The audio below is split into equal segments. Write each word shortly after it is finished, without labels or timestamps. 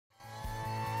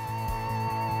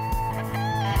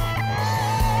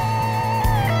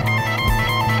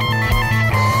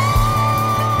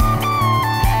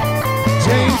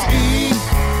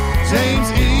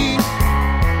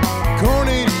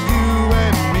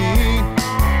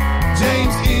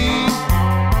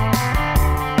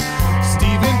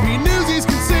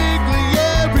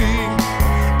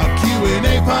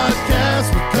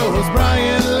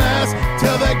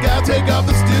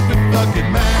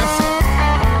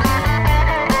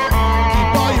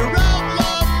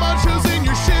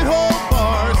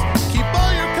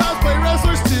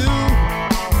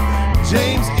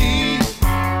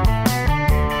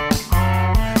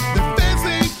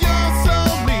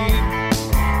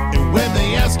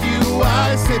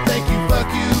I say thank you, fuck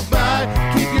you, bye.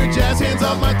 Keep your jazz hands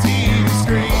off my TV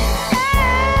screen.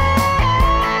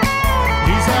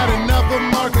 He's had enough of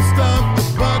Marcus Stump, the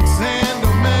Bucks, and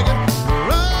Omega.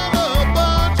 We're all a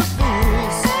bunch of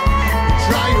fools.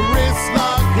 Try your wrist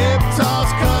lock, hip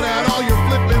toss, cut out all your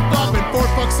flipping, flopping. For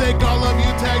fuck's sake, all of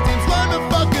you tag teams, learn the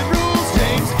fucking rules.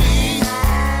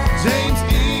 James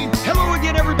E. Hello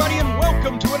again, everybody, and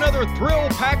welcome to another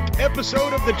thrill-packed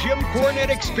episode of the Jim Cornette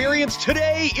Experience.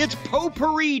 Today, it's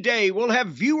Potpourri Day. We'll have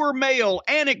viewer mail,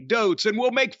 anecdotes, and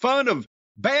we'll make fun of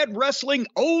bad wrestling,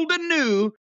 old and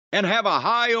new, and have a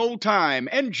high old time.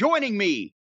 And joining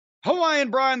me,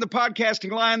 Hawaiian Brian, the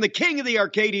podcasting lion, the king of the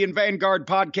Arcadian Vanguard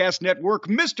Podcast Network,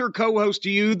 Mr. Co-host to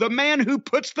you, the man who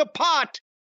puts the pot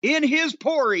in his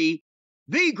porry,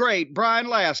 the great Brian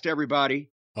Last, everybody.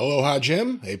 Aloha,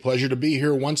 Jim. A pleasure to be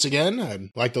here once again. I'd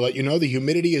like to let you know the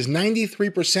humidity is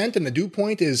 93% and the dew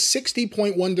point is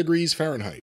 60.1 degrees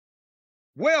Fahrenheit.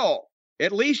 Well,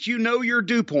 at least you know your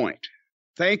dew point.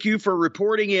 Thank you for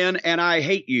reporting in, and I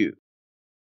hate you.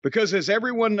 Because as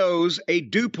everyone knows, a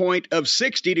dew point of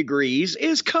 60 degrees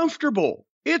is comfortable.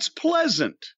 It's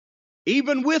pleasant,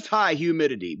 even with high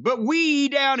humidity. But we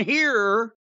down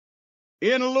here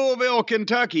in Louisville,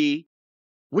 Kentucky,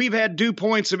 we've had dew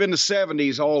points of in the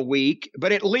 70s all week,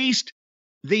 but at least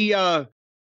the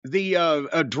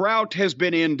drought has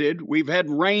been ended. We've had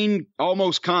rain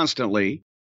almost constantly,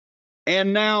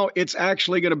 and now it's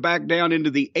actually going to back down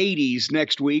into the 80s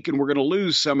next week, and we're going to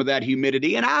lose some of that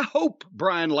humidity. And I hope,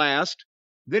 Brian Last,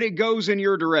 that it goes in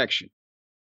your direction.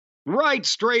 Right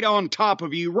straight on top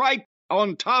of you, right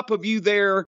on top of you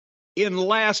there in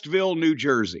Lastville, New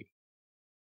Jersey.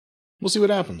 We'll see what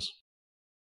happens.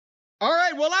 All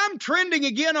right, well, I'm trending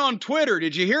again on Twitter.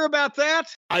 Did you hear about that?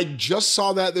 I just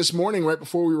saw that this morning right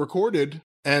before we recorded,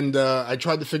 and I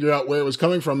tried to figure out where it was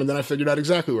coming from, and then I figured out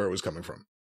exactly where it was coming from.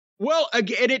 Well,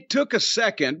 again, it took a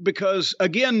second because,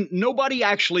 again, nobody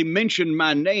actually mentioned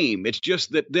my name. It's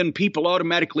just that then people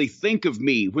automatically think of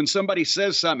me when somebody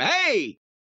says something. Hey,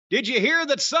 did you hear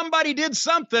that somebody did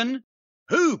something?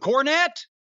 Who, Cornette?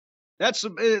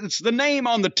 It's the name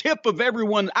on the tip of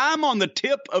everyone. I'm on the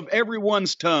tip of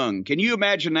everyone's tongue. Can you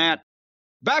imagine that?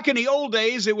 Back in the old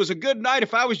days, it was a good night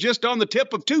if I was just on the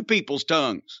tip of two people's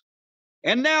tongues.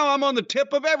 And now I'm on the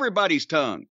tip of everybody's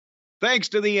tongue, thanks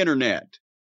to the internet.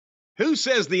 Who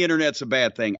says the internet's a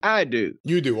bad thing? I do.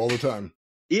 You do all the time.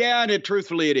 Yeah, and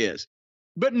truthfully it is.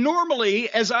 But normally,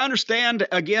 as I understand,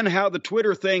 again, how the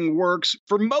Twitter thing works,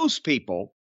 for most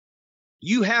people,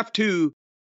 you have to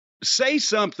say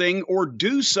something or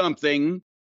do something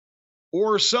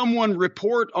or someone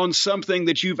report on something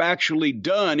that you've actually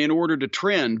done in order to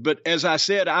trend. But as I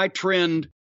said, I trend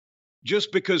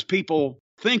just because people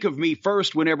think of me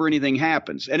first whenever anything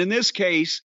happens. And in this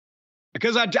case,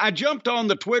 because I jumped on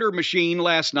the Twitter machine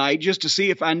last night just to see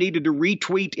if I needed to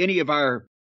retweet any of our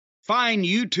fine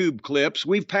YouTube clips.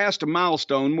 We've passed a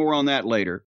milestone, more on that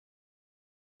later.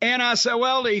 And I said,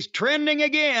 well, he's trending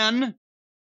again.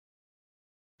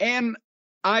 And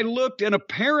I looked, and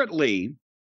apparently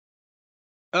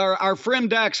our friend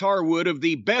Dax Harwood of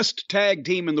the best tag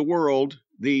team in the world,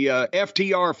 the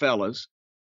FTR fellas,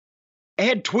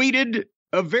 had tweeted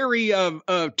a very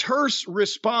terse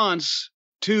response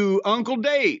to Uncle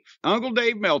Dave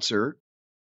Meltzer,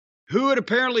 who had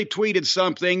apparently tweeted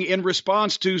something in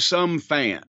response to some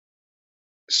fan.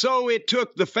 So it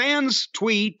took the fan's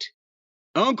tweet,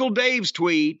 Uncle Dave's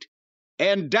tweet,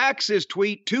 and Dax's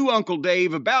tweet to Uncle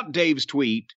Dave about Dave's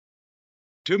tweet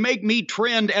to make me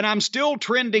trend, and I'm still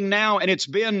trending now, and it's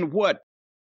been,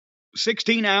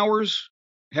 16 hours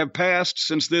have passed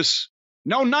since this,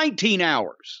 19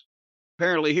 hours,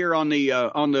 apparently here on the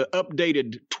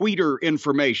updated tweeter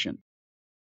information.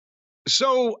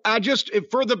 So I just,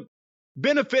 for the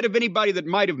benefit of anybody that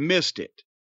might have missed it,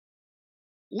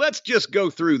 let's just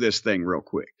go through this thing real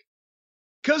quick.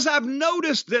 Because I've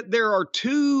noticed that there are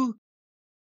two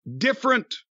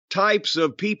different types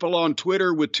of people on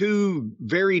Twitter with two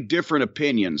very different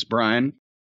opinions, Brian.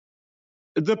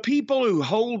 The people who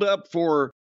hold up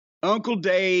for Uncle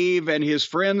Dave and his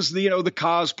friends, the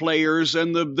cosplayers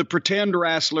and the pretend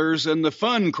wrestlers and the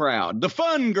fun crowd, the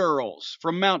fun girls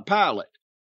from Mount Pilot.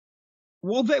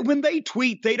 Well, when they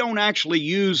tweet, they don't actually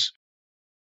use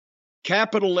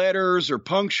capital letters or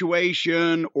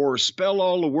punctuation or spell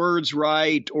all the words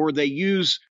right, or they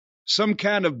use some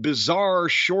kind of bizarre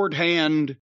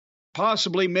shorthand.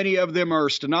 Possibly many of them are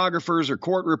stenographers or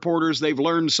court reporters. They've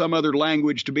learned some other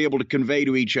language to be able to convey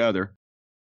to each other.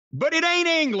 But it ain't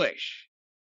English.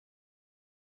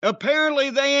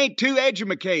 Apparently, they ain't too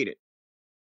educated.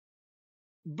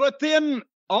 But then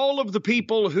all of the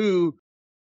people who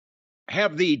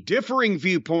have the differing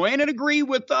viewpoint and agree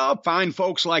with fine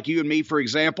folks like you and me, for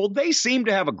example. They seem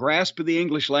to have a grasp of the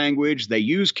English language. They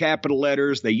use capital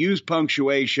letters. They use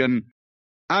punctuation.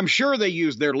 I'm sure they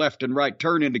use their left and right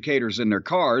turn indicators in their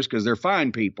cars because they're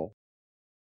fine people.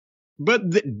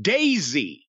 But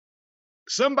Daisy,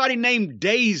 somebody named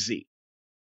Daisy,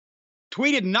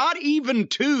 tweeted not even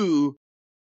to,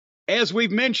 as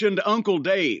we've mentioned, Uncle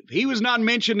Dave. He was not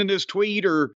mentioned in this tweet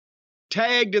or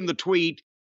tagged in the tweet.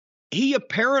 He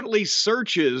apparently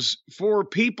searches for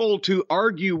people to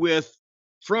argue with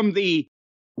from the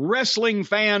wrestling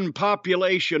fan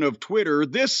population of Twitter.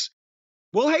 This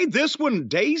one,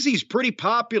 Daisy's pretty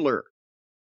popular.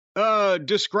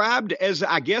 Described as,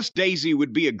 I guess Daisy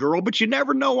would be a girl, but you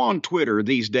never know on Twitter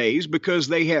these days because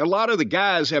they have, a lot of the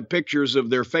guys have pictures of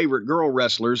their favorite girl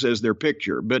wrestlers as their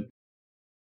picture. But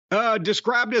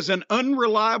described as an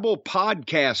unreliable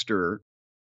podcaster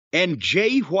and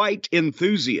Jay White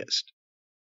enthusiast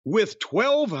with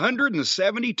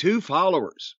 1,272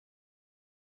 followers.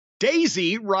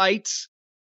 Daisy writes,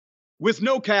 with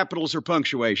no capitals or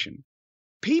punctuation,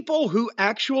 people who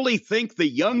actually think the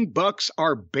Young Bucks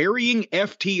are burying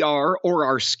FTR or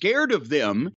are scared of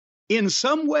them in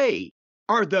some way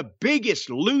are the biggest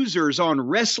losers on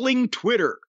wrestling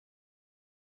Twitter.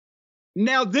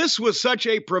 Now, this was such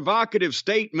a provocative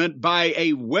statement by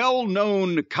a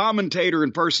well-known commentator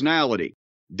and personality,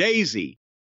 Daisy,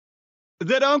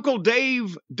 that Uncle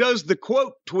Dave does the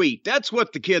quote tweet. That's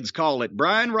what the kids call it,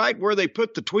 Brian, right? Where they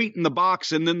put the tweet in the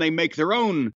box and then they make their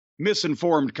own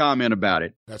misinformed comment about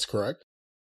it. That's correct.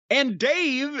 And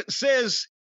Dave says,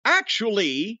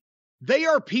 actually, they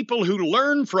are people who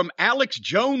learn from Alex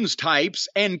Jones types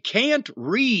and can't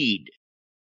read.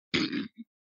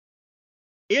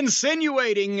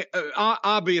 Insinuating,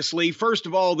 obviously, first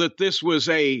of all, that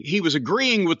he was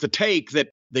agreeing with the take that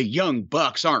the Young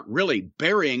Bucks aren't really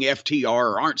burying FTR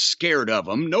or aren't scared of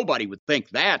them. Nobody would think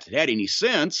that had any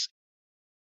sense.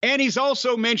 And he's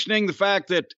also mentioning the fact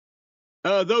that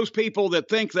those people that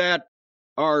think that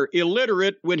are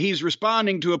illiterate when he's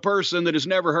responding to a person that has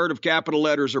never heard of capital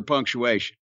letters or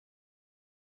punctuation.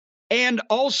 And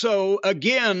also,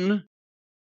 again,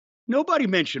 nobody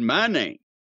mentioned my name.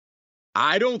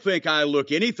 I don't think I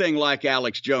look anything like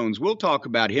Alex Jones. We'll talk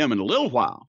about him in a little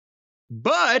while.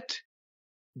 But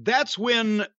that's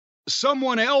when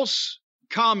someone else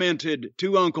commented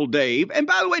to Uncle Dave. And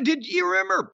by the way, did you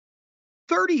remember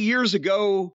 30 years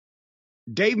ago,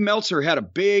 Dave Meltzer had a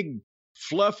big,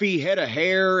 fluffy head of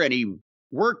hair, and he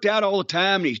worked out all the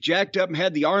time, and he's jacked up and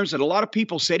had the arms that a lot of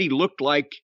people said he looked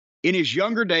like in his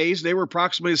younger days. They were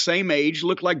approximately the same age,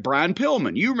 looked like Brian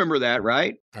Pillman. You remember that,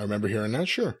 right? I remember hearing that,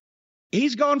 sure.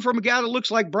 He's gone from a guy that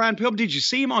looks like Brian Pillman. Did you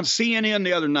see him on CNN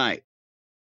the other night?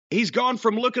 He's gone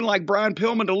from looking like Brian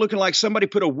Pillman to looking like somebody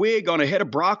put a wig on a head of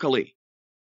broccoli.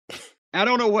 I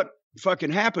don't know what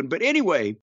fucking happened, but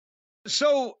anyway,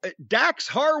 so Dax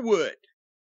Harwood,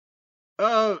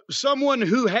 someone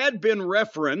who had been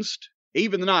referenced,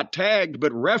 even not tagged,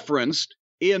 but referenced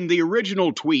in the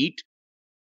original tweet,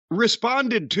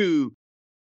 responded to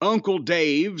Uncle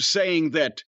Dave saying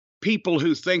that people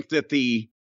who think that the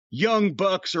Young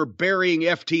Bucks are burying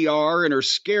FTR and are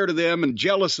scared of them and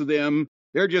jealous of them,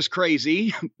 they're just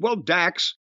crazy. Well,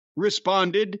 Dax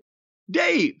responded,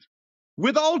 Dave,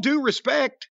 with all due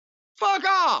respect, fuck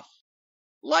off.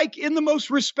 Like in the most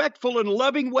respectful and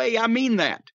loving way, I mean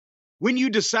that. When you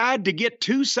decide to get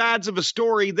two sides of a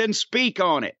story, then speak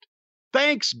on it.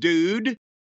 Thanks, dude.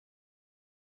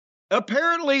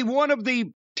 Apparently, one of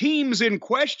the teams in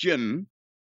question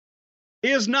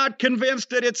is not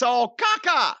convinced that it's all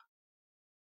caca.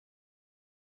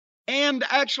 And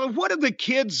actually, what do the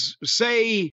kids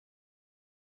say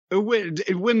when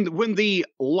the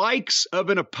likes of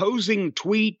an opposing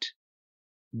tweet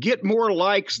get more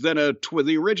likes than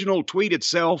the original tweet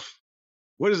itself?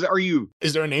 What is it?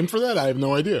 Is there a name for that? I have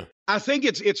no idea. I think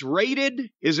it's rated.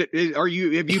 Have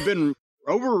you been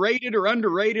overrated or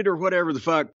underrated or whatever the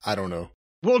fuck? I don't know.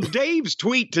 Well, Dave's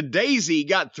tweet to Daisy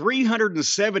got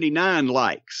 379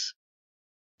 likes.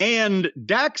 And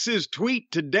Dax's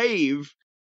tweet to Dave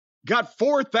got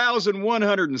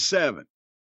 4,107.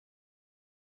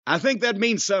 I think that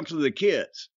means something to the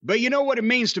kids. But you know what it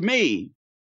means to me?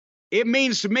 It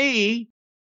means to me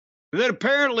that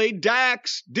apparently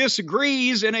Dax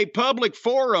disagrees in a public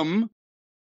forum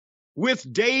with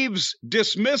Dave's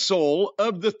dismissal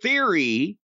of the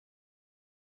theory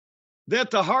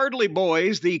that the Hardley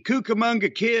boys, the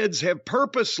Cucamonga kids, have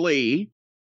purposely,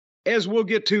 as we'll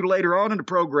get to later on in the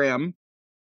program,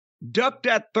 ducked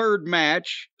that third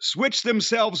match, switched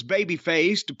themselves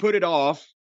babyface to put it off,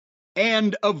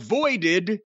 and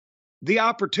avoided the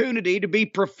opportunity to be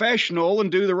professional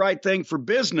and do the right thing for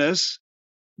business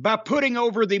by putting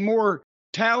over the more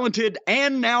talented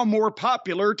and now more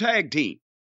popular tag team,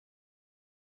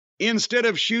 instead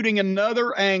of shooting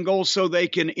another angle so they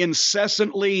can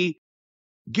incessantly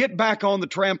get back on the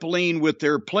trampoline with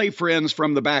their play friends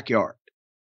from the backyard.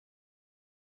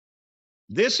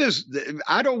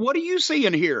 What do you see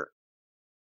in here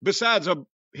besides a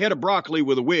head of broccoli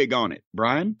with a wig on it,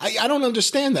 Brian? I don't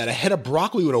understand that. A head of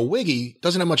broccoli with a wig, he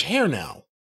doesn't have much hair now.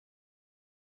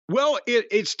 Well,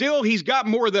 it's still, he's got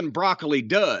more than broccoli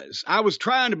does. I was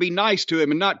trying to be nice to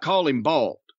him and not call him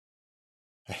bald.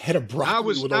 A head of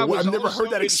broccoli with a wig? I've never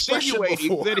heard that expression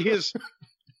before. That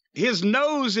his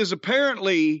nose is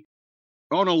apparently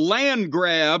on a land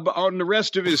grab on the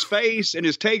rest of his face and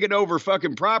is taking over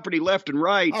fucking property left and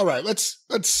right. All right, let's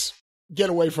get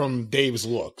away from Dave's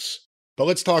looks. But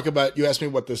let's talk about, you asked me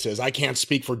what this is. I can't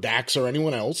speak for Dax or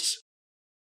anyone else.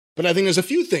 But I think there's a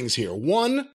few things here.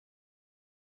 One,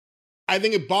 I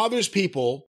think it bothers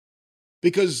people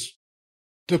because,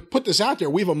 to put this out there,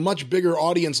 we have a much bigger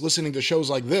audience listening to shows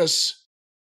like this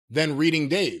than reading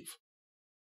Dave.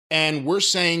 And we're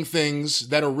saying things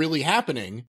that are really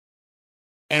happening.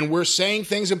 And we're saying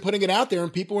things and putting it out there,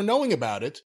 and people are knowing about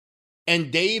it.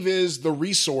 And Dave is the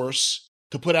resource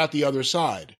to put out the other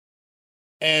side.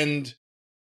 And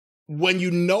when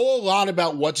you know a lot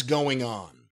about what's going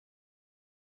on,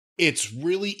 it's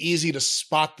really easy to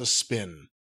spot the spin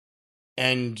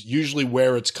and usually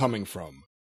where it's coming from.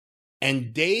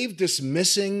 And Dave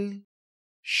dismissing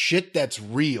shit that's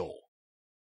real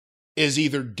is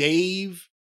either Dave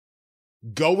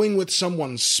going with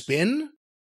someone's spin,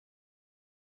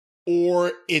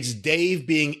 or it's Dave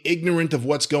being ignorant of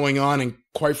what's going on. And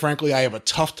quite frankly, I have a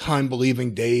tough time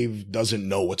believing Dave doesn't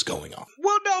know what's going on.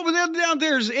 Well, no, but then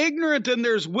there's ignorant and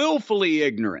there's willfully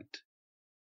ignorant.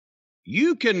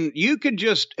 You could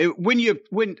just,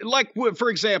 for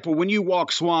example, when you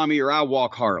walk Swami or I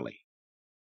walk Harley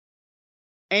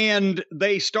and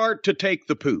they start to take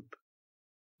the poop,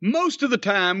 most of the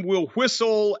time we'll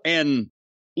whistle and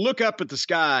look up at the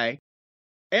sky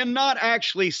and not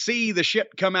actually see the shit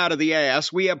come out of the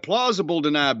ass. We have plausible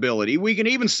deniability. We can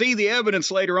even see the evidence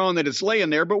later on that it's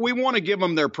laying there, but we want to give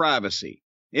them their privacy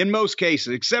in most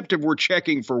cases, except if we're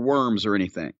checking for worms or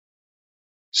anything.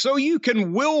 So you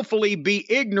can willfully be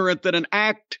ignorant that an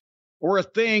act or a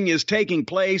thing is taking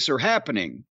place or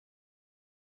happening.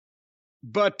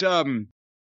 But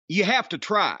you have to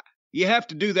try. You have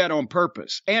to do that on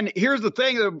purpose. And here's the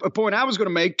thing, a point I was going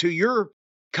to make to your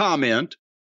comment.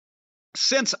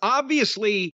 Since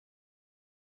obviously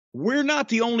we're not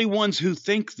the only ones who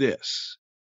think this,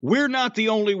 we're not the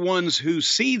only ones who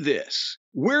see this,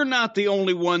 we're not the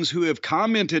only ones who have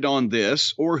commented on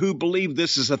this or who believe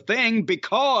this is a thing,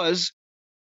 because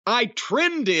I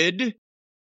trended,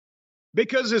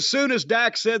 because as soon as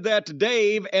Dax said that to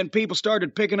Dave and people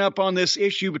started picking up on this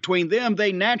issue between them,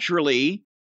 they naturally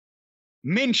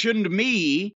mentioned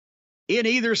me in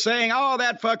either saying, oh,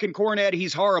 that fucking Cornette,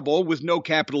 he's horrible, with no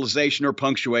capitalization or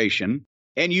punctuation,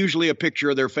 and usually a picture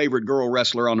of their favorite girl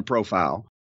wrestler on the profile.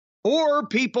 Or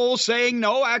people saying,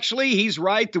 no, actually, he's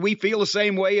right, that we feel the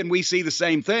same way and we see the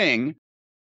same thing.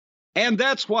 And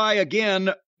that's why,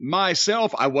 again,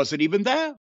 myself, I wasn't even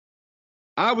there.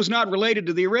 I was not related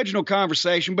to the original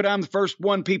conversation, but I'm the first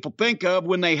one people think of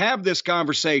when they have this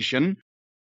conversation,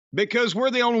 because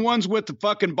we're the only ones with the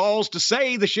fucking balls to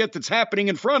say the shit that's happening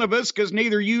in front of us, because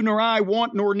neither you nor I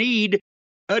want nor need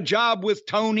a job with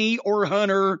Tony or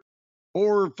Hunter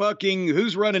or fucking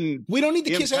who's running. We don't need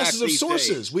to kiss Impact asses of these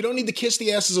sources. days. We don't need to kiss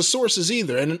the asses of sources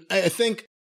either. And I think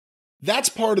that's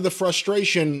part of the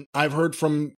frustration I've heard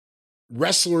from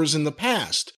wrestlers in the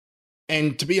past.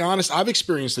 And to be honest, I've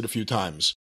experienced it a few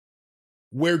times,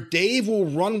 where Dave will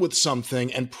run with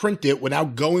something and print it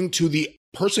without going to the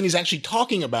person he's actually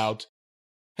talking about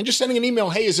and just sending an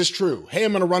email, hey, is this true? Hey,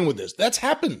 I'm going to run with this. That's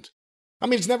happened. I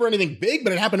mean, it's never anything big,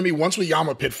 but it happened to me once with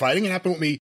Yama Pit fighting. It happened with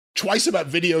me twice about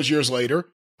videos years later.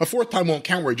 A fourth time won't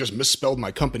count, where he just misspelled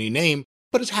my company name,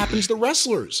 but it happens to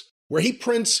wrestlers, where he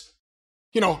prints,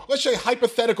 let's say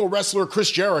hypothetical wrestler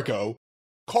Chris Jericho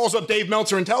calls up Dave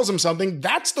Meltzer and tells him something.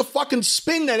 That's the fucking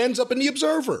spin that ends up in the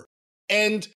Observer.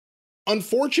 And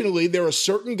unfortunately, there are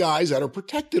certain guys that are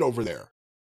protected over there.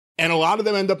 And a lot of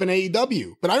them end up in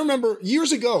AEW. But I remember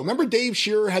years ago, Dave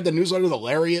Shearer had the newsletter, The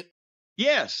Lariat?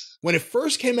 Yes. When it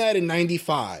first came out in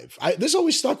 95, this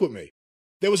always stuck with me.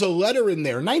 There was a letter in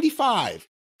there, 95,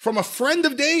 from a friend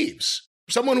of Dave's,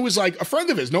 someone who was like a friend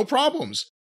of his, no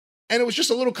problems. And it was just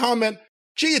a little comment,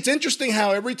 gee, it's interesting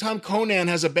how every time Conan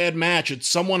has a bad match, it's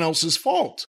someone else's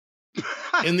fault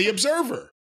in the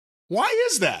Observer. Why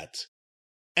is that?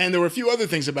 And there were a few other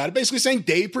things about it, basically saying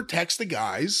Dave protects the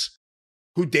guys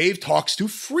who Dave talks to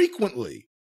frequently.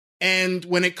 And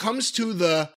when it comes to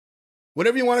the,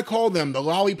 whatever you want to call them, the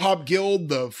Lollipop Guild,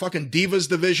 the fucking Divas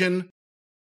Division,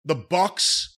 the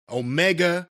Bucks,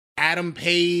 Omega, Adam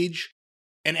Page,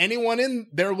 and anyone in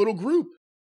their little group,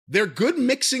 they're good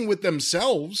mixing with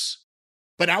themselves,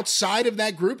 but outside of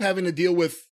that group, having to deal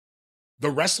with the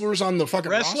wrestlers on the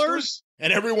fucking roster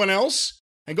and everyone else,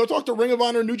 and go talk to Ring of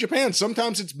Honor New Japan.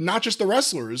 Sometimes it's not just the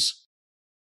wrestlers.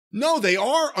 No, they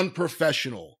are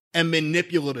unprofessional and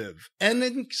manipulative, and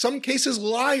in some cases,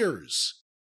 liars.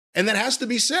 And that has to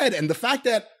be said. And the fact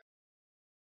that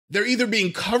they're either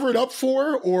being covered up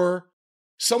for or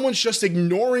someone's just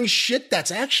ignoring shit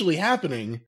that's actually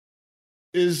happening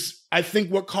is, I think,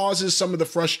 what causes some of the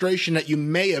frustration that you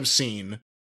may have seen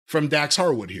from Dax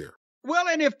Harwood here. Well,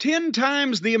 and if 10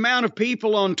 times the amount of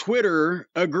people on Twitter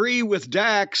agree with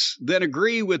Dax than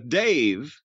agree with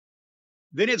Dave,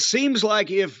 then it seems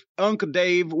like if Uncle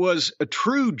Dave was a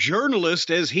true journalist,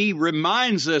 as he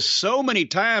reminds us so many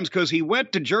times because he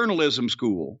went to journalism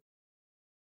school,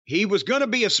 he was going to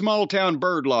be a small-town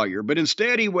bird lawyer, but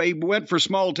instead he went for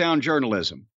small-town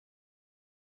journalism.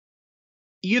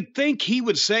 You'd think he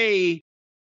would say,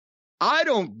 I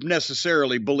don't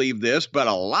necessarily believe this, but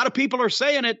a lot of people are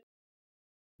saying it.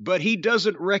 But he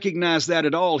doesn't recognize that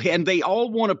at all. And they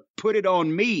all want to put it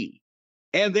on me.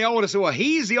 And they all want to say, well,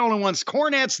 he's the only one.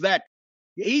 Cornette's that.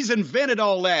 He's invented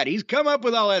all that. He's come up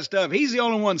with all that stuff. He's the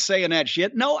only one saying that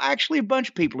shit. No, actually, a bunch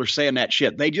of people are saying that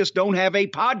shit. They just don't have a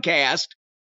podcast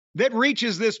that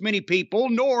reaches this many people,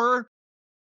 nor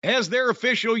has their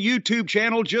official YouTube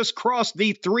channel just crossed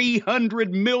the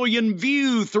 300 million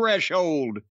view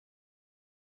threshold.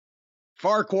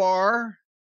 Farquhar.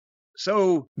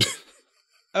 So...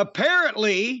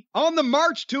 apparently, on the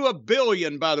march to 1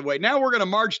 billion, by the way, now we're going to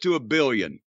march to 1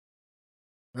 billion.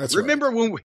 That's Remember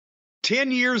right. when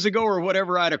 10 years ago or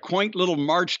whatever, I had a quaint little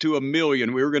march to 1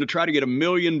 million. We were going to try to get 1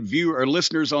 million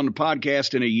listeners on the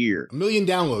podcast in a year. 1 million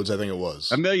downloads, I think it was.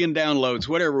 1 million downloads,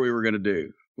 whatever we were going to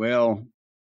do. Well,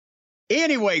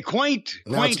 anyway, quaint.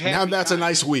 Now that's a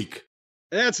nice week.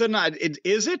 That's a nice.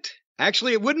 Is it?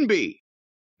 Actually, it wouldn't be.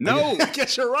 No, I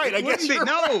guess you're right. I guess you're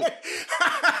no.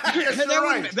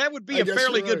 right. That would be a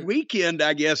fairly good weekend,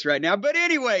 I guess, right now. But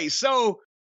anyway, so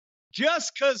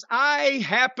just because I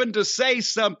happen to say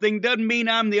something doesn't mean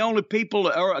I'm the only people,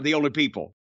 or the only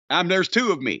people. There's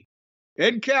two of me,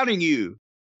 and counting you.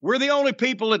 We're the only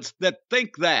people that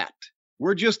think that.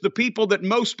 We're just the people that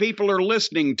most people are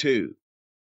listening to.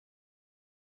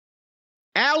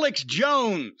 Alex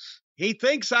Jones. He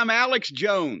thinks I'm Alex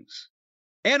Jones.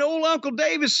 And old Uncle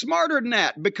Dave is smarter than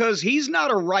that because he's not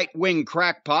a right-wing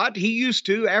crackpot. He used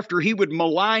to, after he would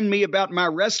malign me about my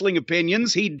wrestling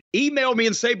opinions, he'd email me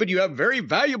and say, but you have very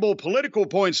valuable political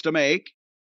points to make.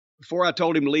 Before I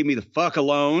told him to leave me the fuck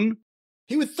alone.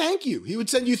 He would thank you. He would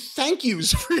send you thank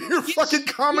yous for your fucking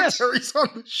commentaries on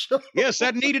the show. Yes,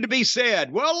 that needed to be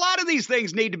said. Well, a lot of these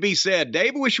things need to be said,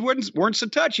 Dave. I wish you weren't so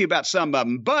touchy about some of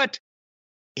them. But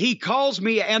he calls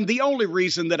me, and the only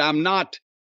reason that I'm not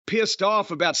pissed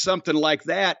off about something like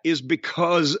that is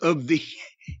because of the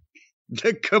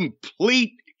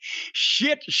complete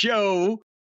shit show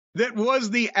that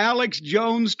was the Alex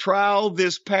Jones trial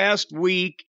this past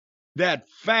week. That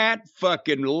fat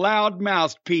fucking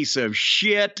loudmouth piece of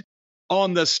shit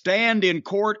on the stand in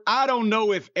court. I don't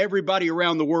know if everybody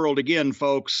around the world, again,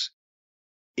 folks,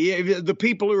 the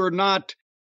people who are not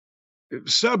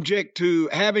subject to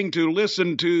having to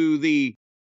listen to the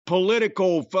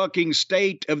political fucking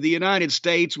state of the United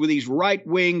States with these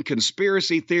right-wing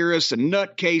conspiracy theorists and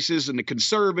nutcases and the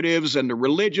conservatives and the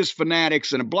religious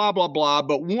fanatics and blah, blah, blah.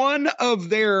 But one of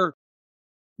their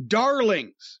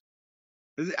darlings,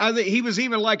 I think he was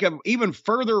even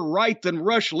further right than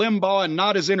Rush Limbaugh and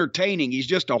not as entertaining. He's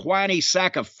just a whiny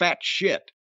sack of fat shit.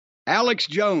 Alex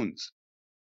Jones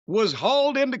was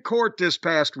hauled into court this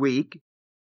past week.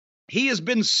 He has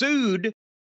been sued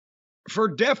for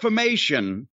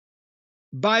defamation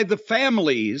by the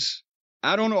families,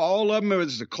 I don't know, all of them, it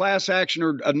was a class action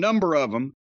or a number of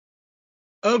them,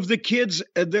 of the kids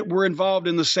that were involved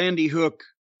in the Sandy Hook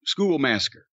school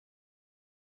massacre.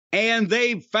 And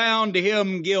they found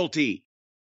him guilty.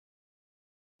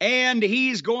 And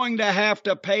he's going to have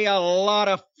to pay a lot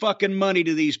of fucking money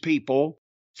to these people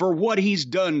for what he's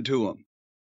done to them.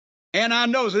 And I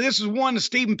know, so this is one that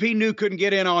Stephen P. New couldn't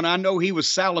get in on. I know he was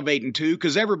salivating too,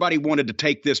 because everybody wanted to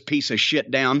take this piece of shit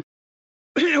down.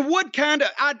 What kind of,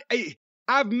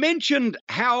 I've mentioned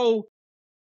how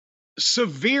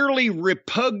severely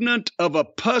repugnant of a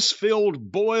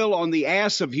pus-filled boil on the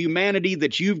ass of humanity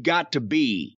that you've got to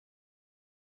be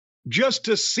just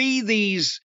to see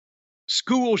these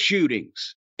school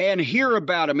shootings and hear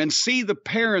about them and see the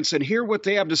parents and hear what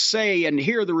they have to say and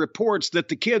hear the reports that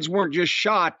the kids weren't just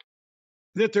shot,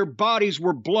 that their bodies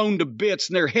were blown to bits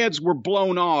and their heads were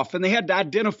blown off and they had to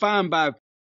identify them by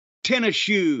tennis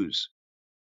shoes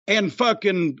and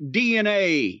fucking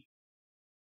DNA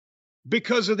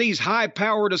because of these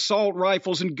high-powered assault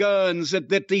rifles and guns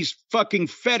that these fucking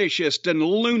fetishists and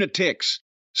lunatics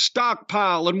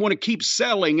stockpile and want to keep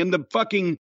selling, and the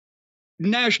fucking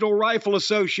National Rifle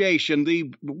Association,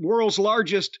 the world's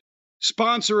largest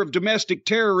sponsor of domestic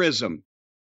terrorism,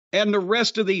 and the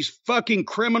rest of these fucking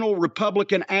criminal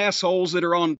Republican assholes that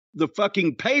are on the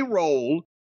fucking payroll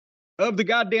of the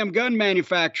goddamn gun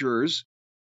manufacturers.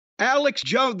 Alex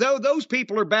Jones, though those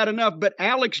people are bad enough, but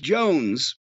Alex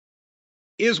Jones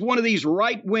is one of these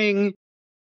right-wing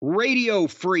radio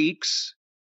freaks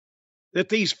that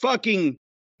these fucking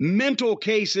mental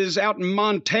cases out in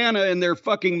Montana in their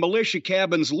fucking militia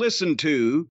cabins listen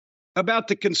to about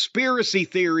the conspiracy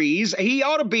theories. He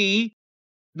ought to be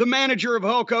the manager of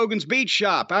Hulk Hogan's Beach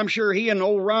Shop. I'm sure he and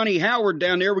old Ronnie Howard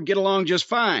down there would get along just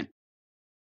fine.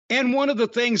 And one of the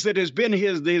things that has been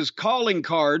his calling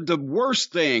card, the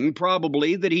worst thing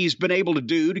probably that he's been able to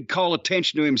do to call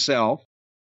attention to himself,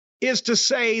 is to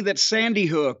say that Sandy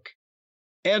Hook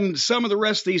and some of the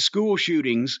rest of these school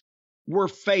shootings were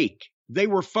fake. They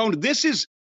were phoned. This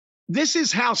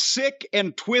is how sick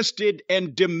and twisted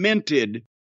and demented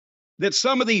that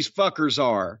some of these fuckers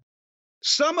are.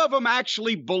 Some of them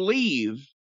actually believe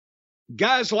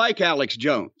guys like Alex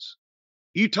Jones.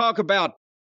 You talk about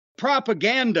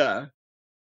propaganda.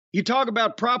 You talk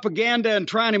about propaganda and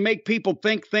trying to make people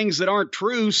think things that aren't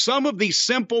true. Some of these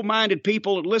simple-minded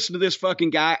people that listen to this fucking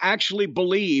guy actually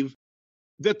believe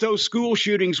that those school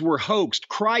shootings were hoaxed,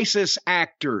 crisis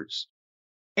actors.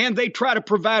 And they try to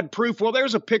provide proof. Well,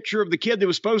 there's a picture of the kid that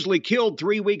was supposedly killed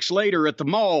 3 weeks later at the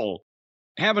mall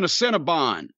having a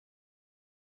Cinnabon.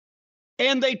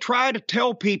 And they try to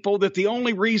tell people that the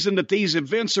only reason that these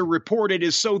events are reported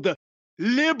is so the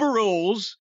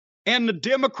liberals and the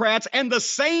Democrats and the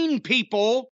sane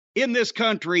people in this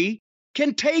country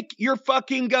can take your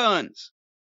fucking guns.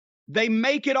 They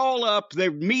make it all up.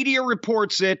 The media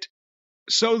reports it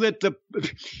so that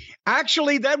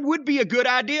actually, that would be a good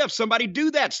idea if somebody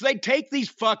do that. So they take these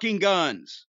fucking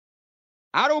guns.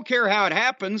 I don't care how it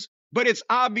happens, but it's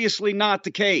obviously not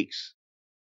the case.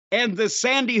 And the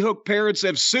Sandy Hook parents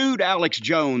have sued Alex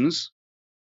Jones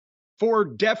for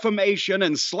defamation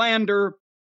and slander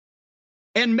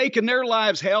and making their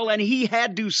lives hell. And he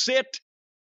had to sit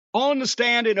on the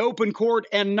stand in open court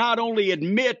and not only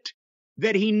admit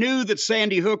that he knew that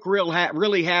Sandy Hook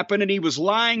really happened and he was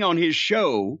lying on his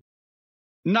show.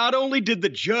 Not only did the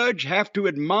judge have to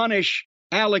admonish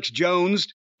Alex Jones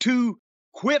to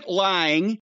quit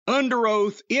lying under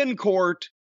oath in court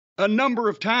a number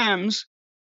of times,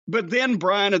 but then,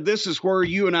 Brian, and this is where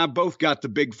you and I both got the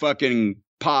big fucking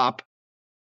pop.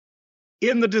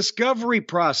 In the discovery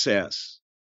process,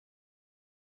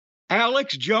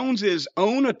 Alex Jones's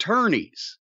own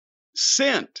attorneys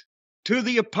sent to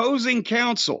the opposing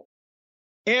counsel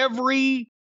every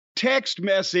text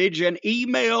message and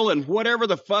email and whatever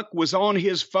the fuck was on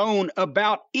his phone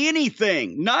about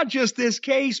anything, not just this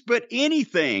case, but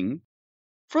anything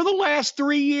for the last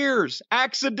 3 years,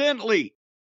 accidentally.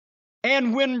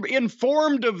 And when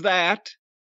informed of that,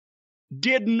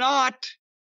 did not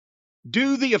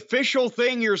do the official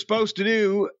thing you're supposed to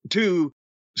do to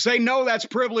say, no, that's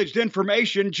privileged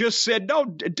information, just said, no,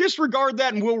 disregard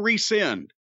that and we'll resend.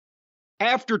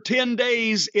 After 10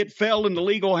 days, it fell in the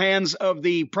legal hands of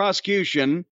the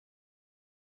prosecution,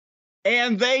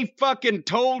 and they fucking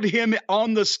told him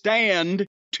on the stand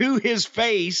to his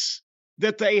face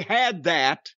that they had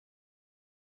that,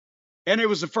 and it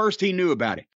was the first he knew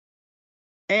about it.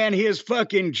 And his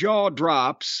fucking jaw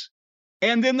drops,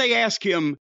 and then they ask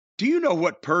him, do you know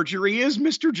what perjury is,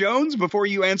 Mr. Jones, before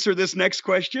you answer this next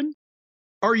question?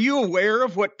 Are you aware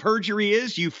of what perjury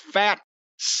is, you fat,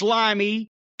 slimy,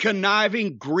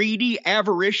 conniving, greedy,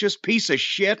 avaricious piece of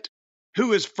shit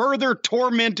who has further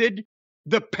tormented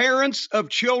the parents of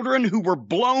children who were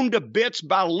blown to bits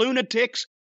by lunatics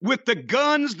with the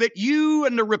guns that you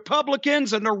and the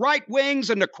Republicans and the right wings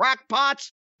and the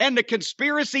crackpots and the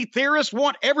conspiracy theorists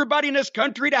want everybody in this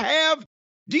country to have?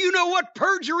 Do you know what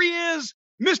perjury is,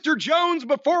 Mr. Jones,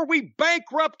 before we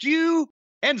bankrupt you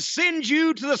and send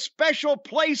you to the special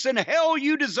place in hell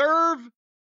you deserve?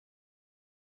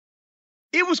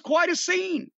 It was quite a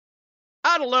scene.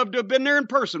 I'd have loved to have been there in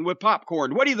person with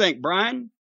popcorn. What do you think, Brian?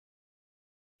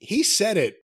 He said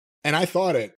it, and I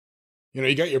thought it. You know,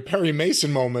 you got your Perry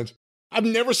Mason moment, I've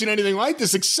never seen anything like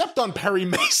this except on Perry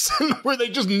Mason, where they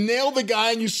just nail the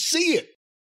guy and you see it.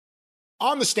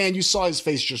 On the stand, you saw his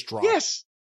face just drop. Yes.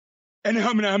 And it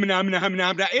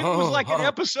was like an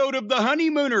episode of The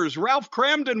Honeymooners. Ralph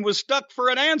Cramden was stuck for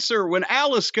an answer when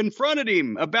Alice confronted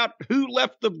him about who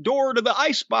left the door to the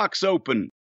icebox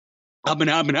open. Let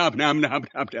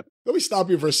me stop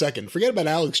you for a second. Forget about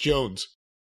Alex Jones.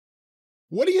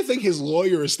 What do you think his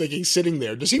lawyer is thinking sitting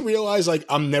there? Does he realize, like,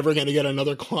 I'm never going to get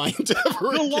another client ever The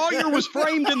again? lawyer was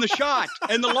framed in the shot,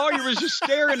 and the lawyer was just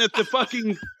staring at the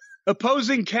fucking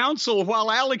opposing counsel while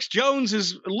Alex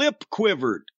Jones's lip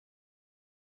quivered.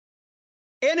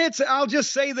 And I'll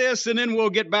just say this and then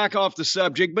we'll get back off the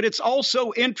subject, but it's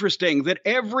also interesting that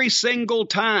every single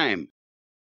time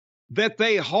that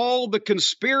they haul the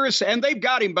conspiracy, and they've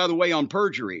got him, by the way, on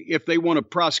perjury if they want to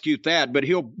prosecute that, but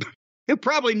he'll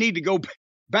probably need to go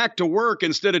back to work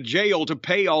instead of jail to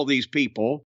pay all these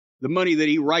people the money that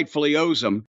he rightfully owes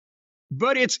them.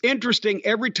 But it's interesting,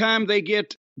 every time they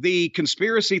get the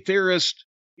conspiracy theorist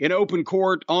in open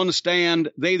court on the stand,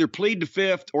 they either plead the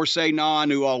fifth or say, no, I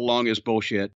knew all along it's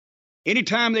bullshit.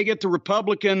 Anytime they get the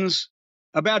Republicans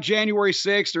about January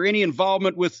 6th or any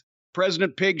involvement with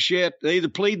President Pig shit, they either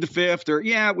plead the fifth or,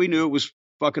 yeah, we knew it was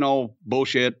fucking all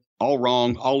bullshit, all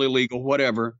wrong, all illegal,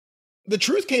 whatever. The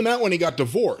truth came out when he got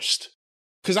divorced.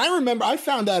 Because I remember I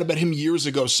found out about him years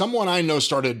ago. Someone I know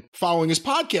started following his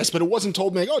podcast, but it wasn't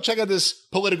told me, like, oh, check out this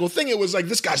political thing. It was like,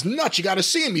 this guy's nuts. You got to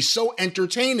see him. He's so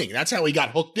entertaining. That's how he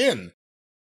got hooked in.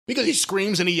 Because he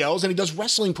screams and he yells and he does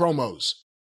wrestling promos.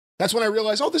 That's when I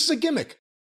realized, oh, this is a gimmick.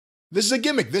 This is a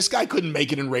gimmick. This guy couldn't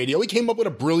make it in radio. He came up with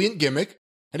a brilliant gimmick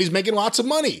and he's making lots of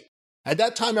money. At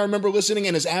that time, I remember listening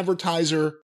and his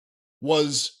advertiser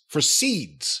was for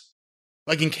seeds.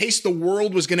 Like, in case the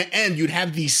world was going to end, you'd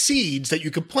have these seeds that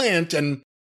you could plant and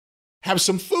have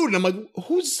some food. And I'm like,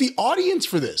 who's the audience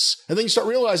for this? And then you start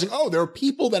realizing, oh, there are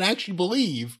people that actually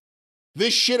believe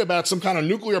this shit about some kind of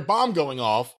nuclear bomb going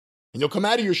off, and you'll come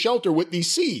out of your shelter with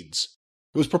these seeds.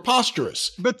 It was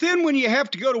preposterous. But then when you have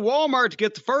to go to Walmart to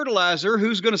get the fertilizer,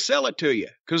 who's going to sell it to you?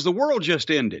 Because the world just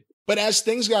ended. But as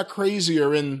things got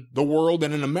crazier in the world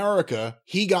and in America,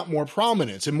 he got more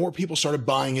prominence and more people started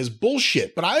buying his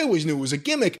bullshit. But I always knew it was a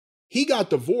gimmick. He got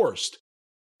divorced.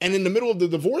 And in the middle of the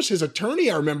divorce, his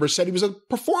attorney, I remember, said he was a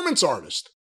performance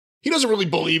artist. He doesn't really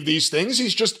believe these things.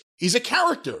 He's a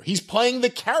character. He's playing the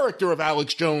character of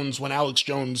Alex Jones when Alex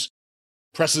Jones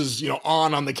presses,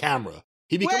 on the camera.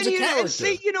 He becomes a character.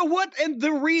 See, you know what? And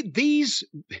the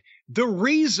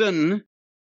reason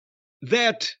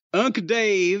that Uncle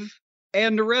Dave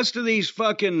and the rest of these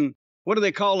fucking, what do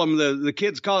they call them? The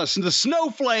kids call us the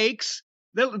snowflakes.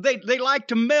 They like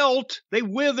to melt. They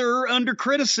wither under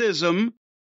criticism.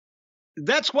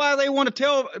 That's why they want to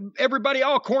tell everybody,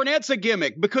 oh, Cornette's a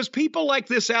gimmick, because people like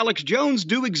this Alex Jones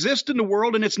do exist in the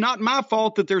world, and it's not my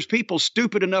fault that there's people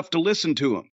stupid enough to listen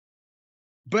to him.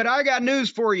 But I got news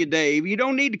for you, Dave. You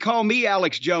don't need to call me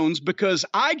Alex Jones, because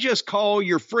I just call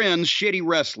your friends shitty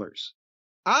wrestlers.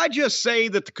 I just say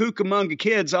that the Cucamonga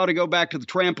kids ought to go back to the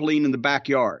trampoline in the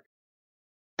backyard.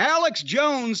 Alex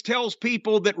Jones tells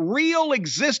people that real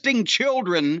existing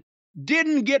children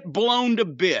didn't get blown to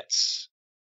bits.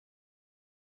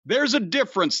 There's a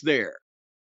difference there.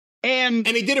 And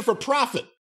he did it for profit.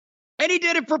 And he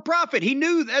did it for profit. He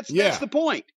knew that's the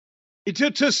point.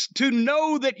 To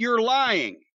know that you're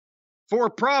lying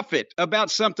for profit about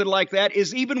something like that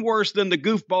is even worse than the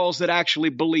goofballs that actually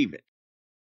believe it.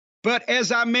 But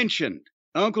as I mentioned,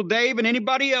 Uncle Dave and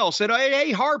anybody else said,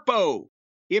 hey, Harpo,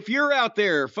 if you're out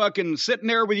there fucking sitting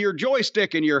there with your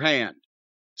joystick in your hand,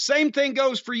 same thing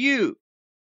goes for you.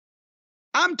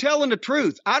 I'm telling the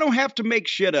truth. I don't have to make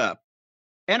shit up.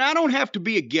 And I don't have to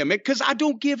be a gimmick because I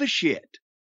don't give a shit.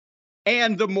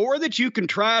 And the more that you can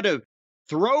try to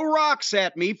throw rocks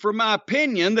at me for my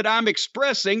opinion that I'm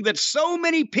expressing that so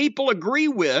many people agree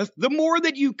with, the more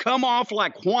that you come off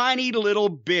like whiny little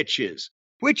bitches,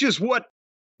 which is what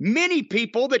many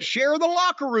people that share the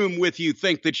locker room with you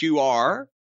think that you are.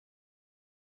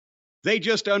 They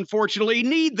just unfortunately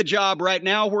need the job right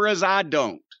now, whereas I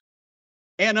don't.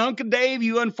 And Uncle Dave,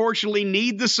 you unfortunately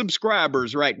need the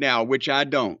subscribers right now, which I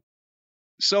don't.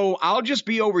 So I'll just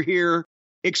be over here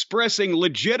expressing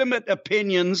legitimate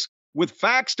opinions with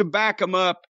facts to back them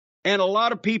up, and a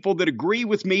lot of people that agree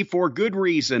with me for good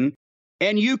reason.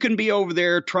 And you can be over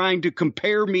there trying to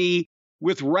compare me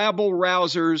with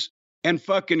rabble-rousers and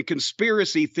fucking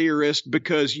conspiracy theorists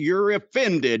because you're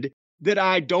offended that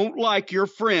I don't like your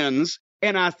friends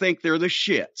and I think they're the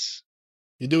shits.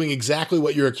 You're doing exactly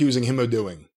what you're accusing him of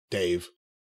doing, Dave.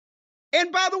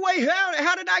 And by the way,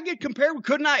 how did I get compared?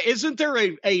 Couldn't I? Isn't there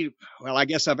well, I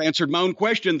guess I've answered my own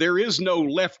question. There is no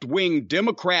left-wing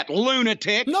Democrat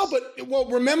lunatic. No,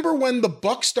 but, remember when the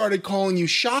Bucks started calling you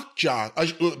shock jocks? I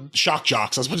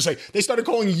was about to say, they started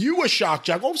calling you a shock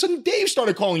jock. All of a sudden, Dave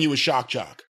started calling you a shock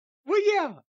jock. Well,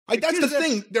 yeah. That's the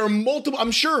thing. There are multiple.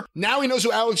 I'm sure now he knows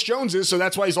who Alex Jones is, so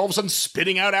that's why he's all of a sudden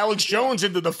spitting out Alex Jones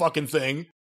into the fucking thing.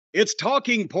 It's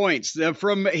talking points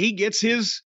he gets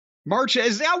his march.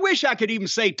 I wish I could even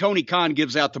say Tony Khan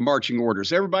gives out the marching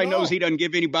orders. Everybody knows he doesn't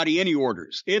give anybody any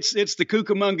orders. It's the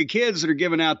Cucamonga kids that are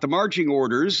giving out the marching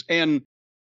orders, and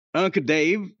Uncle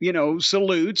Dave,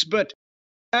 salutes. But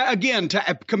again,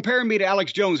 comparing me to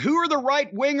Alex Jones, who are the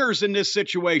right wingers in this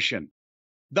situation?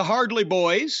 The Hardley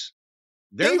boys.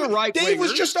 They're the right wingers. Dave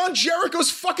was just on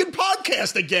Jericho's fucking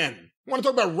podcast again. You want to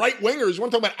talk about right wingers? You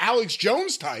want to talk about Alex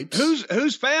Jones types?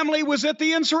 Whose family was at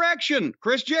the insurrection?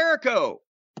 Chris Jericho.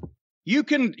 You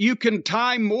can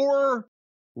tie more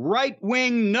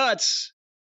right-wing nuts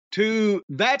to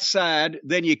that side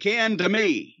than you can to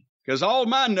me, because all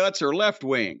my nuts are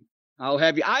left-wing. I'll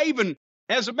have you.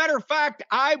 As a matter of fact,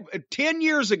 10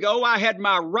 years ago, I had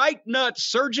my right nut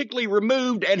surgically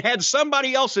removed and had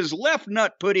somebody else's left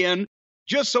nut put in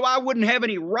just so I wouldn't have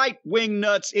any right-wing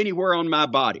nuts anywhere on my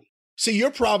body. See,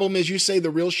 your problem is you say the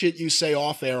real shit you say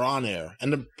off air, on air.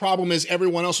 And the problem is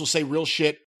everyone else will say real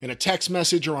shit in a text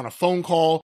message or on a phone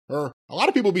call. Or a lot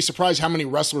of people will be surprised how many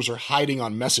wrestlers are hiding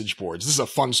on message boards. This is a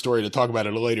fun story to talk about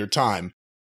at a later time.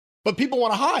 But people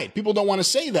want to hide. People don't want to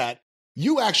say that.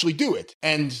 You actually do it.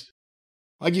 And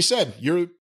like you said, you're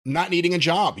not needing a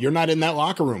job. You're not in that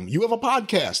locker room. You have a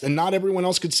podcast, and not everyone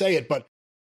else could say it. But,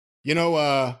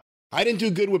 I didn't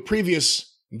do good with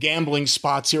previous gambling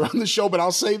spots here on the show, but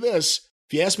I'll say this.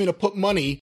 If you ask me to put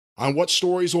money on what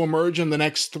stories will emerge in the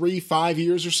next 3-5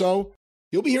 years or so,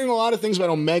 you'll be hearing a lot of things about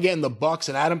Omega and the Bucks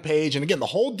and Adam Page, and again, the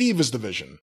whole Divas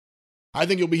division. I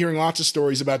think you'll be hearing lots of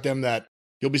stories about them that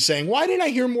you'll be saying, why didn't I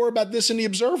hear more about this in The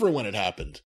Observer when it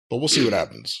happened? But we'll see what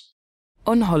happens.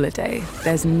 On holiday,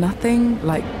 there's nothing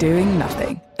like doing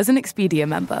nothing. As an Expedia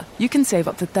member, you can save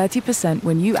up to 30%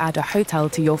 when you add a hotel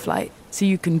to your flight, so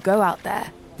you can go out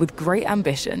there with great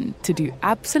ambition to do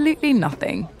absolutely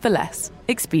nothing for less.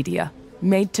 Expedia,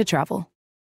 made to travel.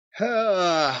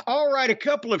 All right, a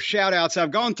couple of shout outs.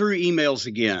 I've gone through emails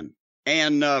again,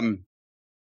 and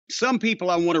some people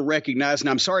I want to recognize, and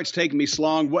I'm sorry it's taken me so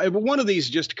long. One of these is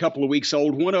just a couple of weeks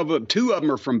old. Two of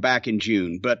them are from back in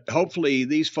June, but hopefully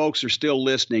these folks are still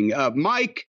listening.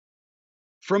 Mike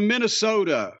from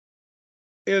Minnesota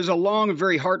is a long,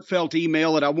 very heartfelt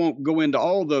email, and I won't go into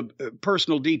all the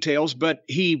personal details, but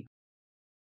he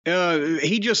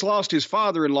just lost his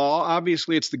father-in-law.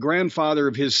 Obviously, it's the grandfather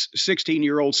of his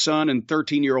 16-year-old son and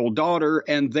 13-year-old daughter,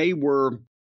 and they were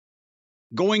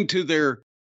going to their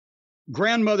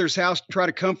grandmother's house to try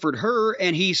to comfort her,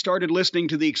 and he started listening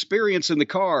to The Experience in the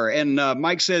car. And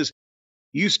Mike says,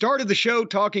 you started the show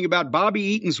talking about Bobby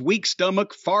Eaton's weak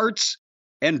stomach, farts,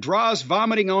 and Droz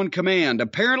vomiting on command.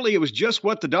 Apparently, it was just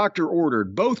what the doctor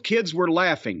ordered. Both kids were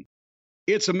laughing.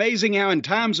 It's amazing how in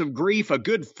times of grief, a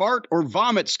good fart or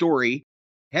vomit story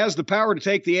has the power to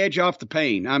take the edge off the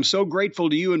pain. I'm so grateful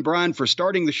to you and Brian for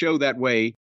starting the show that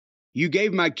way. You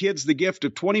gave my kids the gift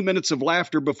of 20 minutes of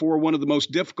laughter before one of the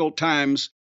most difficult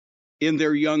times in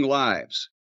their young lives.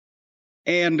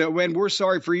 And when we're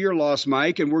sorry for your loss,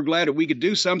 Mike, and we're glad that we could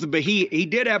do something, but he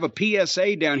did have a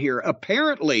PSA down here.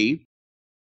 Apparently,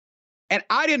 and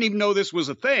I didn't even know this was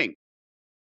a thing.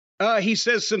 He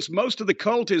says, since most of the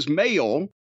cult is male,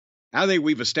 I think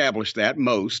we've established that,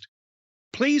 most,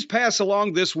 please pass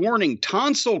along this warning.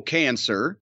 Tonsil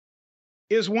cancer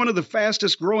is one of the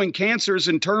fastest growing cancers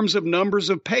in terms of numbers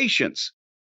of patients.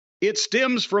 It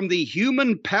stems from the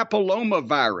human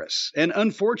papillomavirus, and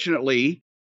unfortunately,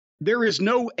 there is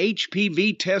no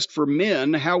HPV test for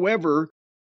men. However,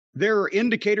 there are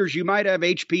indicators you might have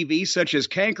HPV, such as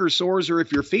canker sores, or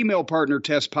if your female partner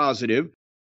tests positive.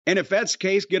 And if that's the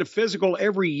case, get a physical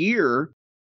every year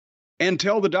and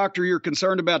tell the doctor you're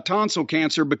concerned about tonsil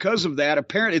cancer because of that.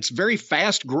 Apparently, it's very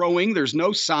fast growing. There's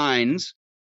no signs.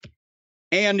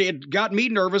 And it got me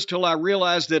nervous till I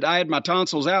realized that I had my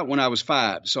tonsils out when I was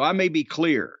 5. So I may be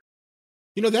clear.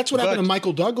 That's what happened to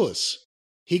Michael Douglas.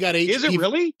 He got HPV. Is it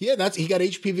really? Yeah, he got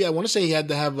HPV. I want to say he had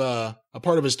to have a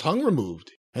part of his tongue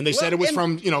removed. And they said it was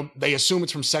from, they assume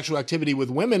it's from sexual activity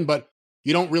with women, but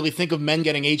you don't really think of men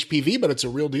getting HPV, but it's a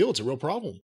real deal. It's a real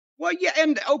problem. Well, yeah,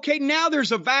 and okay, now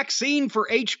there's a vaccine for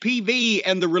HPV,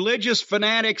 and the religious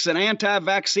fanatics and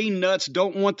anti-vaccine nuts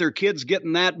don't want their kids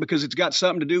getting that because it's got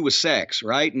something to do with sex,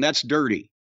 right? And that's dirty.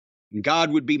 And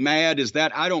God would be mad. Is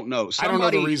that? I don't know. I don't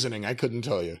know the reasoning. I couldn't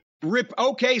tell you.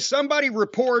 Okay, somebody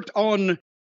report on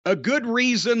a good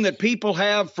reason that people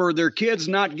have for their kids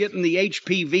not getting the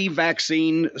HPV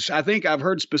vaccine. I think I've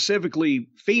heard specifically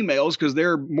females because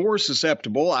they're more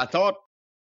susceptible. I thought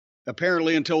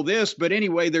apparently until this, but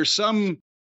anyway, there's some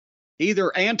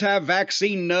either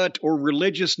anti-vaccine nut or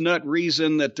religious nut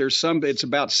reason that it's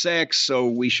about sex, so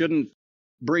we shouldn't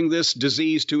bring this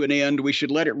disease to an end. We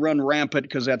should let it run rampant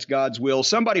because that's God's will.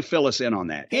 Somebody fill us in on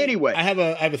that. Anyway. I have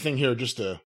a thing here just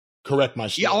to correct my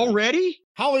story. Yeah, already?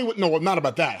 Hollywood, no, not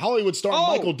about that. Hollywood star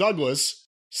Michael Douglas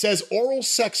says oral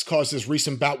sex caused his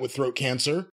recent bout with throat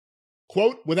cancer.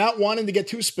 Quote, without wanting to get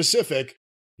too specific,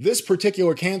 this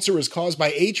particular cancer is caused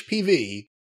by HPV,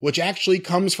 which actually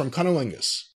comes from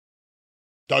cunnilingus.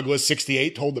 Douglas,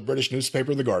 68, told the British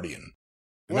newspaper The Guardian.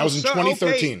 And that was in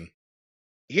 2013. Okay.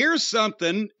 Here's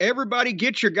something. Everybody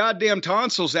get your goddamn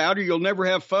tonsils out or you'll never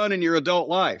have fun in your adult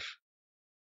life.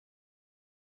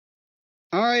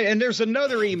 All right, and there's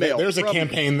another email. There's a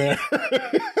campaign there.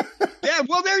 Yeah,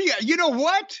 well, there you go. You know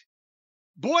what?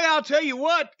 Boy, I'll tell you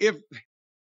what,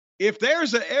 if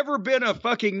there's ever been a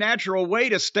fucking natural way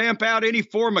to stamp out any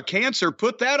form of cancer,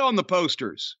 put that on the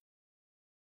posters.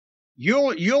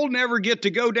 You'll never get to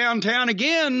go downtown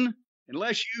again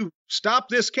unless you stop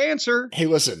this cancer. Hey,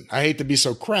 listen, I hate to be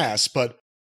so crass, but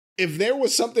if there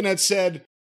was something that said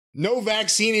no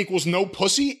vaccine equals no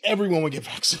pussy, everyone would get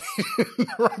vaccinated.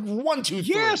 1, 2, 3.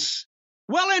 Yes.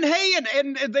 Well, and hey,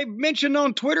 and they've mentioned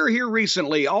on Twitter here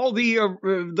recently all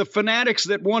the fanatics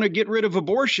that want to get rid of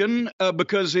abortion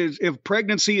because if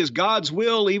pregnancy is God's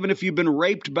will, even if you've been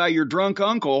raped by your drunk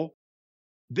uncle,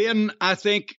 then I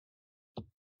think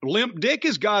limp dick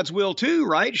is God's will too,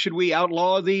 right? Should we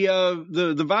outlaw the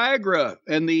Viagra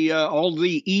and all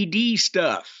the ED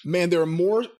stuff? Man, there are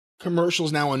more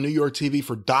commercials now on New York TV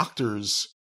for doctors.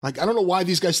 Like, I don't know why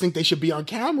these guys think they should be on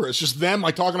camera. It's just them,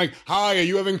 like, talking like, hi, are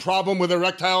you having problem with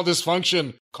erectile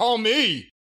dysfunction? Call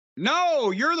me. No,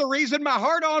 you're the reason my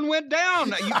heart-on went down.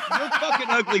 Your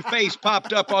fucking ugly face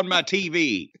popped up on my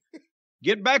TV.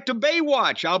 Get back to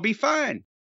Baywatch. I'll be fine.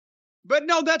 But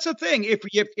no, that's the thing.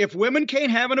 If women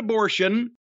can't have an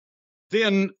abortion,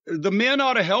 then the men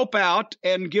ought to help out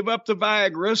and give up the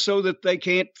Viagra so that they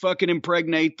can't fucking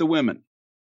impregnate the women.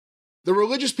 The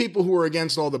religious people who are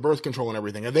against all the birth control and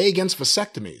everything, are they against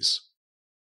vasectomies?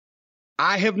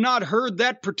 I have not heard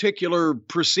that particular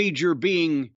procedure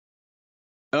being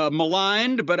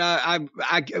maligned, but I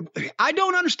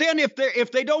don't understand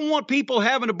if they don't want people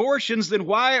having abortions, then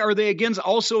why are they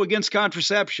also against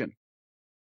contraception?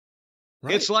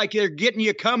 Right. It's like they're getting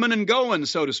you coming and going,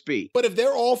 so to speak. But if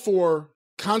they're all for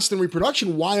constant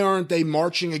reproduction, why aren't they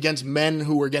marching against men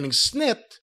who are getting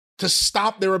snipped to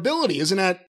stop their ability? Isn't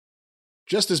that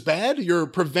just as bad? You're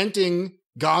preventing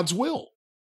God's will.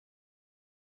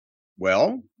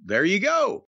 Well, there you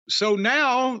go. So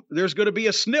now there's going to be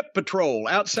a snip patrol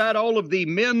outside all of the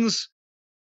men's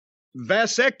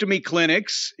vasectomy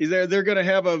clinics. They're going to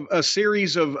have a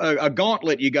series of a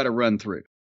gauntlet you got to run through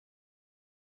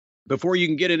before you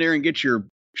can get in there and get your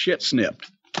shit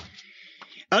snipped.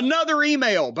 Another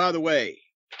email, by the way.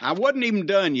 I wasn't even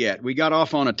done yet. We got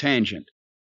off on a tangent.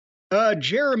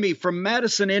 Jeremy from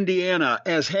Madison, Indiana,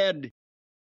 has had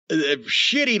a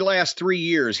shitty last 3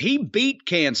 years. He beat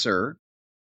cancer,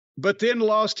 but then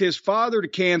lost his father to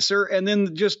cancer, and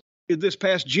then just this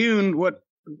past June,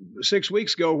 6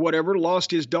 weeks ago, whatever,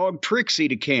 lost his dog Trixie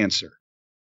to cancer.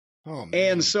 Oh,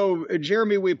 man. And so,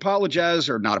 Jeremy, we apologize,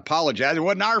 or not apologize. It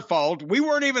wasn't our fault. We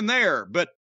weren't even there, but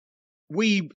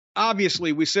we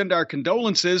send our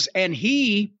condolences, and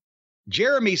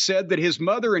Jeremy said that his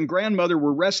mother and grandmother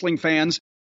were wrestling fans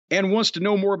and wants to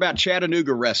know more about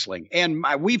Chattanooga wrestling. And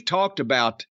we've talked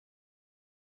about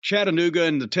Chattanooga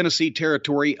and the Tennessee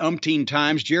territory umpteen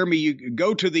times. Jeremy, you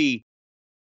go to the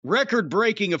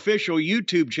record-breaking official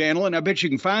YouTube channel, and I bet you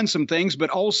can find some things, but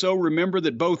also remember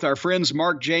that both our friends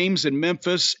Mark James in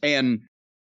Memphis and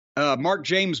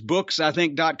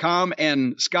markjamesbooks.com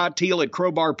and Scott Teal at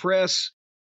Crowbar Press,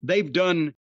 they've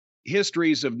done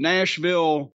histories of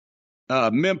Nashville,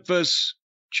 Memphis,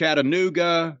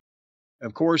 Chattanooga,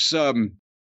 of course,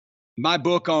 my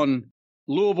book on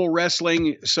Louisville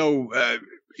wrestling. So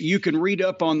you can read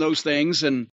up on those things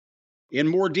and in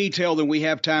more detail than we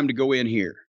have time to go in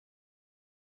here.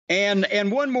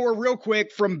 And one more real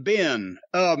quick from Ben.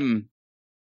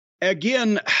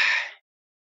 Again,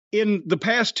 in the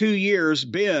past 2 years,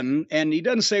 Ben, and he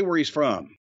doesn't say where he's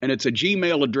from, and it's a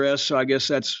Gmail address, so I guess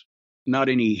that's not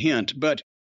any hint, but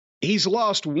he's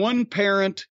lost one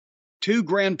parent, 2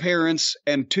 grandparents,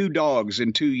 and 2 dogs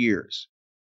in 2 years.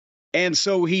 And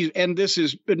so and this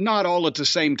is not all at the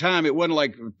same time. It wasn't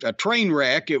like a train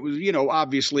wreck. It was,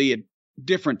 obviously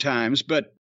different times,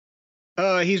 but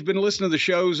he's been listening to the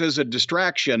shows as a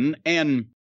distraction. And,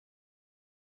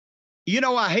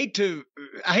 I hate to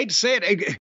say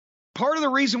it. Part of the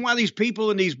reason why these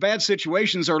people in these bad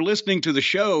situations are listening to the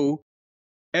show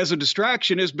as a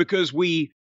distraction is because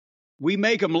we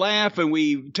make them laugh and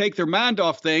we take their mind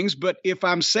off things. But if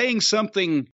I'm saying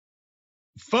something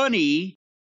funny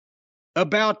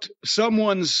about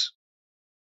someone's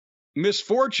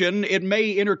misfortune, it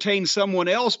may entertain someone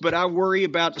else, but I worry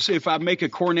about if I make a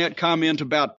Cornette comment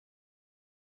about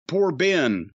poor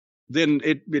Ben, then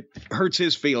it hurts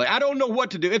his feeling. I don't know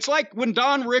what to do. It's like when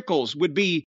Don Rickles would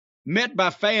be met by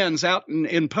fans out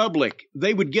in public,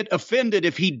 they would get offended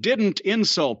if he didn't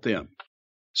insult them.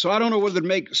 So I don't know whether to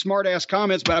make smart-ass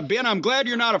comments, but Ben, I'm glad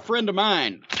you're not a friend of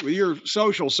mine with your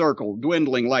social circle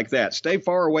dwindling like that. Stay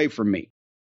far away from me.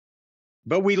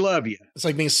 But we love you. It's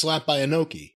like being slapped by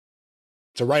Inoki.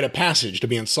 It's a rite of passage to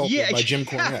be insulted by Jim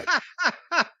Cornette.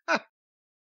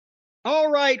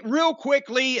 All right, real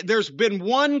quickly, there's been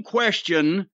one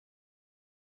question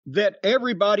that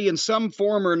everybody in some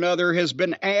form or another has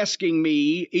been asking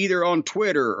me, either on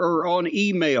Twitter or on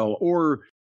email or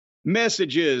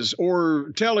messages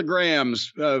or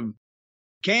telegrams,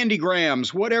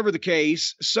 candygrams, whatever the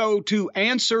case. So to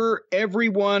answer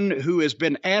everyone who has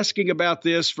been asking about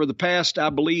this for the past, I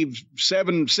believe,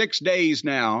 6 days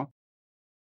now,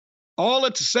 all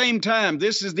at the same time,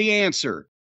 this is the answer.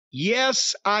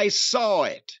 Yes, I saw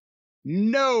it.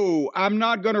 No, I'm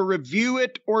not going to review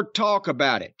it or talk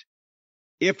about it.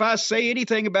 If I say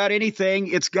anything about anything,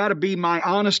 it's got to be my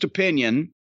honest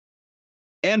opinion.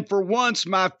 And for once,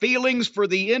 my feelings for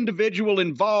the individual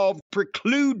involved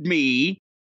preclude me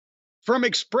from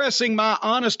expressing my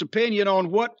honest opinion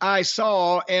on what I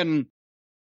saw and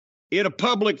in a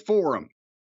public forum.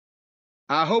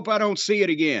 I hope I don't see it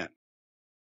again.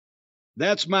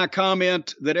 That's my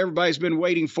comment that everybody's been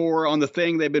waiting for on the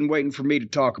thing they've been waiting for me to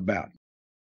talk about.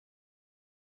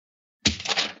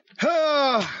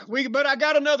 But I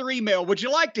got another email. Would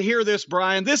you like to hear this,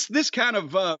 Brian? This kind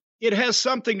of, it has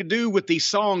something to do with the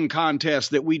song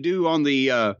contest that we do on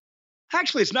the,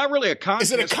 actually, it's not really a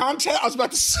contest. Is it a contest? I was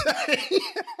about to say.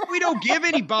 We don't give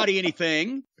anybody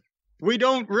anything. We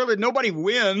don't really, nobody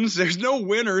wins. There's no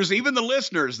winners. Even the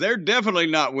listeners, they're definitely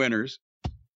not winners.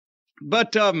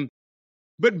 But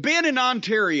Ben in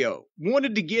Ontario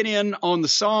wanted to get in on the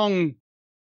song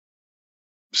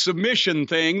submission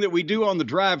thing that we do on the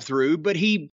drive-through, but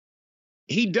he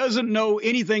doesn't know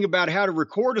anything about how to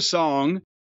record a song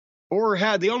or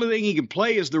how the only thing he can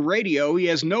play is the radio. He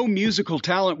has no musical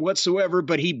talent whatsoever,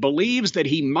 but he believes that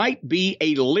he might be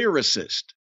a lyricist.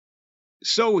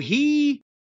 So he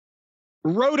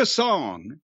wrote a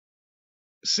song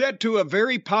set to a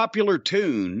very popular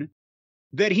tune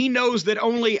that he knows that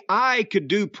only I could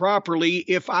do properly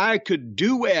if I could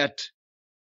duet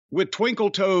with Twinkle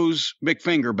Toes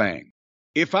McFingerbang.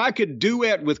 If I could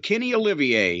duet with Kenny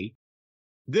Olivier,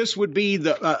 this would be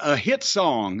a hit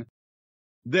song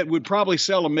that would probably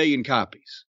sell 1 million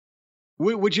copies.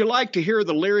 Would you like to hear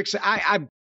the lyrics? I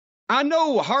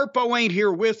know Harpo ain't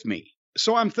here with me,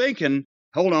 so I'm thinking,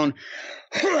 hold on.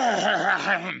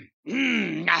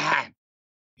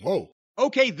 Whoa.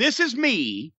 Okay, this is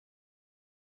me.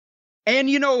 And,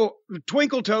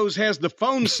 Twinkle Toes has the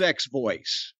phone sex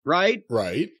voice, right?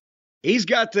 Right. He's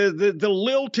got the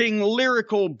lilting,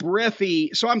 lyrical,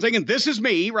 breathy. So I'm thinking, this is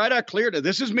me, right? I cleared it.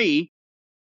 This is me.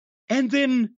 And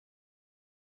then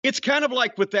it's kind of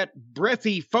like with that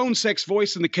breathy phone sex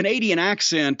voice and the Canadian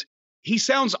accent, he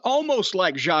sounds almost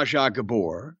like Zsa Zsa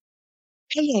Gabor.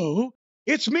 Hello,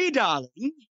 it's me,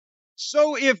 darling.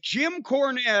 So if Jim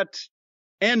Cornette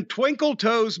and Twinkle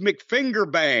Toes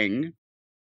McFingerbang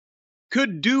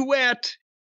could duet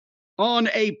on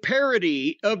a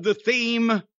parody of the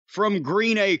theme from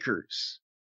Green Acres,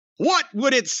 what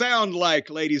would it sound like,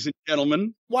 ladies and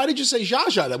gentlemen? Why did you say Zsa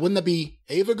Zsa? Wouldn't that be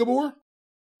Ava Gabor?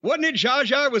 Wasn't it Zsa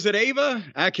Zsa? Was it Ava?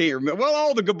 I can't remember. Well,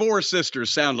 all the Gabor sisters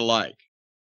sound alike.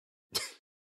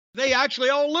 They actually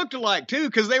all looked alike, too,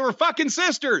 because they were fucking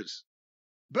sisters.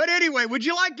 But anyway, would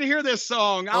you like to hear this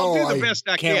song? I'll do the best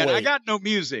I can. Wait. I got no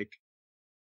music.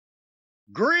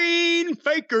 Green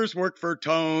fakers work for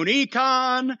Tony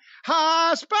Khan.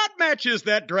 High spot matches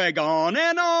that drag on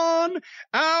and on.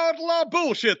 Outlaw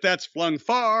bullshit that's flung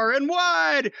far and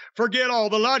wide. Forget all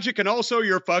the logic and also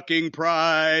your fucking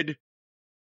pride.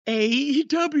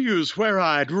 AEW's where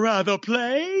I'd rather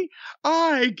play.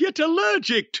 I get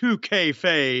allergic to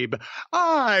kayfabe.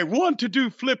 I want to do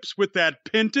flips with that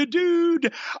Penta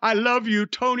dude. I love you,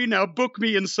 Tony. Now book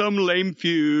me in some lame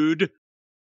feud.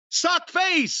 Sock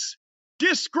face!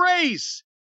 Disgrace!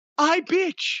 I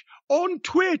bitch on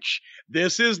Twitch.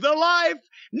 This is the life.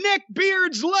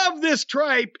 Neckbeards love this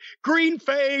tripe. Green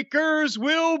fakers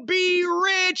will be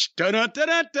rich. Dun dun dun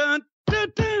dun dun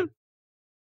dun dun.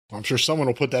 I'm sure someone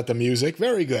will put that to music.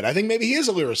 Very good. I think maybe he is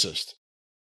a lyricist.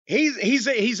 He's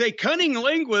a cunning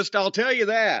linguist, I'll tell you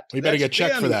that. You better get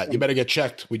checked for that. You better get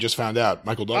checked. We just found out.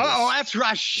 Michael Douglas. Oh, that's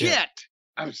right. Shit. Yeah.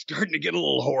 I'm starting to get a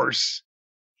little hoarse.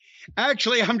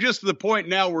 Actually, I'm just to the point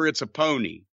now where it's a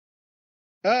pony.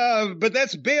 But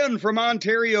that's Ben from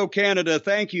Ontario, Canada.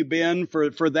 Thank you, Ben,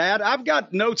 for that. I've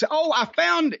got notes. Oh, I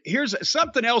found, here's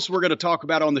something else we're going to talk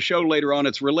about on the show later on.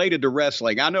 It's related to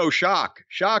wrestling. I know, shock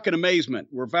and amazement.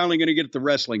 We're finally going to get the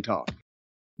wrestling talk.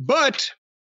 But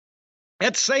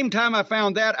at the same time I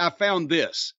found that, I found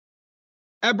this.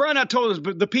 Brian, I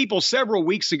told the people several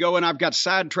weeks ago, and I've got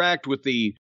sidetracked with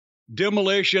the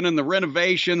demolition and the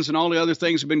renovations and all the other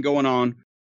things have been going on.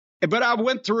 But I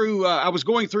went through, I was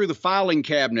going through the filing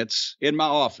cabinets in my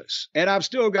office, and I've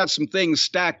still got some things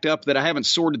stacked up that I haven't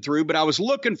sorted through, but I was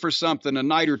looking for something a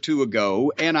night or two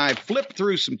ago, and I flipped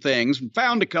through some things and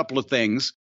found a couple of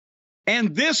things.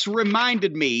 And this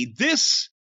reminded me, this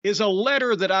is a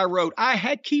letter that I wrote. I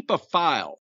had keep a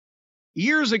file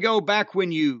years ago, back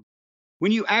when you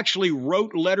actually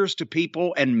wrote letters to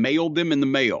people and mailed them in the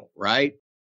mail, right?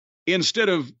 Instead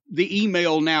of the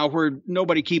email now where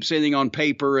nobody keeps anything on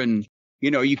paper and,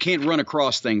 you can't run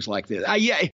across things like this.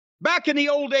 Yeah, back in the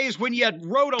old days when you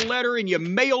wrote a letter and you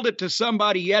mailed it to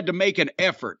somebody, you had to make an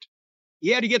effort.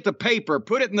 You had to get the paper,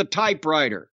 put it in the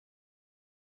typewriter,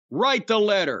 write the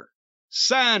letter,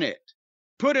 sign it,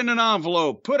 put it in an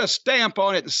envelope, put a stamp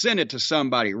on it and send it to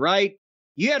somebody, right?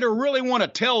 You had to really want to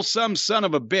tell some son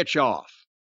of a bitch off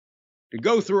to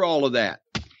go through all of that.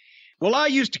 Well, I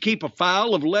used to keep a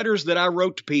file of letters that I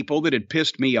wrote to people that had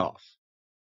pissed me off.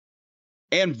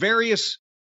 And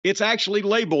it's actually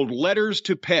labeled letters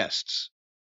to pests.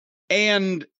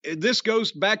 And this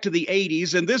goes back to the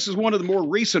 80s, and this is one of the more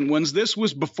recent ones. This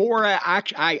was before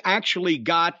I actually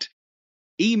got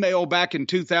email back in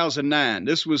 2009.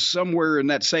 This was somewhere in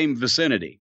that same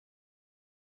vicinity.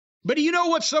 But you know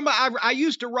what? I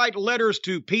used to write letters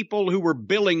to people who were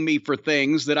billing me for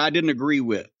things that I didn't agree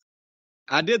with.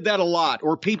 I did that a lot.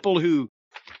 Or people who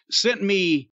sent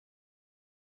me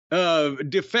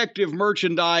defective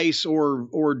merchandise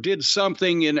or did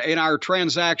something in our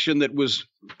transaction that was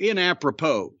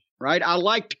inapropos, right? I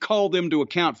like to call them to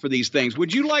account for these things.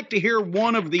 Would you like to hear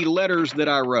one of the letters that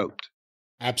I wrote?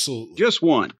 Absolutely. Just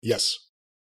one. Yes.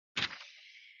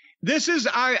 This is,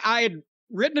 I had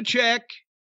written a check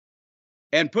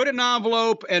and put it in an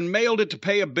envelope and mailed it to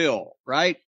pay a bill,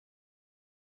 right?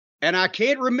 And I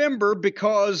can't remember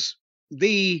because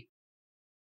the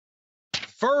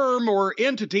firm or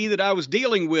entity that I was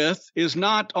dealing with is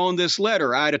not on this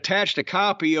letter. I had attached a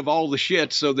copy of all the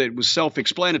shit so that it was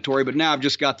self-explanatory, but now I've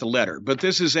just got the letter. But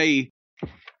this is an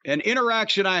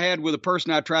interaction I had with a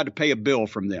person I tried to pay a bill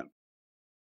from them.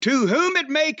 To whom it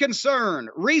may concern,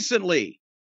 recently,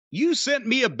 you sent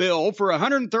me a bill for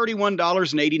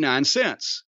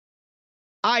 $131.89.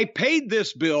 I paid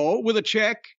this bill with a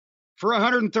check for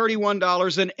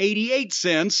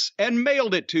 $131.88 and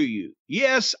mailed it to you.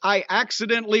 Yes, I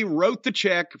accidentally wrote the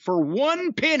check for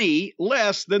 1 penny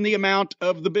less than the amount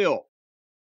of the bill.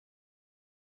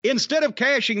 Instead of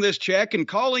cashing this check and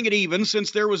calling it even,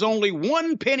 since there was only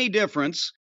 1 penny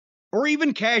difference, or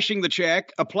even cashing the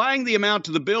check, applying the amount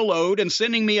to the bill owed, and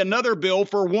sending me another bill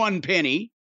for 1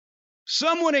 penny,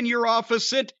 someone in your office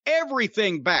sent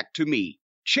everything back to me.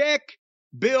 Check,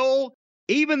 bill,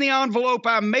 even the envelope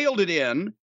I mailed it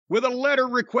in, with a letter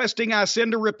requesting I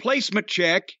send a replacement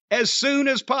check as soon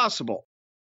as possible.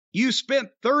 You spent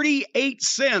 38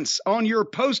 cents on your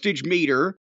postage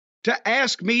meter to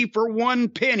ask me for 1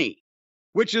 penny,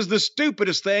 which is the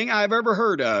stupidest thing I've ever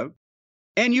heard of.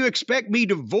 And you expect me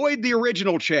to void the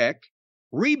original check,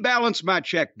 rebalance my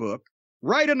checkbook,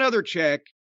 write another check,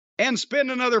 and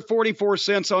spend another 44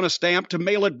 cents on a stamp to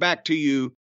mail it back to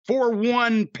you for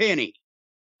 1 penny.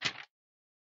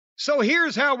 So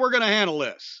here's how we're going to handle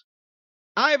this.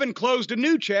 I have enclosed a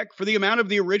new check for the amount of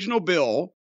the original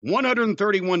bill,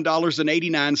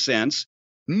 $131.89,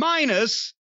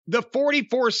 minus the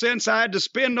 44 cents I had to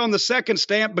spend on the second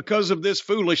stamp because of this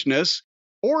foolishness,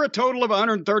 or a total of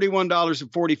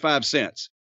 $131.45.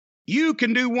 You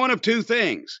can do one of two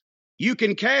things. You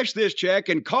can cash this check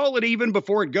and call it even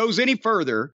before it goes any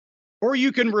further, or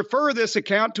you can refer this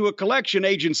account to a collection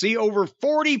agency over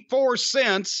 44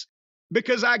 cents,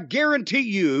 because I guarantee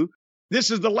you this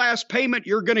is the last payment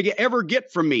you're going to ever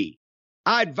get from me.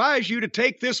 I advise you to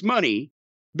take this money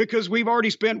because we've already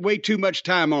spent way too much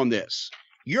time on this.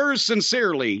 Yours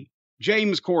sincerely,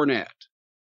 James Cornett.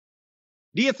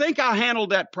 Do you think I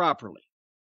handled that properly?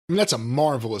 I mean, that's a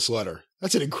marvelous letter.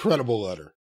 That's an incredible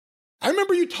letter. I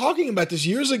remember you talking about this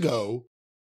years ago,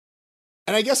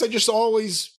 and I guess I just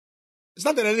always, it's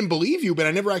not that I didn't believe you, but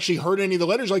I never actually heard any of the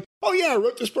letters like, oh yeah, I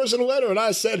wrote this person a letter, and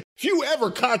I said, if you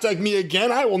ever contact me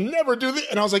again, I will never do this.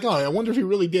 And I was like, oh, I wonder if he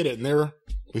really did it. And there,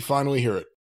 we finally hear it.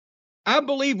 I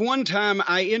believe one time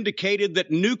I indicated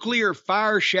that nuclear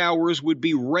fire showers would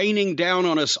be raining down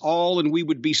on us all, and we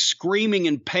would be screaming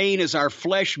in pain as our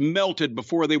flesh melted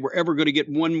before they were ever going to get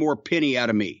one more penny out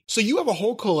of me. So you have a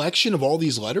whole collection of all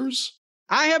these letters?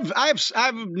 I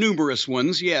have numerous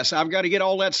ones. Yes, I've got to get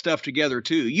all that stuff together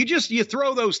too. You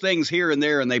throw those things here and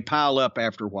there, and they pile up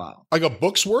after a while. Like a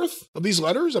book's worth of these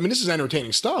letters? I mean, this is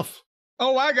entertaining stuff.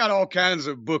 Oh, I got all kinds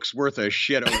of books worth of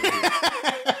shit over here.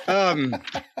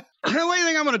 The only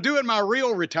thing I'm going to do in my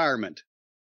real retirement.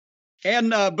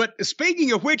 And but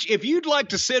speaking of which, if you'd like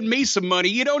to send me some money,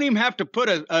 you don't even have to put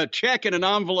a check in an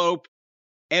envelope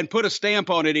and put a stamp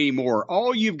on it anymore.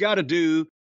 All you've got to do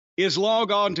is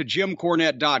log on to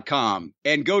JimCornette.com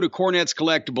and go to Cornette's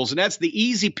Collectibles. And that's the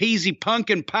easy peasy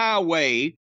pumpkin pie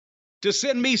way to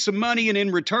send me some money and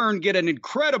in return get an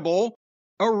incredible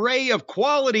array of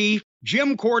quality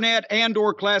Jim Cornette and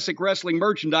or classic wrestling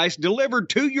merchandise delivered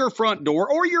to your front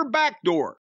door or your back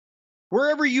door.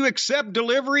 Wherever you accept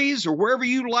deliveries or wherever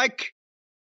you like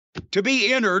to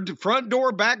be entered, front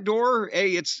door, back door,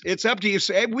 hey, it's up to you.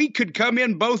 Hey, we could come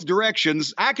in both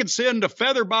directions. I could send a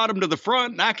feather bottom to the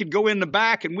front and I could go in the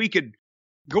back and we could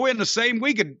go in the same.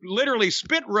 We could literally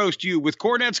spit roast you with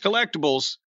Cornette's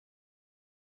Collectibles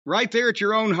right there at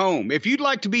your own home. If you'd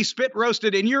like to be spit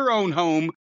roasted in your own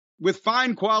home with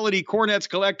fine quality Cornette's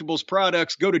Collectibles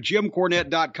products, go to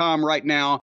JimCornette.com right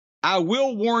now. I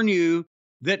will warn you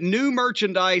that new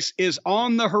merchandise is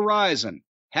on the horizon.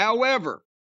 However,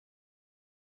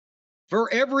 for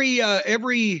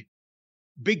every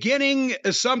beginning,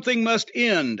 something must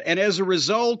end. And as a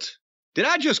result, did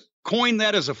I just coin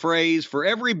that as a phrase? For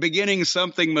every beginning,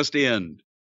 something must end.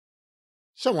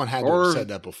 Someone had to have said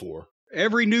that before.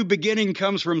 Every new beginning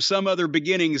comes from some other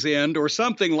beginning's end or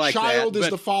something like that. Child is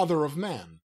the father of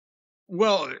man.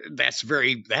 Well, that's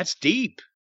deep.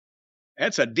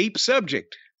 That's a deep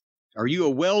subject. Are you a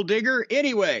well digger?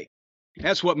 Anyway,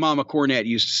 that's what Mama Cornette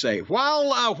used to say.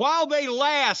 While they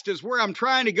last is where I'm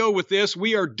trying to go with this.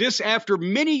 We are after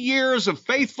many years of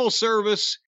faithful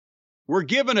service, we're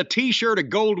given a T-shirt, a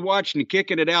gold watch, and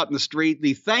kicking it out in the street.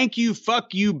 The thank you,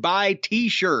 fuck you, bye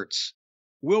T-shirts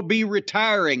will be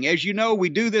retiring. As you know, we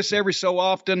do this every so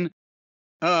often.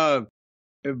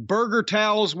 Burger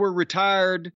towels were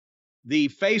retired. The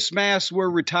face masks were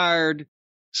retired.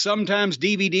 Sometimes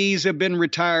DVDs have been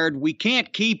retired. We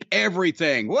can't keep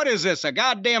everything. What is this, a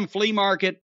goddamn flea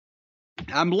market?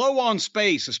 I'm low on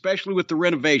space, especially with the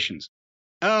renovations.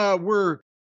 We're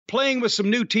playing with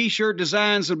some new T-shirt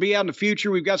designs that'll be out in the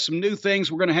future. We've got some new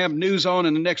things we're going to have news on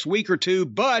in the next week or two.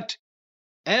 But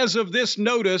as of this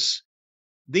notice,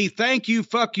 the thank you,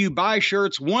 fuck you, buy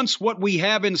shirts, once what we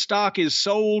have in stock is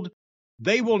sold,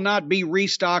 they will not be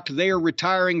restocked. They are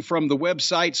retiring from the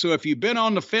website. So if you've been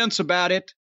on the fence about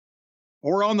it,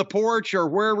 or on the porch, or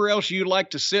wherever else you like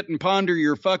to sit and ponder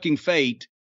your fucking fate,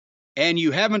 and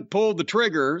you haven't pulled the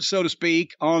trigger, so to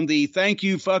speak, on the thank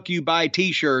you, fuck you, buy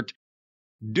T-shirt,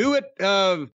 do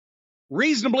it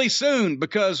reasonably soon,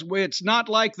 because it's not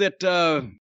like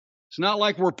that. It's not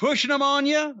like we're pushing them on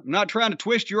you. I'm not trying to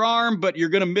twist your arm, but you're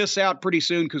going to miss out pretty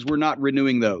soon because we're not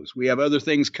renewing those. We have other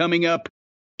things coming up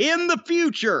in the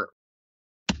future.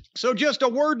 So just a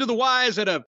word to the wise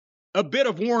and a bit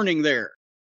of warning there.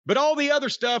 But all the other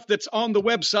stuff that's on the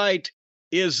website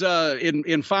is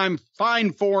in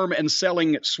fine form and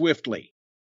selling swiftly.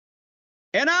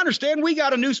 And I understand we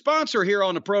got a new sponsor here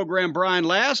on the program, Brian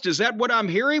Last. Is that what I'm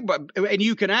hearing? And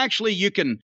you can,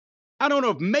 I don't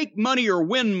know if make money or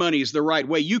win money is the right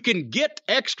way. You can get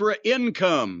extra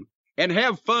income and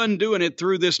have fun doing it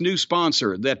through this new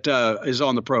sponsor that is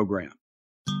on the program.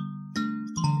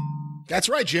 That's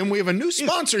right, Jim. We have a new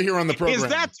sponsor here on the program. Is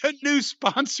that the new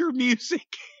sponsor music?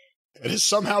 It has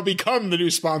somehow become the new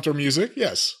sponsor music,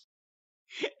 yes.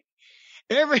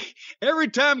 Every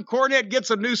time Cornette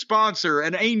gets a new sponsor,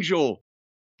 an angel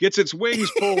gets its wings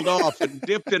pulled off and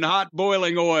dipped in hot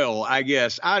boiling oil, I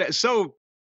guess. So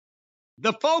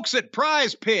the folks at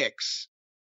Prize Picks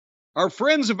are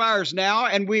friends of ours now,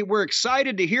 and we were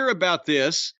excited to hear about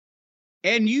this.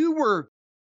 And you were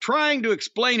trying to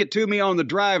explain it to me on the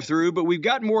drive-through, but we've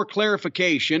got more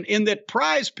clarification in that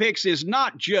Prize Picks is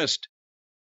not just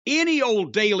any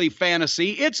old daily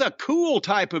fantasy. It's a cool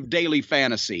type of daily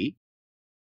fantasy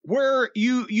where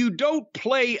you don't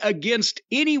play against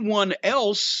anyone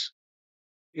else.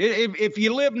 If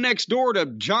you live next door to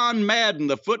John Madden,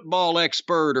 the football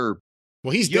expert, or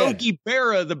Well, he's Yogi dead.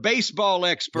 Berra, the baseball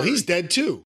expert. Well, he's dead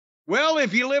too. Well,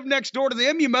 if you live next door to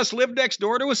them, you must live next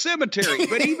door to a cemetery.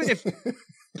 But even if,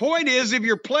 point is, if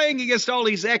you're playing against all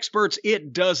these experts,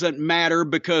 it doesn't matter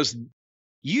because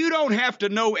you don't have to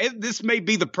know. This may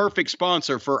be the perfect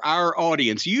sponsor for our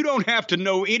audience. You don't have to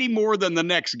know any more than the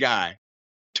next guy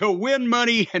to win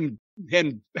money and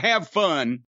have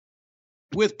fun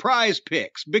with Prize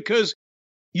Picks because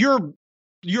you're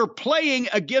playing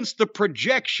against the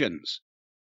projections.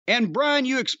 And Brian,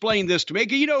 you explained this to me.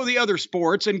 You know the other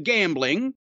sports and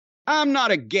gambling. I'm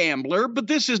not a gambler, but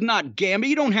this is not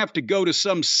gambling. You don't have to go to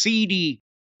some seedy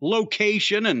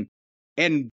location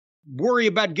and worry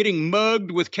about getting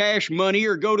mugged with cash money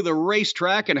or go to the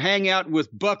racetrack and hang out with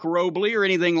Buck Robley or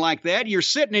anything like that. You're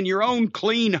sitting in your own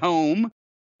clean home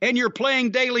and you're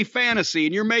playing daily fantasy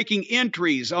and you're making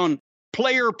entries on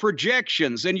player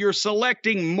projections and you're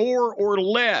selecting more or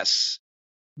less.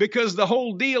 Because the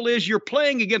whole deal is you're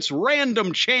playing against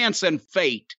random chance and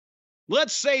fate.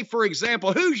 Let's say, for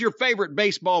example, who's your favorite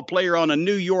baseball player on the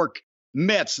New York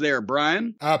Mets there,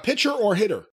 Brian? Pitcher or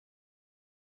hitter?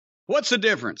 What's the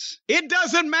difference? It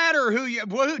doesn't matter who you...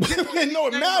 Well, No,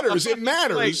 it matters. It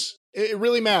matters. It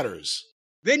really matters.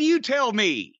 Then you tell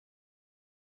me.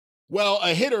 Well,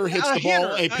 a hitter hits the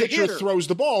ball, a pitcher throws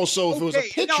the ball. So if it was a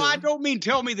pitcher... No, I don't mean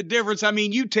tell me the difference. I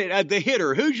mean, the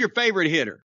hitter. Who's your favorite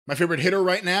hitter? My favorite hitter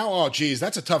right now? Oh, geez,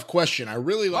 that's a tough question. I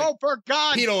really like for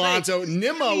God's Pete Alonso.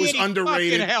 Nimmo is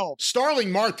underrated.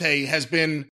 Starling Marte has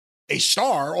been a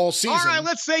star all season. All right,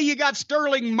 let's say you got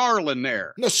Sterling Marlin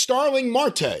there. No, Starling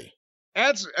Marte.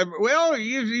 That's, well,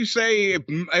 you say,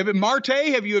 Marte,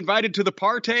 have you invited to the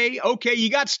party? Okay,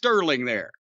 you got Sterling there.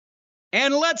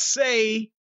 And let's say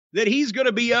that he's going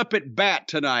to be up at bat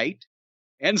tonight.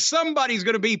 And somebody's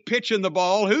going to be pitching the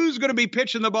ball. Who's going to be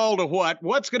pitching the ball to what?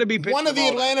 What's going to be pitching one of the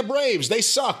Atlanta Braves. They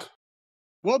suck.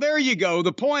 Well, there you go.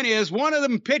 The point is, one of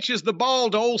them pitches the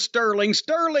ball to old Sterling.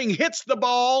 Sterling hits the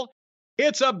ball.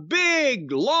 It's a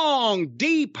big, long,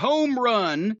 deep home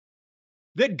run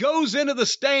that goes into the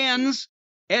stands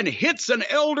and hits an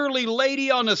elderly lady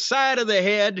on the side of the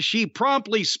head. She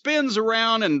promptly spins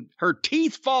around and her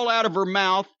teeth fall out of her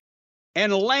mouth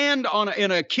and land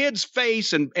in a kid's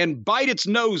face and bite its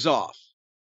nose off.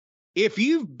 If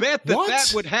you bet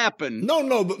that would happen...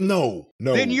 No.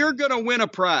 Then you're going to win a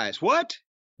prize. What?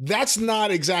 That's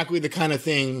not exactly the kind of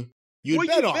thing you'd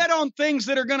bet on. You bet on things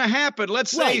that are going to happen.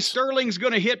 Let's say Sterling's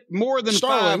going to hit more than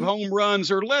 5 home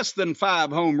runs or less than 5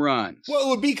 home runs. Well, it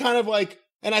would be kind of like...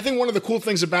 And I think one of the cool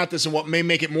things about this and what may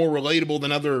make it more relatable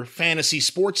than other fantasy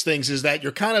sports things is that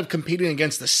you're kind of competing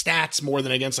against the stats more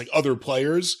than against like other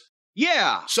players.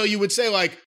 Yeah. So you would say,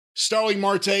 like, Starling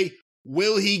Marte,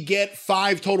 will he get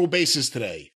 5 total bases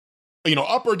today? You know,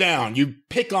 up or down? You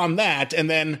pick on that, and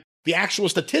then the actual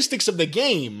statistics of the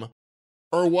game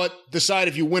are what decide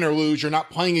if you win or lose. You're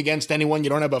not playing against anyone. You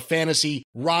don't have a fantasy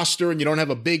roster, and you don't have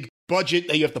a big budget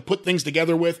that you have to put things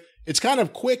together with. It's kind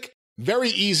of quick, very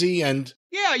easy, and...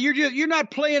 Yeah, you're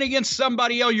not playing against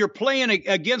somebody else. You're playing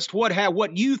against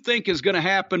what you think is going to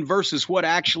happen versus what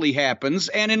actually happens.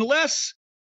 And unless...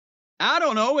 I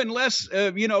don't know, unless,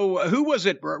 who was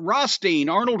it?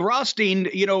 Arnold Rothstein,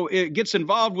 gets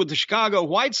involved with the Chicago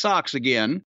White Sox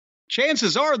again.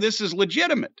 Chances are this is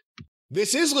legitimate.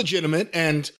 This is legitimate,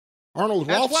 and Arnold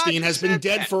Rothstein has been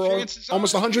dead for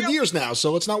almost 100 years now,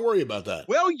 so let's not worry about that.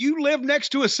 Well, you live next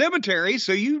to a cemetery,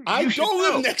 so I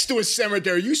don't live next to a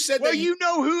cemetery. You said that. Well, you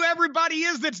know who everybody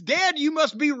is that's dead. You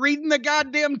must be reading the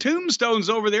goddamn tombstones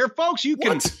over there. Folks,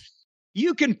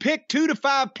 You can pick 2 to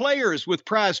 5 players with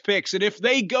Prize Picks, and if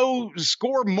they go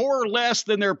score more or less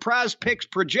than their Prize Picks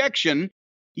projection,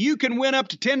 you can win up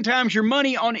to 10 times your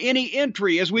money on any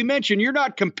entry. As we mentioned, you're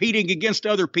not competing against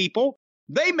other people.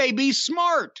 They may be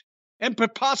smart and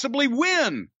possibly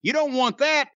win. You don't want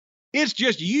that. It's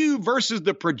just you versus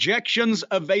the projections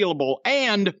available.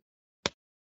 And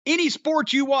any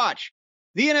sport you watch,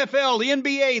 the NFL, the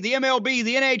NBA, the MLB,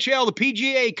 the NHL, the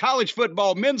PGA, college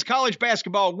football, men's college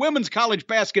basketball, women's college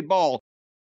basketball,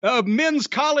 men's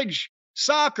college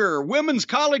soccer, women's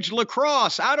college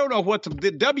lacrosse. I don't know what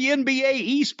the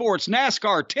WNBA, esports,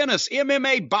 NASCAR, tennis,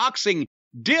 MMA, boxing,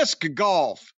 disc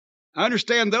golf. I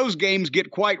understand those games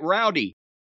get quite rowdy.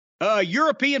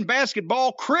 European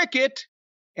basketball, cricket,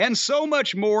 and so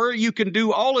much more. You can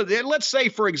do all of it. Let's say,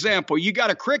 for example, you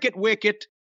got a cricket wicket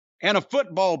and a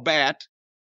football bat.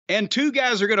 And 2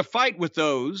 guys are going to fight with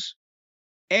those,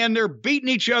 and they're beating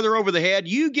each other over the head.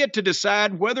 You get to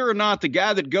decide whether or not the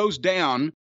guy that goes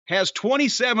down has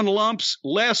 27 lumps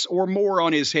less or more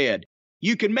on his head.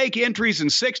 You can make entries in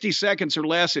 60 seconds or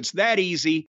less. It's that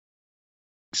easy.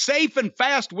 Safe and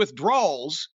fast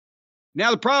withdrawals.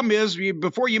 Now, the problem is,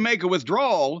 before you make a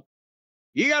withdrawal,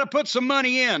 you got to put some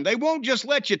money in. They won't just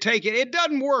let you take it. It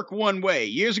doesn't work one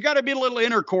way. There's got to be a little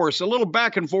intercourse, a little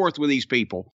back and forth with these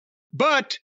people.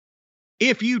 But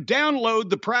if you download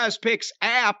the Prize Picks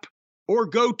app or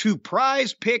go to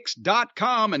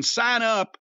prizepicks.com and sign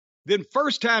up, then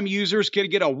first-time users can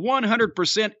get a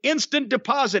 100% instant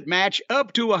deposit match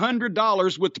up to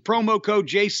 $100 with the promo code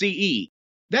JCE.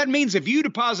 That means if you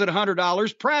deposit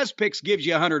 $100, Prize Picks gives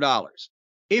you $100.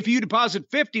 If you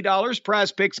deposit $50,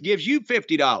 Prize Picks gives you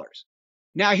 $50.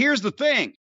 Now, here's the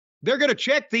thing. They're going to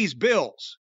check these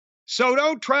bills. So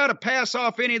don't try to pass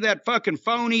off any of that fucking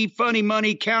phony, funny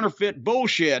money, counterfeit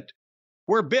bullshit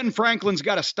where Ben Franklin's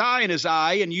got a sty in his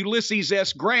eye and Ulysses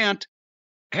S. Grant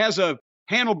has a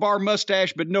handlebar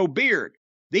mustache but no beard.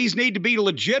 These need to be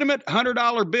legitimate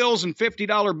 $100 bills and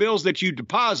 $50 bills that you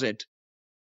deposit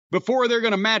before they're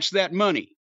going to match that money.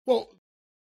 Well,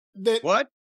 What?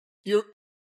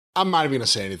 I'm not even going to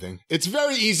say anything. It's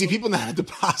very easy. People know how to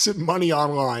deposit money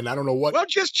online. I don't know what. Well,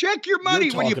 just check your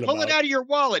money when you pull it out of your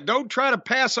wallet. Don't try to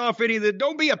pass off any of the.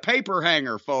 Don't be a paper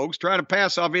hanger, folks. Try to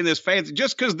pass off any of this fancy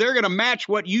just because they're going to match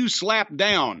what you slap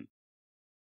down.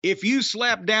 If you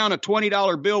slap down a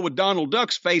 $20 bill with Donald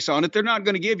Duck's face on it, they're not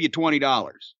going to give you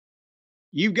 $20.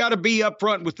 You've got to be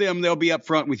upfront with them. They'll be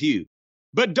upfront with you.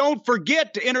 But don't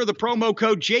forget to enter the promo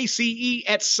code JCE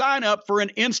at sign up for an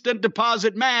instant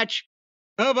deposit match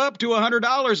of up to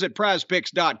 $100 at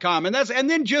prizepicks.com. And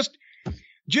then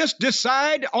just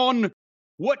decide on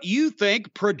what you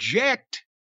think, project,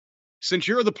 since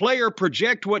you're the player,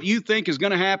 project what you think is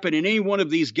going to happen in any one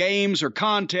of these games or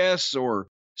contests or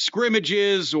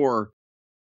scrimmages or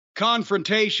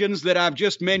confrontations that I've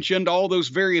just mentioned, all those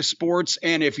various sports.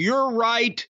 And if you're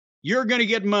right, you're going to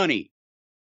get money.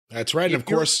 That's right. And of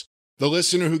course, the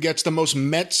listener who gets the most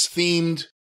Mets-themed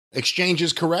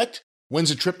exchanges correct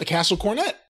wins a trip to Castle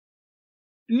Cornet.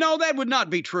 No, that would not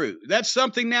be true. That's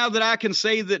something now that I can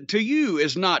say that to you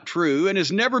is not true and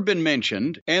has never been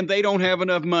mentioned, and they don't have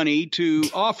enough money to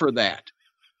offer that.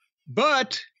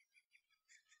 But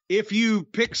if you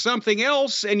pick something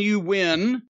else and you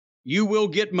win, you will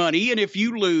get money. And if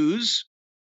you lose,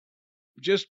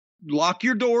 just lock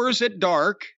your doors at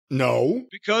dark. No.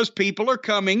 Because people are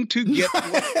coming to get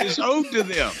what is owed to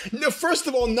them. No, first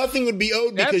of all, nothing would be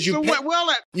owed because you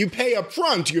pay up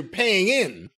front. You're paying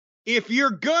in. Here's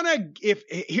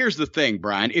the thing,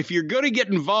 Brian. If you're going to get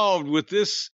involved with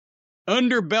this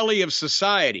underbelly of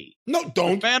society. No,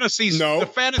 don't. The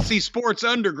fantasy sports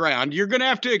underground, you're going to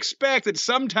have to expect that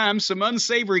sometimes some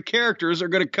unsavory characters are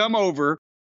going to come over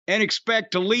and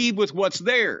expect to leave with what's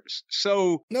theirs.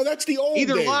 So no, that's the old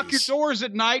either days. Lock your doors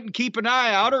at night and keep an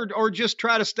eye out or just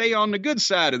try to stay on the good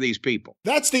side of these people.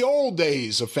 That's the old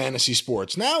days of fantasy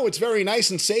sports. Now it's very nice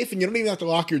and safe and you don't even have to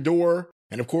lock your door.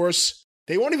 And of course,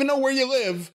 they won't even know where you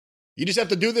live. You just have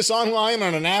to do this online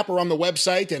on an app or on the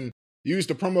website and use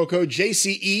the promo code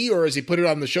JCE, or as he put it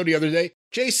on the show the other day,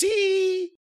 JC.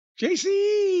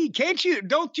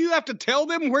 Don't you have to tell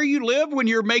them where you live when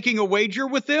you're making a wager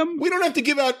with them? We don't have to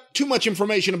give out too much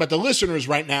information about the listeners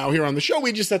right now here on the show.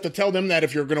 We just have to tell them that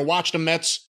if you're going to watch the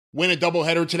Mets win a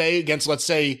doubleheader today against, let's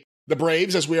say, the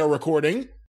Braves as we are recording,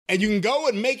 and you can go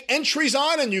and make entries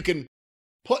on and you can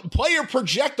play or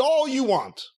project all you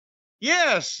want.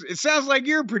 Yes, it sounds like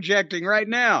you're projecting right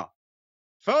now.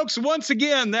 Folks, once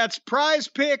again, that's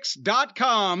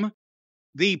prizepicks.com.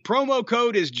 The promo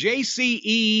code is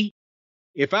JCE.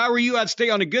 If I were you, I'd stay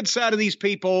on the good side of these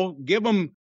people. Give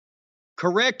them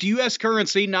correct U.S.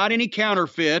 currency, not any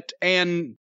counterfeit.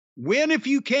 And win if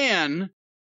you can.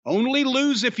 Only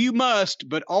lose if you must,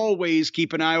 but always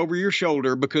keep an eye over your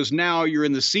shoulder because now you're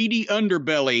in the seedy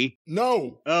underbelly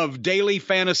of daily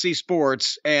fantasy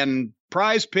sports, and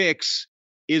Prize Picks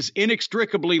is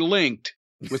inextricably linked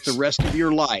with the rest of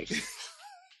your life.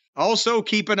 Also,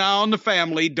 keep an eye on the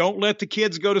family. Don't let the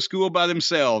kids go to school by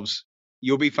themselves.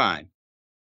 You'll be fine.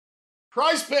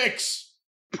 Prize Picks.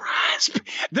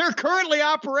 They're currently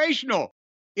operational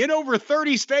in over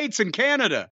 30 states and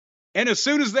Canada. And as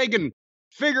soon as they can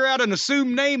figure out an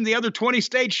assumed name, the other 20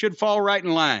 states should fall right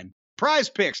in line.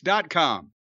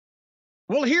 Prizepicks.com.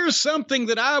 Well, here's something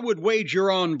that I would wager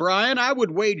on, Brian. I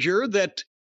would wager that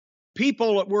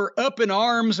people were up in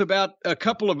arms about a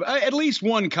couple of, at least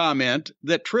one comment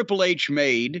that Triple H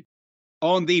made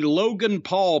on the Logan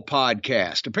Paul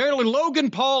podcast. Apparently,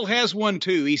 Logan Paul has one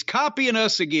too. He's copying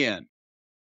us again.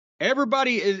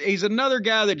 He's another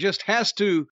guy that just has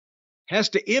to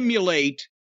emulate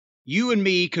you and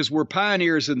me because we're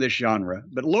pioneers in this genre.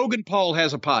 But Logan Paul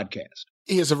has a podcast.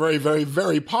 He has a very, very,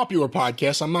 very popular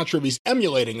podcast. I'm not sure if he's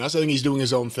emulating us. I think he's doing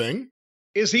his own thing.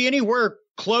 Is he anywhere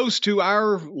close to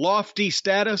our lofty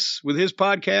status with his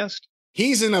podcast?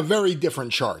 He's in a very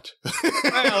different chart.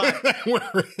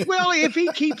 Well, if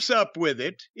he keeps up with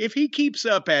it, if he keeps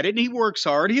up at it and he works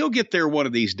hard, he'll get there one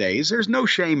of these days. There's no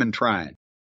shame in trying.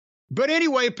 But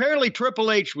anyway, apparently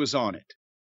Triple H was on it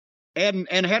and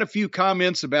had a few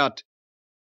comments about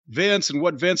Vince and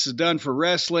what Vince has done for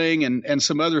wrestling and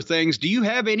some other things. Do you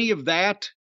have any of that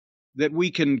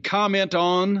we can comment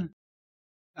on?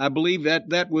 I believe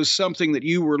that was something that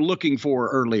you were looking for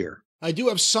earlier. I do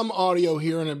have some audio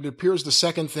here, and it appears the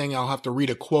second thing I'll have to read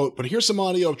a quote, but here's some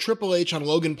audio of Triple H on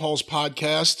Logan Paul's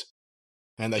podcast,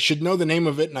 and I should know the name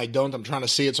of it, and I don't. I'm trying to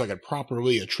see it so I could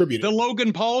properly attribute it. The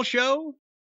Logan Paul Show?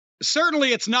 Certainly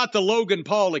it's not the Logan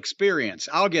Paul Experience.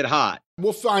 I'll get hot.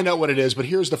 We'll find out what it is, but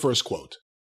here's the first quote.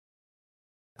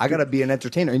 I got to be an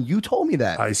entertainer, and you told me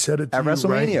that. I said it to at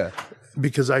WrestleMania. Right?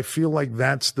 Because I feel like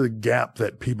that's the gap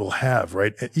that people have,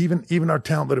 right? Even our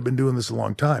talent that have been doing this a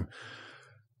long time.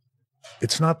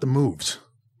 It's not the moves,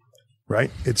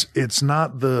 right? It's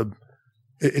not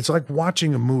it's like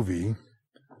watching a movie.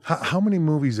 How many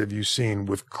movies have you seen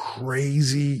with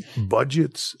crazy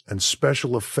budgets and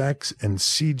special effects and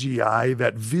CGI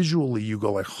that visually you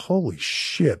go like, holy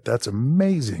shit, that's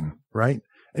amazing, right?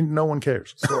 And no one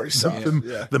cares. Story sucks.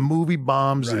 The movie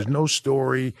bombs. Right. There's no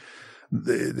story.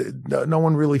 No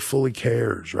one really fully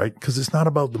cares, right? Because it's not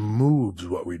about the moves,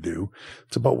 what we do.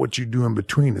 It's about what you do in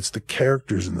between. It's the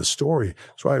characters and the story.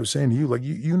 That's why I was saying to you, like,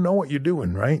 you know what you're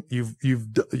doing, right? You've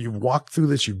walked through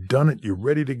this. You've done it. You're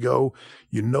ready to go.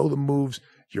 You know the moves.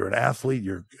 You're an athlete.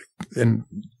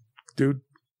 Dude,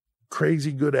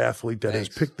 crazy good athlete that has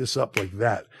picked this up like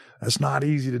that. That's not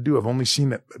easy to do. I've only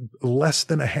seen it less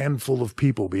than a handful of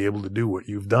people be able to do what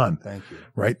you've done. Thank you.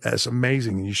 Right? That's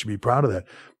amazing. And you should be proud of that.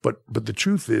 But the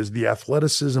truth is the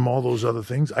athleticism, all those other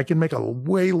things, I can make a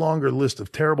way longer list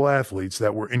of terrible athletes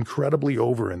that were incredibly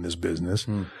over in this business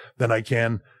than I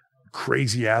can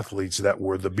crazy athletes that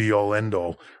were the be all end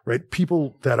all, right?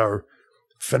 People that are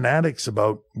fanatics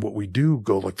about what we do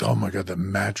go like, oh my God, that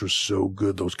match was so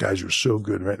good. Those guys are so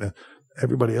good right now.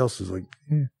 Everybody else is like,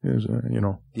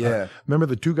 Yeah. Remember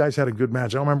the two guys had a good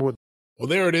match. I don't remember what. Well,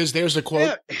 there it is. There's the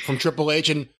quote from Triple H.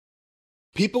 And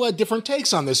people had different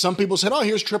takes on this. Some people said, oh,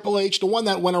 here's Triple H. The one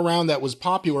that went around that was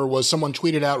popular was someone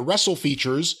tweeted out Wrestle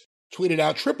Features, tweeted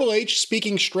out Triple H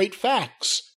speaking straight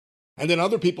facts. And then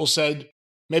other people said,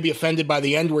 maybe offended by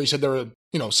the end where he said there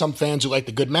are, some fans who like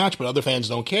the good match, but other fans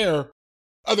don't care.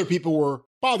 Other people were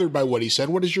bothered by what he said.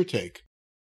 What is your take?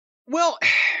 Well,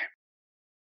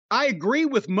 I agree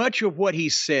with much of what he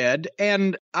said,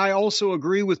 and I also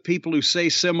agree with people who say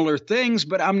similar things,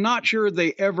 but I'm not sure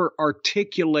they ever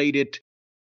articulate it.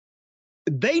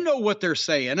 They know what they're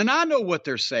saying, and I know what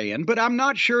they're saying, but I'm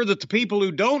not sure that the people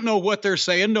who don't know what they're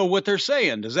saying know what they're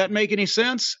saying. Does that make any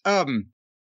sense?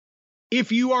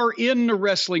 If you are in the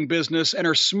wrestling business and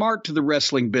are smart to the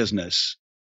wrestling business,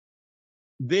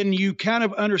 then you kind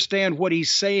of understand what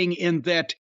he's saying in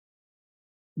that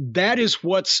is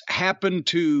what's happened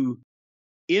to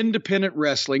independent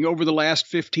wrestling over the last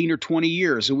 15 or 20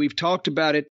 years. And we've talked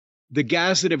about it. The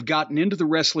guys that have gotten into the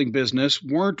wrestling business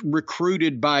weren't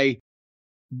recruited by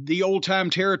the old-time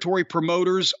territory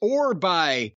promoters or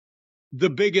by the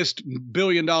biggest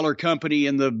billion-dollar company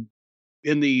in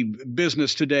the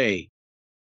business today.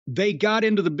 They got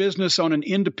into the business on an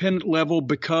independent level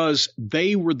because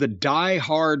they were the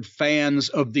die-hard fans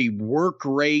of the work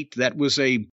rate. That was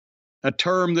a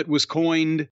term that was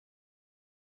coined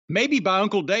maybe by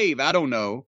Uncle Dave. I don't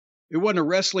know. It wasn't a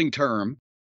wrestling term.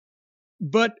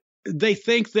 But they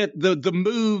think that the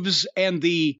moves and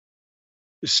the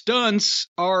stunts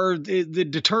are the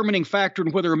determining factor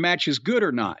in whether a match is good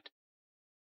or not.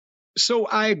 So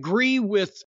I agree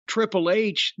with Triple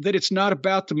H that it's not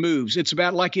about the moves. It's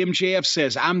about, like MJF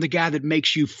says, I'm the guy that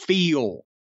makes you feel.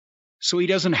 So he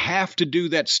doesn't have to do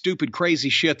that stupid, crazy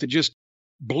shit that just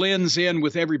blends in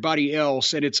with everybody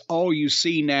else, and it's all you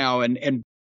see now. And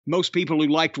most people who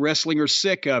liked wrestling are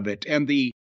sick of it. And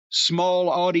the small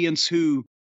audience who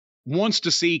wants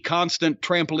to see constant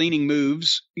trampolining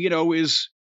moves,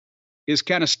 is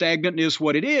kind of stagnant and is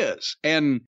what it is.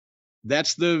 And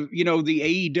that's the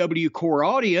AEW core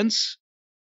audience.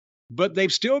 But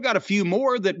they've still got a few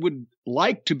more that would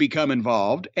like to become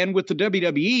involved. And with the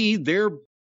WWE,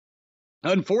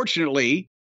 unfortunately,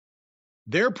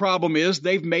 their problem is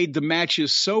they've made the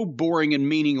matches so boring and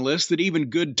meaningless that even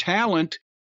good talent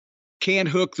can't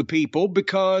hook the people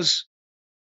because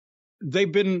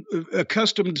they've been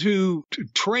accustomed to,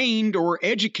 trained or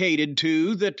educated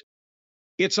to that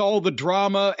It's all the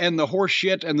drama and the horse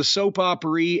shit and the soap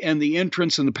opera and the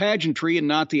entrance and the pageantry and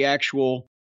not the actual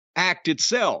act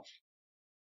itself.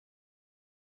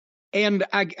 And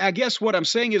I guess what I'm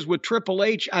saying is with Triple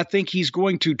H, I think he's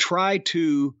going to try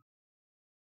to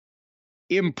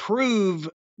improve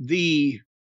the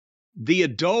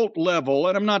adult level.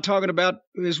 And I'm not talking about,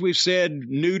 as we've said,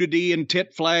 nudity and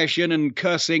tit flashing and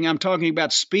cussing. I'm talking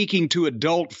about speaking to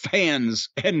adult fans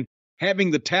and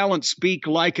having the talent speak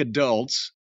like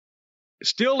adults,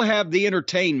 still have the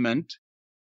entertainment,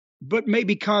 but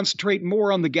maybe concentrate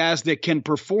more on the guys that can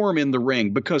perform in the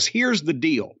ring. Because here's the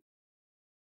deal.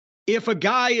 If a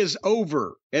guy is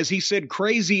over, as he said,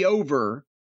 crazy over,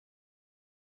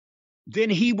 then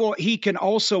he can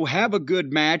also have a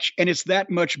good match, and it's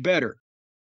that much better.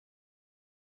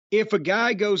 If a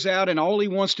guy goes out and all he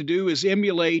wants to do is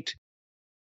emulate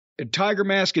Tiger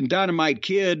Mask and Dynamite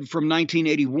Kid from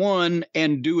 1981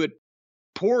 and do it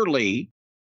poorly,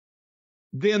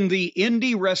 then the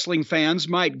indie wrestling fans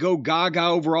might go gaga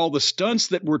over all the stunts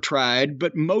that were tried,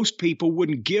 but most people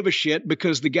wouldn't give a shit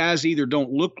because the guys either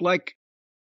don't look like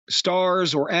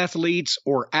stars or athletes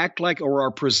or act like or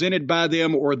are presented by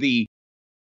them, or the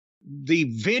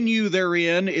venue they're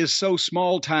in is so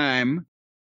small time.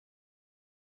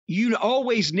 You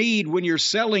always need, when you're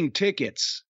selling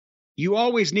tickets, you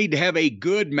always need to have a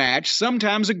good match,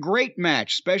 sometimes a great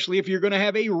match, especially if you're going to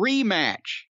have a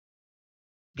rematch.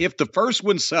 If the first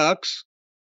one sucks,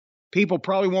 people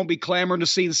probably won't be clamoring to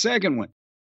see the second one.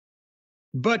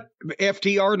 But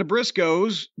FTR and the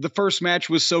Briscoes, the first match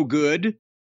was so good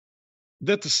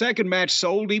that the second match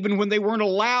sold even when they weren't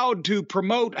allowed to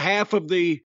promote half of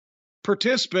the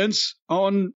participants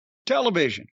on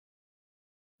television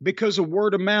because of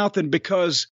word of mouth and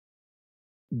because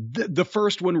the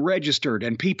first one registered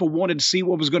and people wanted to see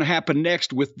what was going to happen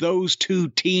next with those two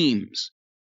teams.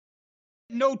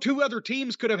 No two other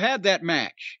teams could have had that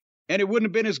match, and it wouldn't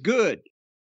have been as good.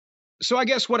 So I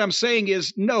guess what I'm saying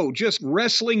is, no, just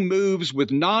wrestling moves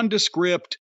with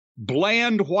nondescript,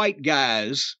 bland white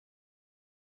guys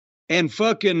and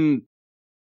fucking,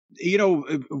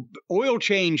 oil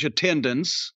change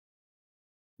attendance,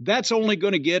 that's only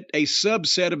going to get a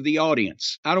subset of the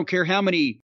audience. I don't care how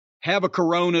many Have a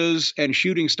Coronas and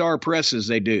shooting star presses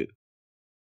they do.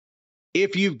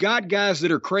 If you've got guys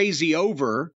that are crazy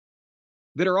over,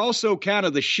 that are also kind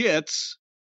of the shits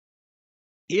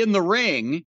in the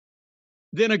ring,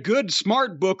 then a good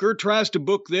smart booker tries to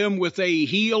book them with a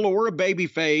heel or a baby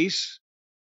face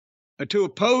to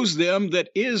oppose them that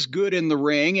is good in the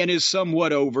ring and is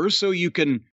somewhat over, so you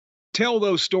can tell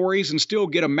those stories and still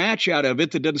get a match out of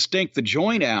it that doesn't stink the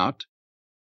joint out.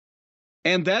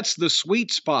 And that's the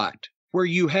sweet spot where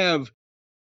you have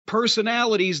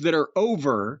personalities that are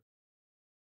over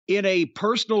in a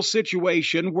personal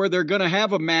situation where they're going to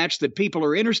have a match that people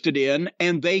are interested in,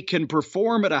 and they can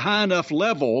perform at a high enough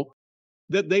level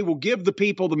that they will give the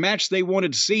people the match they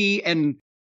wanted to see and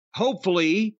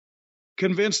hopefully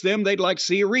convince them they'd like to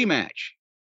see a rematch.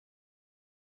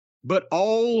 But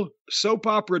all soap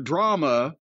opera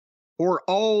drama or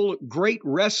all great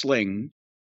wrestling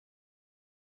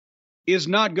is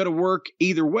not going to work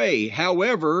either way.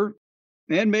 However,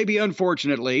 and maybe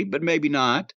unfortunately, but maybe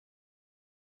not,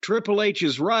 Triple H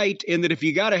is right in that if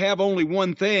you got to have only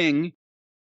one thing,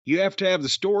 you have to have the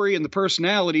story and the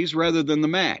personalities rather than the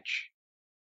match.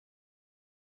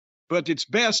 But it's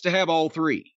best to have all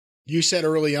three. You said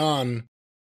early on,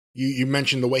 you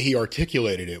mentioned the way he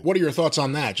articulated it. What are your thoughts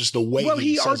on that? Just the way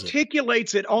he says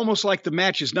articulates it almost like the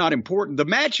match is not important. The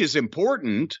match is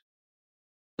important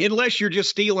unless you're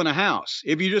just stealing a house.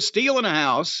 If you're just stealing a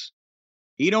house,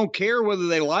 you don't care whether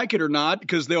they like it or not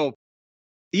because they'll,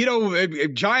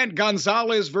 Giant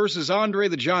Gonzalez versus Andre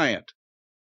the Giant.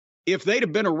 If they'd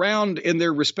have been around in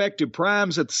their respective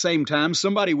primes at the same time,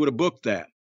 somebody would have booked that.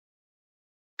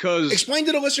 Explain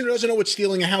to the listener who doesn't know what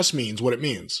stealing a house means, what it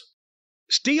means.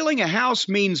 Stealing a house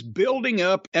means building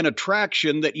up an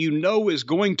attraction that you know is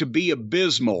going to be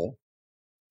abysmal,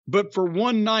 but for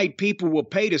one night people will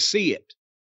pay to see it.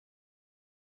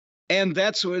 And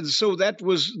so that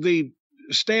was the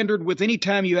standard with any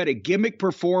time you had a gimmick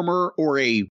performer or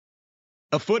a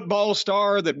football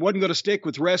star that wasn't going to stick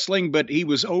with wrestling, but he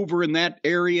was over in that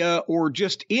area, or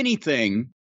just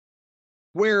anything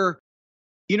where,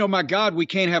 my God, we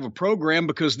can't have a program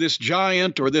because this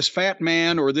giant or this fat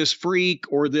man or this freak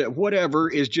or the whatever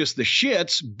is just the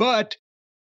shits. But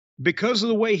because of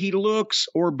the way he looks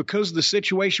or because of the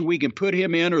situation we can put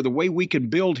him in or the way we can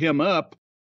build him up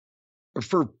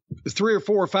for 3 or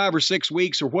 4 or 5 or 6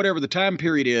 weeks or whatever the time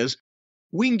period is,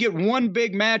 we can get one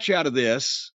big match out of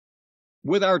this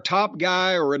with our top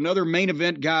guy or another main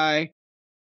event guy.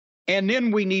 And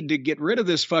then we need to get rid of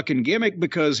this fucking gimmick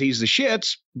because he's the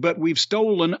shits, but we've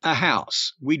stolen a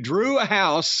house. We drew a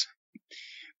house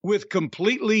with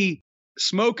completely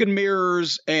smoke and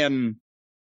mirrors and,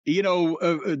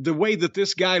 the way that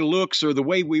this guy looks or the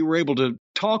way we were able to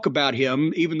talk about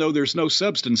him, even though there's no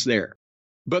substance there.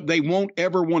 But they won't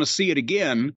ever want to see it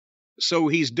again. So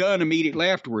he's done immediately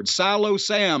afterwards. Silo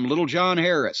Sam, Little John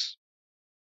Harris.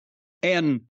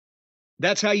 And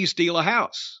that's how you steal a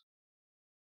house.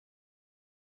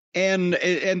 And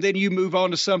then you move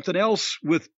on to something else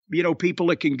with, people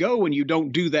that can go, and you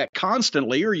don't do that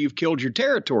constantly or you've killed your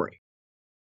territory.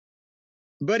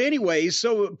 But anyways,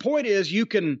 so the point is you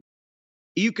can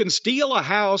steal a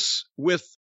house with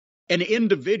an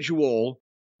individual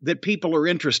that people are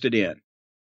interested in.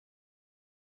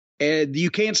 And you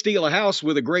can't steal a house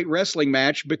with a great wrestling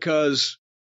match because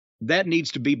that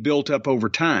needs to be built up over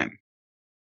time.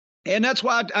 And that's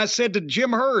why I said to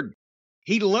Jim Herd,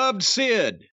 he loved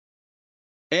Sid.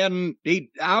 And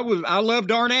I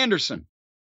loved Arn Anderson.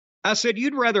 I said,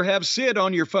 you'd rather have Sid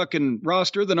on your fucking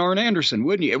roster than Arn Anderson,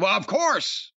 wouldn't you? Well, of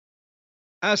course.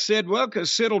 I said, well,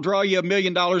 because Sid will draw you $1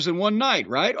 million in one night,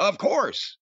 right? Of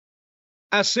course.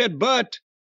 I said, but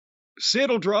Sid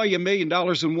will draw you $1 million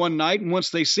in one night, and once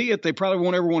they see it, they probably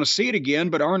won't ever want to see it again.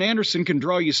 But Arn Anderson can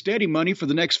draw you steady money for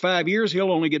the next 5 years.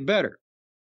 He'll only get better.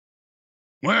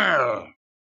 Well,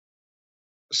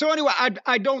 so anyway,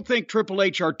 I don't think Triple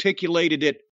H articulated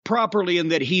it properly in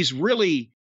that he's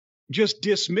really just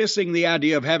dismissing the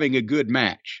idea of having a good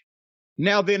match.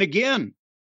 Now, then again,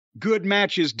 good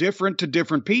match is different to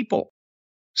different people.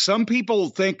 Some people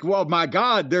think, well, my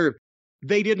God,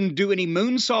 they didn't do any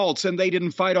moonsaults and they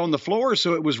didn't fight on the floor,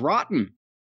 so it was rotten.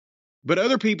 But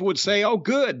other people would say, oh,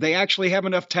 good, they actually have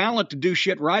enough talent to do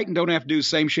shit right and don't have to do the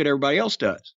same shit everybody else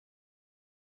does.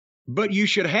 But you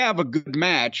should have a good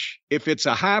match if it's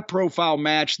a high-profile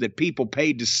match that people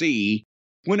paid to see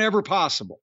whenever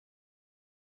possible.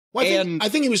 Well, I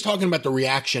think he was talking about the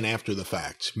reaction after the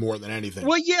fact more than anything.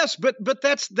 Well, yes, but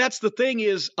that's the thing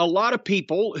is a lot of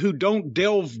people who don't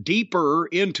delve deeper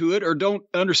into it or don't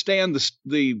understand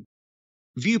the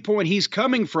viewpoint he's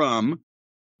coming from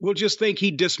will just think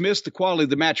he dismissed the quality of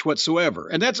the match whatsoever.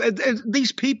 And that's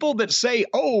these people that say,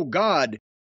 oh, God,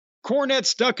 Cornette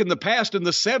stuck in the past in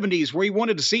the 70s where he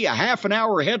wanted to see a half an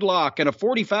hour headlock and a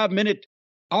 45-minute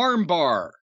arm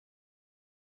bar.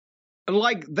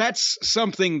 Like that's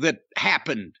something that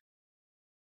happened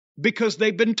because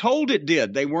they've been told it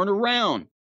did. They weren't around.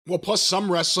 Well, plus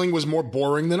some wrestling was more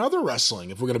boring than other wrestling,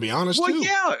 if we're going to be honest, well, too.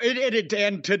 Yeah,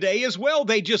 and today as well.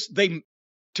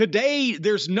 Today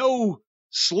there's no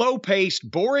slow-paced,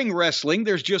 boring wrestling.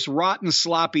 There's just rotten,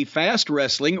 sloppy, fast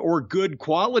wrestling or good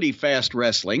quality fast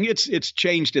wrestling. It's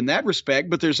changed in that respect,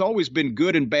 but there's always been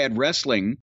good and bad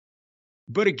wrestling.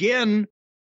 But again,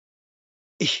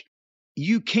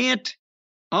 you can't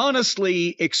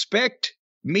honestly expect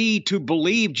me to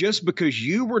believe just because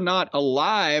you were not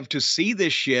alive to see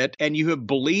this shit and you have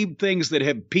believed things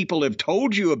that people have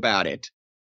told you about it.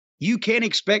 You can't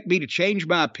expect me to change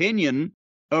my opinion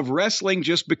of wrestling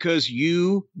just because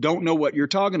you don't know what you're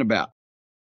talking about.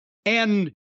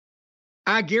 And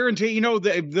I guarantee,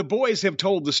 the boys have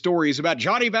told the stories about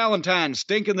Johnny Valentine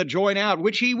stinking the joint out,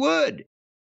 which he would,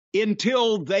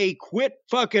 until they quit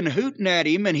fucking hooting at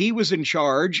him and he was in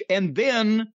charge. And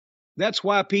then that's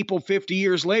why people 50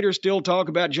 years later still talk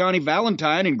about Johnny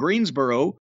Valentine in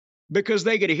Greensboro, because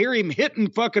they could hear him hitting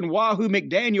fucking Wahoo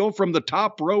McDaniel from the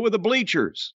top row of the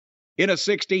bleachers in a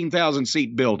 16,000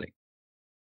 seat building.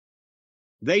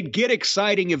 They'd get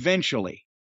exciting eventually.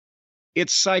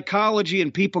 It's psychology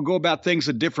and people go about things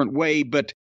a different way,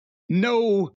 but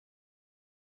no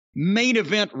main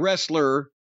event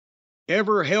wrestler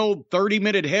ever held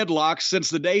 30-minute headlocks since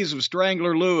the days of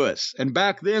Strangler Lewis. And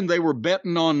back then they were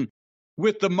betting on,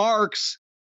 with the marks,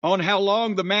 on how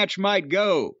long the match might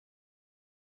go.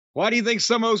 Why do you think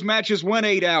some of those matches went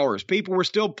 8 hours? People were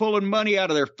still pulling money out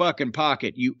of their fucking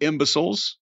pocket, you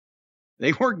imbeciles.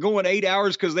 They weren't going 8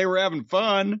 hours because they were having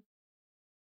fun.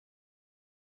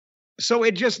 So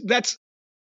that's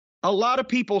a lot of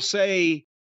people say,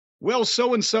 well,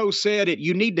 so-and-so said it.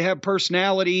 You need to have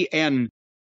personality and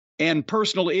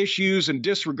personal issues and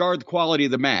disregard the quality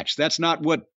of the match. That's not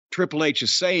what Triple H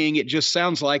is saying. It just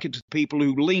sounds like it to people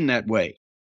who lean that way.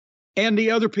 And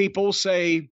the other people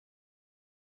say,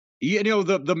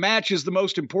 the match is the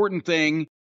most important thing.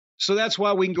 So that's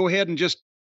why we can go ahead and just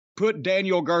put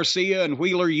Daniel Garcia and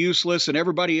Wheeler Useless and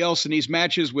everybody else in these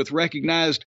matches with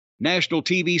recognized national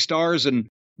TV stars and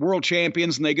world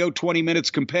champions, and they go 20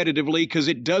 minutes competitively because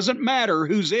it doesn't matter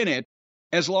who's in it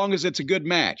as long as it's a good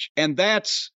match. And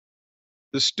that's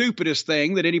the stupidest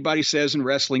thing that anybody says in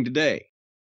wrestling today.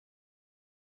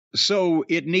 So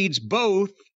it needs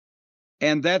both,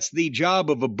 and that's the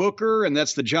job of a booker, and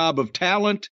that's the job of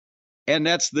talent, and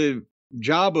that's the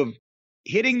job of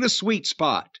hitting the sweet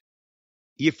spot.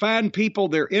 You find people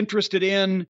they're interested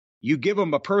in, you give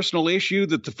them a personal issue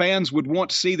that the fans would want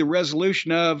to see the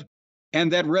resolution of,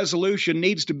 and that resolution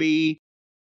needs to be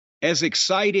as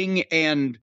exciting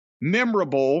and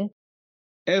memorable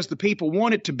as the people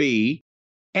want it to be,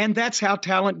 and that's how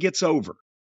talent gets over.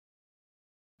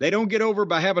 They don't get over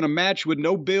by having a match with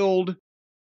no build.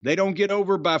 They don't get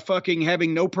over by fucking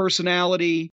having no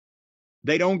personality.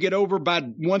 They don't get over by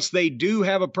once they do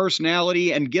have a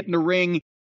personality and get in the ring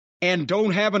and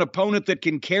don't have an opponent that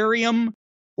can carry them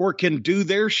or can do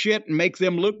their shit and make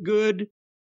them look good.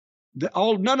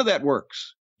 None of that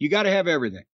works. You got to have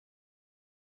everything.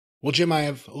 Well, Jim, I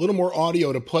have a little more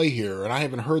audio to play here, and I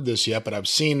haven't heard this yet, but I've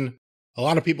seen a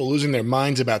lot of people losing their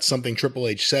minds about something Triple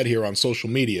H said here on social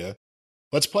media.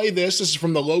 Let's play this. This is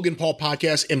from the Logan Paul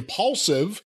podcast,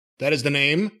 Impulsive. That is the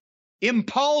name.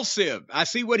 Impulsive. I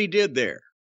see what he did there.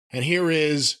 And here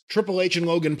is Triple H and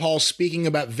Logan Paul speaking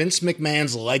about Vince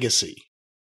McMahon's legacy.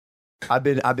 I've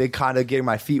been kind of getting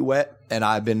my feet wet, and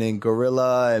I've been in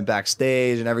Gorilla and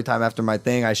backstage, and every time after my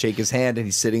thing, I shake his hand, and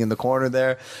he's sitting in the corner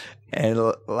there. And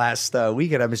last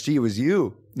week at MSG, it was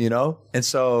you know? And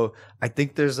so I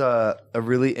think there's a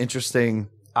really interesting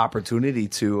opportunity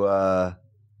to, I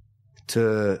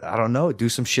don't know, do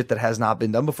some shit that has not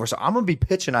been done before. So I'm going to be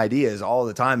pitching ideas all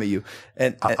the time at you.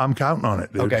 And I'm counting on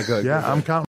it, dude. Okay, good. Yeah, good. I'm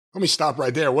counting. Let me stop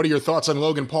right there. What are your thoughts on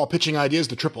Logan Paul pitching ideas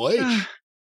to Triple H?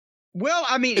 Well,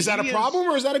 I mean, is that a problem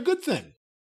or is that a good thing?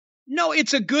 No,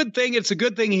 it's a good thing. It's a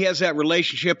good thing he has that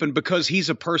relationship, and because he's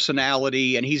a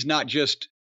personality and he's not just,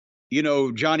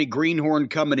 Johnny Greenhorn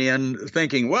coming in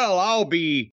thinking, well, I'll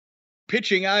be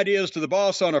pitching ideas to the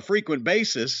boss on a frequent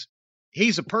basis.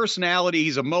 He's a personality.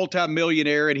 He's a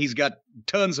multimillionaire, and he's got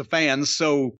tons of fans.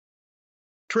 So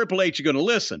Triple H is going to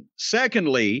listen.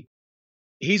 Secondly,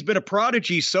 he's been a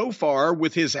prodigy so far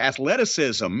with his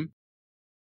athleticism.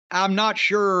 I'm not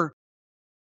sure,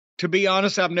 to be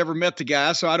honest, I've never met the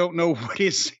guy, so I don't know what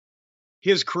his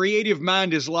creative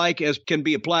mind is like as can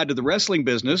be applied to the wrestling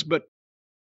business, but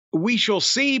we shall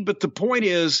see. But the point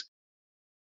is,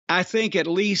 I think at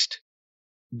least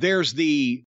there's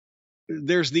the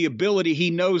ability.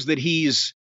 He knows that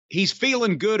he's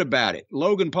feeling good about it.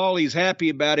 Logan Paul, he's happy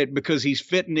about it because he's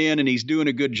fitting in and he's doing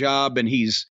a good job and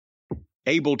he's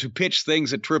able to pitch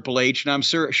things at Triple H. And I'm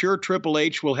sure Triple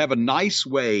H will have a nice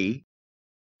way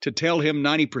to tell him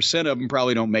 90% of them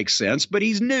probably don't make sense, but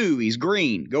he's new. He's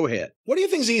green. Go ahead. What do you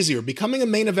think is easier, becoming a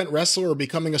main event wrestler or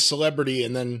becoming a celebrity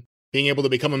and then being able to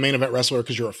become a main event wrestler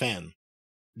because you're a fan?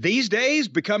 These days,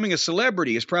 becoming a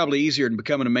celebrity is probably easier than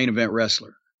becoming a main event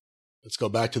wrestler. Let's go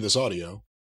back to this audio.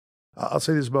 I'll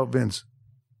say this about Vince.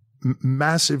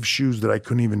 Massive shoes that I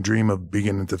couldn't even dream of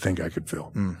beginning to think I could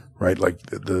fill, right? Like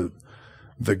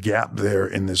the gap there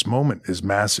in this moment is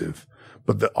massive,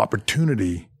 but the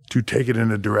opportunity to take it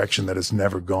in a direction that has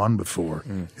never gone before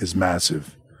is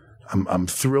massive. I'm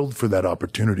thrilled for that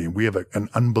opportunity. We have an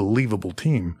unbelievable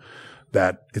team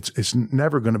that it's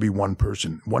never going to be one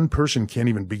person. One person can't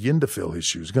even begin to fill his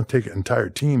shoes. It's going to take an entire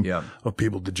team of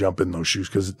people to jump in those shoes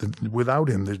because without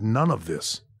him, there's none of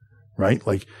this, right?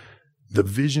 Like the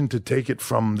vision to take it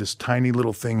from this tiny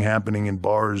little thing happening in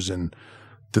bars and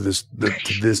to this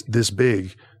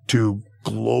big to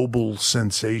global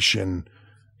sensation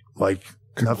like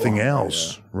nothing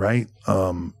else, right?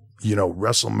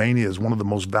 WrestleMania is one of the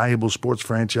most valuable sports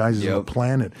franchises on the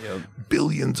planet.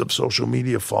 Billions of social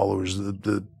media followers,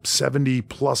 the 70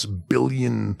 plus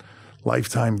billion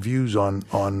lifetime views on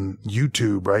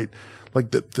YouTube, right?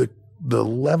 Like the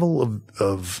level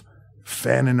of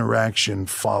fan interaction,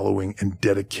 following, and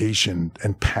dedication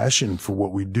and passion for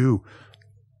what we do.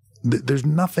 There's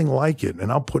nothing like it.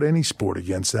 And I'll put any sport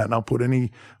against that, and I'll put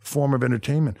any form of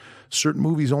entertainment. Certain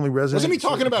movies only resonate. Wasn't he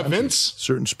talking about countries. Vince?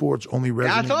 Certain sports only resonate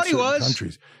I thought in certain he was.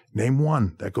 countries. Name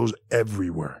one that goes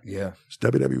everywhere. Yeah. It's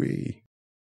WWE.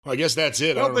 Well, I guess that's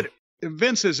it. Well, but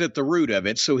Vince is at the root of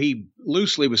it, so he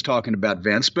loosely was talking about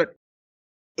Vince. But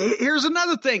here's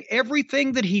another thing.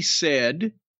 Everything that he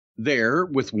said there,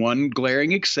 with one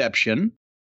glaring exception,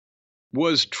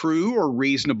 was true or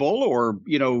reasonable or,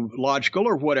 logical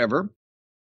or whatever.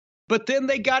 But then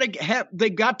they got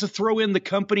to throw in the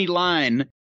company line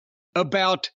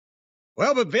about,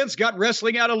 well, but Vince got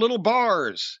wrestling out of little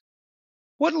bars.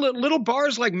 What, little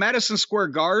bars like Madison Square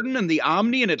Garden and the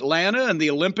Omni in Atlanta and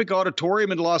the Olympic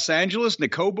Auditorium in Los Angeles and the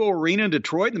Cobo Arena in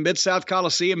Detroit and the Mid-South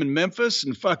Coliseum in Memphis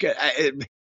and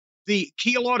the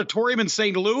Kiel Auditorium in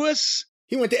St. Louis?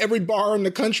 He went to every bar in the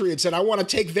country and said, I want to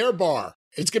take their bar.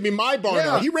 It's going to be my bar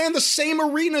now. He ran the same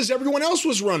arenas everyone else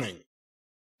was running.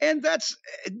 And that's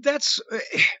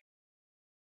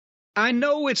I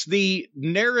know it's the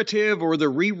narrative or the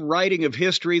rewriting of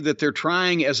history that they're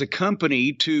trying as a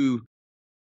company to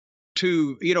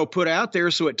put out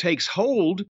there so it takes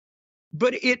hold.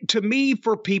 But to me,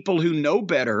 for people who know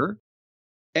better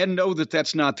and know that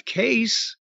that's not the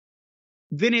case,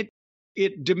 then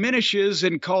it diminishes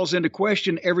and calls into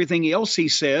question everything else he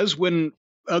says when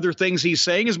other things he's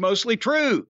saying is mostly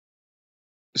true.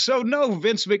 So no,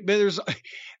 Vince McMahon,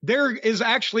 there is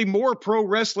actually more pro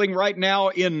wrestling right now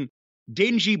in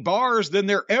dingy bars than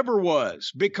there ever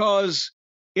was, because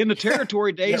in the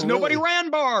territory days, nobody ran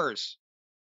bars.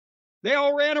 They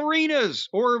all ran arenas,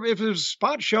 or if it was a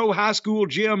spot show, high school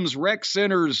gyms, rec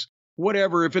centers,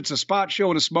 whatever, if it's a spot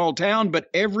show in a small town. But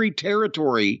every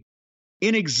territory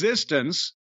in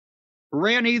existence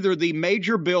ran either the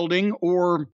major building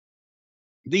or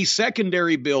the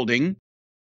secondary building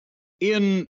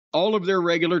in all of their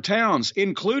regular towns,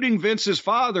 including Vince's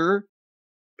father,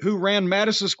 who ran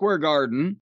Madison Square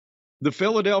Garden, the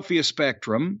Philadelphia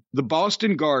Spectrum, the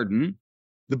Boston Garden,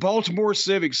 the Baltimore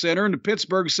Civic Center, and the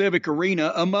Pittsburgh Civic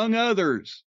Arena, among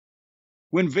others,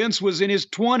 when Vince was in his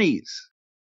 20s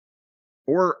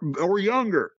or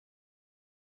younger.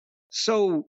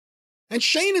 So, and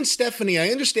Shane and Stephanie, I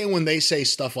understand when they say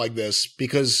stuff like this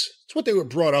because it's what they were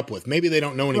brought up with. Maybe they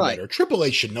don't know any better. Triple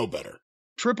H should know better.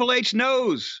 Triple H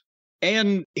knows,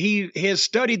 and he has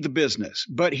studied the business,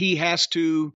 but he has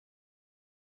to.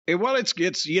 Well,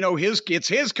 it's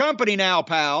his company now,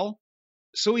 pal.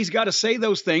 So he's got to say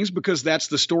those things because that's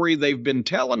the story they've been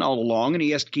telling all along, and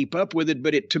he has to keep up with it.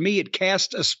 But to me, it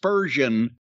casts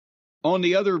aspersion on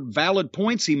the other valid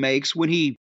points he makes when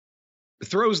he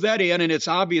throws that in, and it's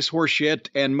obvious horseshit,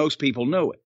 and most people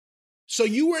know it. So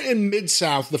you were in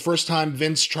Mid-South the first time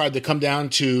Vince tried to come down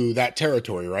to that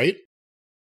territory, right?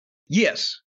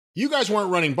 Yes. You guys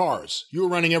weren't running bars. You were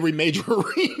running every major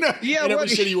arena in every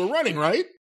city you were running, right?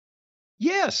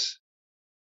 Yes.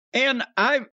 And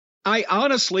I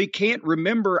honestly can't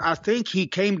remember. I think he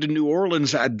came to New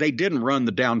Orleans. They didn't run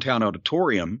the downtown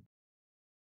auditorium.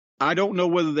 I don't know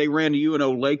whether they ran the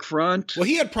UNO Lakefront. Well,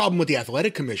 he had a problem with the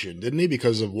Athletic Commission, didn't he?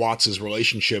 Because of Watts'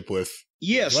 relationship with...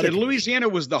 Yes, and Louisiana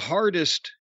was the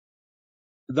hardest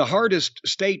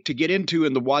state to get into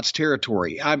in the Watts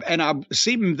territory.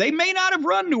 They may not have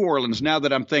run New Orleans now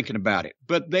that I'm thinking about it,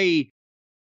 but there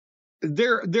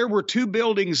were two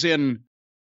buildings in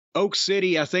Oak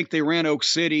City. I think they ran Oak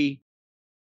City,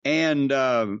 and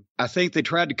I think they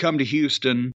tried to come to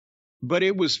Houston, but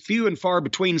it was few and far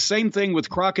between. Same thing with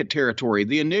Crockett territory.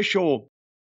 The initial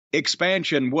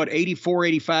expansion, 84,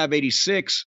 85,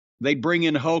 86, they'd bring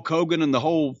in Hulk Hogan and the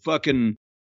whole fucking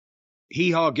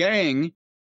hee-haw gang.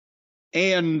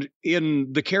 And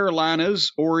in the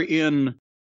Carolinas or in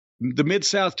the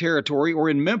Mid-South territory or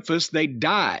in Memphis, they'd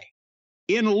die.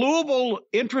 In Louisville,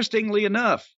 interestingly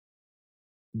enough,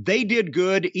 they did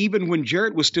good even when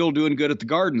Jarrett was still doing good at the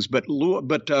Gardens. But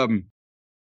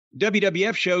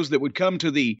WWF shows that would come to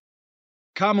the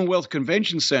Commonwealth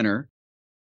Convention Center,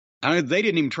 they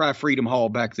didn't even try Freedom Hall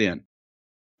back then.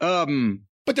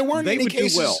 But there weren't any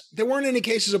cases. There weren't any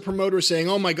cases of promoters saying,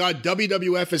 "Oh my God,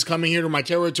 WWF is coming here to my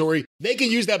territory. They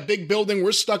can use that big building.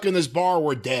 We're stuck in this bar.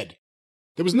 We're dead."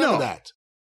 There was none of that.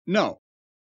 No,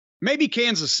 maybe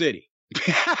Kansas City.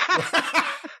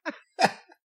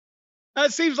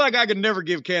 It seems like I could never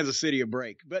give Kansas City a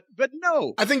break, but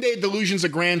no. I think they had delusions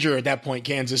of grandeur at that point,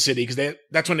 Kansas City, because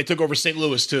that's when they took over St.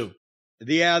 Louis too.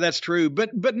 Yeah, that's true.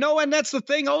 But no, and that's the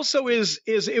thing. Also, is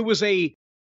it was a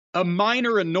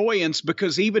minor annoyance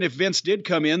because even if Vince did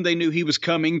come in, they knew he was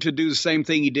coming to do the same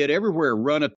thing he did everywhere,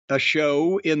 run a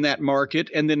show in that market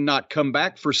and then not come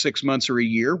back for 6 months or a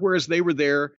year, whereas they were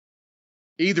there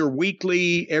either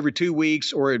weekly, every 2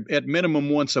 weeks, or at minimum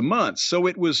once a month. So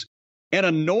it was an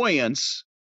annoyance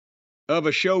of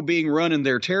a show being run in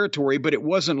their territory, but it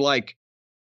wasn't like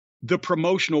the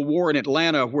promotional war in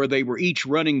Atlanta where they were each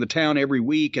running the town every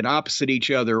week and opposite each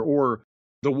other, or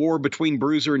the war between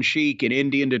Bruiser and Sheik in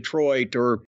Indy and Detroit,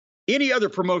 or any other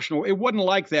promotional. It wasn't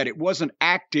like that. It wasn't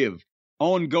active,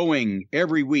 ongoing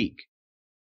every week.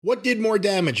 What did more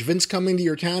damage, Vince coming to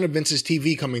your town or Vince's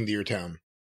TV coming to your town?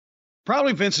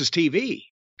 Probably Vince's TV,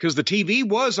 because the TV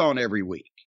was on every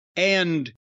week.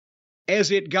 And as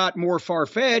it got more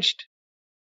far-fetched,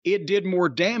 it did more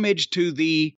damage to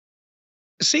the...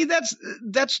 See, that's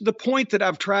the point that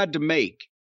I've tried to make.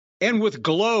 And with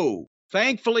Glow,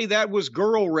 thankfully, that was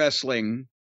girl wrestling,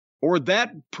 or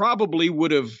that probably would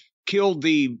have killed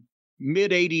the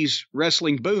mid-'80s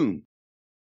wrestling boom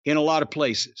in a lot of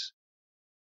places.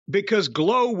 because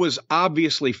Glow was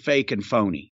obviously fake and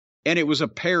phony, and it was a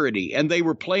parody, and they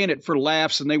were playing it for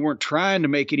laughs, and they weren't trying to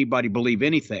make anybody believe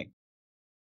anything.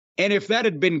 And if that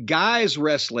had been guys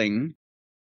wrestling,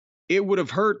 it would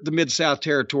have hurt the Mid-South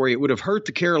territory. It would have hurt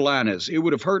the Carolinas. It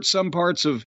would have hurt some parts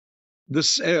of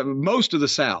most of the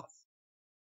South,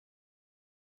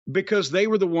 because they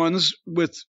were the ones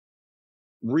with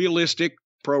realistic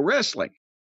pro wrestling.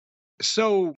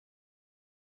 So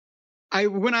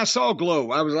when I saw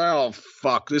Glow, I was like, oh,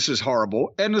 fuck, this is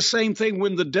horrible. And the same thing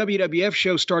when the WWF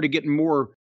show started getting more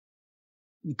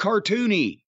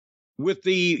cartoony with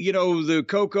the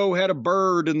Coco had a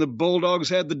bird and the Bulldogs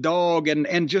had the dog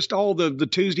and just all the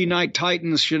Tuesday Night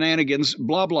Titans shenanigans,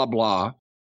 blah, blah, blah.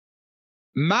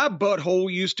 My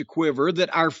butthole used to quiver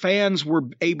that our fans were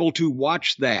able to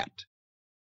watch that.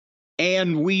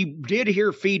 And we did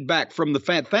hear feedback from the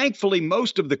fan. Thankfully,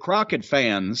 most of the Crockett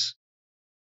fans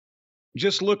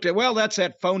just looked at, well, that's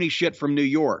that phony shit from New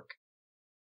York.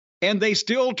 And they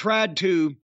still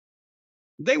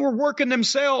they were working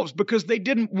themselves because they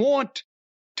didn't want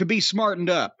to be smartened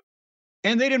up.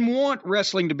 And they didn't want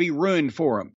wrestling to be ruined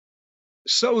for them.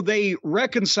 So they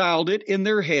reconciled it in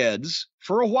their heads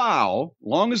for a while,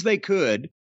 long as they could,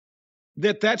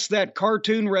 that's that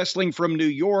cartoon wrestling from New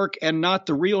York and not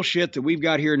the real shit that we've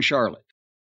got here in Charlotte.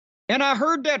 And I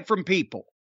heard that from people.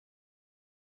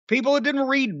 People that didn't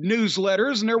read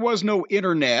newsletters and there was no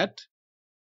internet.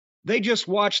 They just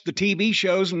watched the TV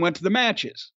shows and went to the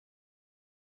matches.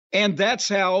 And that's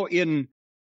how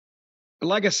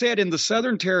like I said, in the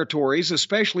Southern territories,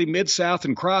 especially Mid-South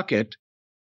and Crockett,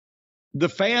 the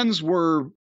fans were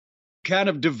kind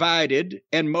of divided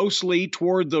and mostly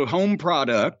toward the home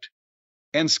product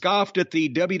and scoffed at the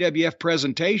WWF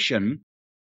presentation.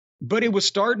 But it was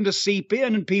starting to seep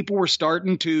in and people were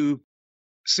starting to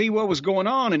see what was going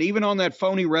on. And even on that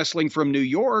phony wrestling from New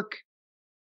York,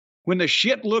 when the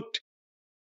shit looked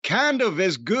kind of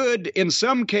as good in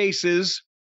some cases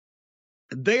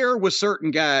there with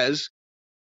certain guys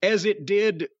as it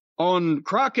did on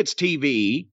Crockett's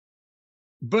TV,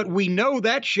 but we know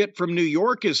that shit from New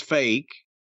York is fake.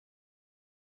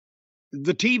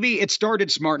 The TV, it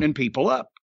started smartening people up.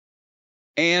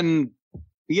 And,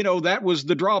 that was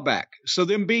the drawback. So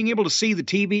them being able to see the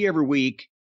TV every week,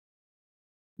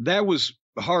 that was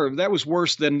hard. That was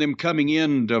worse than them coming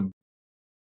in to,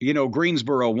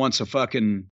 Greensboro once a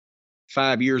fucking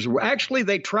 5 years. Actually,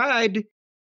 they tried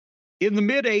in the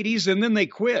mid-'80s and then they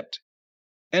quit.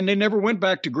 And they never went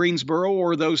back to Greensboro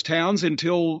or those towns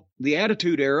until the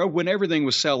Attitude Era when everything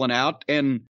was selling out.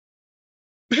 And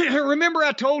remember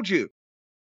I told you,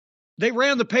 they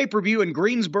ran the pay-per-view in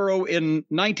Greensboro in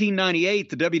 1998,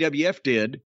 the WWF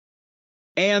did.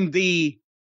 And the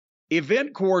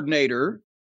event coordinator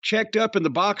checked up in the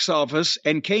box office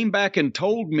and came back and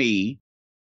told me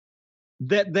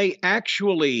that they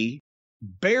actually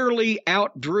barely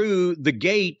outdrew the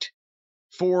gate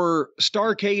for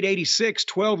Starrcade 86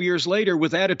 12 years later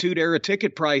with Attitude Era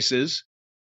ticket prices.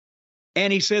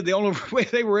 And he said the only way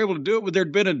they were able to do it was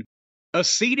there'd been a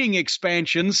seating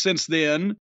expansion since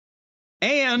then.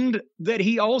 And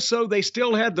that they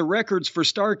still had the records for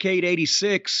Starrcade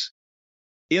 86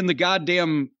 in the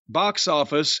goddamn box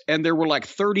office. And there were like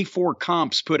 34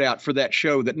 comps put out for that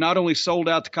show that not only sold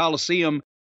out the Coliseum,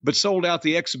 but sold out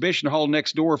the exhibition hall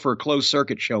next door for a closed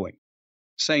circuit showing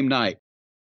same night.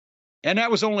 And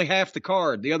that was only half the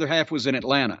card. The other half was in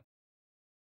Atlanta.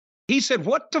 He said,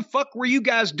 what the fuck were you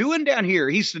guys doing down here?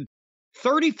 He said,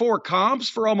 34 comps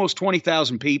for almost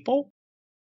 20,000 people.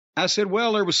 I said,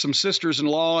 well, there was some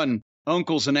sisters-in-law and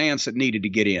uncles and aunts that needed to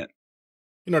get in.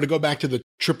 To go back to the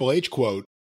Triple H quote,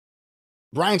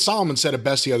 Brian Solomon said it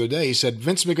best the other day. He said,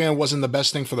 Vince McMahon wasn't the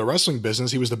best thing for the wrestling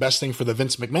business. He was the best thing for the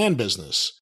Vince McMahon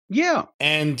business. Yeah.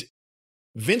 And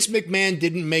Vince McMahon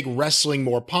didn't make wrestling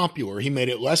more popular. He made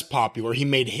it less popular. He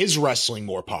made his wrestling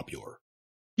more popular.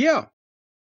 Yeah.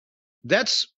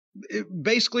 That's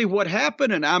basically what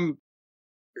happened. And I'm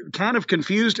kind of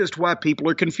confused as to why people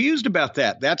are confused about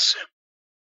that. That's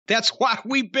why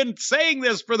we've been saying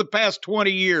this for the past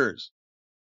 20 years.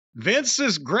 Vince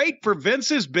is great for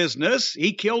Vince's business.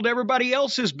 He killed everybody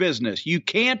else's business. You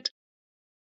can't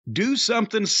do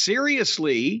something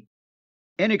seriously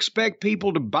and expect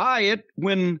people to buy it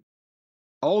when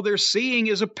all they're seeing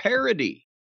is a parody.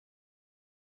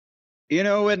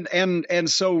 And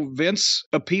so Vince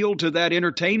appealed to that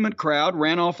entertainment crowd,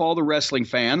 ran off all the wrestling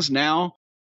fans. Now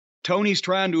Tony's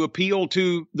trying to appeal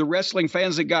to the wrestling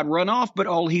fans that got run off, but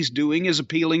all he's doing is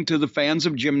appealing to the fans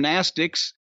of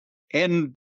gymnastics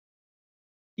and,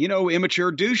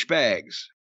 immature douchebags.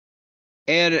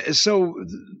 And so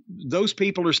those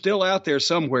people are still out there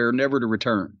somewhere, never to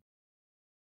return.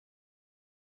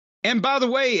 And by the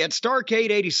way, at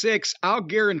Starrcade 86, I'll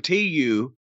guarantee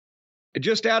you,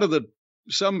 just out of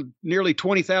some nearly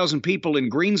 20,000 people in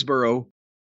Greensboro,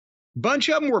 bunch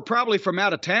of them were probably from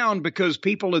out of town because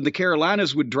people in the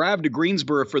Carolinas would drive to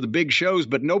Greensboro for the big shows,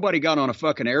 but nobody got on a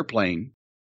fucking airplane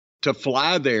to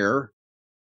fly there.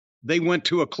 They went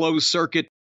to a closed circuit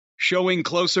showing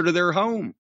closer to their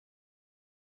home.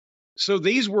 So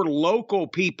these were local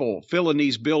people filling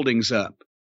these buildings up,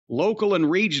 local and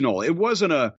regional. It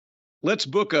wasn't a, let's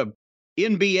book a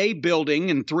NBA building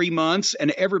in 3 months and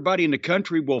everybody in the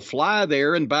country will fly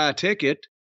there and buy a ticket.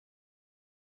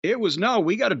 It was, no,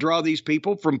 we got to draw these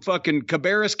people from fucking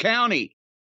Cabarrus County.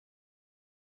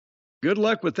 Good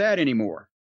luck with that anymore.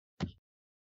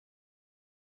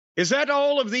 Is that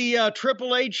all of the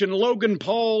Triple H and Logan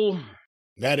Paul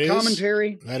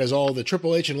commentary? That is all the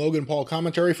Triple H and Logan Paul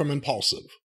commentary from Impulsive.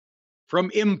 From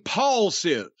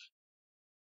Impulsive.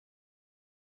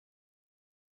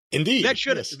 Indeed. That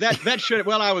should yes. that should,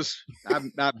 well, I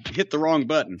hit the wrong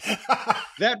button.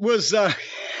 That was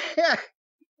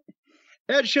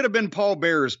that should have been Paul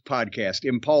Bearer's podcast,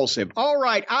 Impulsive. All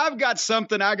right, I've got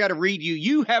something I got to read you.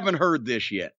 You haven't heard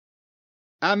this yet.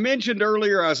 I mentioned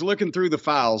earlier I was looking through the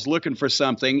files, looking for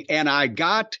something, and I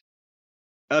got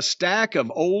a stack of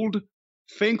old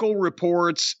Finkel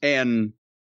reports and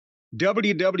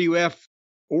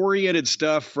WWF-oriented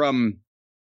stuff from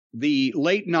the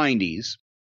late 90s,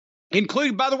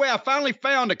 including, by the way, I finally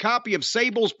found a copy of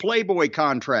Sable's Playboy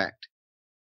contract.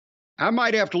 I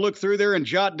might have to look through there and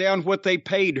jot down what they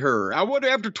paid her. I wonder,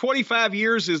 after 25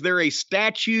 years, is there a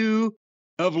statute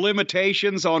of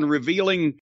limitations on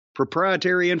revealing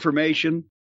proprietary information?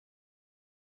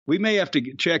 We may have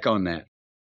to check on that.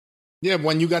 Yeah,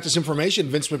 when you got this information,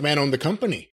 Vince McMahon owned the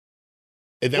company.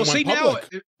 And then went public.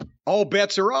 Now all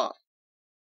bets are off.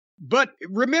 But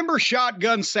remember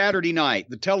Shotgun Saturday Night,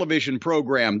 the television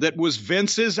program that was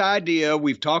Vince's idea.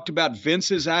 We've talked about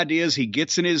Vince's ideas. He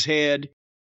gets in his head.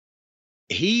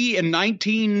 He, in late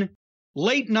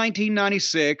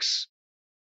 1996,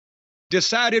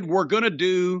 decided we're going to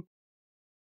do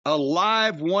a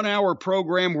live 1 hour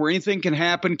program where anything can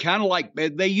happen, kind of like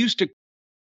they used to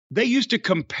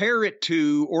compare it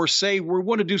to, or say we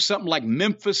want to do something like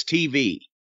Memphis TV.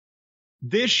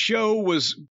 This show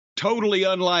was totally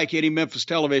unlike any Memphis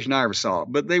television I ever saw,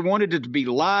 but they wanted it to be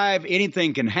live.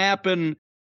 Anything can happen.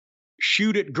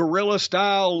 Shoot it guerrilla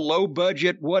style, low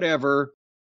budget, whatever.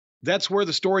 That's where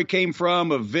the story came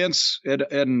from of Vince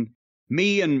and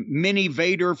me and Minnie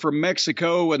Vader from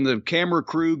Mexico and the camera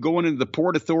crew going into the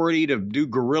Port Authority to do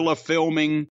guerrilla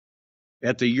filming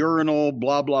at the urinal,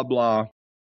 blah, blah, blah.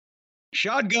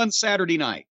 Shotgun Saturday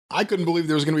Night. I couldn't believe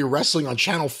there was going to be wrestling on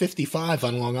Channel 55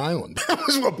 on Long Island. That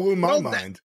was what blew my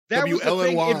mind. That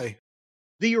WLNY.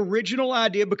 The original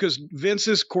idea, because Vince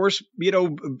is, of course,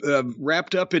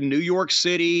 wrapped up in New York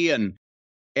City and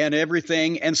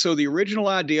everything. And so the original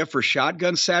idea for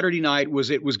Shotgun Saturday Night was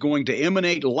it was going to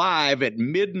emanate live at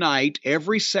midnight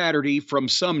every Saturday from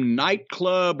some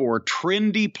nightclub or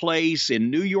trendy place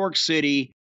in New York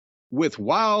City with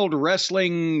wild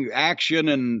wrestling action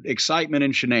and excitement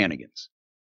and shenanigans.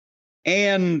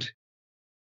 And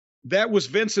that was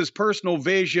Vince's personal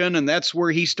vision, and that's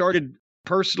where he started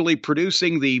personally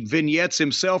producing the vignettes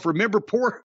himself. Remember,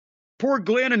 poor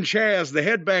Glenn and Chaz, the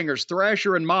Headbangers,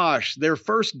 Thrasher and Mosh, their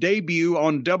first debut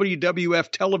on WWF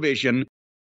television,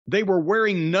 they were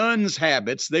wearing nuns'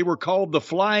 habits. They were called the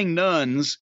Flying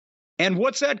Nuns. And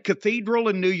what's that cathedral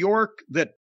in New York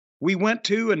that we went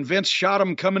to, and Vince shot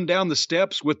them coming down the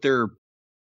steps with their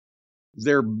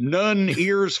nun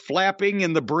ears flapping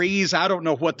in the breeze? I don't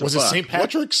know what the fuck. Was it St.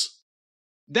 Patrick's?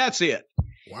 That's it.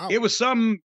 Wow. It was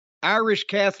some Irish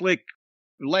Catholic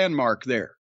landmark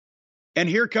there. And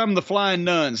here come the Flying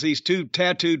Nuns, these two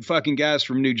tattooed fucking guys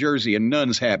from New Jersey in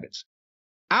nuns' habits.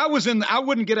 I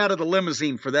wouldn't get out of the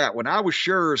limousine for that one. I was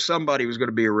sure somebody was going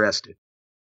to be arrested.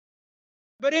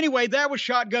 But anyway, that was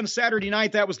Shotgun Saturday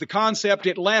Night. That was the concept.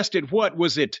 It lasted, what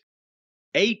was it,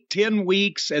 8-10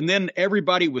 weeks? And then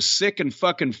everybody was sick and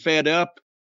fucking fed up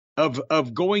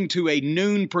of going to a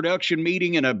noon production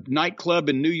meeting in a nightclub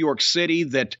in New York City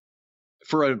that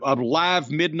for a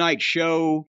live midnight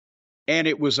show. And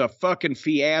it was a fucking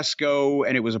fiasco,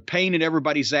 and it was a pain in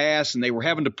everybody's ass, and they were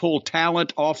having to pull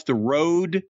talent off the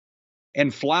road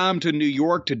and fly them to New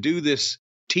York to do this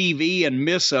TV and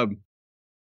miss a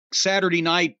Saturday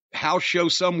night house show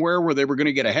somewhere where they were going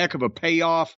to get a heck of a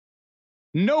payoff.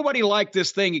 Nobody liked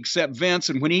this thing except Vince,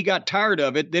 and when he got tired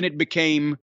of it, then it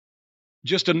became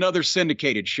just another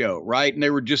syndicated show, right? And they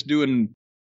were just doing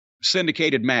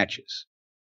syndicated matches.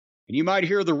 And you might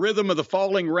hear the rhythm of the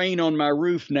falling rain on my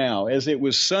roof now, as it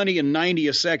was sunny and 90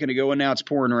 a second ago, and now it's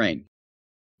pouring rain.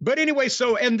 But anyway,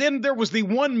 and then there was the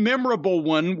one memorable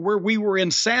one where we were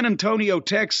in San Antonio,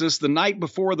 Texas, the night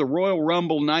before the Royal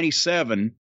Rumble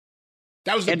 97.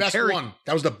 That was the best one.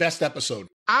 That was the best episode.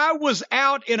 I was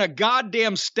out in a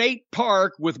goddamn state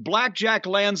park with Blackjack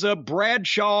Lanza,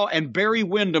 Bradshaw, and Barry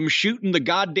Windham shooting the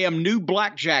goddamn new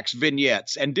Blackjacks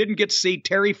vignettes and didn't get to see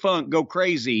Terry Funk go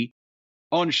crazy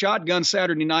on Shotgun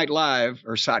Saturday Night Live,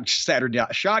 or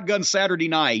Shotgun Saturday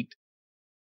Night.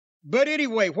 But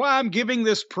anyway, why I'm giving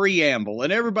this preamble,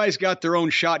 and everybody's got their own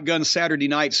Shotgun Saturday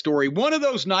Night story. One of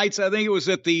those nights, I think it was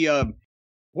at the,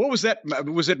 what was that?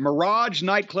 Was it Mirage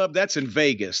nightclub? That's in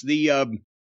Vegas. The M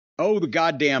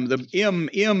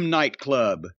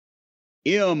nightclub.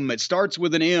 It starts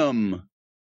with an M.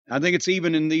 I think it's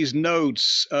even in these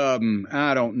notes.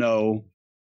 I don't know.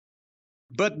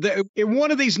 But in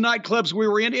one of these nightclubs we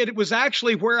were in, it was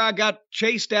actually where I got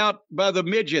chased out by the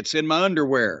midgets in my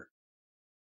underwear.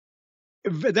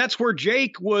 That's where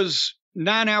Jake was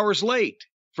 9 hours late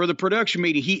for the production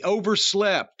meeting. He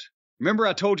overslept. Remember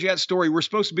I told you that story? We're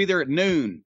supposed to be there at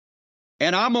noon.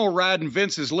 And I'm going to ride in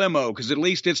Vince's limo because at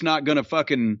least it's not going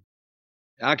to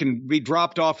I can be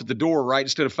dropped off at the door, right,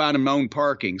 instead of finding my own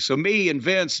parking. So me and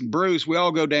Vince and Bruce, we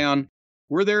all go down.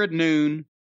 We're there at noon.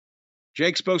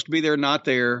 Jake's supposed to be there, not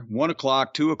there. 1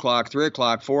 o'clock, 2 o'clock, 3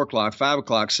 o'clock, 4 o'clock, 5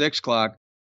 o'clock, 6 o'clock.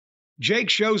 Jake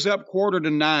shows up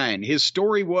 8:45. His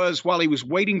story was while he was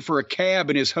waiting for a cab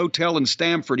in his hotel in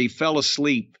Stamford, he fell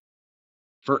asleep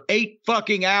for 8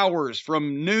 fucking hours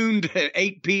from noon to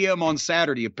 8 p.m. on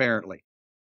Saturday, apparently.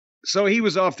 So he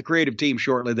was off the creative team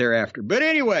shortly thereafter. But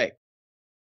anyway,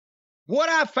 what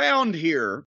I found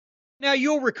here, now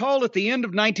you'll recall at the end of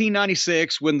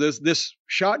 1996 when this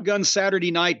Shotgun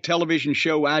Saturday Night television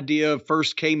show idea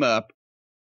first came up,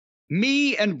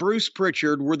 me and Bruce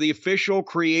Pritchard were the official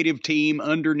creative team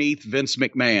underneath Vince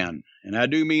McMahon. And I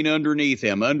do mean underneath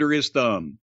him, under his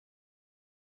thumb.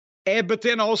 But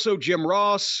then also Jim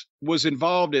Ross was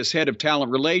involved as head of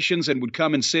talent relations and would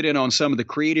come and sit in on some of the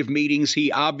creative meetings.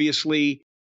 He obviously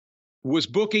was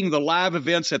booking the live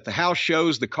events at the house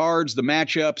shows, the cards, the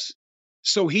matchups.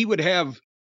 So he would have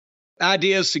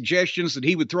ideas, suggestions that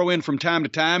he would throw in from time to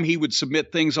time. He would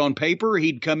submit things on paper.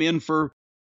 He'd come in for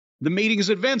the meetings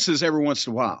at Vince's every once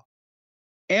in a while.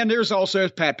 And there's also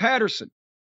Pat Patterson,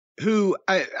 who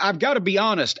I've got to be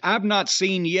honest, I've not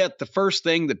seen yet the first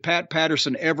thing that Pat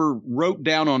Patterson ever wrote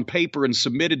down on paper and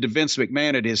submitted to Vince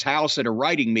McMahon at his house at a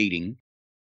writing meeting.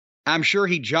 I'm sure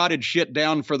he jotted shit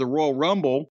down for the Royal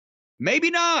Rumble. Maybe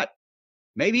not.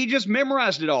 Maybe he just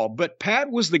memorized it all. But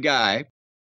Pat was the guy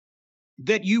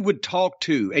that you would talk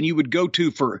to and you would go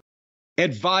to for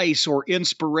advice or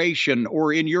inspiration,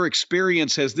 or in your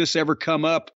experience, has this ever come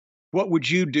up? What would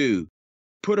you do?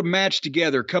 Put a match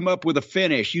together, come up with a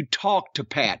finish. You talk to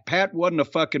Pat. Pat wasn't a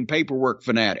fucking paperwork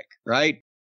fanatic, right?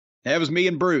 That was me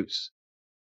and Bruce.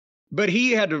 But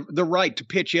he had the right to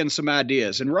pitch in some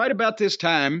ideas. And right about this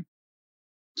time,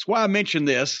 that's why I mentioned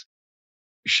this,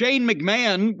 Shane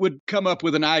McMahon would come up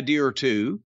with an idea or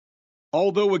two,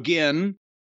 although again,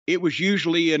 it was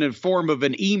usually in a form of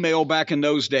an email back in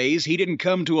those days. He didn't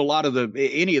come to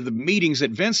any of the meetings at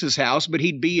Vince's house, but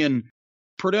he'd be in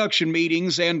production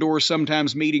meetings and or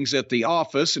sometimes meetings at the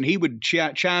office, and he would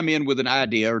chime in with an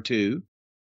idea or two.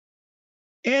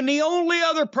 And the only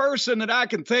other person that I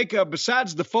can think of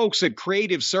besides the folks at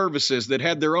Creative Services that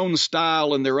had their own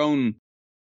style and their own,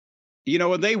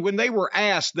 when they were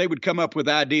asked, they would come up with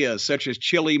ideas such as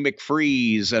Chili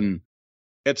McFreeze and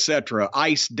etc.,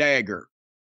 Ice Dagger.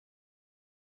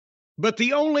 But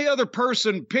the only other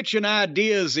person pitching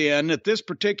ideas in at this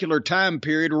particular time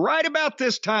period, right about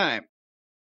this time,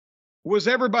 was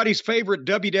everybody's favorite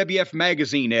WWF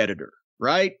magazine editor,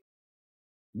 right?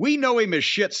 We know him as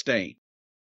Shitstain.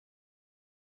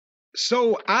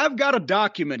 So I've got a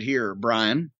document here,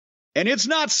 Brian, and it's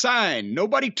not signed.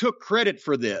 Nobody took credit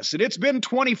for this, and it's been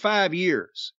 25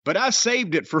 years, but I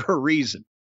saved it for a reason.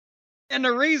 And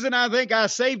the reason I think I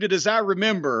saved it, as I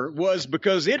remember, was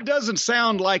because it doesn't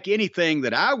sound like anything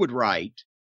that I would write,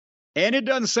 and it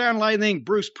doesn't sound like anything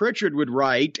Bruce Pritchard would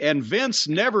write, and Vince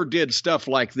never did stuff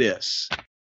like this.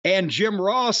 And Jim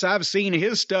Ross, I've seen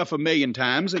his stuff a million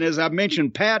times, and as I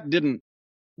mentioned, Pat didn't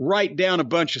write down a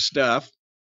bunch of stuff.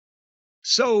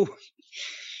 So,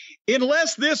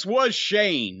 unless this was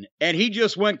Shane, and he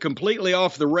just went completely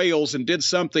off the rails and did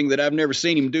something that I've never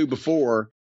seen him do before,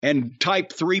 and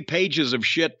typed 3 pages of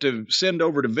shit to send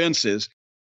over to Vince's,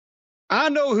 I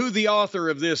know who the author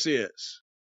of this is.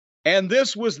 And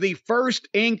this was the first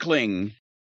inkling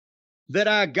that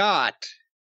I got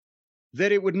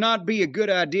that it would not be a good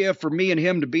idea for me and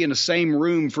him to be in the same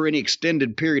room for any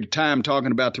extended period of time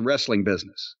talking about the wrestling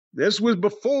business. This was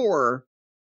before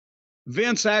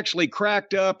Vince actually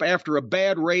cracked up after a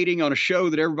bad rating on a show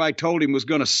that everybody told him was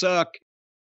going to suck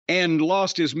and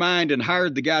lost his mind and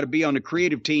hired the guy to be on the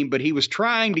creative team, but he was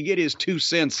trying to get his 2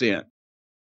 cents in.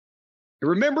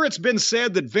 Remember, it's been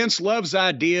said that Vince loves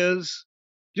ideas.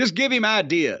 Just give him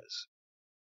ideas.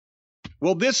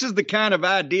 Well, this is the kind of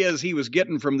ideas he was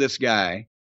getting from this guy.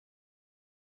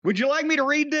 Would you like me to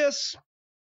read this?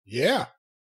 Yeah.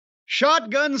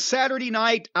 Shotgun Saturday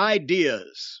Night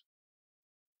Ideas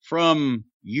from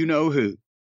you-know-who.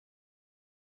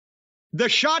 The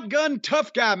Shotgun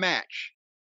Tough Guy match.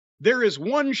 There is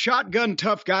one Shotgun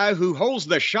Tough Guy who holds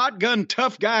the Shotgun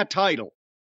Tough Guy title,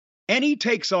 and he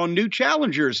takes on new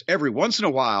challengers every once in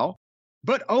a while,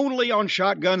 but only on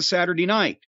Shotgun Saturday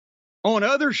Night. On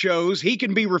other shows, he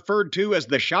can be referred to as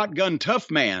the Shotgun Tough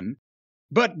Man,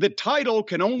 but the title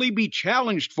can only be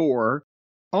challenged for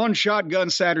on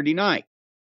Shotgun Saturday Night.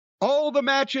 All the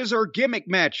matches are gimmick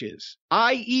matches,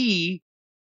 i.e.,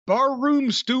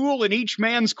 barroom stool in each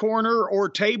man's corner or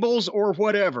tables or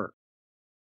whatever.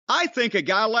 I think a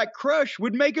guy like Crush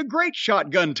would make a great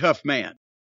Shotgun Tough Man.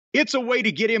 It's a way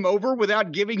to get him over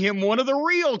without giving him one of the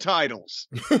real titles.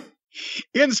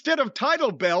 Instead of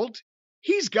title belt,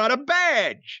 he's got a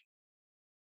badge.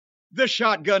 The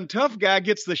Shotgun Tough Guy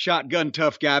gets the Shotgun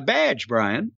Tough Guy badge,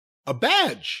 Brian. A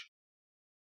badge?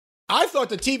 I thought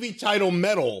the TV title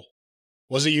medal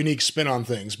was a unique spin on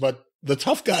things, but the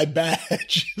Tough Guy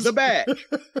badge. The badge.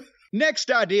 Next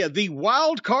idea, the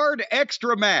Wild Card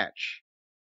Extra match.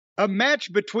 A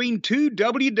match between 2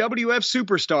 WWF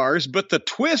superstars, but the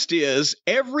twist is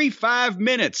every 5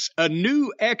 minutes, a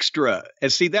new extra.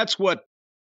 And see, that's what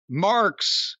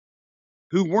marks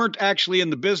who weren't actually in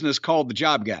the business called the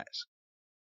job guys.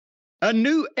 A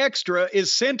new extra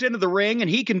is sent into the ring, and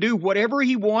he can do whatever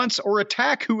he wants or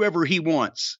attack whoever he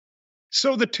wants.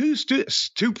 So the two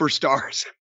superstars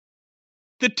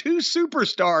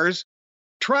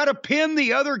try to pin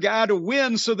the other guy to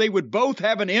win so they would both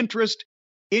have an interest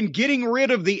in getting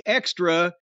rid of the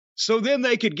extra so then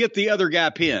they could get the other guy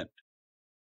pinned.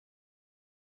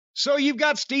 So you've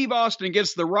got Steve Austin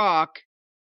against The Rock,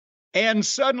 and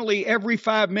suddenly every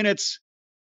 5 minutes,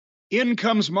 in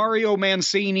comes Mario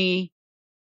Mancini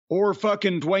or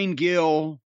fucking Dwayne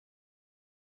Gill.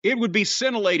 It would be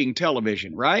scintillating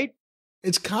television, right?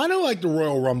 It's kind of like the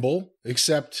Royal Rumble,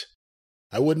 except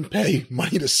I wouldn't pay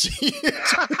money to see it.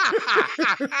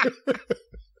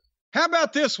 How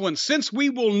about this one? Since we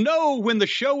will know when the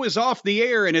show is off the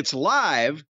air and it's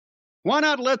live, why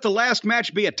not let the last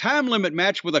match be a time limit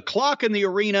match with a clock in the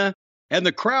arena, and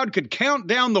the crowd could count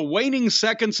down the waning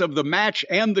seconds of the match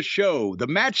and the show? The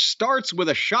match starts with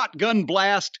a shotgun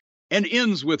blast and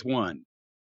ends with one.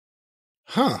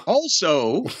 Huh.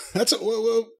 Also,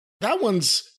 that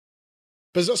one's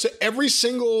bizarre. So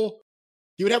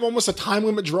you would have almost a time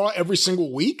limit draw every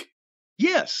single week?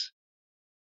 Yes.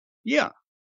 Yeah.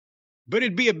 But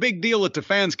it'd be a big deal that the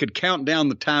fans could count down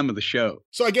the time of the show.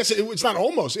 So I guess it's not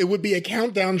almost. It would be a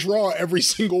countdown draw every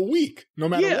single week, no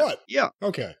matter what. Yeah.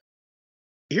 Okay.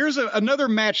 Here's another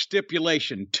match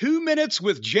stipulation. 2 minutes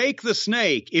with Jake the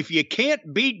Snake. If you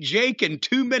can't beat Jake in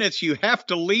 2 minutes, you have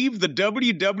to leave the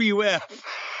WWF.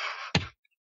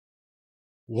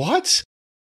 What?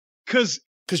 Because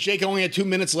Jake only had 2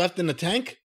 minutes left in the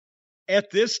tank?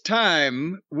 At this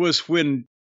time was when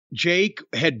Jake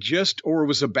had just or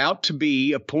was about to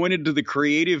be appointed to the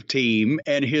creative team,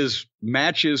 and his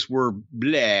matches were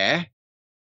bleh.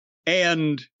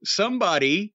 And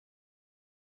somebody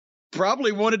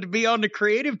probably wanted to be on the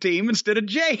creative team instead of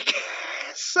Jake.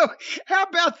 So how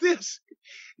about this?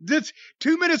 This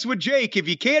 2 minutes with Jake. If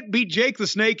you can't beat Jake the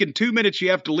Snake in 2 minutes,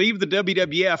 you have to leave the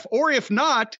WWF. Or if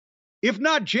not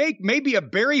Jake, maybe a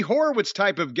Barry Horowitz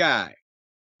type of guy.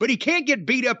 But he can't get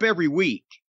beat up every week.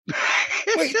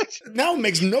 Wait, now it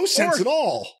makes no sense at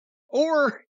all.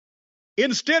 Or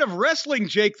instead of wrestling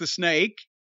Jake the Snake,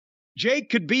 Jake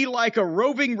could be like a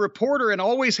roving reporter and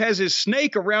always has his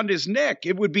snake around his neck.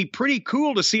 It would be pretty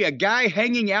cool to see a guy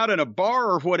hanging out in a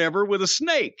bar or whatever with a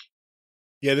snake.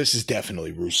 Yeah, this is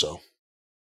definitely Russo.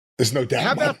 There's no doubt.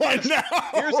 How about right now?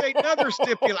 Here's another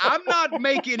stipulation. I'm not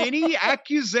making any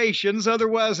accusations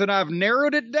otherwise, and I've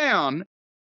narrowed it down.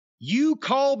 You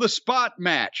call the spot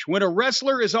match. When a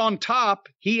wrestler is on top,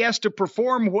 he has to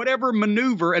perform whatever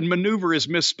maneuver, and maneuver is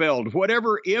misspelled,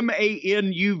 whatever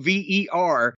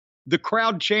maneuver the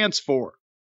crowd chants for.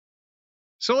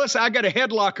 So I got a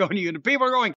headlock on you, and the people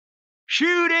are going,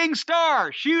 shooting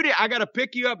star, shoot it. I got to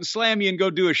pick you up and slam you and go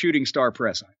do a shooting star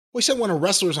press. We said when a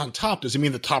wrestler's on top, does it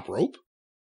mean the top rope?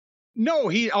 No,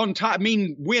 he on top. I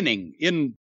mean, winning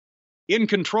in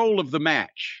control of the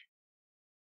match.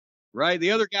 Right,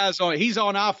 the other guy's he's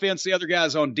on offense. The other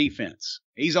guy's on defense.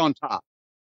 He's on top.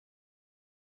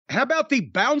 How about the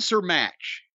bouncer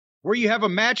match, where you have a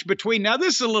match between? Now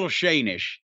this is a little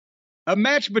Shane-ish. A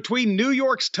match between New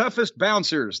York's toughest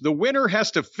bouncers. The winner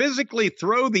has to physically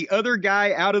throw the other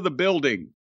guy out of the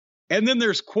building. And then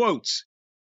there's quotes.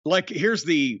 Like, here's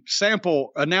the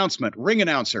sample announcement, ring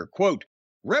announcer, quote,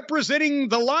 representing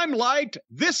the Limelight,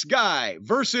 this guy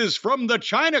versus from the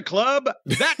China Club,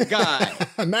 that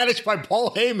guy. Managed by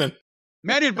Paul Heyman.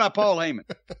 Managed by Paul Heyman.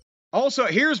 Also,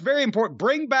 here's very important.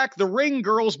 Bring back the ring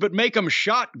girls, but make them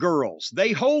shot girls.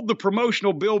 They hold the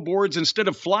promotional billboards instead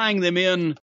of flying them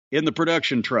in the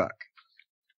production truck.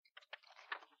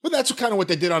 Well, that's kind of what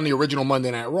they did on the original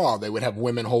Monday Night Raw. They would have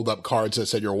women hold up cards that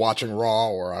said, you're watching Raw,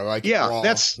 or I like it Raw,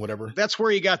 whatever. That's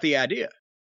where you got the idea.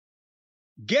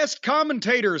 Guest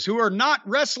commentators who are not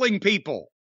wrestling people.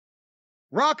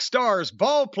 Rock stars,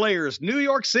 ball players, New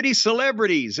York City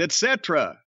celebrities,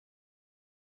 etc.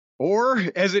 Or,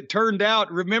 as it turned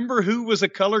out, remember who was a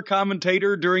color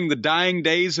commentator during the dying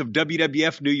days of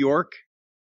WWF New York?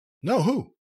 No,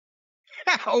 who?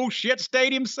 Oh, shit,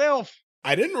 State himself.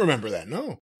 I didn't remember that,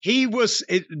 no. He was,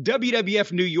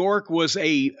 WWF New York was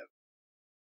it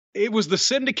was the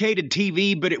syndicated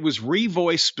TV, but it was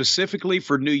revoiced specifically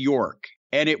for New York.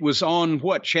 And it was on,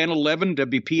 Channel 11,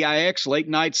 WPIX, late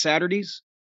night Saturdays?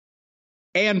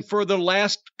 And for the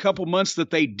last couple months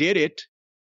that they did it,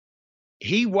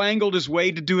 he wangled his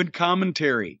way to doing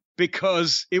commentary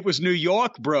because it was New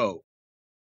York, bro.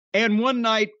 And one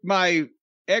night, my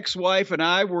ex-wife and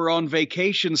I were on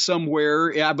vacation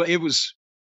somewhere, but it was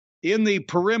in the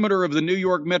perimeter of the New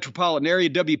York metropolitan area.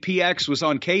 WPX was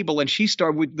on cable, and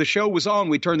the show was on.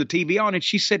 We turned the TV on, and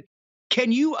she said,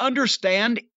 can you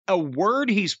understand a word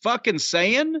he's fucking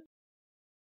saying?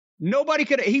 Nobody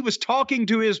could. He was talking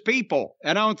to his people,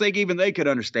 and I don't think even they could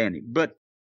understand him. But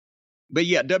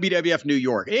yeah, WWF New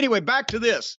York. Anyway, back to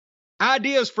this.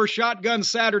 Ideas for Shotgun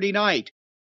Saturday Night.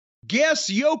 Guess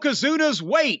Yokozuna's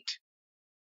weight.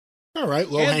 All right,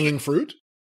 low-hanging fruit.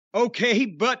 Okay,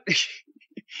 but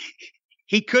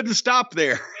he couldn't stop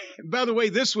there. By the way,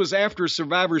 this was after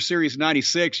Survivor Series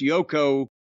 96. Yoko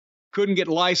couldn't get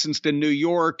licensed in New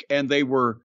York, and they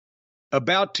were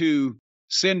about to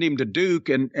send him to Duke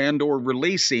and or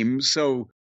release him. So,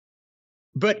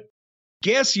 but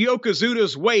guess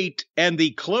Yokozuna's weight, and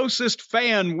the closest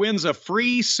fan wins a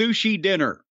free sushi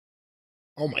dinner.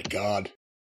 Oh, my God.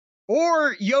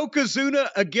 Or Yokozuna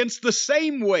against the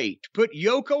same weight. Put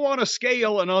Yoko on a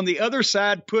scale, and on the other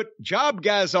side, put job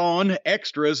guys on,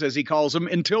 extras as he calls them,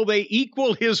 until they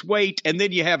equal his weight, and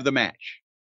then you have the match.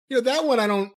 You know, that one I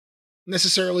don't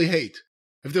necessarily hate.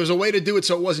 If there was a way to do it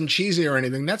so it wasn't cheesy or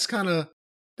anything, that's all right.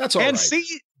 And see,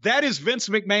 that is Vince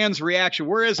McMahon's reaction,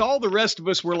 whereas all the rest of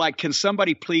us were like, can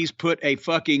somebody please put a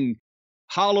fucking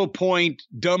hollow point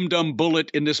dum-dum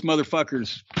bullet in this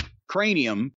motherfucker's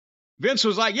cranium? Vince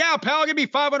was like, yeah, pal, give me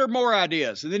 500 more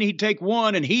ideas. And then he'd take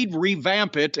one and he'd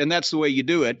revamp it, and that's the way you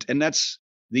do it. And that's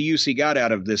the use he got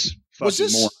out of this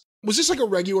fucking more. Was this like a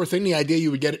regular thing, the idea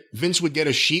Vince would get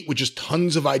a sheet with just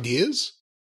tons of ideas?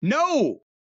 No,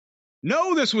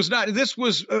 this was not. This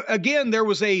was, again, there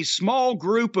was a small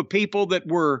group of people that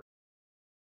were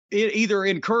either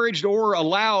encouraged or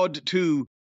allowed to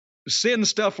send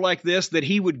stuff like this that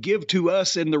he would give to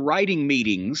us in the writing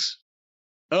meetings.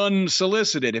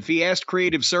 Unsolicited. If he asked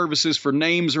creative services for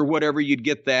names or whatever, you'd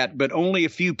get that, but only a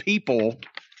few people.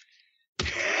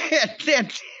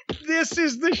 And this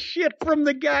is the shit from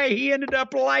the guy he ended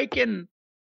up liking.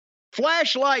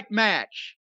 Flashlight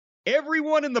match.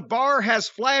 Everyone in the bar has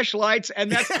flashlights,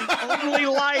 and that's the only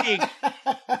lighting.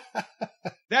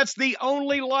 That's the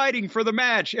only lighting for the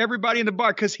match. Everybody in the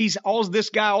bar, because this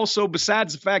guy also,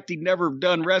 besides the fact he'd never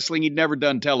done wrestling, he'd never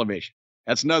done television.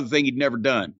 That's another thing he'd never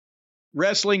done.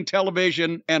 Wrestling,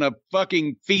 television, and a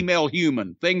fucking female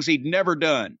human. Things he'd never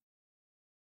done.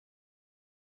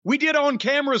 We did on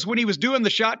cameras when he was doing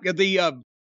the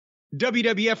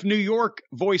WWF New York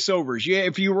voiceovers. Yeah,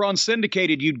 if you were on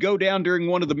syndicated, you'd go down during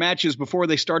one of the matches before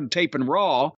they started taping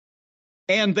Raw,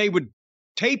 and they would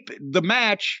tape the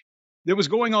match that was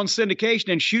going on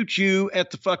syndication and shoot you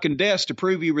at the fucking desk to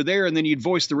prove you were there, and then you'd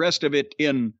voice the rest of it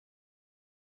in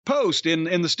post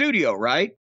in the studio,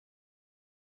 right?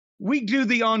 We do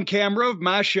the on-camera of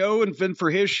my show and then for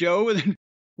his show, and then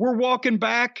we're walking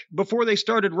back before they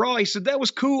started Raw. He said, that was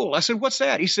cool. I said, what's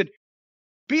that? He said,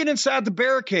 being inside the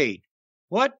barricade.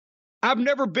 What? I've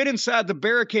never been inside the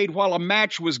barricade while a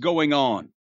match was going on.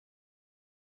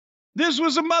 This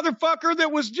was a motherfucker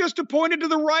that was just appointed to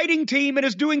the writing team and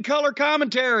is doing color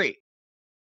commentary.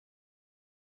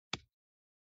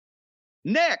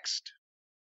 Next,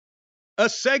 a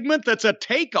segment that's a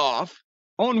takeoff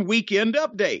on Weekend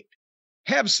Update.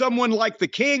 Have someone like the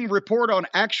King report on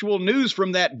actual news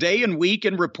from that day and week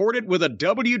and report it with a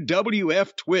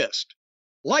WWF twist.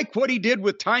 Like what he did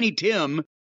with Tiny Tim,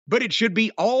 but it should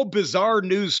be all bizarre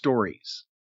news stories.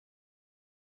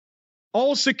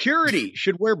 All security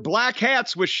should wear black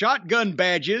hats with shotgun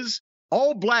badges,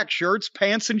 all black shirts,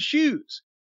 pants, and shoes.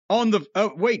 On the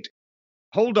wait,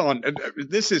 hold on.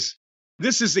 This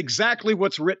is exactly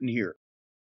what's written here.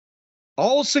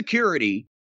 All security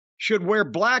should wear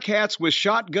black hats with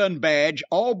shotgun badge,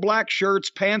 all black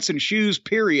shirts, pants, and shoes,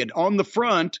 period, on the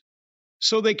front,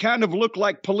 so they kind of look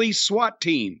like police SWAT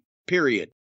team,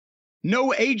 period.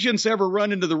 No agents ever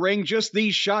run into the ring, just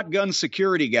these shotgun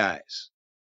security guys.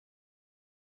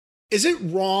 Is it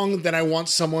wrong that I want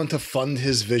someone to fund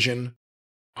his vision?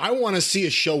 I want to see a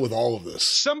show with all of this.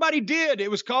 Somebody did.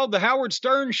 It was called The Howard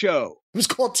Stern Show. It was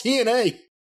called TNA.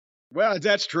 Well,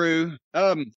 that's true.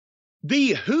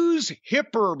 The Who's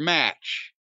Hipper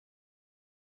match.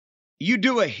 You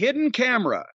do a hidden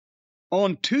camera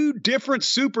on two different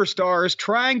superstars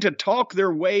trying to talk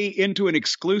their way into an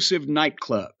exclusive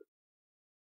nightclub.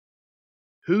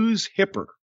 Who's Hipper?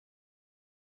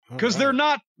 Because they're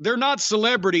not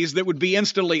celebrities that would be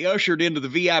instantly ushered into the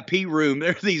VIP room.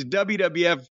 They're these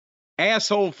WWF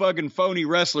asshole fucking phony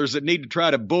wrestlers that need to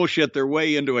try to bullshit their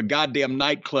way into a goddamn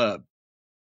nightclub.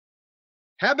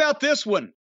 How about this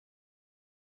one?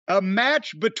 A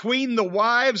match between the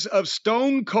wives of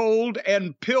Stone Cold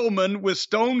and Pillman with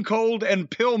Stone Cold and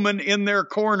Pillman in their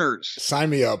corners. Sign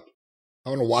me up. I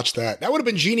want to watch that. That would have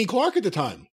been Jeannie Clark at the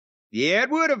time. Yeah, it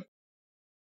would have.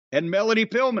 And Melanie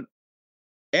Pillman.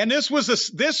 And this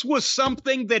was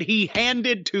something that he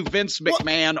handed to Vince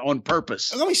McMahon on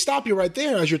purpose. Let me stop you right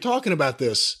there as you're talking about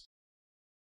this.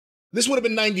 This would have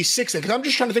been 96, because I'm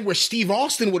just trying to think where Steve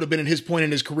Austin would have been at his point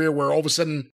in his career, where all of a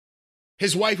sudden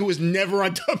his wife, who was never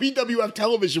on WWF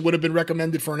television, would have been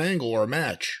recommended for an angle or a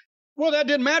match. Well, that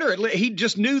didn't matter. He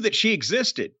just knew that she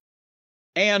existed.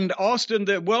 And Austin,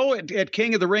 at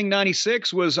King of the Ring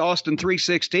 96 was Austin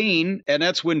 316, and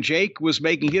that's when Jake was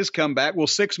making his comeback. Well,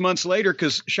 6 months later,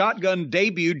 because Shotgun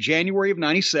debuted January of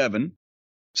 97.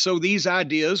 So these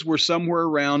ideas were somewhere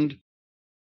around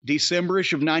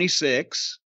December-ish of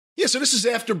 96. Yeah, so this is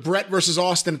after Brett versus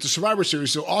Austin at the Survivor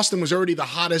Series. So Austin was already the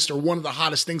hottest, or one of the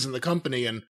hottest things in the company,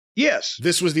 and yes,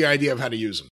 this was the idea of how to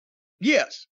use him.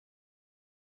 Yes.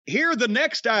 Here, the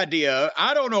next idea,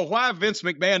 I don't know why Vince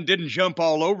McMahon didn't jump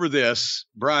all over this,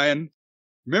 Brian.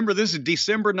 Remember, this is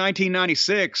December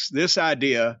 1996, this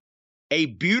idea. A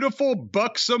beautiful,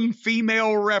 buxom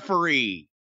female referee.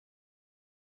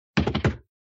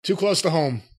 Too close to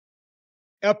home.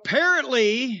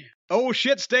 Apparently, old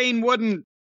Shitstain wasn't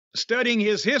studying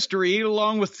his history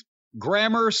along with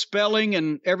grammar, spelling,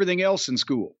 and everything else in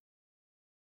school.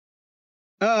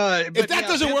 If that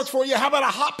doesn't work for you, how about a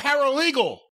hot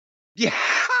paralegal? Yeah.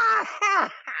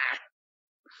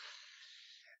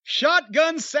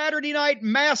 Shotgun Saturday Night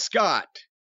mascot.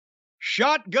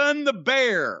 Shotgun the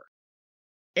Bear.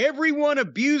 Everyone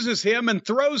abuses him and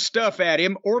throws stuff at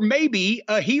him, or maybe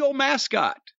a heel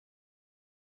mascot.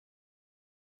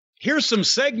 Here's some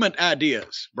segment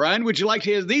ideas. Brian, would you like to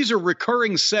hear? These are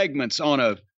recurring segments on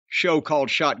a show called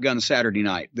Shotgun Saturday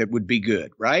Night that would be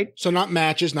good, right? So not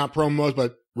matches, not promos,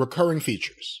 but recurring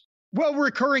features. Well,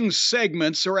 recurring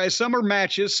segments, or as some are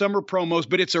matches, some are promos,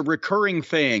 but it's a recurring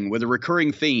thing with a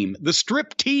recurring theme. The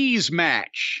striptease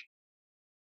match.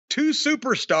 Two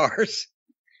superstars.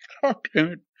 Oh,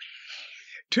 damn it.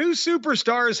 Two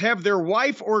superstars have their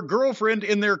wife or girlfriend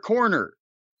in their corner.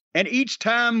 And each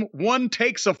time one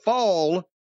takes a fall,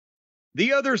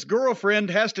 the other's girlfriend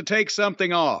has to take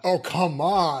something off. Oh, come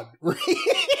on.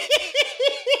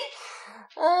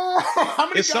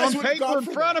 It's on paper in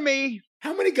front of me.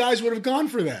 How many guys would have gone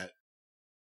for that?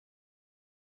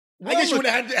 Well, I guess you would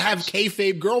have had to have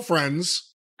kayfabe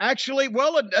girlfriends. Actually,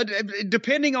 well,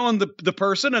 depending on the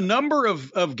person, a number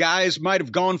of guys might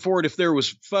have gone for it if there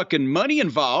was fucking money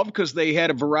involved, because they had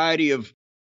a variety of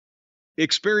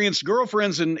experienced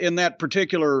girlfriends in that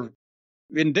particular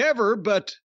endeavor.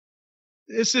 But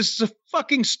this is the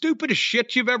fucking stupidest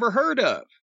shit you've ever heard of.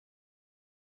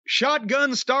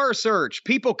 Shotgun Star Search.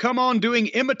 People come on doing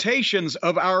imitations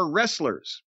of our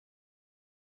wrestlers.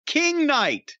 King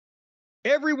Night.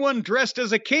 Everyone dressed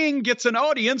as a king gets an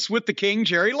audience with the King,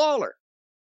 Jerry Lawler.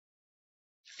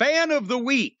 Fan of the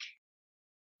Week.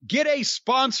 Get a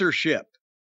sponsorship.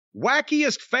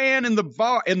 Wackiest fan in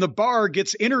the bar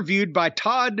gets interviewed by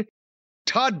Todd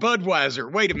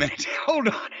Budweiser. Wait a minute. Hold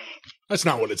on. That's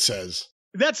not what it says.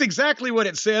 That's exactly what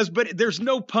it says, but there's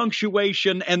no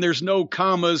punctuation and there's no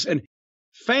commas. And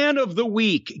Fan of the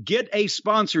week. Get a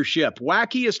sponsorship.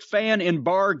 Wackiest fan in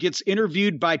bar gets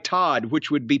interviewed by Todd,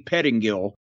 which would be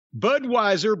Pettingill.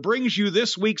 Budweiser brings you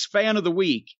this week's fan of the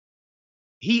week.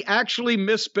 He actually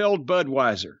misspelled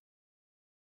Budweiser.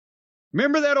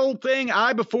 Remember that old thing,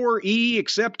 I before E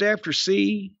except after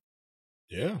C?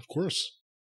 Yeah, of course.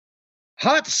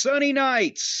 Hot sunny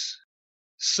nights.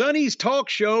 Sunny's talk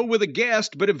show with a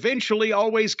guest, but eventually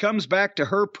always comes back to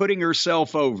her putting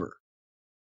herself over.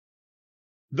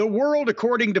 The World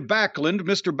According to Backlund,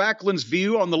 Mr. Backlund's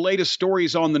view on the latest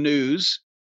stories on the news.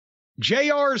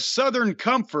 JR's Southern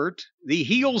Comfort, the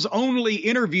Heels Only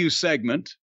interview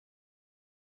segment.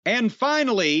 And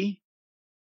finally,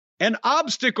 an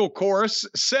obstacle course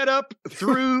set up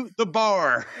through the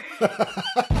bar.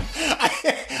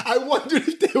 I wondered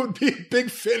if there would be a big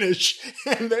finish,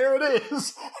 and there it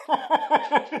is.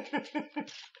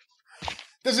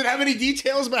 Does it have any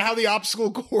details about how the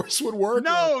obstacle course would work?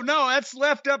 No, that's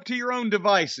left up to your own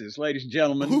devices, ladies and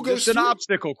gentlemen. Who goes It's an through?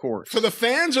 obstacle course. For the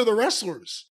fans or the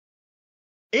wrestlers?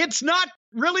 It's not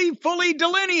really fully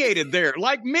delineated there.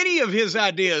 Like many of his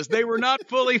ideas, they were not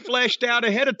fully fleshed out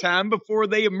ahead of time before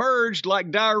they emerged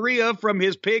like diarrhea from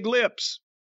his pig lips.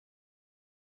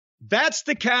 That's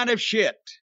the kind of shit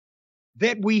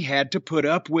that we had to put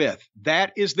up with.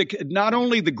 That is not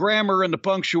only the grammar and the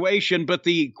punctuation, but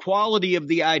the quality of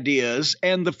the ideas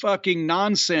and the fucking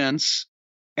nonsense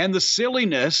and the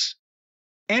silliness.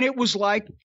 And it was like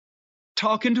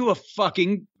talking to a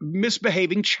fucking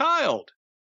misbehaving child.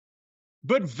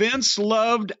 But Vince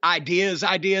loved ideas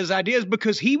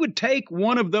because he would take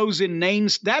one of those inane.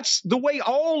 That's the way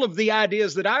all of the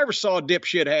ideas that I ever saw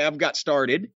dipshit have got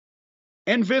started.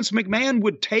 And Vince McMahon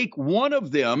would take one of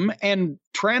them and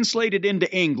translate it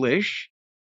into English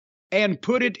and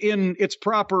put it in its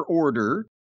proper order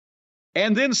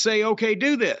and then say, okay,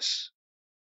 do this.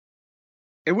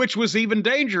 Which was even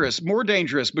more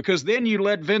dangerous, because then you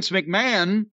let Vince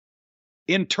McMahon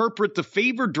interpret the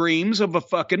fever dreams of a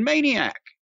fucking maniac.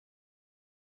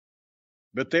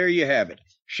 But there you have it.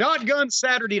 Shotgun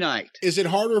Saturday night. Is it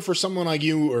harder for someone like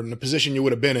you, or in the position you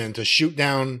would have been in, to shoot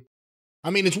down? I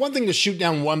mean, it's one thing to shoot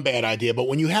down one bad idea, but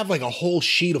when you have like a whole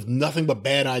sheet of nothing but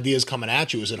bad ideas coming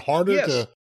at you, is it harder to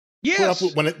put up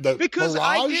with because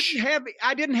barrage?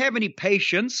 I didn't have any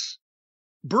patience.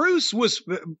 Bruce was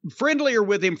friendlier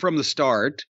with him from the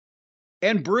start,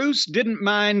 and Bruce didn't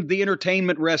mind the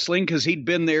entertainment wrestling because he'd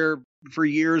been there for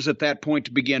years at that point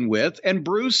to begin with. And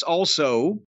Bruce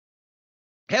also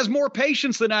has more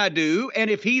patience than I do,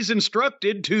 and if he's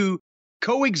instructed to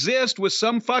coexist with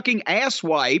some fucking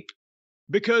asswipe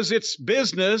because it's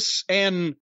business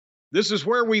and this is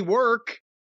where we work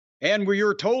and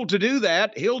you're told to do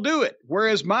that, he'll do it.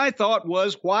 Whereas my thought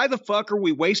was, why the fuck are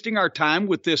we wasting our time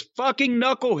with this fucking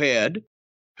knucklehead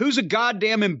who's a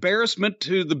goddamn embarrassment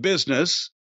to the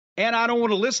business? And I don't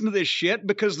want to listen to this shit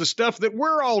because the stuff that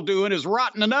we're all doing is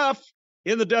rotten enough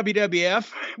in the WWF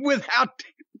without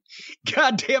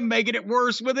goddamn making it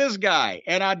worse with this guy.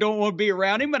 And I don't want to be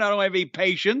around him, and I don't have any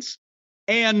patience.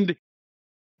 And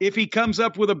if he comes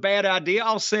up with a bad idea,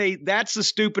 I'll say, that's the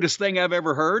stupidest thing I've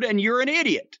ever heard, and you're an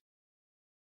idiot.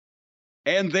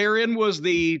 And therein was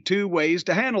the two ways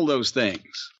to handle those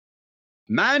things.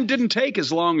 Mine didn't take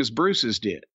as long as Bruce's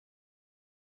did.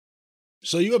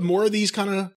 So you have more of these kind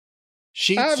of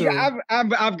sheets?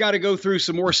 I've got to go through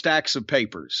some more stacks of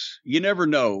papers. You never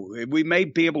know. We may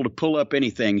be able to pull up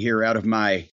anything here out of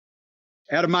my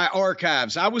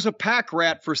archives. I was a pack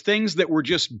rat for things that were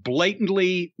just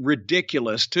blatantly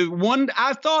ridiculous.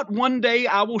 I thought one day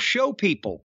I will show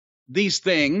people these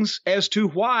things as to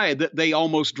why that they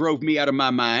almost drove me out of my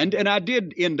mind. And I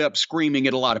did end up screaming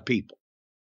at a lot of people.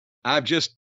 I've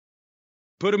just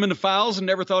put them in the files and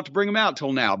never thought to bring them out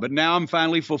till now. But now I'm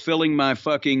finally fulfilling my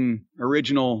fucking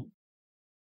original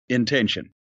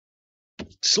intention.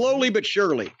 Slowly but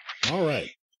surely. All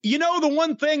right. You know, the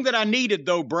one thing that I needed,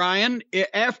 though, Brian,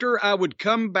 after I would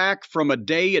come back from a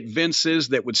day at Vince's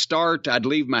that would start, I'd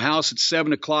leave my house at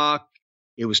 7 o'clock.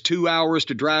 It was 2 hours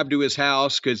to drive to his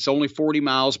house because it's only 40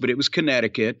 miles, but it was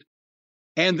Connecticut.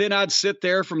 And then I'd sit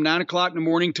there from 9 o'clock in the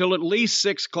morning till at least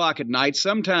 6 o'clock at night,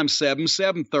 sometimes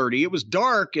 7:30. It was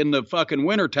dark in the fucking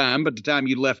wintertime by the time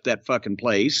you left that fucking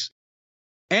place.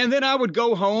 And then I would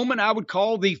go home and I would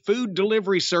call the food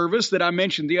delivery service that I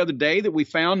mentioned the other day that we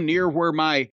found near where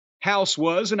my house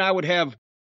was. And I would have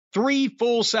 3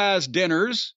 full-size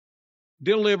dinners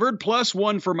delivered plus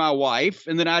one for my wife.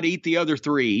 And then I'd eat the other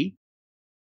 3.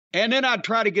 And then I'd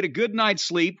try to get a good night's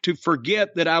sleep to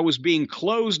forget that I was being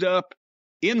closed up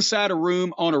inside a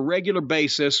room on a regular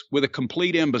basis with a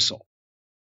complete imbecile.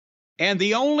 And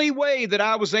the only way that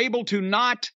I was able to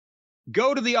not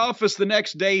go to the office the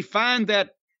next day, find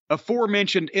that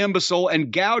aforementioned imbecile,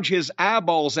 and gouge his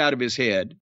eyeballs out of his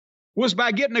head was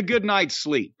by getting a good night's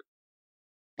sleep.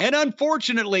 And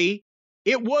unfortunately,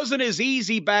 it wasn't as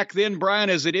easy back then, Brian,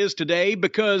 as it is today,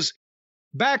 because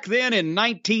back then in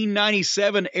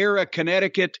 1997 era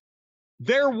Connecticut,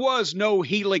 there was no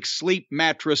Helix sleep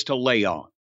mattress to lay on.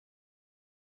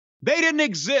 They didn't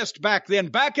exist back then.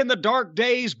 Back in the dark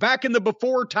days, back in the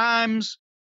before times,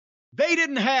 they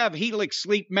didn't have Helix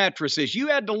sleep mattresses. You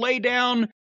had to lay down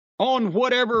on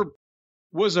whatever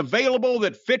was available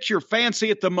that fit your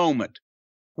fancy at the moment.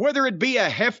 Whether it be a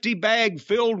hefty bag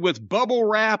filled with bubble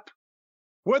wrap,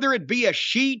 whether it be a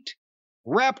sheet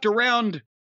wrapped around,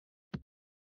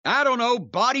 I don't know,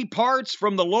 body parts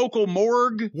from the local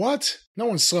morgue. What? No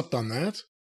one slept on that.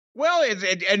 Well,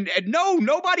 no,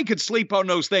 nobody could sleep on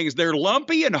those things. They're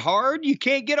lumpy and hard. You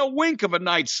can't get a wink of a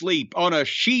night's sleep on a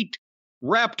sheet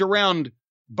wrapped around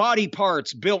body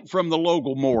parts built from the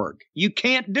local morgue. You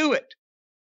can't do it.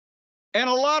 And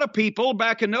a lot of people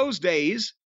back in those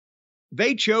days,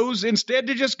 they chose instead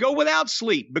to just go without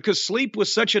sleep because sleep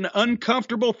was such an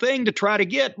uncomfortable thing to try to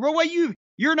get. Well,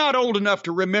 you're not old enough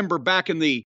to remember back in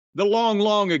the long,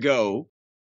 long ago,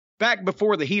 back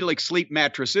before the Helix sleep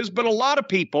mattresses, but a lot of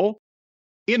people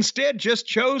instead just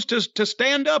chose to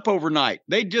stand up overnight.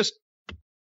 They'd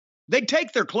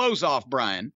take their clothes off,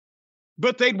 Brian,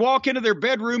 but they'd walk into their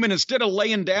bedroom and instead of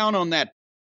laying down on that,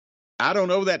 I don't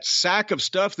know, that sack of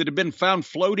stuff that had been found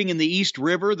floating in the East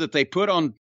River that they put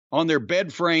on their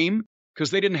bed frame because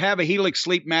they didn't have a Helix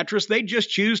sleep mattress, they'd just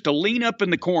choose to lean up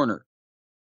in the corner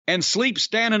and sleep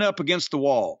standing up against the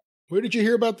wall. Where did you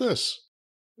hear about this?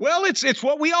 Well, it's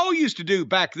what we all used to do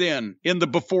back then in the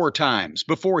before times,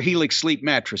 before Helix sleep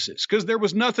mattresses, because there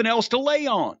was nothing else to lay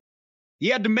on.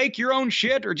 You had to make your own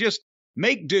shit or just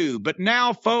make do. But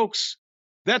now, folks,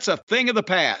 that's a thing of the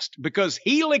past because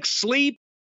Helix Sleep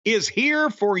is here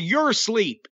for your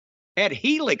sleep at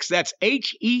Helix. That's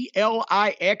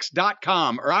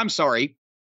HELIX.com, or I'm sorry,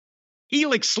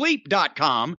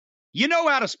 HelixSleep.com. You know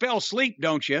how to spell sleep,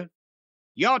 don't you?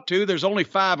 You ought to. There's only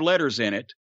 5 letters in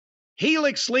it.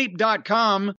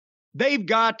 HelixSleep.com, they've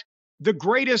got the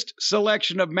greatest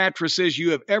selection of mattresses you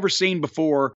have ever seen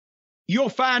before. You'll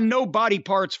find no body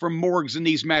parts from morgues in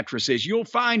these mattresses. You'll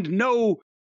find no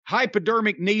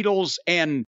hypodermic needles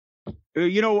and,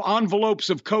 envelopes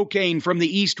of cocaine from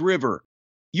the East River.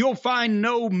 You'll find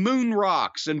no moon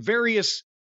rocks and various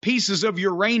pieces of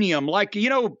uranium like,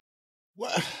 out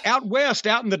west,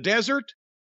 out in the desert.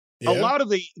 Yeah. A lot of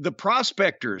the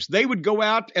prospectors, they would go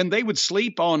out and they would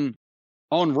sleep on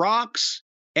rocks,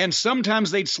 and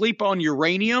sometimes they'd sleep on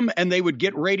uranium and they would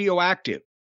get radioactive.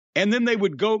 And then they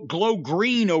would go glow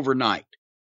green overnight.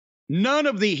 None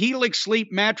of the Helix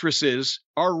sleep mattresses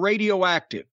are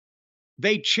radioactive.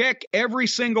 They check every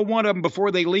single one of them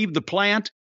before they leave the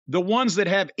plant. The ones that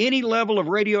have any level of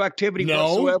radioactivity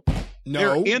whatsoever,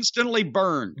 they're instantly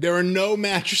burned. There are no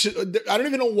mattresses. I don't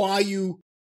even know why you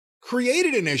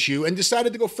created an issue and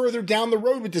decided to go further down the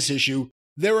road with this issue.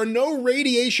 There are no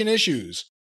radiation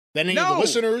issues that any of the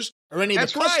listeners or any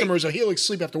of the customers of Helix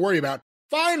Sleep have to worry about.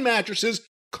 Fine mattresses,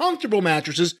 comfortable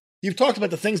mattresses. You've talked about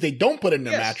the things they don't put in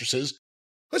their mattresses.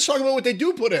 Let's talk about what they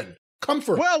do put in.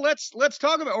 Comfort. Well, let's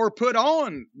talk about or put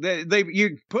on.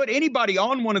 You put anybody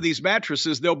on one of these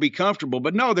mattresses, they'll be comfortable.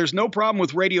 But no, there's no problem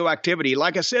with radioactivity.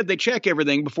 Like I said, they check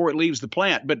everything before it leaves the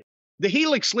plant. But the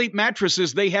Helix Sleep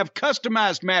mattresses, they have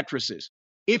customized mattresses.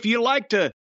 If you like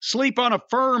to sleep on a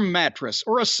firm mattress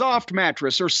or a soft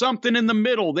mattress or something in the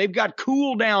middle, they've got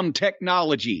cool down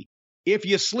technology. If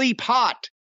you sleep hot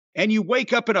and you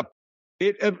wake up in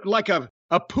like a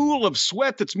pool of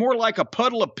sweat that's more like a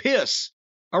puddle of piss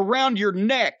around your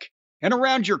neck and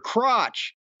around your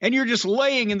crotch, and you're just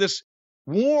laying in this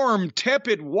warm,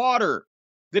 tepid water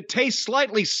that tastes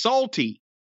slightly salty,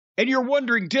 and you're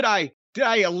wondering, did I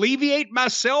alleviate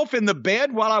myself in the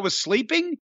bed while I was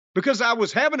sleeping? Because I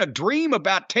was having a dream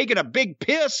about taking a big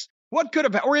piss? What could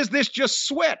have, or is this just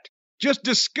sweat? Just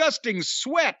disgusting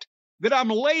sweat that I'm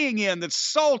laying in that's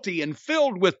salty and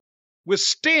filled with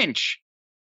stench?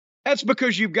 That's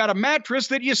because you've got a mattress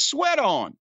that you sweat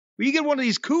on. When you get one of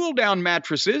these cool down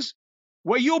mattresses,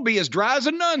 well, you'll be as dry as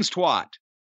a nun's twat.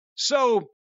 So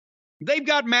they've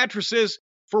got mattresses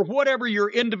for whatever your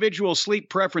individual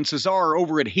sleep preferences are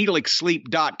over at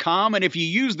HelixSleep.com. And if you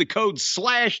use the code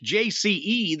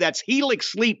 /JCE, that's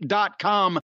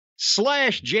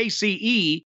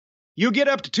HelixSleep.com/JCE, you'll get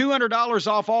up to $200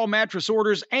 off all mattress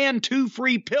orders and 2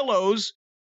 free pillows.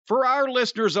 For our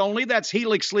listeners only, that's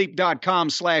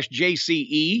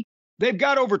HelixSleep.com/JCE. They've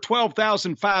got over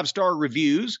 12,000 5-star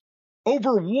reviews.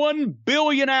 Over 1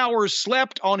 billion hours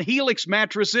slept on Helix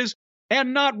mattresses,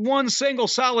 and not one single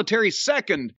solitary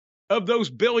second of those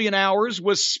billion hours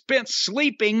was spent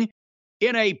sleeping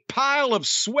in a pile of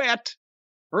sweat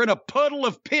or in a puddle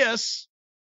of piss.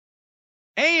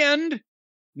 And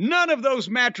none of those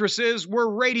mattresses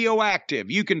were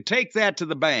radioactive. You can take that to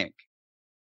the bank.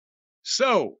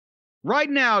 So, right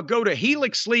now, go to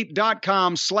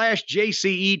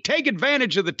helixsleep.com/JCE. Take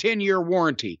advantage of the 10-year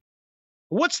warranty.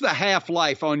 What's the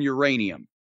half-life on uranium?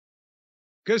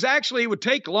 Because actually, it would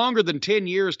take longer than 10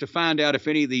 years to find out if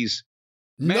any of these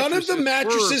None of the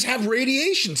mattresses have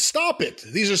radiation. Stop it.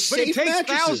 These are safe mattresses. But it takes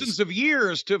mattresses. thousands of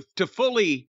years to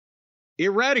fully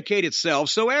eradicate itself.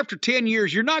 So after 10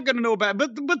 years, you're not going to know about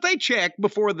it. But they check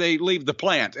before they leave the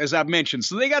plant, as I've mentioned.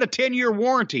 So they got a 10-year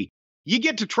warranty. You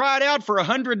get to try it out for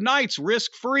 100 nights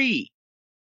risk-free.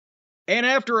 And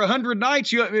after 100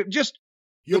 nights, you'll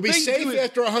be safe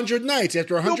after 100 nights.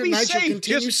 After 100 nights, you'll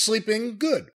continue sleeping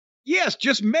good. Yes,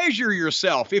 just measure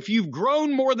yourself. If you've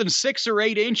grown more than 6 or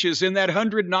 8 inches in that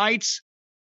 100 nights,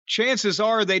 chances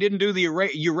are they didn't do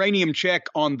the uranium check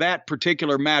on that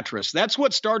particular mattress. That's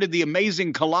what started the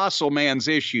amazing Colossal Man's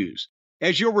issues.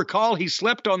 As you'll recall, he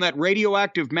slept on that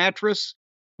radioactive mattress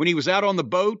when he was out on the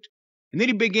boat, and then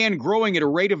he began growing at a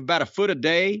rate of about a foot a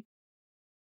day.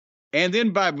 And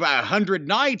then by 100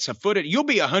 nights, you'll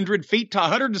be 100 feet to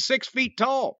 106 feet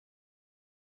tall.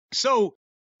 So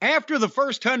after the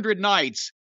first 100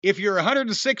 nights, if you're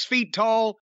 106 feet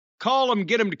tall, call them,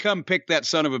 get them to come pick that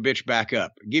son of a bitch back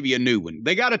up, give you a new one.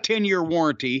 They got a 10-year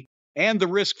warranty and the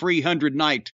risk-free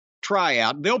 100-night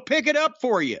tryout. They'll pick it up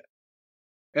for you.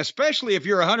 Especially if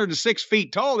you're 106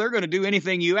 feet tall, they're going to do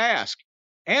anything you ask.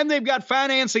 And they've got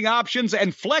financing options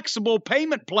and flexible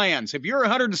payment plans. If you're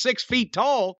 106 feet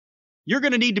tall, you're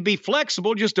going to need to be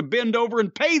flexible just to bend over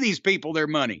and pay these people their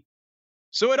money.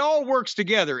 So it all works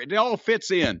together. It all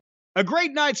fits in. A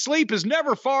great night's sleep is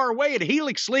never far away at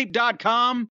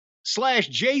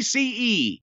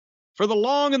helixsleep.com/JCE. For the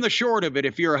long and the short of it,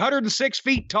 if you're 106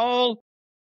 feet tall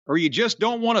or you just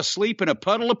don't want to sleep in a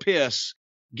puddle of piss,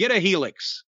 get a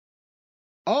Helix.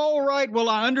 All right, well,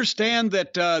 I understand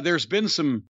that there's been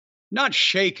some, not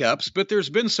shakeups, but there's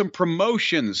been some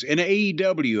promotions in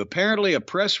AEW. Apparently, a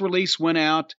press release went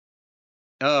out.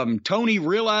 Tony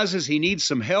realizes he needs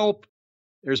some help.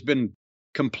 There's been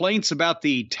complaints about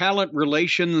the talent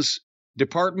relations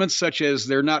department, such as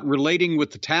they're not relating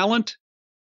with the talent.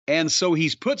 And so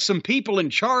he's put some people in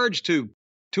charge to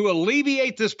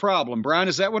alleviate this problem. Brian,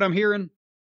 is that what I'm hearing?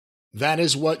 That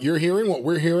is what you're hearing, what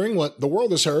we're hearing, what the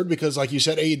world has heard, because like you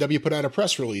said, AEW put out a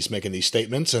press release making these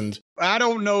statements. And I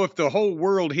don't know if the whole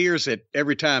world hears it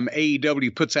every time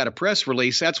AEW puts out a press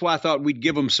release. That's why I thought we'd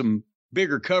give them some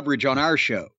bigger coverage on our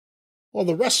show. Well,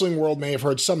 the wrestling world may have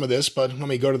heard some of this, but let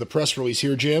me go to the press release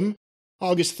here, Jim.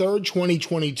 August 3rd,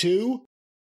 2022,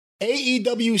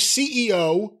 AEW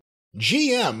CEO,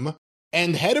 GM,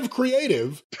 and head of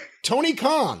creative, Tony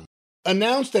Khan,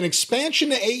 announced an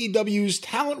expansion to AEW's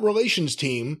talent relations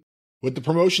team with the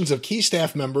promotions of key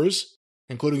staff members,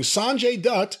 including Sanjay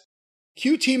Dutt,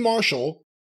 QT Marshall,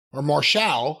 or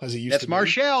Marshall, as he used to be. That's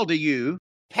Marshall to you.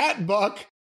 Pat Buck,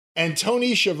 and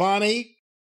Tony Schiavone.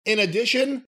 In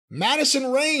addition, Madison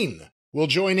Rayne will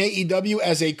join AEW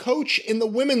as a coach in the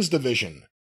women's division.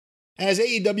 As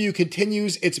AEW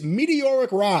continues its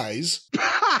meteoric rise,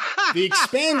 the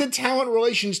expanded talent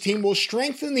relations team will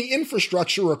strengthen the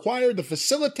infrastructure required to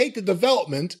facilitate the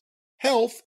development,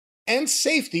 health, and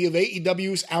safety of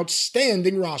AEW's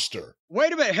outstanding roster.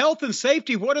 Wait a minute, health and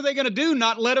safety, what are they going to do?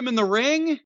 Not let them in the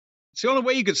ring? It's the only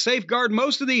way you could safeguard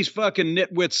most of these fucking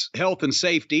nitwits' health and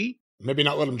safety. Maybe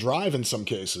not let them drive in some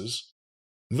cases.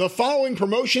 The following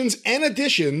promotions and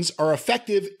additions are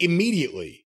effective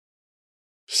immediately.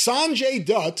 Sanjay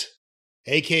Dutt,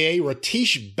 a.k.a.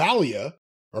 Ratish Balia,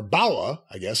 or Bala,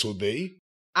 I guess would be.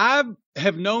 I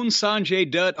have known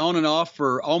Sanjay Dutt on and off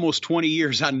for almost 20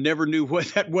 years. I never knew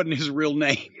that wasn't his real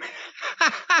name.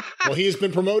 Well, he has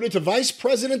been promoted to Vice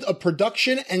President of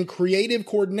Production and Creative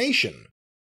Coordination.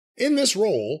 In this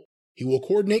role, he will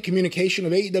coordinate communication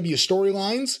of AEW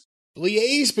storylines,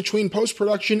 liaise between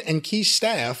post-production and key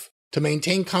staff to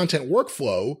maintain content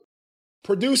workflow,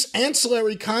 produce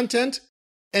ancillary content,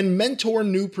 and mentor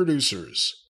new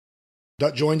producers.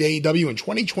 Dutt joined AEW in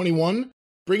 2021,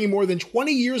 bringing more than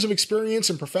 20 years of experience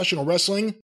in professional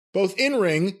wrestling, both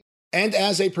in-ring and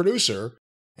as a producer,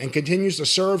 and continues to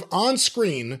serve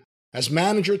on-screen as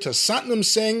manager to Satnam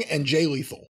Singh and Jay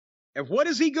Lethal. And what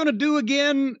is he going to do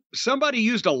again? Somebody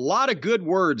used a lot of good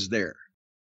words there.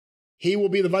 He will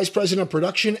be the Vice President of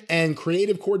Production and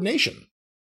Creative Coordination.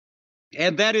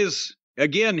 And that is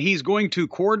Again, he's going to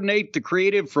coordinate the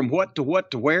creative from what to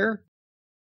where?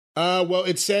 Well,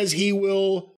 it says he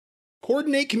will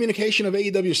coordinate communication of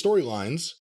AEW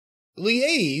storylines,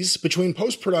 liaise between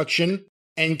post-production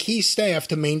and key staff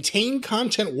to maintain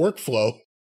content workflow,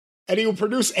 and he will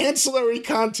produce ancillary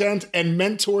content and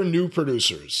mentor new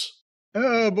producers.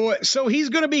 Oh, boy. So he's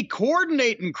going to be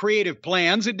coordinating creative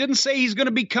plans. It didn't say he's going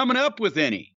to be coming up with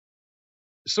any.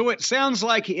 So it sounds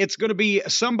like it's going to be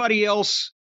somebody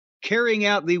else carrying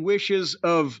out the wishes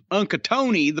of Uncle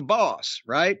Tony, the boss,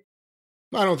 right?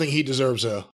 I don't think he deserves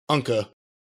a Unca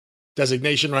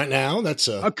designation right now. That's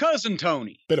a Cousin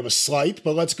Tony. Bit of a slight,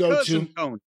 but let's go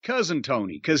Cousin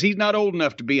Tony, because he's not old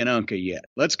enough to be an Unca yet.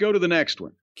 Let's go to the next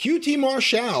one. QT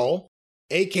Marshall,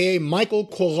 a.k.a. Michael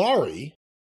Quillari,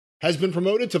 has been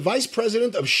promoted to Vice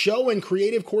President of Show and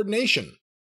Creative Coordination.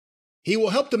 He will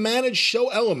help to manage show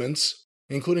elements,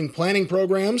 including planning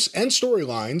programs and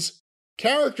storylines,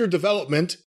 character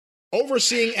development,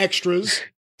 overseeing extras,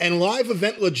 and live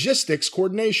event logistics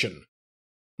coordination.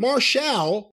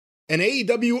 Marshall, an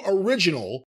AEW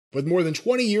original with more than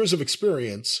 20 years of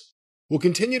experience, will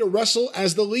continue to wrestle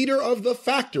as the leader of The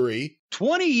Factory.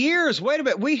 20 years? Wait a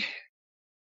minute.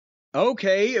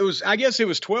 Okay, I guess it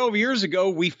was 12 years ago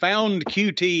we found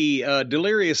QT,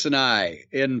 Delirious and I,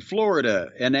 in Florida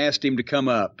and asked him to come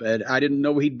up. And I didn't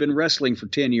know he'd been wrestling for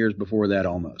 10 years before that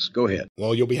almost. Go ahead.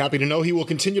 Well, you'll be happy to know he will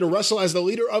continue to wrestle as the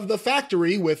leader of The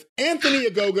Factory with Anthony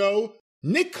Ogogo,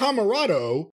 Nick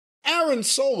Camarado, Aaron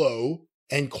Solo,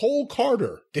 and Cole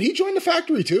Carter. Did he join The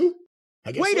Factory too?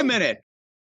 I guess Wait so. a minute.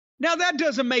 Now that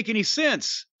doesn't make any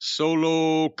sense.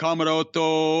 Solo,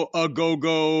 Camarado,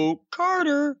 Ogogo,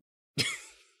 Carter.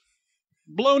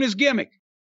 Blown his gimmick.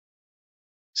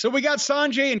 So we got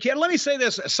Sanjay and Ken. Let me say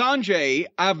this. Sanjay,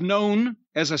 I've known,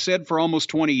 as I said, for almost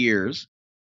 20 years.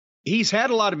 He's had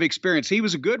a lot of experience. He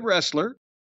was a good wrestler,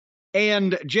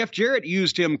 and Jeff Jarrett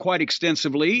used him quite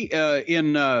extensively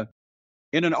in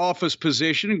an office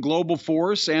position in Global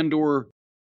Force and or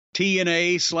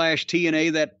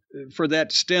TNA/TNA. That for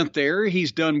that stint there,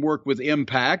 he's done work with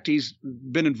Impact. He's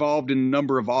been involved in a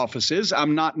number of offices.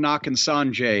 I'm not knocking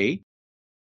Sanjay.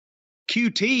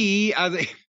 QT,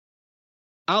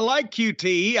 I like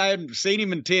QT. I haven't seen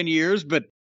him in 10 years, but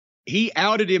he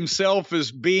outed himself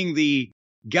as being the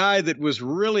guy that was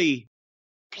really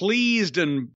pleased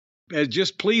and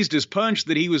just pleased as punch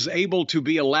that he was able to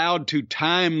be allowed to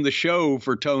time the show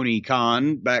for Tony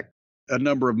Khan back a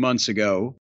number of months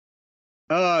ago.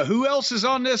 Who else is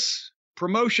on this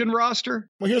promotion roster?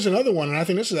 Well, here's another one, and I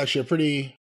think this is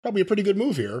actually probably a pretty good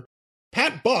move here.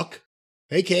 Pat Buck,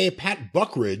 a.k.a. Pat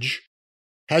Buckridge,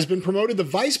 has been promoted to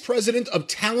Vice President of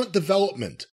Talent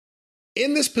Development.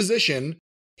 In this position,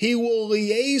 he will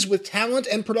liaise with talent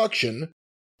and production,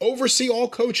 oversee all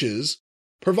coaches,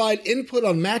 provide input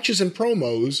on matches and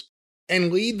promos,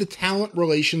 and lead the talent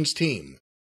relations team.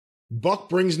 Buck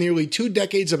brings nearly 2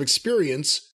 decades of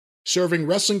experience serving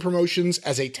wrestling promotions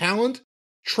as a talent,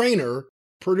 trainer,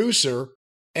 producer,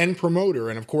 and promoter.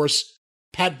 And of course,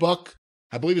 Pat Buck,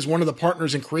 I believe, is one of the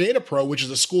partners in Create Pro, which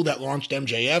is a school that launched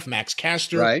MJF, Max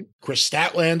Caster, right, Chris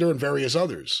Statlander, and various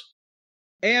others.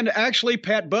 And actually,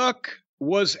 Pat Buck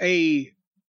was a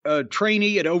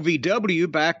trainee at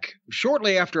OVW back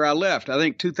shortly after I left. I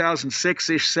think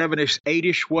 2006-ish, 7-ish,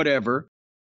 8-ish, whatever.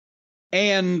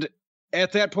 And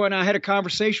at that point, I had a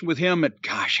conversation with him at,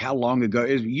 how long ago?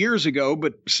 It was years ago,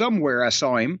 but somewhere I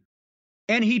saw him.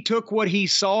 And he took what he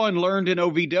saw and learned in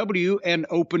OVW and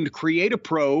opened Create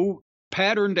Pro,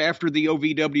 patterned after the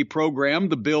OVW program,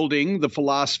 the building, the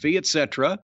philosophy,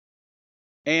 etc.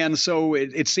 And so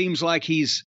it seems like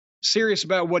he's serious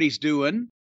about what he's doing.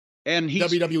 And he's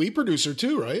WWE producer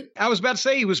too, right? I was about to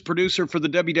say he was producer for the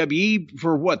WWE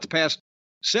for the past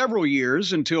several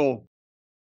years until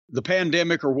the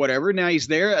pandemic or whatever. Now he's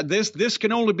there. This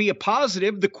can only be a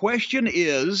positive. The question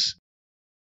is,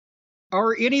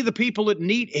 are any of the people that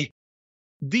need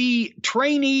the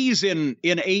trainees in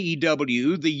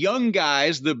AEW, the young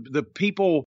guys, the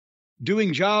people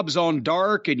doing jobs on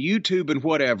Dark and YouTube and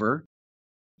whatever,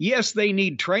 yes, they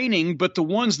need training, but the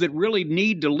ones that really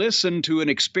need to listen to an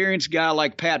experienced guy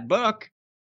like Pat Buck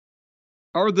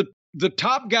are the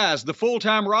top guys, the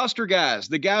full-time roster guys,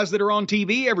 the guys that are on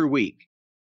TV every week.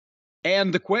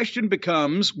 And the question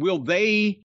becomes, will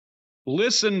they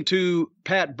listen to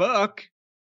Pat Buck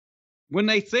when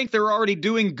they think they're already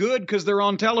doing good because they're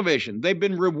on television? They've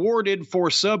been rewarded for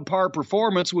subpar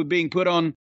performance with being put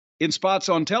on in spots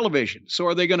on television. So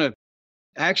are they going to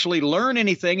actually learn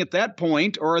anything at that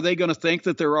point, or are they going to think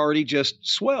that they're already just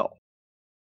swell?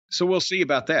 So we'll see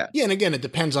about that. Yeah, and again, it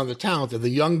depends on the talent. Are the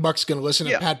Young Bucks going to listen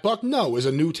to Pat Buck? No. Is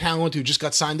a new talent who just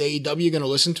got signed to AEW going to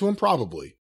listen to him?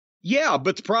 Probably. Yeah,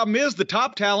 but the problem is the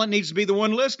top talent needs to be the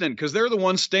one listening because they're the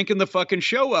ones stinking the fucking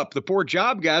show up. The poor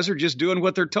job guys are just doing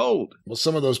what they're told. Well,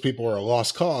 some of those people are a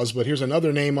lost cause, but here's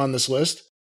another name on this list.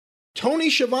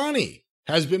 Tony Schiavone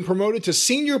has been promoted to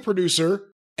senior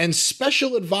producer and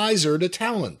special advisor to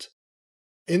talent.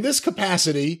 In this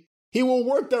capacity, he will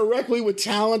work directly with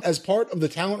talent as part of the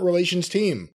talent relations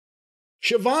team.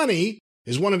 Schiavone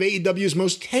is one of AEW's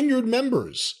most tenured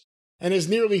members and has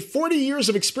nearly 40 years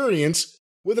of experience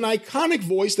with an iconic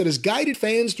voice that has guided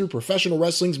fans through professional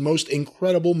wrestling's most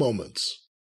incredible moments.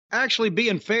 Actually,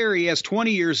 being fair, he has 20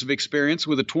 years of experience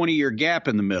with a 20-year gap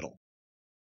in the middle.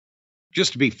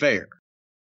 Just to be fair.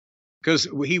 Because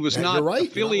he was not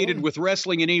affiliated with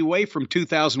wrestling in any way from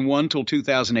 2001 till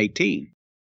 2018.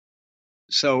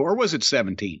 So, or was it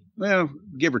 17? Well,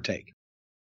 give or take.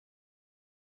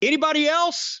 Anybody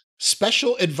else?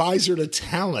 Special advisor to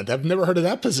talent. I've never heard of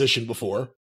that position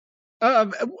before.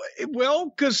 Well,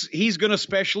 because he's going to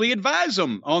specially advise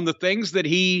them on the things that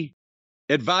he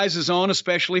advises on,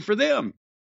 especially for them.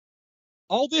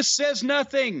 All this says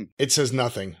nothing. It says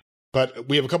nothing. But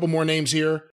we have a couple more names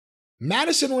here.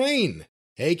 Madison Rayne,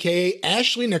 a.k.a.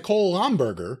 Ashley Nicole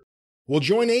Lomberger, will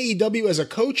join AEW as a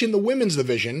coach in the women's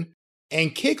division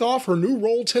and kick off her new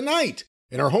role tonight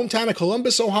in her hometown of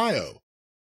Columbus, Ohio.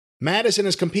 Madison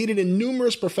has competed in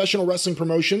numerous professional wrestling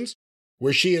promotions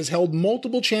where she has held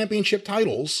multiple championship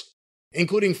titles,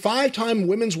 including 5-time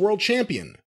women's world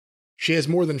champion. She has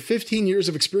more than 15 years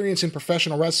of experience in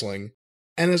professional wrestling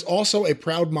and is also a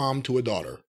proud mom to a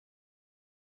daughter.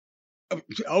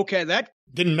 Okay, that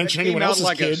didn't mention anyone else's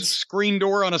like kids. A screen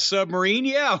door on a submarine.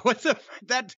 Yeah, what the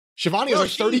that? Schiavone has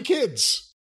like 30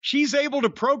 kids. She's able to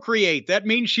procreate. That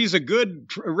means she's a good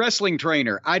wrestling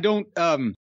trainer.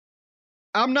 I'm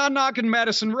not knocking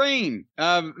Madison Rayne.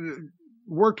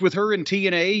 Worked with her in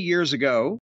TNA years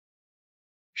ago.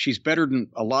 She's better than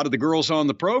a lot of the girls on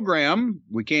the program.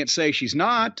 We can't say she's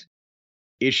not.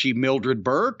 Is she Mildred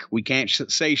Burke? We can't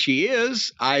say she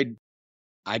is. I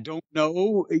don't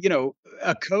know. You know,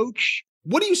 a coach.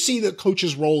 What do you see the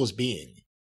coach's role as being?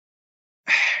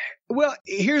 Well,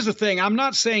 here's the thing. I'm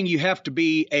not saying you have to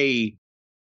be a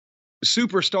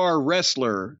superstar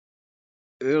wrestler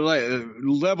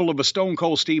level of a Stone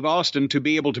Cold Steve Austin to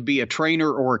be able to be a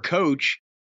trainer or a coach,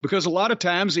 because a lot of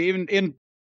times, even in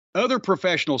other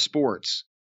professional sports,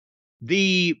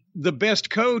 the best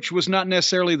coach was not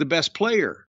necessarily the best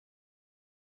player.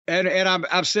 And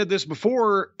I've said this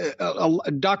before,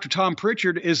 Dr. Tom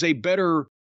Pritchard is a better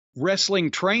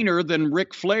wrestling trainer than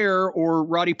Ric Flair or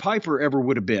Roddy Piper ever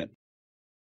would have been,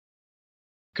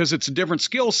 because it's a different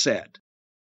skill set.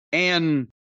 And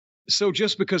so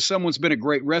just because someone's been a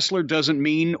great wrestler doesn't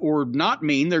mean or not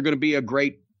mean they're going to be a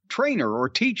great trainer or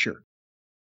teacher.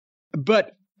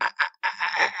 But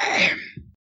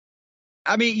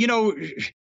I mean, you know,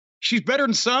 she's better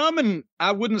than some, and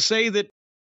I wouldn't say that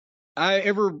I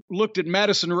ever looked at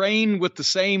Madison Rayne with the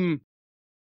same,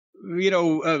 you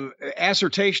know,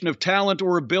 assertion of talent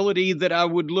or ability that I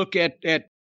would look at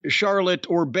Charlotte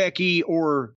or Becky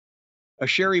or a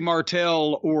Sherry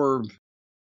Martel or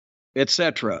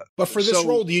etc. But for this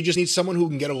role, do you just need someone who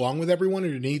can get along with everyone, or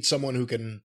do you need someone who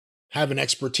can have an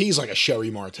expertise like a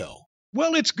Sherry Martel?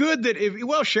 Well, it's good that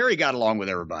Sherry got along with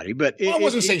everybody, but I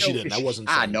wasn't saying she didn't. I wasn't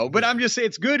saying. I know, but I'm just saying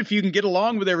it's good if you can get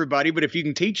along with everybody, but if you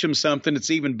can teach them something, it's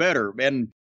even better. And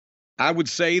I would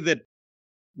say that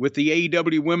with the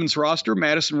AEW women's roster,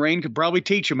 Madison Rayne could probably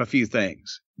teach them a few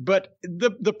things. But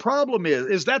the problem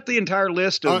is that the entire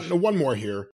list of... one more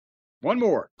here. One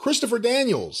more. Christopher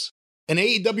Daniels, an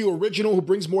AEW original who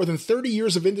brings more than 30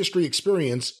 years of industry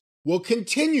experience, will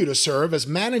continue to serve as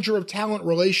manager of talent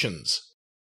relations.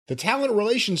 The talent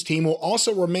relations team will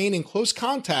also remain in close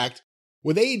contact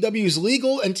with AEW's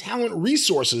legal and talent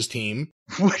resources team,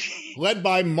 led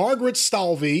by Margaret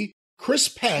Stalvey, Chris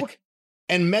Peck,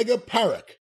 and Mega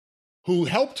Parekh, who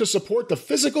help to support the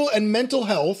physical and mental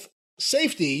health,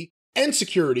 safety, and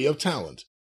security of talent.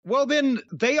 Well, then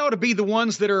they ought to be the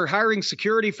ones that are hiring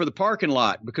security for the parking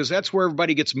lot, because that's where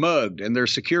everybody gets mugged and their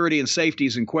security and safety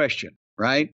is in question,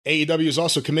 right? AEW is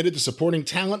also committed to supporting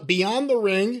talent beyond the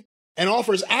ring and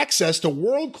offers access to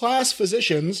world-class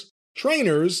physicians,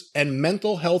 trainers, and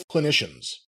mental health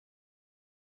clinicians.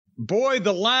 Boy,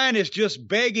 the line is just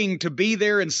begging to be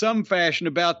there in some fashion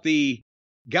about the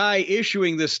guy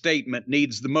issuing this statement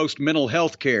needs the most mental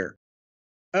health care.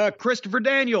 Christopher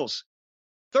Daniels,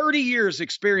 30 years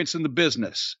experience in the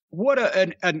business. What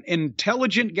an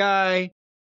intelligent guy,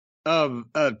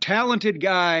 a talented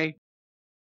guy.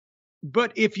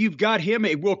 But if you've got him,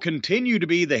 it will continue to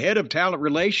be the head of talent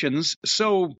relations.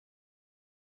 So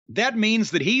that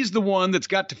means that he's the one that's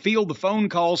got to field the phone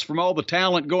calls from all the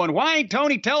talent going, why ain't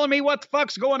Tony telling me what the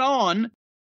fuck's going on?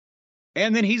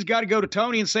 And then he's got to go to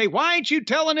Tony and say, why ain't you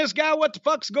telling this guy what the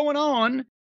fuck's going on?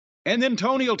 And then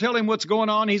Tony will tell him what's going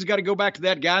on. He's got to go back to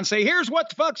that guy and say, here's what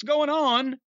the fuck's going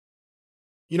on.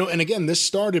 You know, and again, this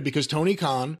started because Tony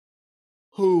Khan,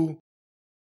 who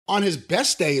on his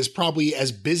best day is probably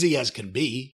as busy as can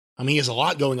be. I mean, he has a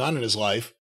lot going on in his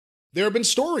life. There have been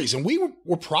stories, and we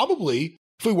were probably,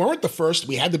 if we weren't the first,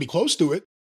 we had to be close to it.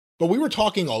 But we were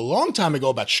talking a long time ago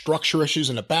about structure issues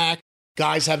in the back,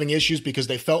 guys having issues because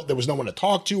they felt there was no one to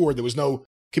talk to or there was no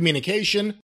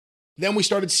communication. Then we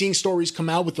started seeing stories come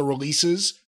out with the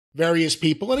releases, various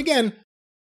people. And again,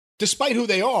 despite who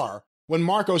they are, when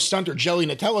Marco Stunt or Jelly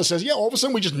Nutella says, yeah, all of a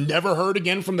sudden we just never heard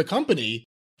again from the company,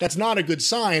 that's not a good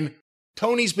sign.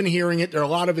 Tony's been hearing it. There are a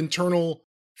lot of internal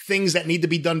things that need to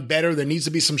be done better. There needs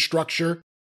to be some structure.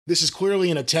 This is clearly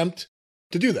an attempt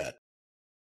to do that.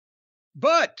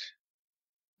 But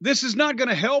this is not going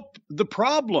to help the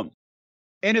problem.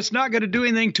 And it's not going to do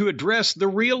anything to address the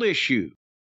real issue.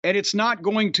 And it's not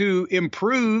going to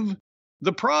improve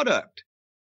the product.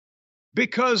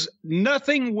 Because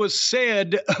nothing was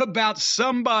said about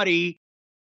somebody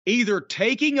either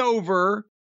taking over,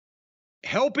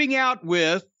 helping out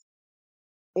with,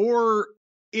 or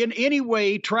in any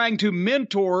way trying to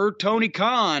mentor Tony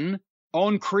Khan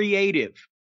on creative.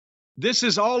 This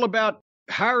is all about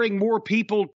hiring more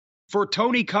people for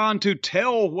Tony Khan to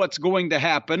tell what's going to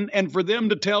happen and for them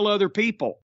to tell other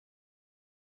people.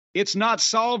 It's not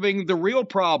solving the real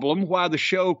problem why the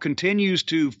show continues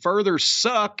to further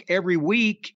suck every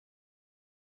week.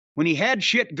 When he had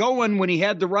shit going, when he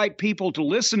had the right people to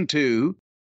listen to,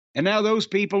 and now those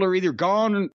people are either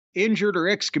gone, injured, or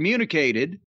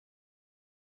excommunicated.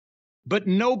 But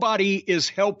nobody is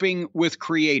helping with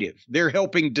creative. They're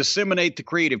helping disseminate the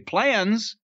creative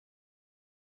plans,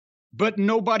 but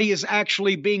nobody is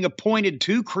actually being appointed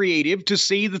to creative to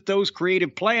see that those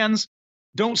creative plans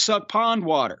don't suck pond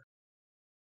water.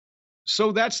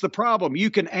 So that's the problem.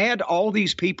 You can add all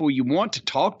these people you want to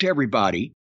talk to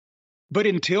everybody, but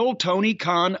until Tony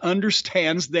Khan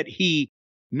understands that he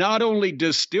not only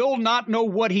does still not know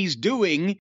what he's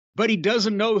doing, but he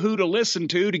doesn't know who to listen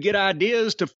to get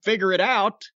ideas to figure it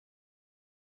out,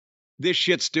 this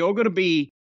shit's still going to be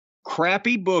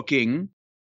crappy booking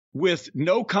with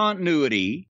no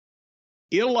continuity,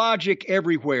 illogic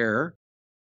everywhere,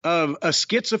 of a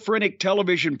schizophrenic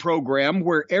television program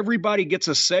where everybody gets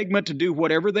a segment to do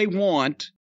whatever they want,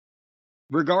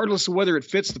 regardless of whether it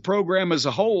fits the program as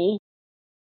a whole.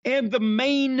 And the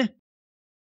main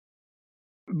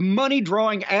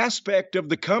money-drawing aspect of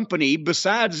the company,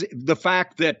 besides the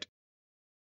fact that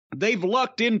they've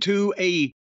lucked into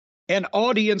an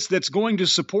audience that's going to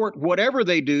support whatever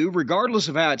they do, regardless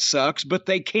of how it sucks, but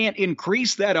they can't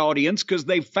increase that audience because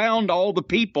they've found all the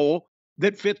people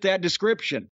that fit that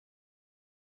description.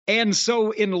 And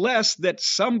so unless that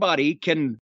somebody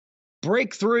can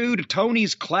break through to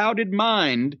Tony's clouded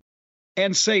mind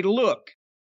and say, look,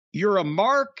 you're a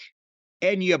mark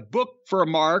and you book for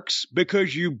marks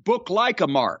because you book like a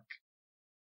mark.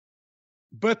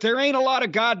 But there ain't a lot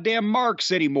of goddamn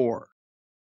marks anymore.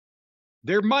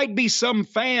 There might be some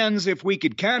fans if we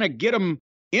could kind of get them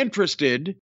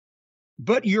interested,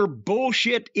 but your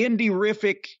bullshit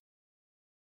indie-rific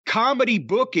comedy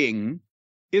booking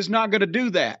is not going to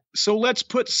do that. So let's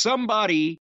put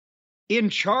somebody in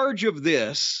charge of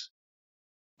this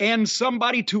and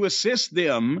somebody to assist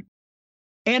them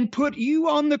and put you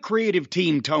on the creative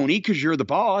team, Tony, because you're the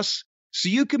boss, so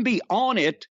you can be on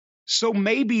it. So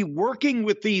maybe working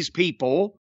with these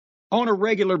people on a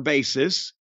regular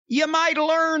basis, you might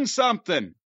learn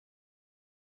something.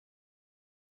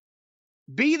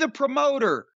 Be the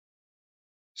promoter.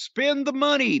 Spend the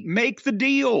money. Make the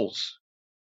deals.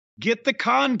 Get the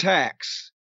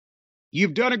contacts.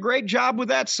 You've done a great job with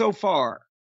that so far.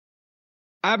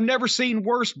 I've never seen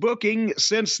worse booking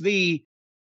since the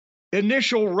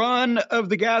initial run of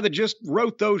the guy that just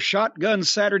wrote those Shotgun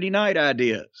Saturday Night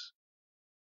ideas.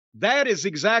 That is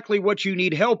exactly what you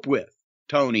need help with,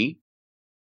 Tony.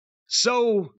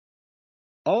 So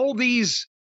all these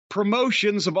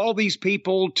promotions of all these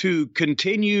people to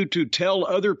continue to tell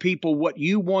other people what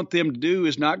you want them to do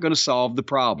is not going to solve the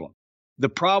problem. The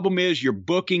problem is your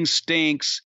booking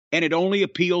stinks, and it only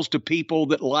appeals to people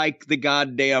that like the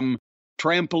goddamn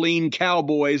trampoline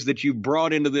cowboys that you've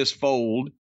brought into this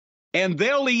fold, and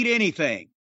they'll eat anything.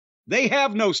 They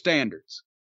have no standards.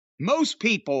 Most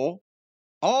people,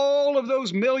 all of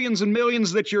those millions and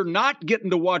millions that you're not getting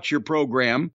to watch your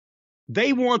program,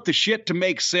 They want the shit to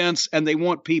make sense, and they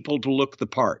want people to look the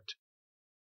part.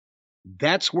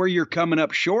 That's where you're coming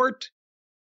up short.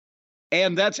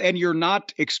 And you're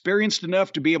not experienced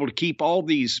enough to be able to keep all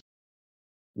these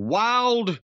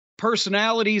wild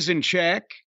personalities in check.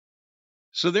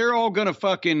 So they're all going to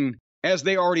fucking, as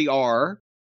they already are,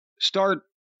 start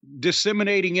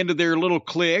disseminating into their little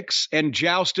cliques and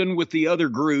jousting with the other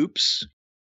groups.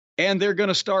 And they're going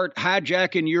to start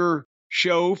hijacking your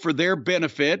show for their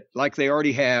benefit, like they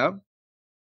already have.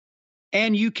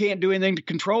 And you can't do anything to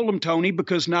control them, Tony,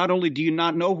 because not only do you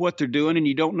not know what they're doing and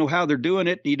you don't know how they're doing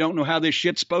it, and you don't know how this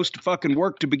shit's supposed to fucking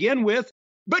work to begin with,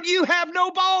 but you have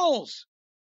no balls.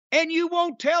 And you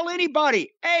won't tell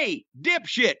anybody, hey,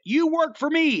 dipshit, you work for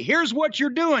me. Here's what you're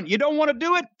doing. You don't want to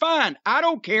do it? Fine. I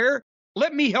don't care.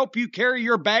 Let me help you carry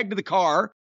your bag to the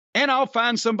car, and I'll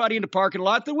find somebody in the parking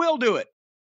lot that will do it.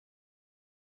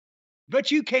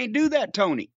 But you can't do that,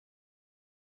 Tony.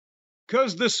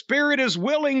 Because the spirit is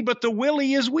willing, but the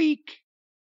willy is weak.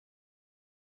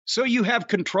 So you have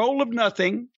control of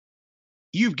nothing.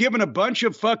 You've given a bunch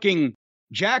of fucking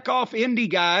jack-off indie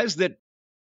guys that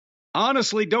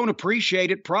honestly don't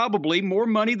appreciate it, probably more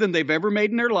money than they've ever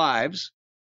made in their lives.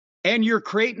 And you're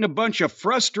creating a bunch of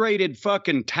frustrated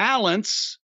fucking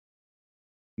talents,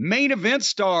 main event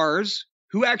stars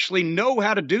who actually know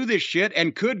how to do this shit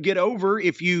and could get over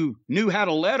if you knew how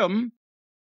to let them.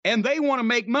 And they want to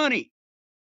make money.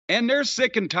 And they're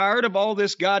sick and tired of all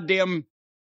this goddamn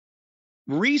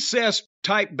recess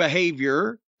type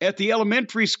behavior at the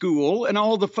elementary school and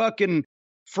all the fucking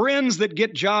friends that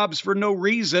get jobs for no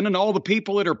reason and all the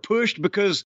people that are pushed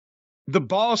because the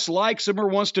boss likes them or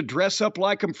wants to dress up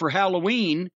like them for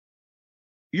Halloween.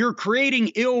 You're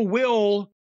creating ill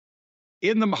will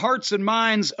in the hearts and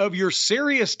minds of your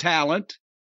serious talent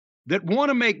that want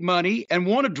to make money and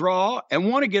want to draw and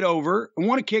want to get over and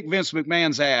want to kick Vince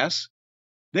McMahon's ass.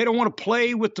 They don't want to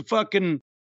play with the fucking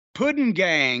pudding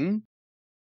gang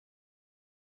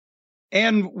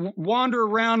and wander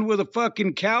around with a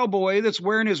fucking cowboy that's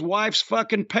wearing his wife's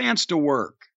fucking pants to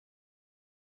work.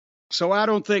 So I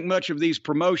don't think much of these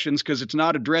promotions because it's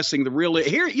not addressing the real...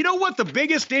 Here, you know what the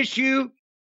biggest issue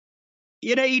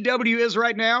in AEW is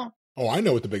right now? Oh, I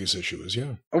know what the biggest issue is,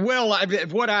 yeah. Well,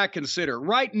 what I consider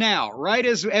right now, right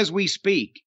as we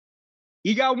speak,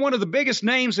 you got one of the biggest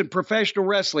names in professional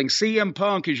wrestling, CM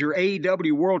Punk, is your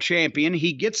AEW World Champion.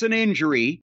 He gets an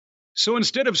injury. So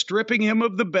instead of stripping him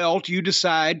of the belt, you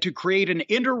decide to create an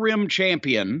interim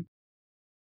champion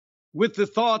with the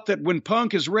thought that when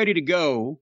Punk is ready to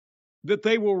go, that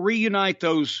they will reunite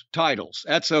those titles.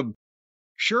 That's a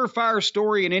surefire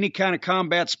story in any kind of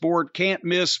combat sport. Can't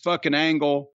miss fucking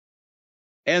angle.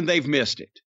 And they've missed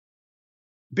it.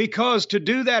 Because to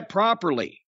do that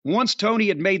properly, once Tony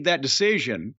had made that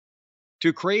decision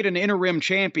to create an interim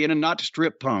champion and not to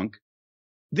strip Punk,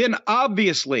 then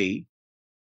obviously,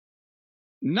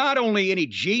 not only any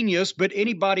genius, but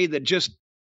anybody that just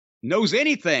knows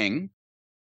anything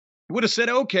would have said,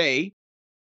 okay,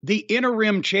 the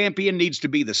interim champion needs to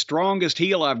be the strongest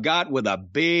heel I've got with a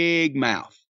big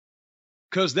mouth.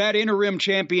 Because that interim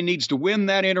champion needs to win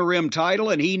that interim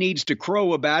title, and he needs to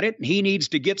crow about it. He needs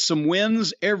to get some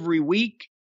wins every week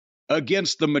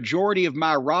against the majority of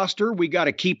my roster. We got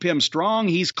to keep him strong.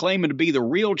 He's claiming to be the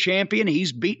real champion.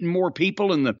 He's beaten more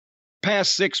people in the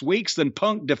past 6 weeks than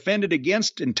Punk defended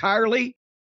against entirely.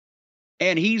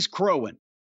 And he's crowing.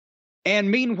 And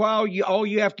meanwhile, all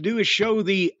you have to do is show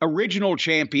the original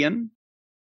champion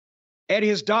at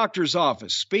his doctor's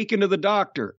office, speaking to the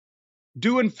doctor,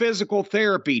 doing physical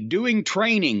therapy, doing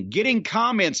training, getting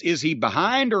comments. Is he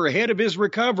behind or ahead of his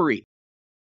recovery?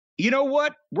 You know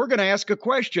what? We're going to ask a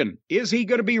question. Is he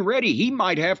going to be ready? He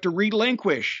might have to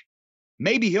relinquish.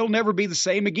 Maybe he'll never be the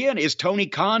same again. Is Tony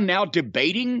Khan now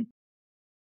debating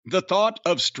the thought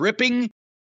of stripping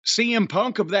CM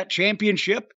Punk of that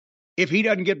championship if he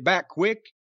doesn't get back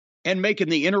quick and making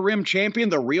the interim champion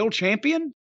the real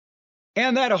champion?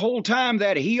 And that whole time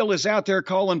that heel is out there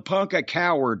calling Punk a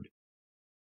coward.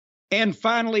 And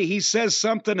finally he says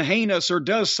something heinous or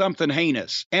does something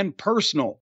heinous and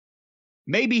personal.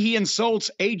 Maybe he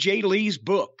insults AJ Lee's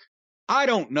book. I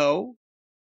don't know.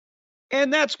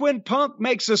 And that's when Punk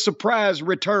makes a surprise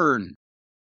return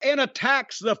and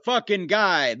attacks the fucking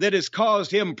guy that has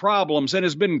caused him problems and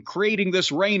has been creating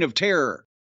this reign of terror.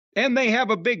 And they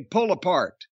have a big pull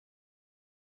apart.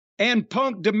 And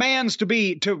Punk demands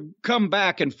to come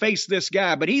back and face this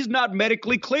guy, but he's not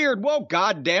medically cleared. Well,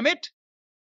 God damn it.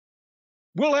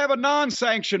 We'll have a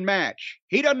non-sanctioned match.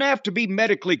 He doesn't have to be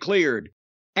medically cleared.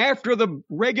 After the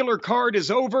regular card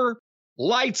is over,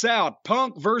 lights out,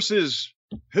 Punk versus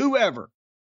whoever.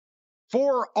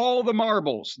 for all the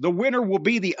marbles. The winner will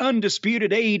be the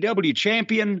undisputed AEW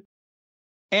champion,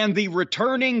 and the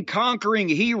returning conquering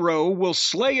hero will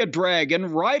slay a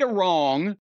dragon, right a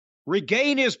wrong,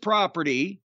 regain his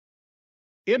property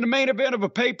in the main event of a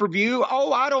pay-per-view.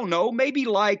 Oh, I don't know, maybe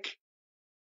like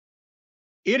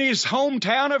in his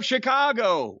hometown of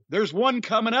Chicago. There's one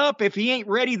coming up. If he ain't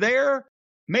ready there,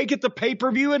 make it the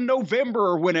pay-per-view in November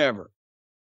or whenever.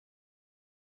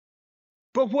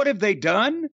 But what have they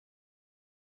done?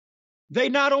 They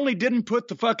not only didn't put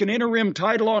the fucking interim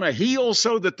title on a heel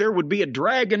so that there would be a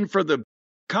dragon for the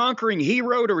conquering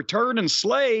hero to return and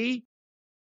slay,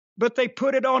 but they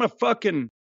put it on a fucking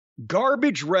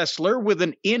garbage wrestler with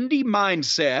an indie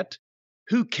mindset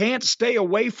who can't stay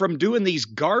away from doing these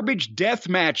garbage death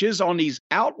matches on these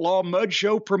outlaw mud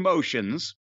show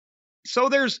promotions. So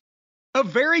there's a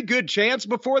very good chance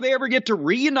before they ever get to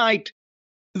reunite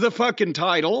the fucking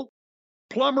title,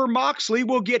 Plumber Moxley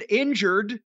will get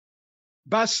injured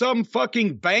by some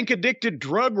fucking bank-addicted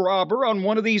drug robber on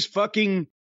one of these fucking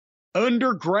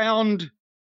underground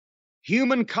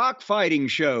human cockfighting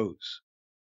shows.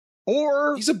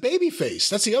 Or he's a babyface.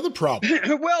 That's the other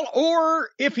problem. Well, or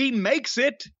if he makes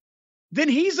it, then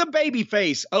he's a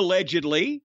babyface,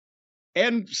 allegedly.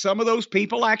 And some of those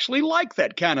people actually like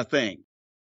that kind of thing.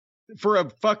 For a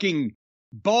fucking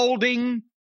balding,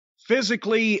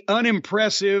 physically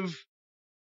unimpressive,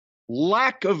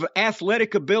 lack of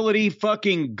athletic ability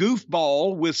fucking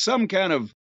goofball with some kind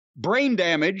of brain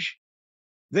damage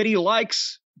that he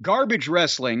likes garbage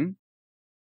wrestling,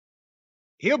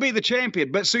 he'll be the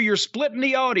champion. But so you're splitting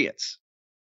the audience.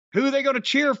 Who are they going to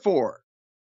cheer for?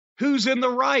 Who's in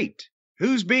the right?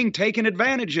 Who's being taken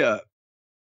advantage of?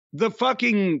 The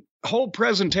fucking whole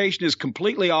presentation is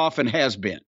completely off and has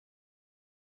been.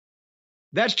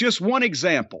 That's just one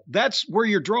example. That's where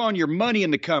you're drawing your money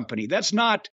in the company. That's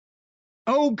not,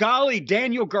 oh golly,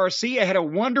 Daniel Garcia had a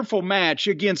wonderful match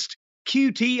against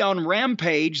QT on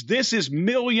Rampage. This is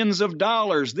millions of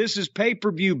dollars. This is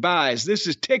pay-per-view buys. This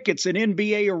is tickets in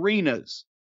NBA arenas.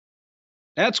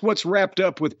 That's what's wrapped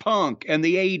up with Punk and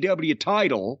the AEW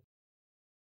title.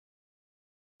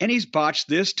 And he's botched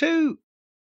this too.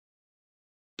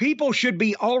 People should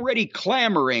be already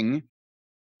clamoring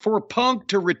for Punk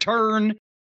to return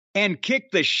and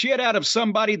kick the shit out of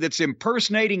somebody that's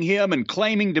impersonating him and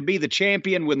claiming to be the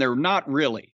champion when they're not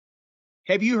really.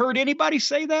 Have you heard anybody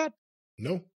say that?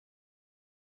 No.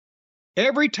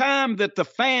 Every time that the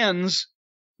fans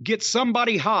get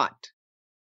somebody hot,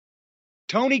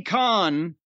 Tony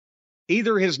Khan,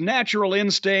 either his natural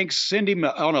instincts send him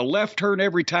on a left turn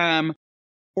every time,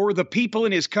 or the people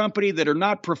in his company that are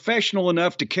not professional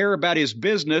enough to care about his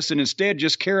business and instead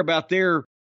just care about their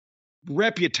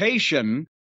reputation,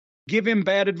 give him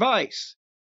bad advice.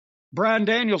 Bryan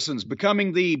Danielson's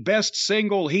becoming the best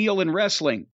single heel in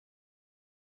wrestling.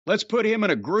 Let's put him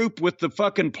in a group with the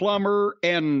fucking plumber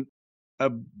and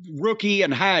a rookie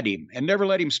and hide him and never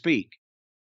let him speak.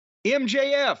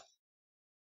 MJF,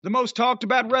 the most talked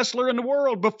about wrestler in the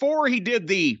world, before he did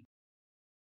the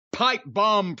pipe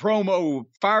bomb promo,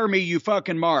 fire me you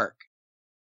fucking Mark.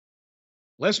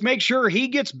 Let's make sure he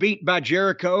gets beat by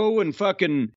Jericho and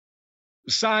fucking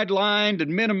sidelined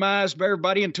and minimized by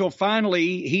everybody until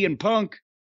finally he and Punk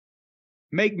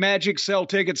make magic, sell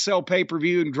tickets, sell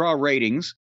pay-per-view, and draw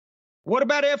ratings. What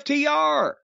about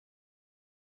FTR?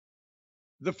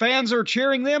 The fans are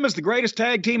cheering them as the greatest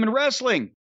tag team in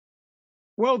wrestling.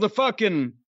 Well, the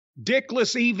fucking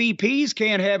dickless EVPs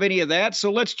can't have any of that,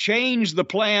 so let's change the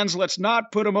plans. Let's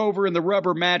not put them over in the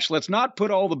rubber match. Let's not put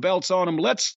all the belts on them.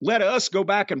 Let's let us go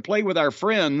back and play with our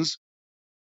friends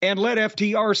and let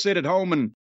FTR sit at home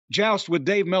and joust with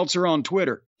Dave Meltzer on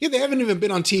Twitter. Yeah, they haven't even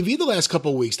been on TV the last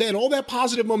couple of weeks. They had all that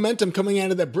positive momentum coming out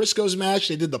of that Briscoes match.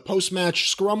 They did the post-match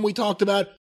scrum we talked about.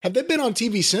 Have they been on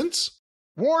TV since?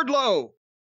 Wardlow.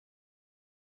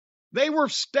 They were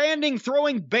standing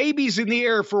throwing babies in the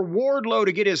air for Wardlow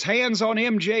to get his hands on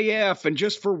MJF and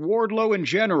just for Wardlow in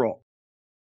general.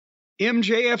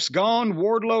 MJF's gone.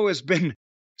 Wardlow has been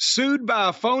sued by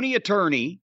a phony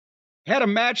attorney, had a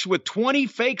match with 20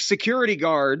 fake security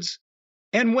guards,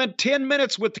 and went 10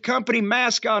 minutes with the company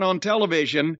mascot on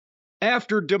television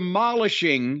after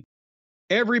demolishing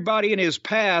everybody in his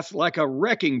path like a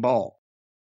wrecking ball.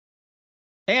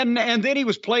 And then he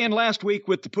was playing last week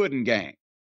with the Puddin' Gang.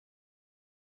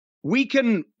 We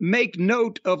can make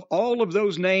note of all of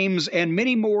those names and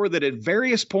many more that at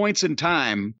various points in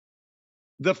time,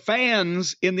 the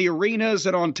fans in the arenas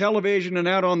and on television and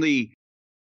out on the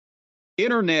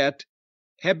internet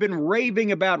have been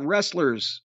raving about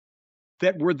wrestlers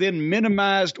that were then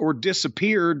minimized or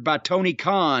disappeared by Tony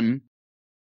Khan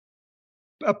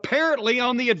apparently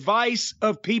on the advice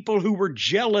of people who were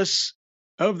jealous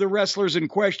of the wrestlers in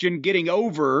question getting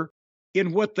over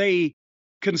in what they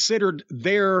considered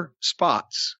their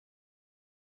spots.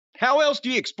 How else do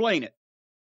you explain it?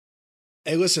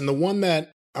 Hey, listen, the one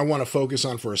that I want to focus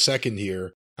on for a second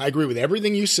here, I agree with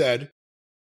everything you said.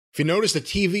 If you notice, the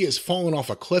TV has fallen off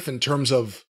a cliff in terms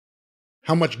of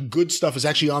how much good stuff is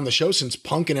actually on the show since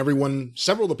Punk and everyone,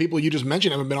 several of the people you just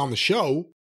mentioned haven't been on the show.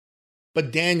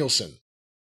 But Danielson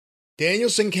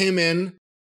came in,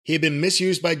 he had been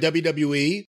misused by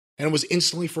WWE, and was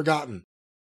instantly forgotten.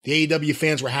 The AEW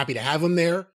fans were happy to have him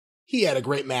there. He had a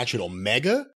great match with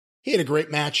Omega. He had a great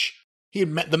match. He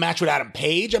had the match with Adam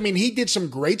Page. I mean, he did some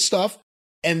great stuff,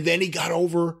 and then he got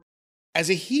over as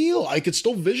a heel. I could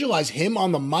still visualize him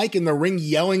on the mic in the ring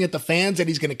yelling at the fans that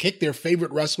he's going to kick their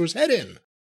favorite wrestler's head in.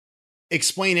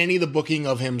 Explain any of the booking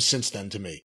of him since then to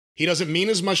me. He doesn't mean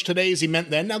as much today as he meant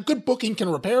then. Now, good booking can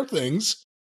repair things.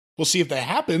 We'll see if that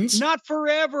happens. Not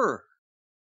forever.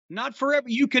 Not forever.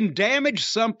 You can damage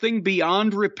something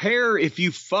beyond repair if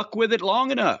you fuck with it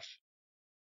long enough.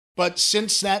 But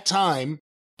since that time,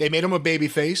 they made him a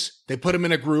babyface. They put him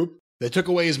in a group. They took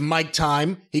away his mic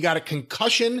time. He got a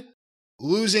concussion,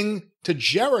 losing to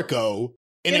Jericho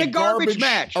in a garbage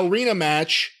match, arena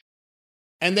match.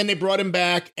 And then they brought him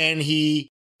back and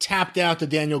he tapped out to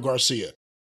Daniel Garcia.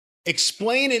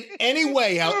 Explain in any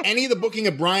way how any of the booking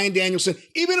of Bryan Danielson,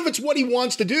 even if it's what he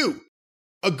wants to do,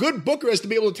 a good booker has to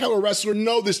be able to tell a wrestler,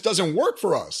 no, this doesn't work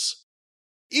for us.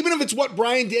 Even if it's what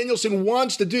Bryan Danielson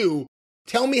wants to do,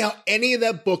 tell me how any of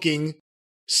that booking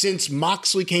since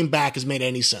Moxley came back has made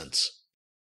any sense.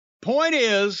 Point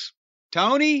is,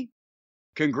 Tony,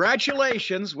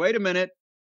 congratulations. Wait a minute.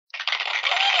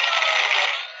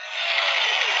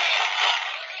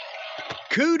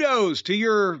 Kudos to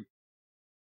your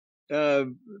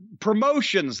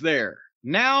promotions there.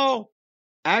 Now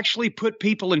actually put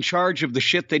people in charge of the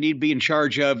shit they need to be in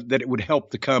charge of, that it would help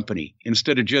the company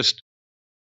instead of just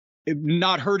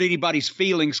not hurt anybody's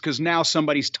feelings because now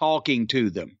somebody's talking to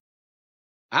them.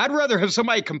 I'd rather have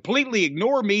somebody completely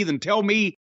ignore me than tell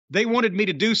me they wanted me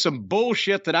to do some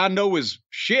bullshit that I know is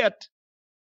shit.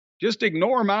 Just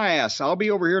ignore my ass. I'll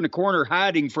be over here in the corner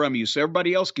hiding from you so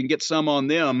everybody else can get some on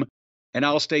them, and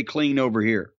I'll stay clean over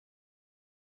here.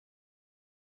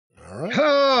 All right.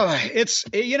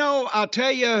 I'll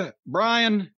tell you,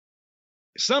 Brian,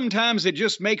 sometimes it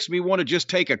just makes me want to just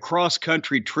take a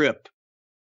cross-country trip.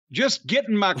 Just get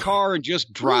in my car and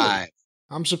just drive. Really?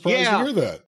 I'm surprised to hear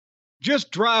that.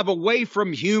 Just drive away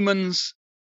from humans,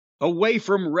 away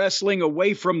from wrestling,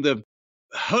 away from the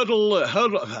hustle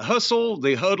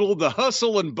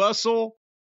and bustle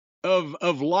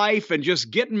of life, and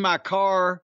just get in my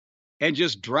car and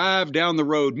just drive down the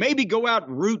road. Maybe go out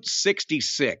Route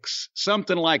 66,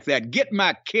 something like that. Get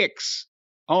my kicks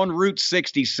on Route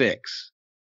 66.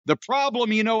 The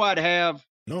problem I'd have?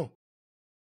 No.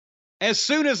 As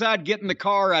soon as I'd get in the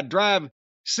car, I'd drive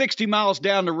 60 miles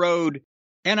down the road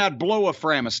and I'd blow a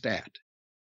thermostat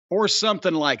or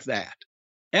something like that.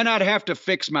 And I'd have to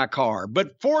fix my car.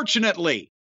 But fortunately,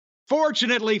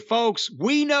 folks,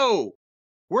 we know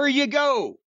where you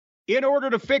go in order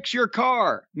to fix your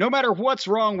car, no matter what's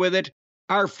wrong with it,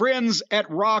 our friends at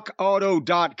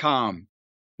rockauto.com.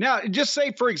 Now, just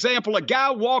say, for example, a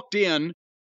guy walked in.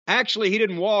 Actually, he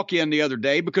didn't walk in the other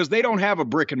day because they don't have a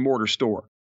brick and mortar store.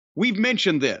 We've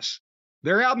mentioned this.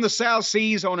 They're out in the South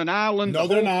Seas on an island. No,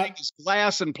 they're not. It's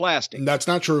glass and plastic. That's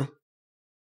not true.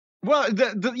 Well,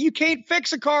 you can't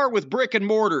fix a car with brick and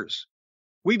mortars.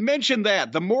 We've mentioned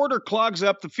that. The mortar clogs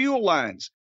up the fuel lines.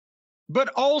 But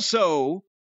also,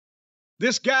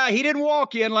 this guy, he didn't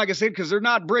walk in, like I said, because they're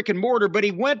not brick and mortar, but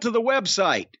he went to the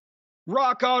website,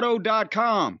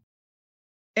 rockauto.com.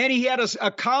 And he had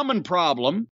a common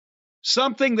problem,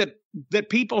 something that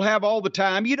people have all the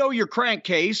time. You know, your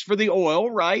crankcase for the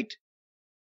oil, right?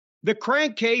 The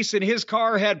crankcase in his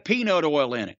car had peanut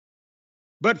oil in it.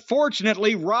 But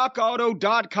fortunately,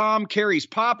 rockauto.com carries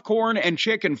popcorn and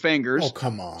chicken fingers. Oh,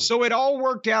 come on. So it all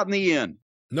worked out in the end.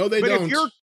 No, they don't.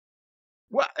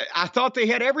 Well, I thought they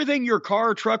had everything your car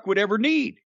or truck would ever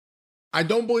need. I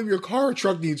don't believe your car or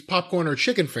truck needs popcorn or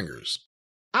chicken fingers.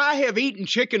 I have eaten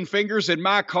chicken fingers in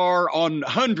my car on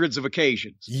hundreds of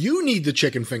occasions. You need the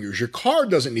chicken fingers. Your car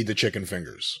doesn't need the chicken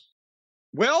fingers.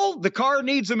 Well, the car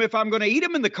needs them if I'm going to eat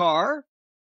them in the car.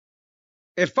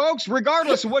 If folks,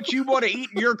 regardless of what you want to eat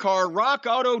in your car,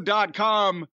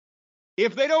 rockauto.com,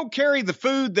 if they don't carry the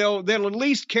food, they'll at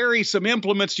least carry some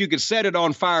implements you can set it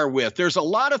on fire with. There's a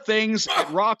lot of things at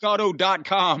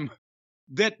rockauto.com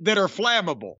that are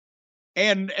flammable.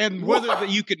 And whether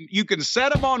you can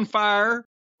set them on fire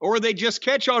or they just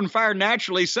catch on fire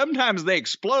naturally. Sometimes they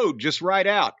explode just right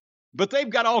out. But they've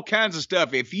got all kinds of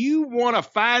stuff. If you want to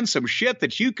find some shit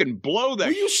that you can blow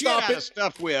the shit out of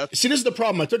stuff with. See, this is the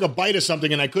problem. I took a bite of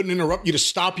something and I couldn't interrupt you to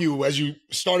stop you as you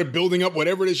started building up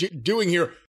whatever it is you're doing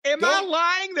here. Am I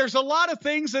lying? There's a lot of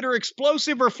things that are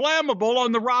explosive or flammable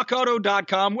on the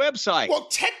rockauto.com website. Well,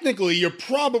 technically, you're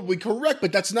probably correct,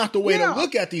 but that's not the way to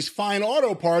look at these fine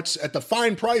auto parts at the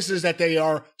fine prices that they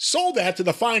are sold at to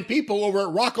the fine people over at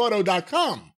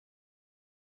rockauto.com.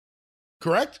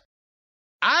 Correct?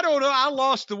 I don't know. I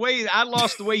lost the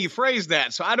way you phrased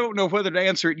that. So I don't know whether to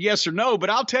answer it yes or no,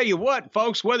 but I'll tell you what,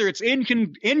 folks, whether it's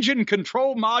engine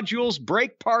control modules,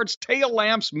 brake parts, tail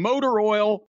lamps, motor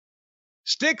oil,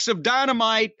 sticks of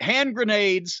dynamite, hand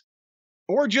grenades,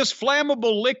 or just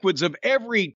flammable liquids of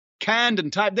every kind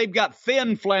and type. They've got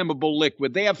thin flammable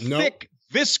liquid. They have thick,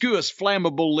 viscous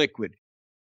flammable liquid.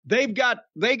 They got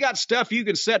stuff you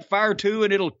can set fire to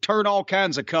and it'll turn all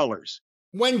kinds of colors.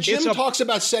 When Jim talks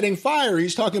about setting fire,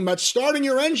 he's talking about starting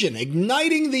your engine,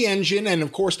 igniting the engine, and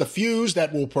of course the fuse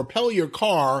that will propel your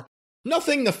car.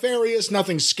 Nothing nefarious,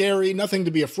 nothing scary, nothing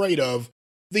to be afraid of.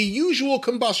 The usual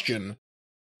combustion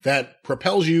that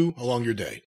propels you along your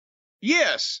day.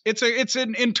 Yes, it's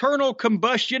an internal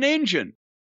combustion engine.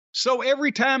 So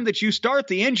every time that you start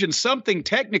the engine, something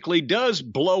technically does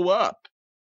blow up.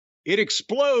 It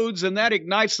explodes and that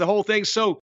ignites the whole thing.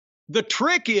 So the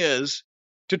trick is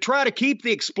to try to keep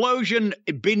the explosion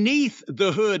beneath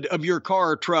the hood of your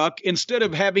car or truck instead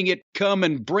of having it come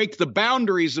and break the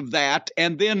boundaries of that,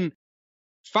 and then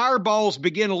fireballs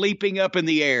begin leaping up in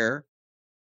the air.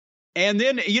 And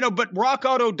then, but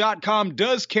rockauto.com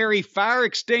does carry fire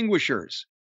extinguishers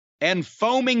and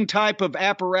foaming type of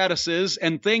apparatuses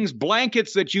and things,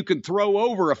 blankets that you can throw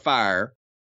over a fire.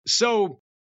 So,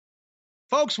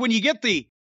 folks, when you get the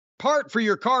part for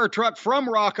your car or truck from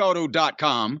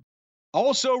rockauto.com,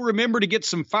 also remember to get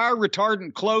some fire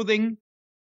retardant clothing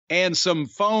and some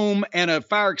foam and a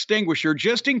fire extinguisher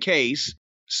just in case.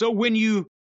 So when you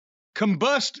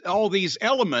combust all these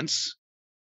elements,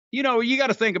 you got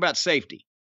to think about safety.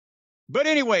 But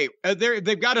anyway,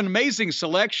 they've got an amazing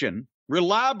selection,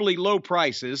 reliably low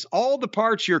prices, all the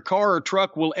parts your car or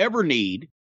truck will ever need.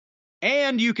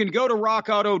 And you can go to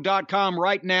rockauto.com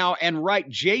right now and write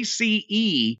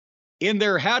JCE in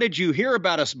their How Did You Hear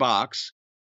About Us box.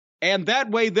 And that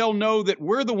way they'll know that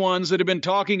we're the ones that have been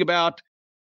talking about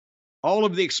all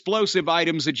of the explosive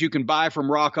items that you can buy from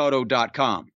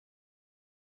rockauto.com.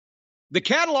 The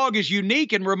catalog is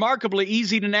unique and remarkably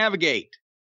easy to navigate.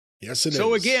 Yes, it is.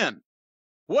 So again,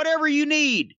 whatever you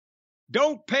need,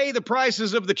 don't pay the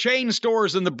prices of the chain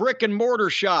stores and the brick and mortar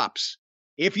shops.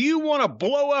 If you want to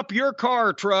blow up your car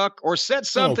or truck or set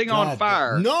something on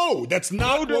fire. No, that's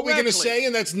not what we're going to say,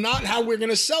 and that's not how we're going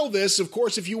to sell this. Of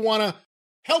course, if you want to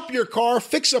help your car,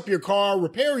 fix up your car,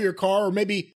 repair your car, or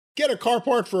maybe get a car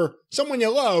part for someone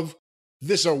you love,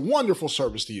 this is a wonderful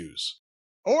service to use.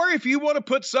 Or if you want to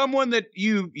put someone that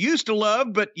you used to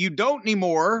love but you don't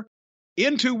anymore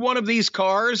into one of these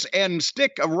cars and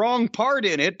stick a wrong part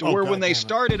in it where when they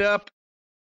start it up,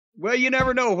 well, you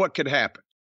never know what could happen.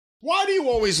 Why do you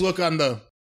always look not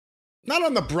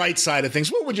on the bright side of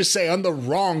things? What would you say? On the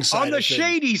wrong side On the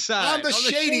shady side. On the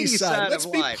shady side. Let's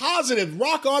be positive.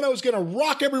 Rock Auto is going to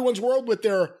rock everyone's world with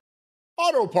their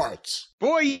auto parts.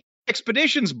 Boy,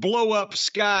 expeditions blow up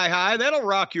sky high. That'll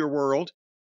rock your world.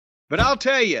 But I'll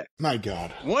tell you. My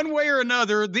God. One way or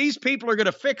another, these people are going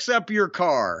to fix up your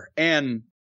car. And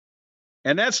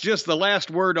that's just the last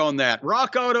word on that.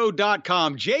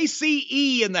 RockAuto.com.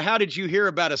 JCE in the How Did You Hear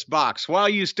About Us box while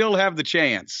you still have the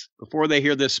chance before they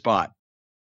hear this spot.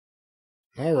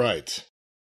 All right.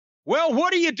 Well,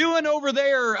 what are you doing over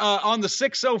there on the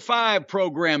 605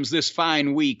 programs this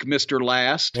fine week, Mr.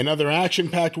 Last? Another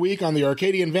action-packed week on the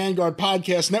Arcadian Vanguard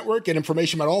Podcast Network. Get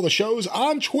information about all the shows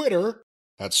on Twitter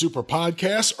at Super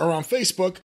Podcasts or on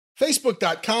Facebook,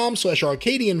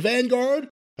 facebook.com/Arcadian Vanguard.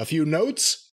 A few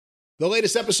notes. The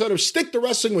latest episode of Stick to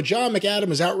Wrestling with John McAdam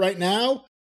is out right now.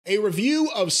 A review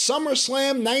of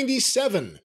SummerSlam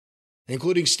 97,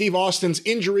 including Steve Austin's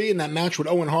injury in that match with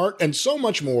Owen Hart, and so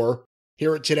much more.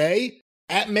 Hear it today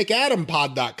at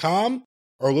McAdamPod.com,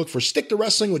 or look for Stick to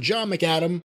Wrestling with John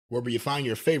McAdam wherever you find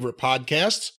your favorite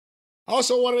podcasts. I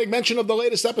also want to make mention of the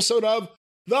latest episode of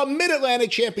the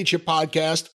Mid-Atlantic Championship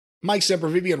Podcast. Mike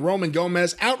Sempervive and Roman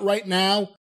Gomez out right now,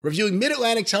 reviewing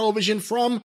Mid-Atlantic television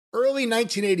from early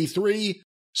 1983,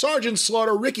 Sergeant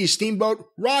Slaughter, Ricky Steamboat,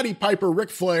 Roddy Piper, Ric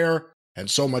Flair,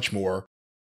 and so much more.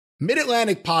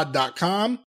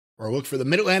 MidAtlanticPod.com, or look for the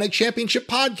Mid-Atlantic Championship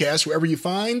Podcast wherever you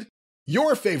find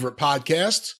your favorite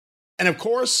podcasts. And of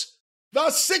course, the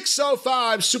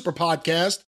 605 Super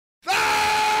Podcast, The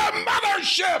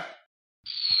Mothership!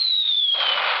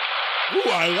 Ooh,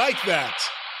 I like that.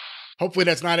 Hopefully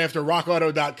that's not after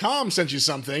rockauto.com sent you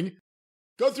something.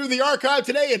 Go through the archive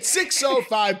today at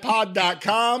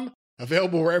 605pod.com.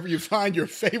 Available wherever you find your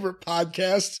favorite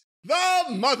podcasts. The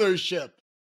Mothership.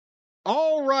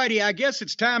 All righty, I guess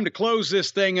it's time to close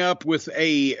this thing up with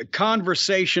a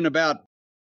conversation about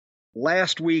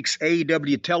last week's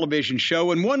AEW television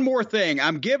show. And one more thing,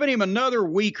 I'm giving him another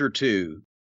week or two.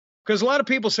 Because a lot of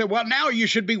people say, well, now you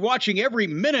should be watching every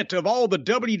minute of all the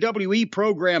WWE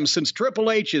programs since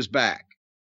Triple H is back.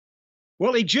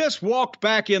 Well, he just walked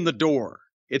back in the door.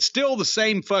 It's still the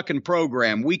same fucking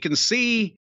program. We can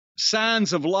see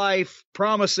signs of life,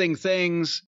 promising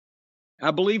things. I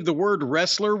believe the word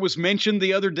wrestler was mentioned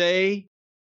the other day.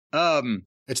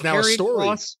 It's now a story.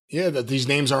 Cross. Yeah, that these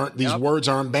words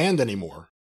aren't banned anymore.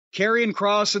 Karrion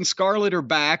Kross and Scarlett are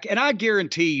back, and I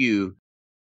guarantee you,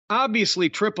 obviously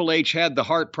Triple H had the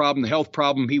heart problem, the health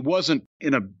problem. He wasn't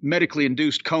in a medically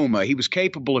induced coma. He was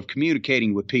capable of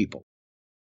communicating with people.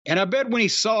 And I bet when he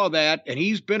saw that, and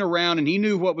he's been around and he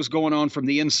knew what was going on from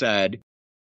the inside,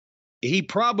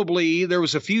 there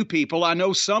was a few people, I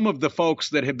know some of the folks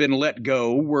that have been let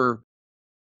go were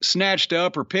snatched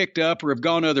up or picked up or have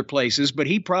gone other places, but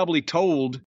he probably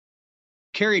told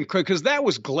Karrion Kross, because that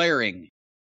was glaring.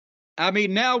 I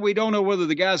mean, now we don't know whether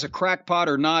the guy's a crackpot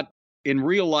or not in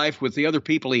real life with the other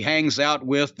people he hangs out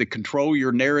with, the control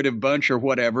your narrative bunch or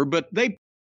whatever, but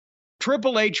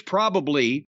Triple H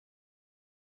probably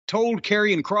told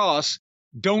Karrion Kross,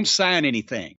 don't sign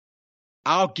anything.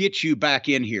 I'll get you back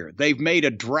in here. They've made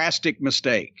a drastic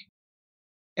mistake.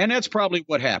 And that's probably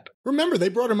what happened. Remember, they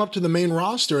brought him up to the main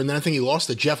roster, and then I think he lost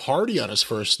to Jeff Hardy on his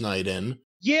first night in.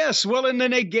 Yes, well, and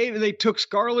then they took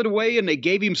Scarlett away, and they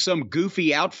gave him some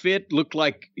goofy outfit, looked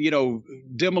like,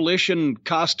 demolition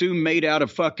costume made out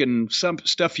of fucking some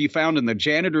stuff you found in the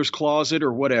janitor's closet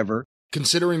or whatever.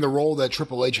 Considering the role that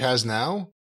Triple H has now,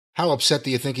 how upset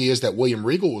do you think he is that William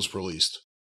Regal was released?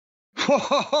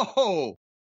 Whoa!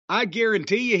 I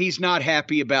guarantee you he's not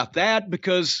happy about that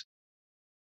because,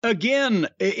 again,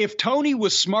 if Tony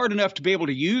was smart enough to be able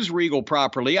to use Regal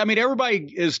properly, I mean,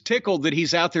 everybody is tickled that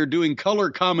he's out there doing color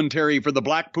commentary for the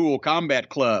Blackpool Combat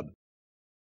Club.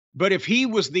 But if he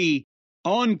was the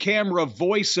on-camera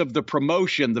voice of the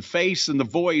promotion, the face and the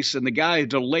voice and the guy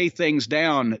to lay things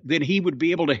down, then he would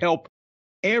be able to help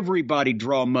everybody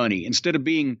draw money instead of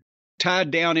being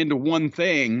tied down into one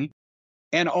thing.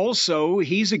 And also,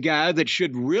 he's a guy that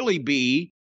should really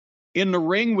be in the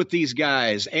ring with these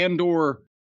guys or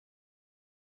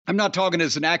I'm not talking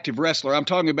as an active wrestler. I'm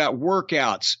talking about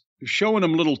workouts, showing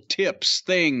them little tips,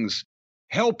 things,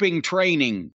 helping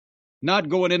training, not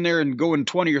going in there and going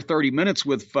 20 or 30 minutes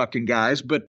with fucking guys,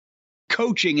 but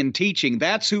coaching and teaching.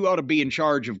 That's who ought to be in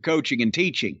charge of coaching and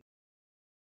teaching.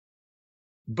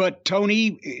 But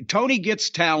Tony gets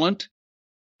talent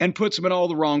and puts them in all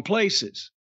the wrong places.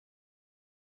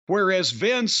 Whereas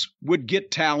Vince would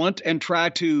get talent and try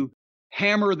to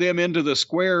hammer them into the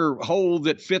square hole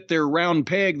that fit their round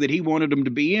peg that he wanted them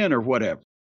to be in or whatever.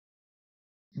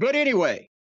 But anyway,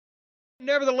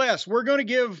 nevertheless, we're going to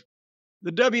give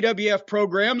the WWF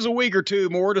programs a week or two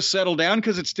more to settle down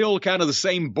because it's still kind of the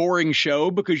same boring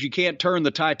show because you can't turn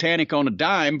the Titanic on a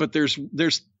dime, but there's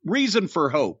reason for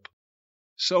hope.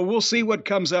 So we'll see what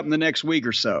comes up in the next week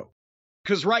or so.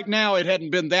 Because right now it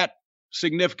hadn't been that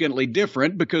significantly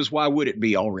different because why would it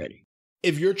be already?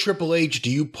 If you're Triple H, do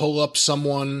you pull up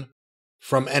someone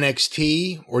from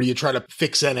NXT or do you try to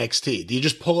fix NXT? Do you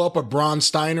just pull up a Braun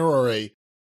Steiner or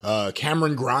a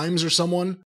Cameron Grimes or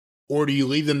someone? Or do you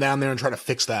leave them down there and try to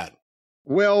fix that?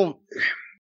 Well,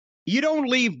 you don't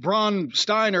leave Braun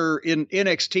Steiner in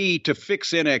NXT to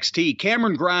fix NXT.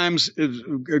 Cameron Grimes is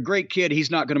a great kid.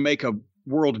 He's not going to make a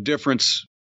world of difference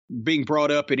being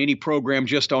brought up in any program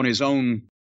just on his own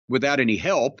without any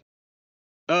help.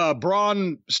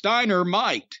 Braun Steiner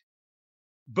might,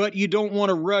 but you don't want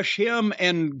to rush him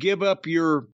and give up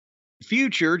your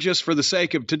future just for the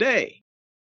sake of today,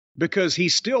 because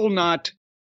he's still not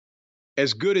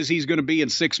as good as he's going to be in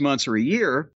 6 months or a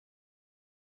year.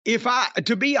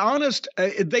 To be honest,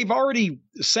 they've already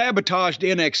sabotaged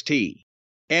NXT,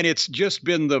 and it's just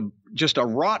been just a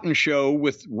rotten show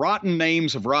with rotten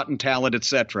names of rotten talent,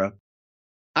 etc.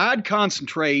 I'd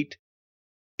concentrate,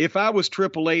 if I was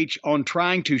Triple H, on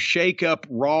trying to shake up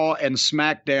Raw and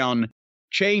SmackDown,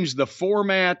 change the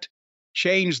format,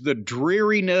 change the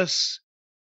dreariness,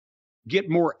 get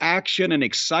more action and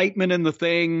excitement in the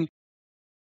thing.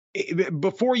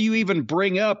 Before you even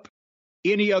bring up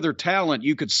any other talent,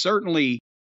 you could certainly,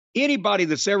 anybody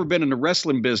that's ever been in the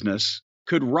wrestling business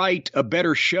could write a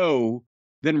better show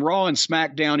than Raw and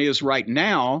SmackDown is right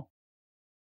now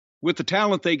with the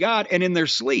talent they got and in their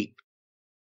sleep.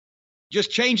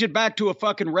 Just change it back to a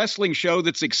fucking wrestling show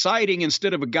that's exciting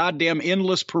instead of a goddamn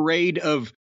endless parade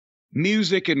of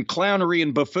music and clownery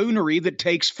and buffoonery that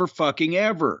takes for fucking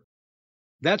ever.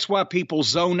 That's why people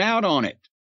zone out on it.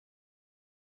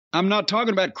 I'm not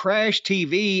talking about Crash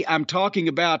TV. I'm talking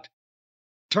about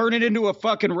turn it into a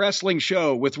fucking wrestling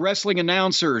show with wrestling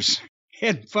announcers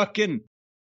and fucking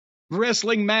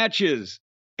wrestling matches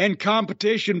and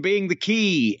competition being the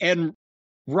key and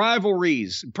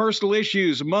rivalries, personal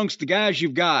issues amongst the guys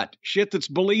you've got, shit that's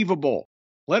believable.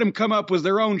 Let them come up with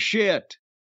their own shit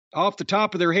off the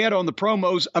top of their head on the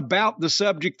promos about the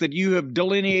subject that you have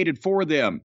delineated for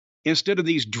them, instead of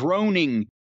these droning,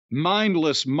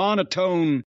 mindless,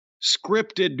 monotone,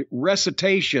 scripted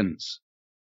recitations.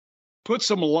 Put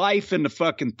some life in the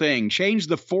fucking thing. Change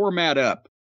the format up.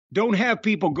 Don't have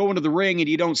people go into the ring and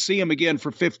you don't see them again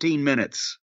for 15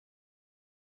 minutes.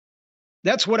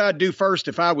 That's what I'd do first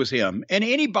if I was him. And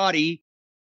anybody,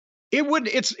 it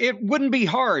wouldn't be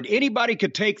hard. Anybody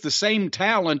could take the same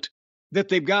talent that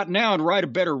they've got now and write a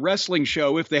better wrestling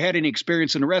show if they had any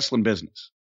experience in the wrestling business.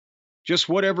 Just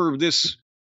whatever this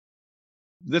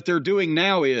that they're doing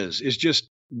now is just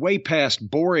way past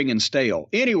boring and stale.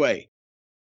 Anyway,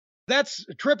 that's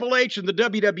Triple H and the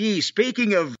WWE.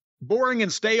 Speaking of boring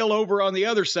and stale over on the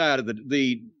other side of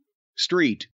the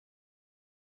street,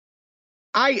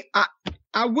 I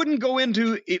wouldn't go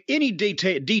into any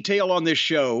detail on this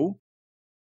show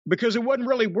because it wasn't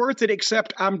really worth it,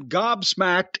 except I'm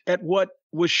gobsmacked at what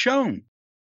was shown.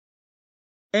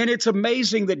 And it's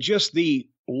amazing that just the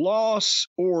loss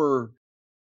or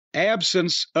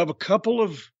absence of a couple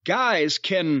of guys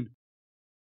can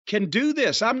do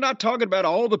this. I'm not talking about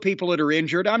all the people that are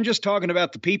injured. I'm just talking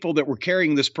about the people that were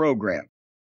carrying this program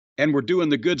and were doing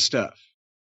the good stuff.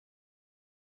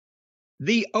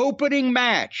 The opening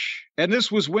match, and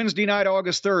this was Wednesday night,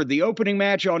 August 3rd, the opening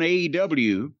match on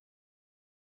AEW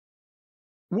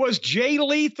was Jay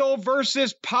Lethal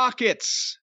versus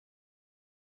Pockets.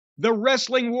 The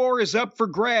wrestling war is up for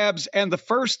grabs, and the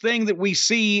first thing that we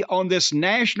see on this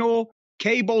national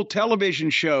cable television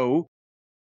show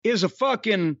is a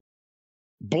fucking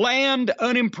bland,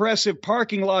 unimpressive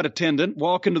parking lot attendant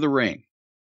walk into the ring,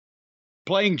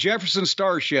 playing Jefferson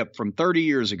Starship from 30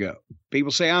 years ago.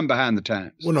 People say I'm behind the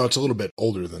times. Well, no, it's a little bit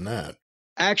older than that.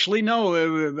 Actually,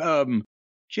 no.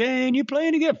 Jane, you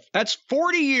playing again? That's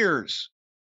 40 years.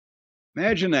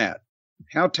 Imagine that.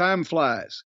 How time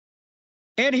flies.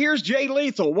 And here's Jay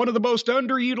Lethal, one of the most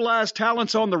underutilized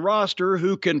talents on the roster,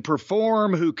 who can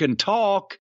perform, who can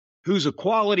talk, who's a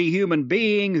quality human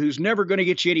being, who's never going to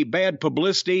get you any bad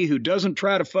publicity, who doesn't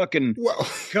try to fucking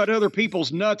cut other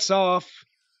people's nuts off.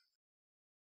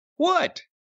 What?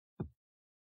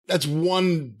 That's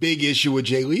one big issue with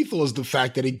Jay Lethal, is the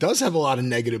fact that he does have a lot of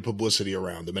negative publicity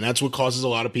around him. And that's what causes a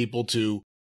lot of people to...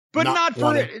 But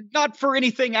not for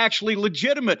anything actually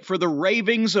legitimate, for the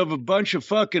ravings of a bunch of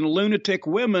fucking lunatic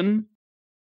women.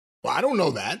 Well, I don't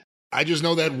know that. I just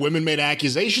know that women made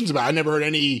accusations about it. I never heard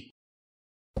any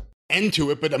end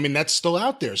to it, but I mean, that's still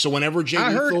out there. So whenever Jay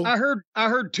Lethal... I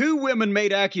heard two women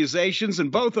made accusations,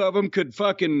 and both of them could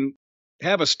fucking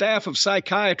have a staff of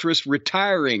psychiatrists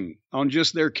retiring on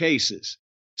just their cases.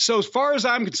 So as far as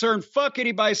I'm concerned, fuck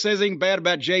anybody says anything bad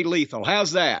about Jay Lethal.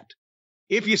 How's that?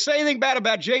 If you say anything bad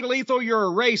about Jay Lethal, you're a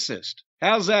racist.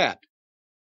 How's that?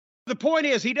 The point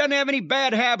is, he doesn't have any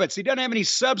bad habits. He doesn't have any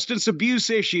substance abuse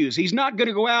issues. He's not going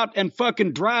to go out and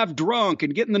fucking drive drunk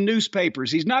and get in the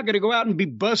newspapers. He's not going to go out and be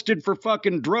busted for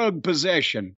fucking drug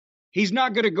possession. He's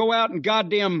not going to go out and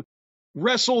goddamn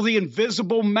wrestle the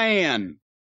Invisible Man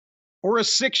or a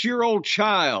 6-year-old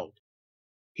child.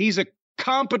 He's a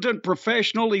competent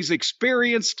professional. He's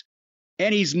experienced.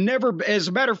 And he's never, as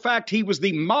a matter of fact, he was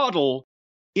the model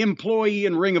employee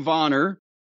in Ring of Honor.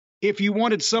 If you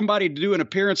wanted somebody to do an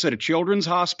appearance at a children's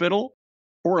hospital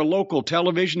or a local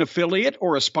television affiliate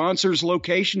or a sponsor's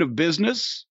location of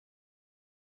business,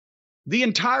 the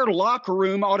entire locker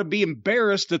room ought to be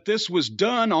embarrassed that this was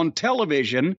done on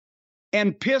television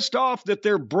and pissed off that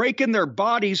they're breaking their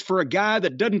bodies for a guy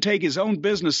that doesn't take his own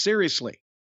business seriously.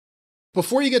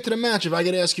 Before you get to the match, if I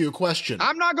could ask you a question.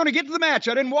 I'm not going to get to the match.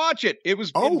 I didn't watch it. It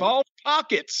was involved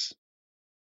Pockets.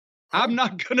 I'm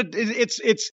not going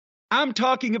to, I'm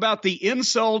talking about the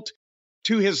insult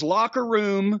to his locker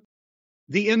room,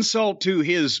 the insult to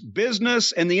his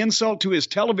business, and the insult to his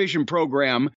television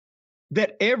program,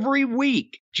 that every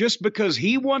week, just because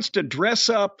he wants to dress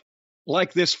up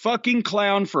like this fucking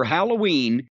clown for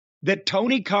Halloween, that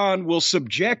Tony Khan will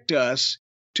subject us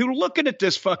to looking at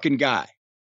this fucking guy.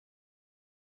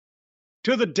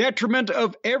 to the detriment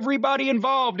of everybody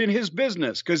involved in his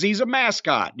business because he's a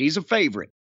mascot. He's a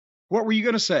favorite. What were you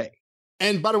going to say?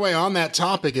 And by the way, on that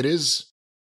topic, it is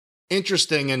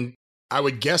interesting and I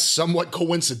would guess somewhat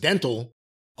coincidental,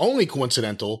 only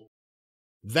coincidental,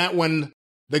 that when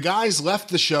the guys left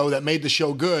the show that made the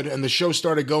show good and the show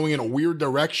started going in a weird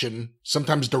direction,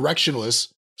 sometimes directionless,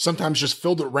 sometimes just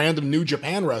filled with random New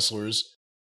Japan wrestlers,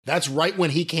 that's right when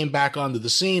he came back onto the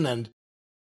scene. And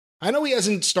I know he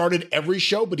hasn't started every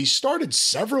show, but he started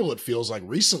several, it feels like,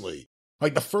 recently.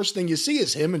 Like the first thing you see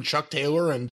is him and Chuck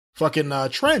Taylor and fucking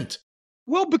Trent.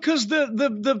 Well, because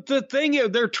the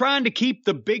thing, they're trying to keep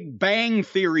the Big Bang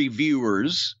Theory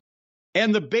viewers,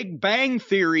 and the Big Bang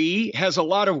Theory has a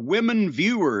lot of women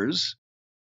viewers,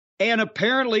 and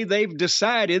apparently they've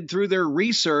decided through their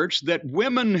research that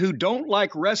women who don't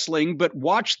like wrestling but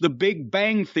watch the Big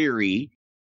Bang Theory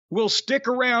will stick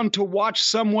around to watch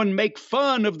someone make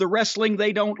fun of the wrestling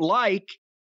they don't like,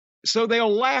 so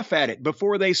they'll laugh at it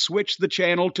before they switch the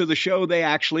channel to the show they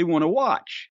actually want to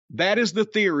watch. That is the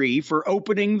theory for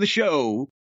opening the show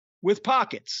with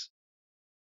pockets.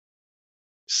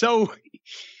 So,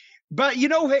 but you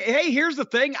know, hey, here's the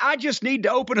thing. I just need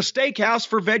to open a steakhouse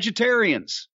for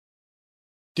vegetarians.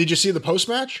 Did you see the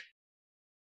post-match?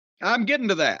 I'm getting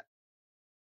to that.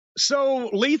 So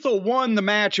Lethal won the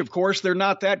match, of course. They're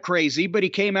not that crazy, but he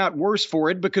came out worse for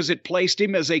it because it placed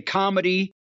him as a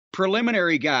comedy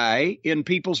preliminary guy in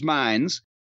people's minds.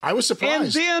 I was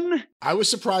surprised. And then I was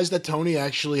surprised that Tony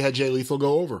actually had Jay Lethal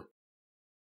go over.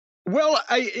 Well,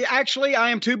 I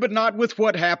am too, but not with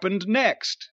what happened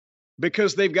next,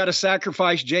 because they've got to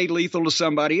sacrifice Jay Lethal to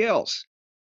somebody else.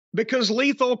 Because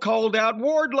Lethal called out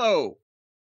Wardlow.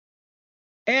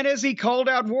 And as he called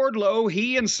out Wardlow,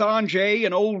 he and Sanjay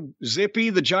and old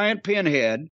Zippy, the giant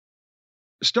pinhead,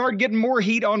 start getting more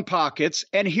heat on pockets.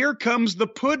 And here comes the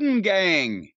Puddin'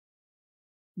 Gang.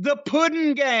 The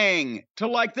Puddin' Gang to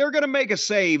like they're going to make a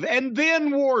save. And then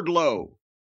Wardlow.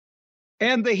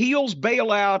 And the heels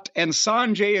bail out, and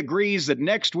Sanjay agrees that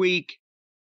next week,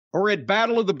 or at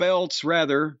Battle of the Belts,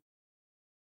 rather,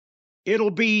 it'll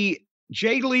be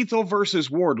Jay Lethal versus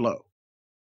Wardlow.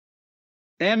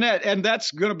 And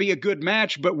that's going to be a good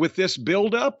match, but with this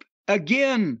build-up,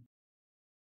 again,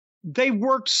 they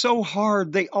worked so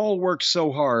hard. They all worked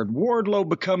so hard. Wardlow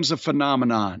becomes a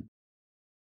phenomenon.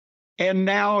 And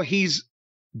now he's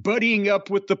buddying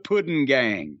up with the Puddin'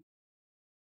 Gang.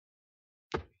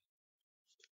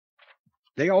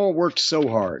 They all worked so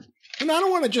hard. And I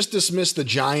don't want to just dismiss the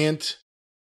Giant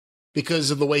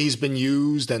because of the way he's been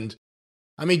used. And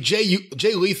I mean, Jay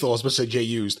Lethal, I was supposed to say Jay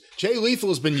used. Jay Lethal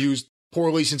has been used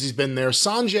poorly since he's been there.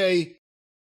 Sanjay,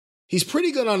 he's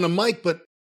pretty good on the mic, but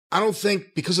I don't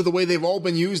think because of the way they've all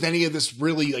been used, any of this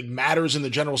really like matters in the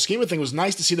general scheme of things. It was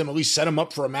nice to see them at least set him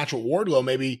up for a match with Wardlow.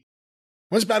 Maybe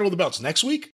when's Battle of the Belts? Next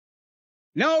week?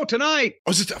 No, tonight.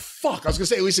 Oh, is it? Fuck. I was going to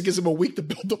say, at least it gives him a week to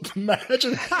build up the match.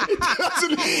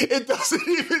 It doesn't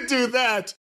even do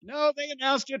that. No, they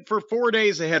announced it for 4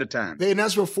 days ahead of time. They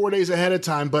announced for 4 days ahead of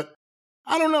time, but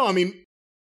I don't know. I mean,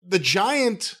 the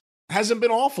Giant hasn't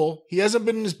been awful. He hasn't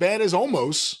been as bad as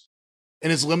Omos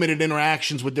in his limited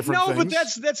interactions with different things. No,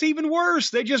 but that's even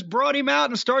worse. They just brought him out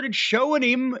and started showing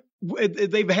him.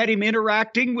 They've had him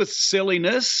interacting with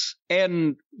silliness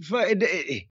and...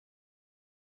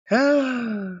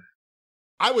 I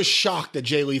was shocked that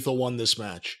Jay Lethal won this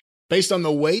match. Based on the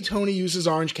way Tony uses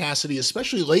Orange Cassidy,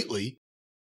 especially lately.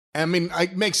 I mean,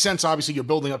 it makes sense, obviously, you're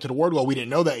building up to the Wardlow. We didn't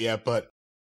know that yet, but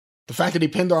the fact that he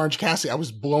pinned Orange Cassidy, I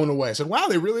was blown away. I said, wow,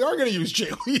 they really are going to use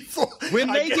Jay Lethal.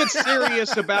 When they get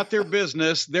serious about their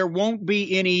business, there won't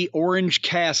be any Orange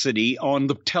Cassidy on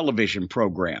the television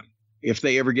program if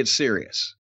they ever get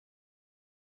serious.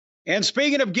 And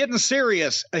speaking of getting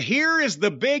serious, here is the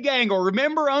big angle.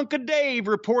 Remember, Uncle Dave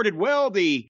reported, well,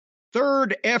 the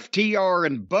third FTR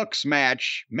and Bucks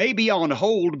match may be on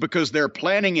hold because they're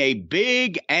planning a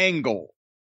big angle.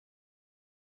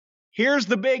 Here's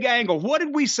the big angle. What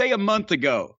did we say a month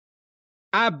ago?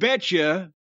 I bet you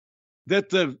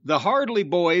that the Hardley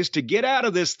boys, to get out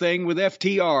of this thing with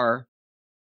FTR,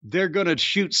 they're going to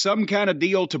shoot some kind of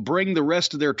deal to bring the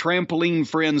rest of their trampoline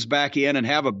friends back in and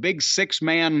have a big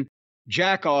 6-man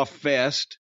jack-off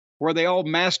fest where they all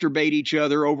masturbate each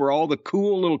other over all the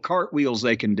cool little cartwheels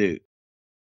they can do.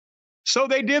 So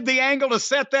they did the angle to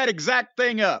set that exact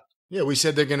thing up. Yeah, we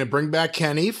said they're going to bring back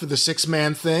Kenny for the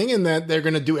 6-man thing and that they're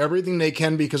going to do everything they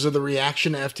can because of the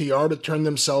reaction to FTR to turn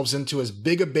themselves into as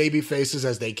big a baby faces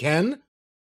as they can.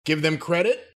 Give them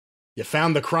credit. You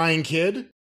found the crying kid.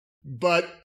 But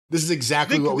this is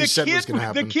exactly what we said was going to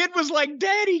happen. The kid was like,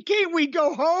 Daddy, can't we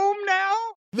go home now?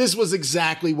 This was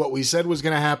exactly what we said was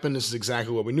going to happen. This is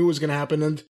exactly what we knew was going to happen.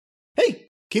 And hey,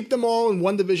 keep them all in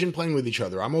one division playing with each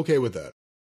other. I'm okay with that.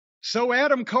 So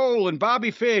Adam Cole and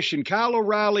Bobby Fish and Kyle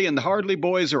O'Reilly and the Hardy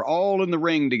Boys are all in the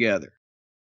ring together.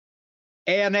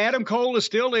 And Adam Cole is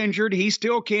still injured. He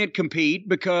still can't compete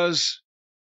because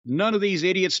none of these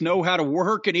idiots know how to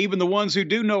work. And even the ones who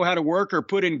do know how to work are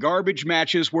put in garbage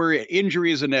matches where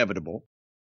injury is inevitable.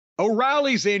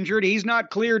 O'Reilly's injured. He's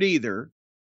not cleared either.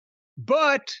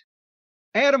 But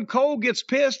Adam Cole gets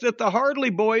pissed that the Hardy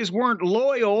Boys weren't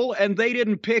loyal and they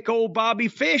didn't pick old Bobby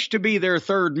Fish to be their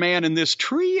third man in this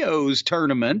trios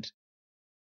tournament.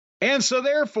 And so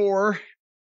therefore,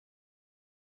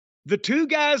 the two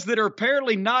guys that are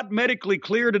apparently not medically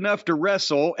cleared enough to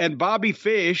wrestle and Bobby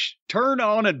Fish turn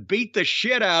on and beat the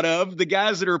shit out of the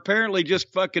guys that are apparently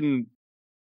just fucking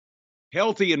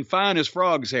healthy and fine as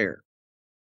frog's hair.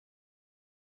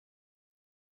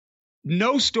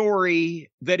 No story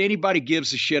that anybody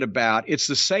gives a shit about. It's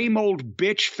the same old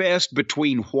bitch fest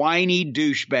between whiny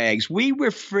douchebags. We were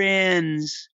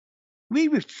friends. We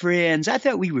were friends. I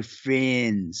thought we were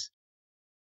friends.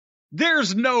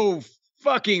 There's no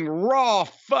fucking raw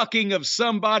fucking of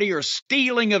somebody or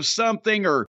stealing of something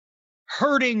or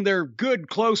hurting their good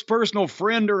close personal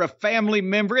friend or a family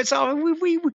member. It's all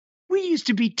we used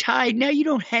to be tied. Now you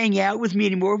don't hang out with me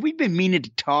anymore. We've been meaning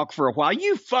to talk for a while.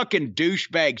 You fucking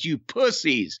douchebags, you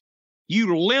pussies,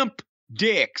 you limp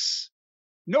dicks.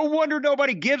 No wonder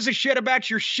nobody gives a shit about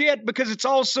your shit because it's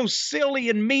all so silly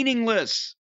and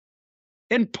meaningless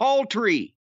and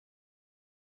paltry.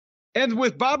 And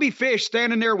with Bobby Fish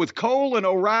standing there with Cole and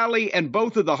O'Reilly and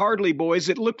both of the Hardy Boys,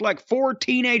 it looked like 4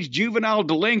 teenage juvenile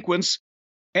delinquents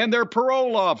and their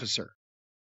parole officer.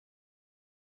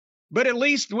 But at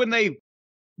least when they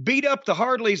beat up the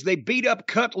Hardys, they beat up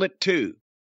Cutlet too.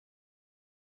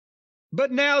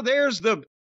 But now there's the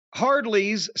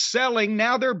Hardys selling,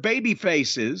 now they're baby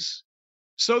faces.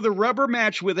 So the rubber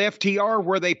match with FTR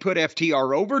where they put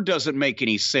FTR over doesn't make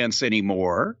any sense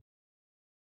anymore.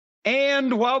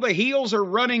 And while the heels are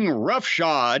running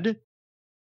roughshod,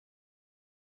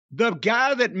 the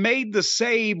guy that made the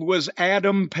save was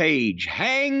Adam Page.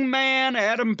 Hangman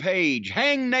Adam Page.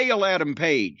 Hangnail Adam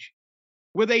Page.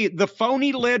 With the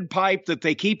phony lead pipe that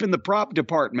they keep in the prop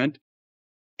department.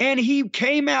 And he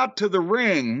came out to the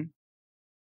ring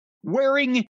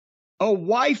wearing a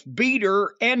wife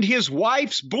beater and his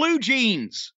wife's blue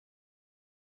jeans.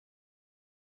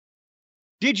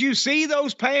 Did you see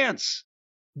those pants?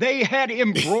 They had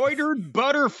embroidered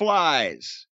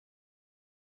butterflies.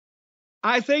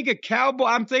 I'm thinking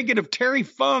of Terry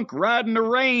Funk riding the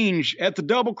range at the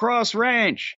Double Cross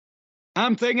Ranch.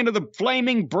 I'm thinking of the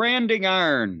flaming branding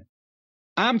iron.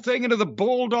 I'm thinking of the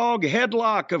bulldog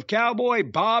headlock of Cowboy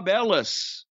Bob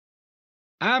Ellis.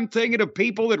 I'm thinking of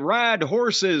people that ride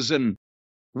horses and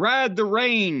ride the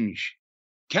range.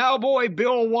 Cowboy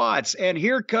Bill Watts. And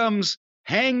here comes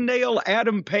Hangnail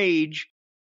Adam Page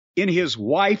in his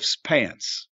wife's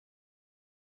pants.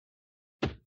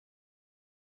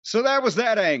 So that was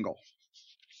that angle.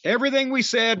 Everything we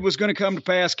said was going to come to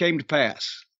pass came to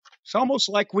pass. It's almost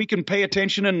like we can pay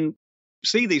attention and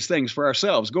see these things for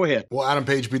ourselves. Go ahead. Will Adam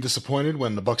Page be disappointed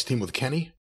when the Bucks team with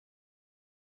Kenny?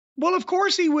 Well, of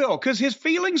course he will, because his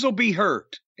feelings will be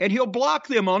hurt, and he'll block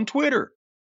them on Twitter.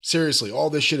 Seriously, all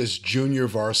this shit is junior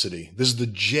varsity. This is the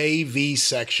JV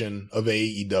section of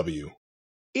AEW.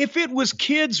 If it was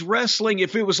kids wrestling,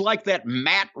 if it was like that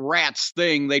Matt Rats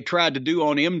thing they tried to do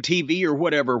on MTV or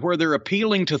whatever, where they're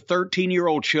appealing to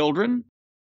 13-year-old children,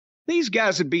 these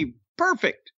guys would be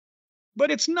perfect. But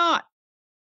it's not.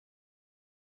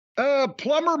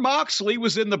 Plumber Moxley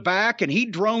was in the back, and he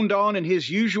droned on in his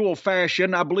usual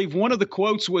fashion. I believe one of the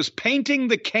quotes was painting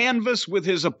the canvas with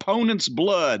his opponent's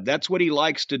blood. That's what he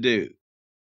likes to do.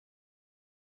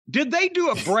 Did they do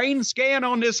a brain scan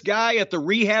on this guy at the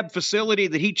rehab facility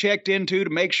that he checked into to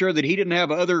make sure that he didn't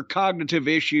have other cognitive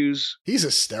issues? He's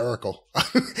hysterical.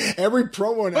 Every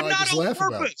promo now I just laugh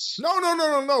about it.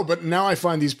 No. But now I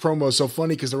find these promos so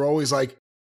funny because they're always like,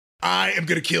 I am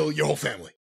going to kill your whole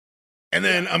family. And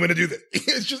then I'm going to do that.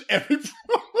 It's just every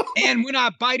promo. And when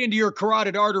I bite into your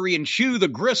carotid artery and chew the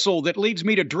gristle that leads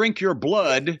me to drink your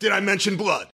blood. Did I mention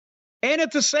blood? And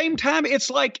at the same time, it's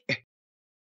like,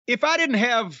 if I didn't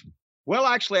have, well,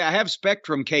 actually, I have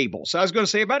Spectrum cable. So I was going to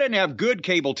say, if I didn't have good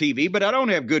cable TV, but I don't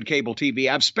have good cable TV,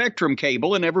 I have Spectrum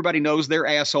cable, and everybody knows they're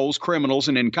assholes, criminals,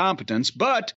 and incompetents.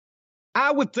 But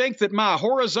I would think that my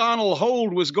horizontal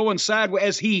hold was going sideways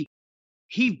as he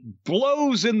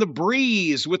blows in the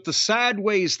breeze with the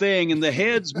sideways thing, and the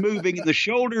head's moving, and the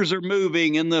shoulders are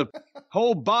moving, and the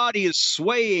whole body is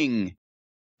swaying.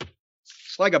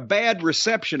 It's like a bad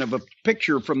reception of a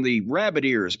picture from the Rabbit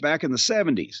Ears back in the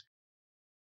 70s.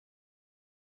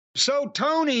 So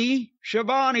Tony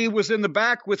Schiavone was in the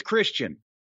back with Christian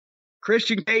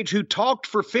Cage, who talked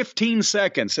for 15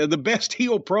 seconds. And the best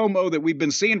heel promo that we've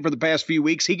been seeing for the past few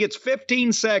weeks, he gets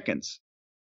 15 seconds.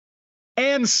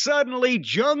 And suddenly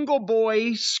Jungle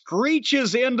Boy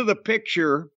screeches into the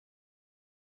picture,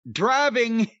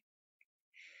 driving.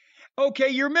 Okay,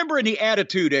 you remember in the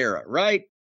Attitude Era, right?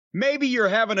 Maybe you're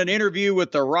having an interview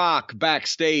with The Rock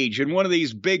backstage in one of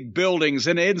these big buildings,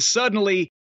 and then suddenly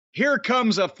here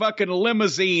comes a fucking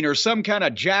limousine or some kind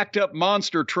of jacked up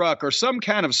monster truck or some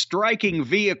kind of striking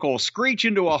vehicle,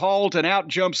 screeching to a halt, and out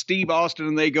jumps Steve Austin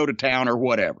and they go to town or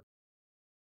whatever.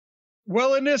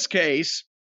 Well, in this case,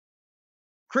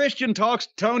 Christian talks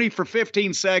to Tony for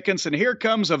 15 seconds, and here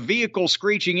comes a vehicle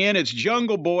screeching in. It's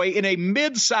Jungle Boy in a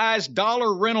mid-sized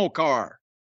dollar rental car.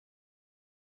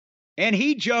 And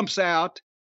he jumps out,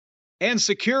 and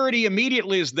security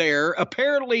immediately is there.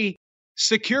 Apparently,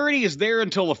 security is there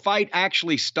until the fight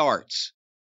actually starts.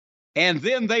 And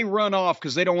then they run off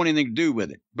because they don't want anything to do with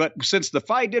it. But since the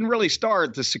fight didn't really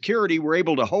start, the security were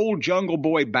able to hold Jungle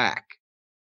Boy back.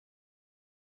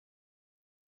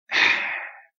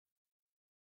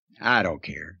 I don't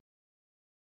care.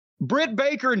 Britt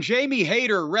Baker and Jamie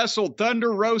Hayter wrestled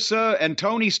Thunder Rosa and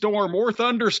Toni Storm, or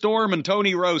Thunderstorm and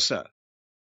Tony Rosa.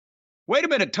 Wait a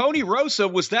minute, Tony Rosa,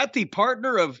 was that the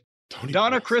partner of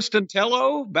Donna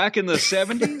Cristantello back in the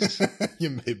 70s?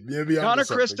 Maybe Donna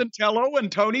Cristantello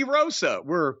and Tony Rosa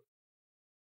were.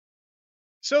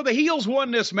 So the heels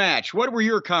won this match. What were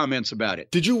your comments about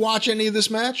it? Did you watch any of this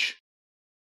match?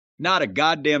 Not a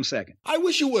goddamn second. I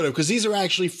wish you would have, because these are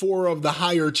actually 4 of the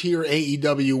higher tier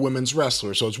AEW women's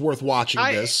wrestlers, so it's worth watching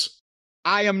this.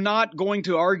 I am not going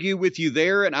to argue with you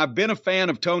there, and I've been a fan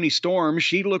of Toni Storm.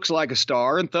 She looks like a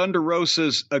star, and Thunder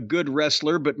Rosa's a good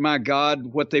wrestler, but my God,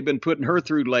 what they've been putting her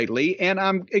through lately. And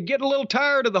I'm getting a little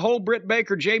tired of the whole Britt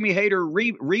Baker, Jamie Hayter,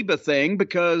 Reba thing,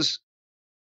 because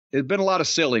there's been a lot of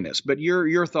silliness. But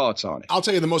your thoughts on it? I'll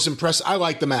tell you the most impressive. I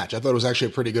liked the match. I thought it was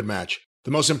actually a pretty good match.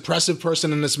 The most impressive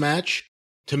person in this match,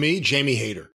 to me, Jamie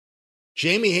Hayter.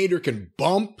 Jamie Hayter can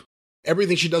bump.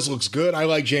 Everything she does looks good. I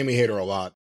like Jamie Hayter a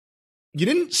lot. You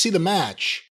didn't see the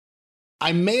match.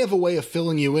 I may have a way of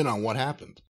filling you in on what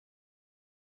happened.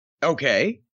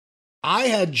 Okay. I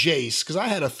had Jace, because I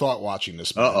had a thought watching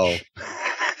this match.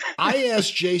 I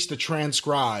asked Jace to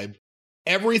transcribe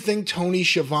everything Tony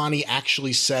Schiavone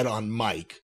actually said on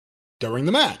mic during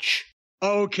the match.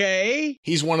 Okay.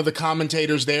 He's one of the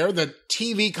commentators there, the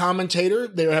TV commentator.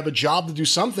 They have a job to do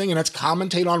something, and that's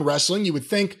commentate on wrestling. You would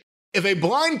think if a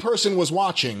blind person was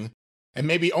watching and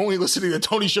maybe only listening to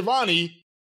Tony Schiavone,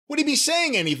 would he be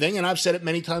saying anything? And I've said it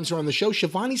many times here on the show,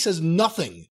 Schiavone says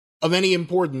nothing of any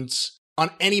importance on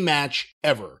any match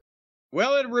ever.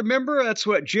 Well, and remember, that's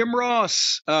what Jim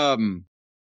Ross,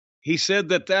 he said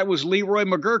that was Leroy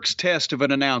McGurk's test of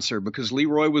an announcer, because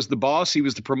Leroy was the boss, he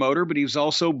was the promoter, but he was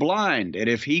also blind. And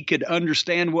if he could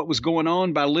understand what was going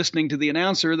on by listening to the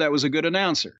announcer, that was a good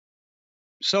announcer.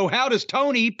 So how does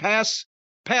Tony pass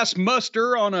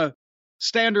muster on a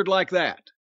standard like that?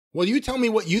 Well, you tell me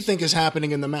what you think is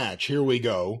happening in the match. Here we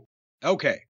go.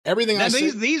 Okay. Everything now, I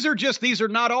said. These are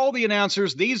not all the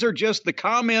announcers. These are just the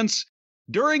comments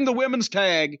during the women's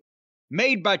tag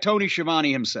made by Tony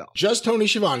Schiavone himself. Just Tony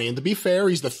Schiavone. And to be fair,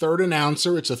 he's the third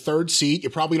announcer. It's a third seat. You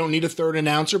probably don't need a third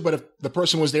announcer, but if the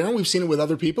person was there, and we've seen it with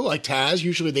other people like Taz,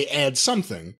 usually they add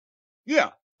something. Yeah.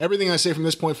 Everything I say from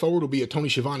this point forward will be a Tony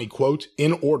Schiavone quote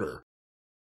in order.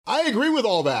 I agree with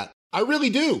all that. I really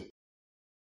do.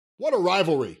 What a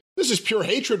rivalry. This is pure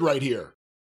hatred right here.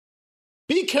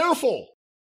 Be careful.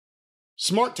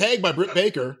 Smart tag by Britt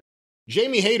Baker.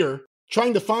 Jamie Hayter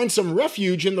trying to find some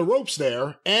refuge in the ropes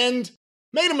there, and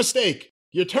made a mistake.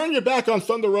 You turn your back on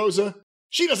Thunder Rosa.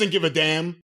 She doesn't give a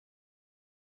damn.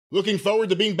 Looking forward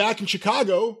to being back in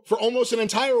Chicago for almost an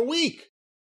entire week.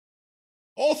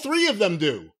 All 3 of them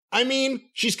do. I mean,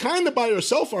 she's kind of by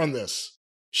herself on this.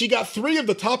 She got 3 of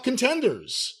the top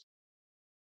contenders.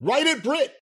 Right at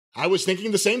Britt. I was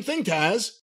thinking the same thing,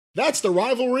 Taz. That's the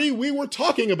rivalry we were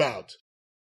talking about.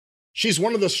 She's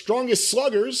one of the strongest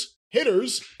sluggers,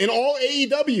 hitters, in all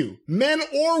AEW, men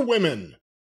or women.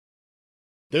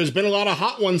 There's been a lot of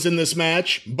hot ones in this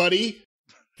match, buddy.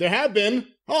 There have been.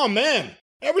 Oh, man.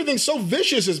 Everything's so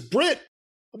vicious as Britt.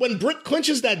 When Britt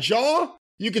clinches that jaw,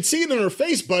 you could see it in her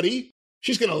face, buddy.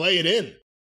 She's going to lay it in.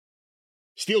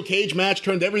 Steel cage match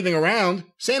turned everything around.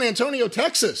 San Antonio,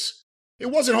 Texas.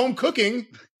 It wasn't home cooking,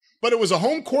 but it was a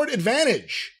home court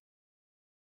advantage.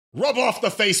 Rub off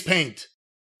the face paint.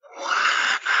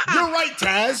 You're right,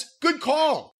 Taz. Good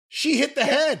call. She hit the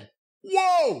head.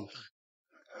 Whoa!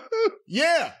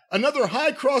 Yeah, another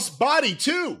high cross body,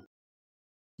 too.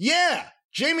 Yeah,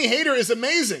 Jamie Hayter is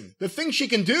amazing. The things she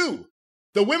can do.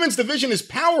 The women's division is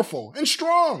powerful and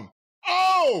strong.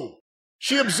 Oh!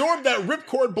 She absorbed that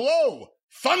ripcord blow.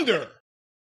 Thunder.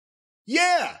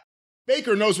 Yeah,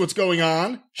 Baker knows what's going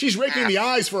on. She's raking the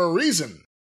eyes for a reason.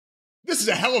 This is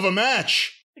a hell of a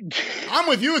match. I'm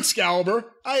with you, Excalibur.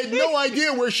 I had no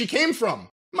idea where she came from.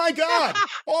 My God,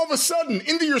 all of a sudden,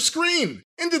 into your screen,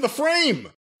 into the frame.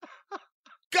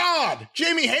 God,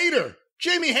 Jamie Hayter.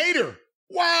 Jamie Hayter.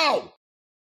 Wow.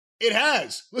 It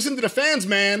has. Listen to the fans,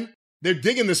 man. They're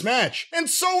digging this match. And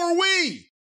so are we.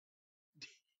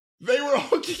 They were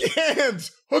hooking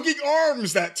hands, hooking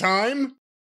arms that time.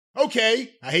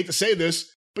 Okay, I hate to say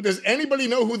this, but does anybody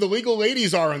know who the legal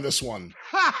ladies are in this one?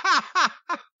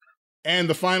 And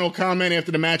the final comment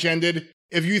after the match ended,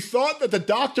 if you thought that the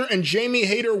Doctor and Jamie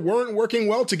Hayter weren't working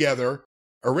well together,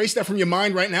 erase that from your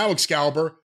mind right now,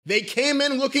 Excalibur. They came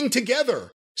in looking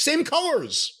together. Same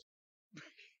colors.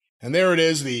 And there it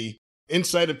is, the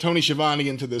insight of Tony Schiavone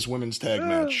into this women's tag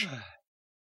match.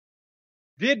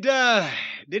 Did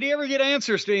he ever get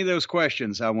answers to any of those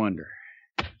questions, I wonder?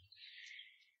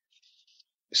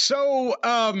 So,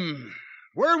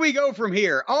 where do we go from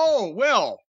here? Oh,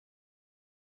 well,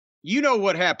 you know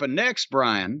what happened next,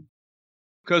 Brian,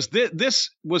 because this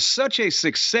was such a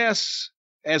success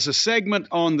as a segment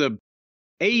on the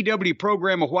AEW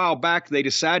program a while back, they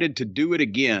decided to do it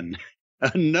again.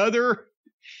 Another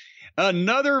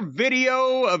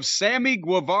video of Sammy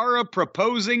Guevara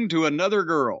proposing to another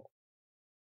girl.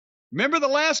 Remember the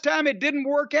last time it didn't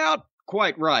work out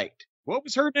quite right? What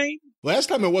was her name? Last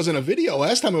time it wasn't a video.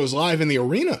 Last time it was live in the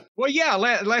arena. Well, yeah,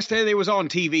 last time it was on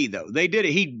TV, though. They did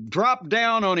it. He dropped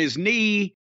down on his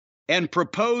knee and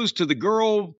proposed to the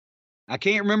girl. I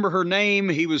can't remember her name.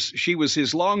 She was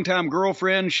his longtime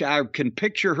girlfriend. I can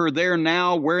picture her there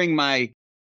now wearing my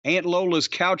Aunt Lola's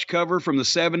couch cover from the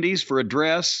 70s for a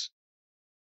dress.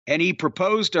 And he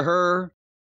proposed to her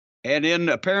and then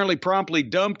apparently promptly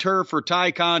dumped her for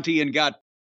Ty Conti and got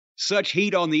such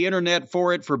heat on the internet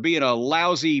for being a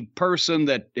lousy person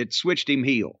that it switched him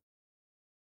heel.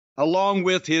 Along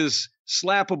with his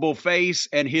slappable face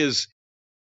and his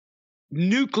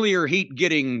nuclear heat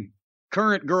getting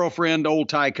current girlfriend, old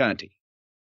Ty Conti.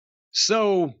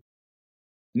 So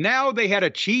now they had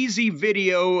a cheesy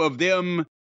video of them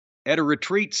at a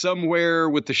retreat somewhere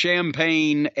with the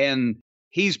champagne, and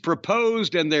he's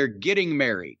proposed and they're getting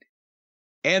married.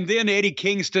 And then Eddie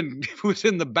Kingston was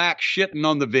in the back shitting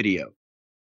on the video.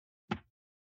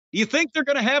 You think they're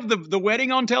going to have the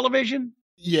wedding on television?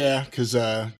 Yeah, because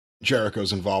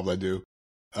Jericho's involved, I do.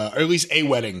 Or at least a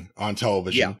wedding on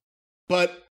television. Yeah.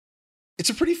 But it's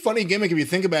a pretty funny gimmick if you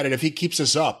think about it, if he keeps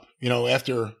this up,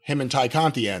 after him and Ty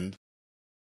Conti end.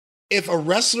 If a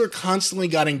wrestler constantly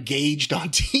got engaged on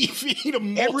TV to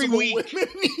multiple every week. Women,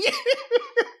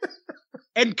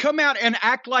 and come out and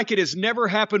act like it has never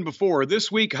happened before. This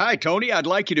week, hi, Tony, I'd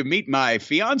like you to meet my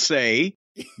fiance,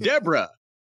 Deborah.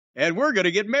 And we're going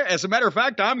to get married. As a matter of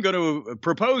fact, I'm going to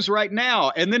propose right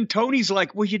now. And then Tony's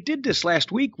like, well, you did this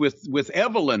last week with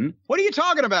Evelyn. What are you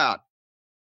talking about?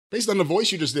 Based on the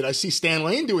voice you just did, I see Stan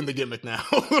Lane doing the gimmick now.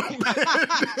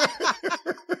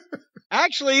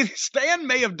 Actually, Stan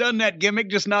may have done that gimmick,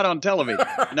 just not on television.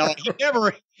 No,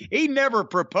 he never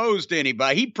proposed to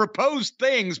anybody. He proposed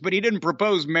things, but he didn't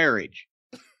propose marriage.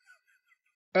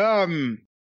 The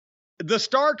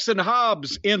Starks and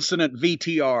Hobbs incident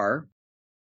VTR,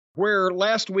 where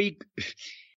last week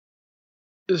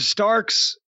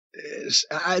Starks,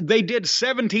 they did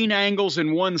 17 angles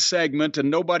in one segment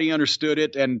and nobody understood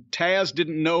it, and Taz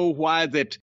didn't know why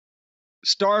that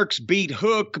Starks beat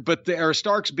Hook,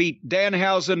 Starks beat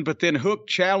Danhausen, but then Hook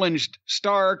challenged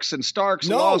Starks, and Starks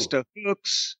lost to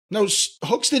Hooks. No,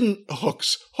 Hook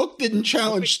didn't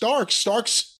challenge Starks.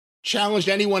 Starks challenged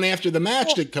anyone after the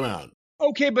match to come out.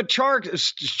 Okay, but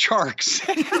Sharks.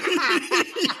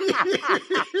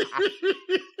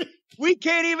 We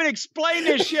can't even explain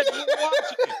this shit.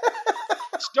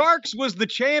 Starks was the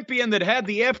champion that had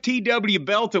the FTW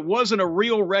belt that wasn't a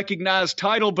real recognized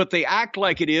title, but they act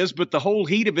like it is. But the whole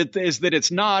heat of it is that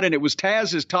it's not, and it was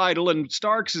Taz's title, and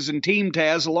Starks is in Team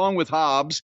Taz along with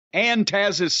Hobbs and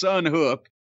Taz's son Hook.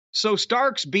 So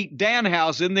Starks beat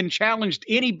Danhausen, then challenged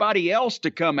anybody else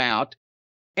to come out,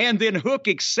 and then Hook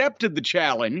accepted the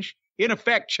challenge, in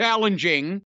effect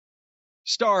challenging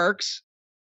Starks.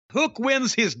 Hook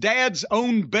wins his dad's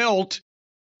own belt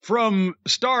from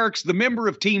Starks, the member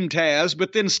of Team Taz,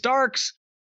 but then Starks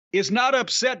is not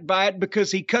upset by it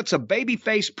because he cuts a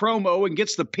babyface promo and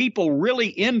gets the people really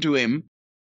into him.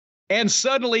 And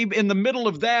suddenly, in the middle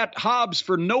of that, Hobbs,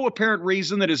 for no apparent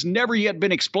reason that has never yet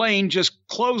been explained, just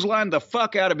clotheslined the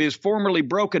fuck out of his formerly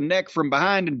broken neck from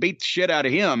behind and beat the shit out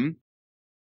of him.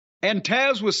 And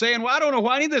Taz was saying, well, I don't know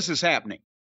why any of this is happening.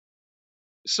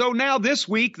 So now this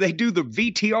week, they do the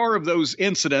VTR of those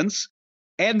incidents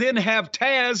and then have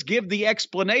Taz give the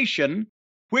explanation,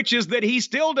 which is that he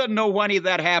still doesn't know why any of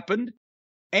that happened.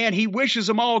 And he wishes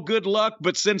them all good luck,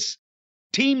 but since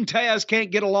Team Taz can't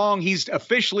get along, he's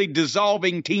officially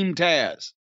dissolving Team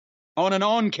Taz on an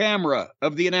on-camera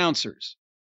of the announcers.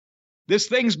 This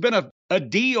thing's been a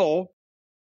deal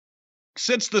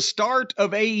since the start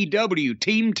of AEW,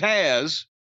 Team Taz,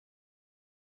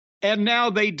 and now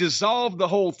they dissolve the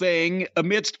whole thing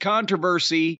amidst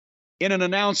controversy in an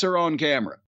announcer on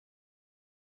camera.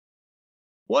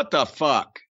 What the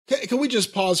fuck? Can we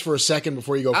just pause for a second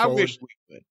before you go forward? I wish we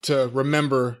could. To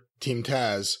remember Team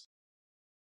Taz.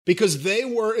 Because they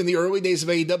were, in the early days of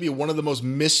AEW, one of the most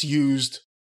misused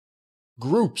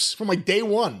groups from like day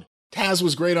one. Taz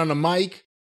was great on the mic.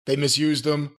 They misused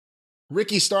him.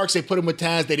 Ricky Starks, they put him with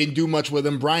Taz. They didn't do much with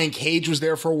him. Brian Cage was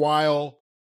there for a while.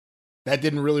 That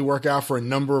didn't really work out for a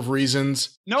number of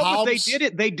reasons. No, but they did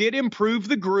it. They did improve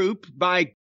the group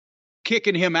by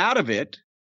kicking him out of it.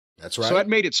 That's right. So that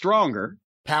made it stronger.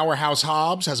 Powerhouse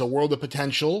Hobbs has a world of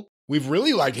potential. We've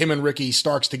really liked him and Ricky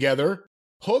Starks together.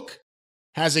 Hook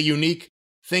has a unique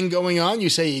thing going on. You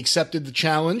say he accepted the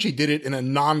challenge. He did it in a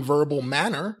nonverbal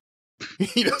manner.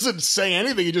 He doesn't say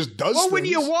anything. He just does things. When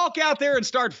you walk out there and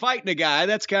start fighting a guy,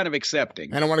 that's kind of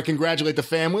accepting. And I want to congratulate the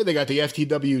family. They got the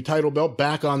FTW title belt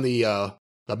back on the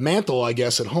mantle, I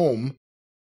guess, at home.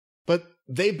 But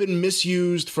they've been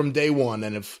misused from day one.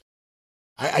 And if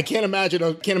I can't imagine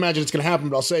it's going to happen,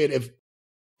 but I'll say it.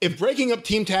 If breaking up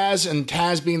Team Taz and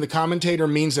Taz being the commentator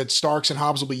means that Starks and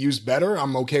Hobbs will be used better,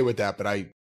 I'm okay with that. But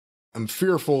I'm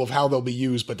fearful of how they'll be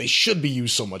used, but they should be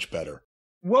used so much better.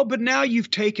 Well, but now you've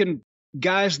taken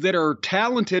guys that are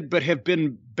talented but have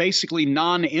been basically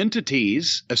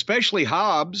non-entities, especially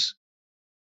Hobbs,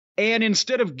 and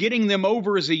instead of getting them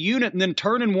over as a unit and then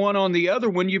turning one on the other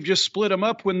one, you've just split them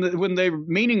up when they're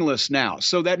meaningless now.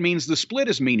 So that means the split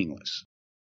is meaningless.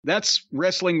 That's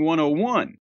Wrestling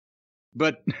 101.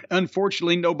 But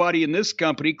unfortunately, nobody in this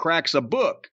company cracks a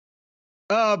book.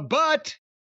 But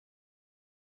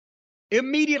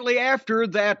immediately after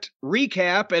that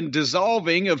recap and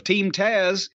dissolving of Team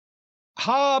Taz,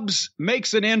 Hobbs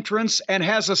makes an entrance and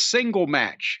has a single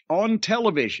match on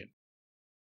television.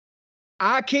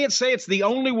 I can't say it's the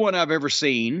only one I've ever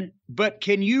seen, but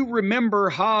can you remember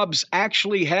Hobbs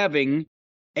actually having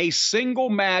a single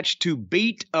match to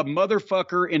beat a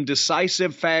motherfucker in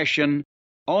decisive fashion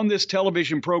on this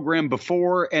television program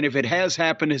before? And if it has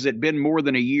happened, has it been more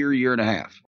than a year and a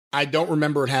half? I don't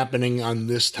remember it happening on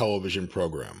this television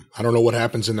program. I don't know what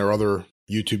happens in their other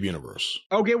YouTube universe.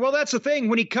 Okay, well, that's the thing.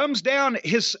 When he comes down,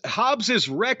 Hobbs's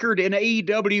record in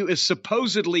AEW is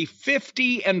supposedly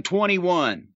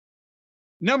 50-21.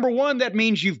 Number one, that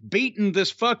means you've beaten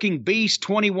this fucking beast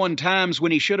 21 times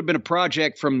when he should have been a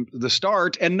project from the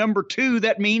start. And number two,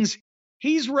 that means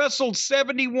he's wrestled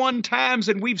 71 times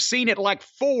and we've seen it like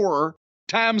 4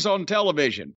 times on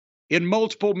television in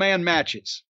multiple man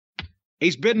matches.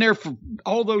 He's been there for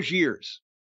all those years.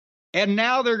 And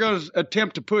now they're going to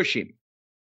attempt to push him.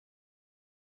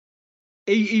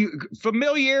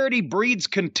 Familiarity breeds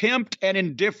contempt and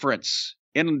indifference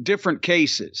in different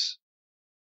cases.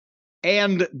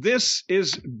 And this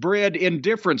is bred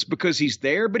indifference because he's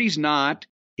there, but he's not.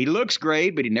 He looks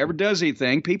great, but he never does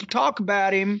anything. People talk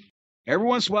about him. Every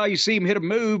once in a while you see him hit a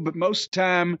move, but most of the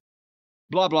time,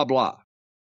 blah, blah, blah.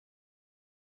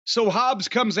 So Hobbs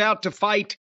comes out to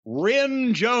fight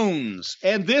Ren Jones,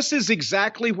 and this is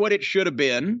exactly what it should have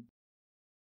been.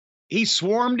 He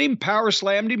swarmed him, power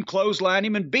slammed him, clotheslined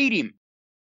him, and beat him.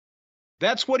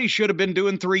 That's what he should have been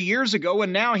doing 3 years ago,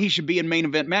 and now he should be in main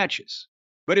event matches.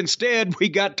 But instead, we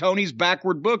got Tony's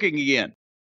backward booking again.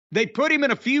 They put him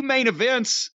in a few main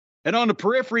events and on the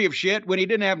periphery of shit when he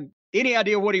didn't have any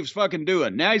idea what he was fucking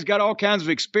doing. Now he's got all kinds of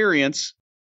experience.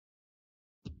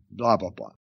 Blah, blah,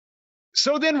 blah.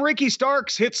 So then Ricky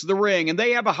Starks hits the ring, and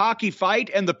they have a hockey fight,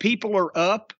 and the people are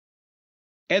up.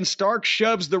 And Starks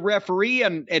shoves the referee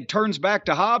and turns back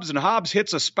to Hobbs, and Hobbs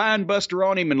hits a spine buster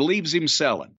on him and leaves him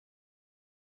selling.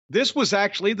 This was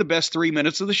actually the best 3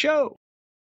 minutes of the show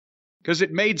because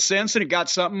it made sense and it got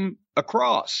something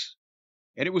across,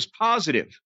 and it was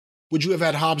positive. Would you have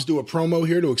had Hobbs do a promo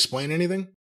here to explain anything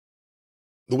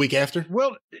the week after?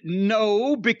 Well,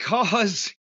 no,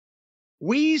 because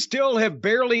we still have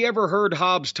barely ever heard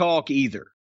Hobbs talk either.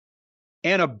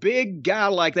 And a big guy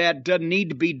like that doesn't need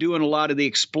to be doing a lot of the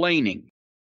explaining.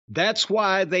 That's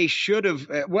why they should have,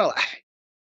 well,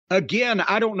 again,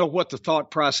 I don't know what the thought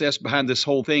process behind this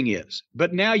whole thing is,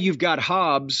 but now you've got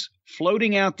Hobbs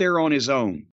floating out there on his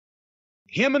own.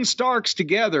 Him and Starks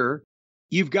together,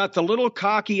 you've got the little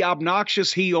cocky,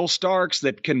 obnoxious heel Starks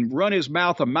that can run his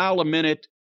mouth a mile a minute,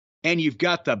 and you've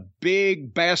got the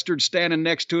big bastard standing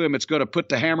next to him that's going to put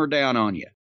the hammer down on you.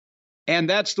 And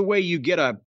that's the way you get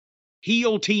a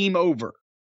heel team over.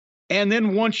 And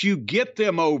then once you get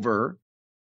them over,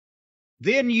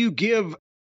 then you give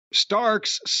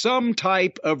Starks some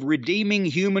type of redeeming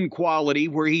human quality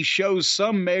where he shows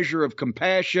some measure of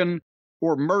compassion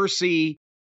or mercy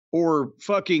or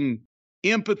fucking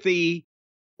empathy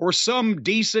or some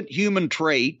decent human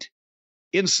trait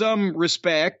in some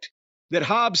respect that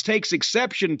Hobbs takes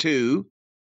exception to.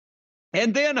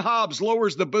 And then Hobbs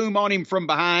lowers the boom on him from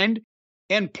behind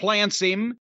and plants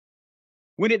him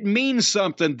when it means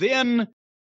something. Then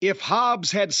if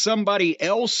Hobbs had somebody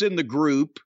else in the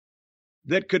group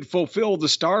that could fulfill the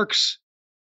Starks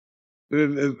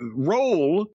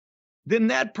role, then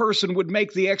that person would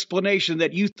make the explanation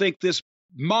that you think this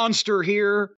monster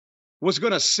here was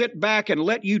going to sit back and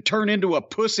let you turn into a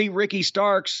pussy, Ricky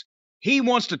Starks. He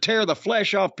wants to tear the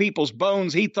flesh off people's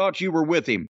bones. He thought you were with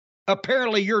him.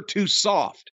 Apparently you're too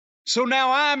soft. So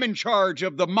now I'm in charge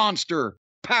of the monster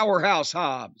powerhouse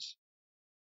Hobbs.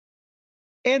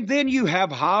 And then you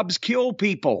have Hobbs kill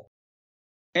people,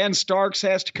 and Starks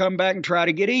has to come back and try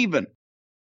to get even.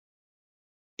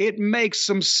 It makes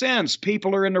some sense.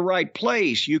 People are in the right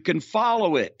place. You can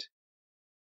follow it.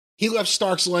 He left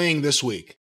Starks laying this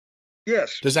week.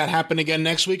 Yes. Does that happen again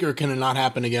next week, or can it not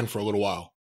happen again for a little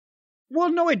while?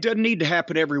 Well, no, it doesn't need to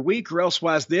happen every week, or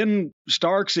elsewise then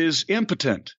Starks is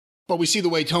impotent. But we see the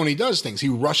way Tony does things. He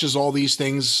rushes all these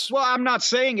things. Well, I'm not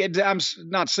saying it. I'm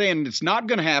not saying it's not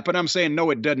going to happen. I'm saying, no,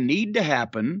 it doesn't need to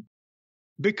happen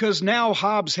because now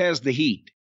Hobbs has the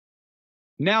heat.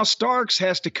 Now Starks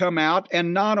has to come out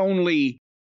and not only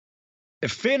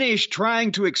finish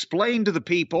trying to explain to the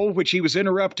people, which he was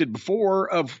interrupted before,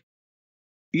 of,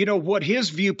 you know, what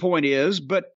his viewpoint is,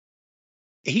 but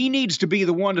he needs to be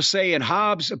the one to say, and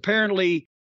Hobbs, apparently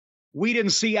we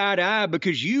didn't see eye to eye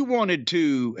because you wanted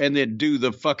to and then do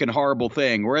the fucking horrible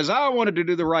thing, whereas I wanted to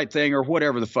do the right thing or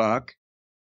whatever the fuck.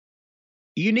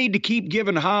 You need to keep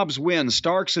giving Hobbs wins.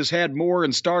 Starks has had more,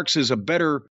 and Starks is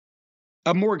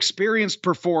a more experienced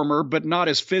performer, but not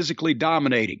as physically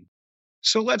dominating.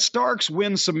 So let Starks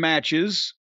win some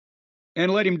matches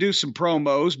and let him do some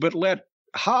promos, but let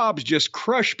Hobbs just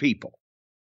crush people.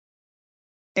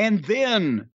 And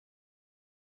then,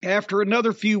 after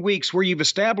another few weeks where you've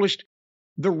established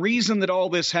the reason that all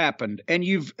this happened, and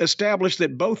you've established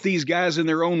that both these guys in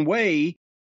their own way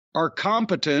are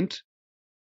competent,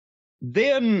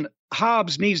 then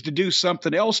Hobbs needs to do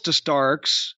something else to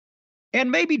Starks.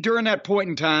 And maybe during that point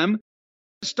in time,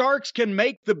 Starks can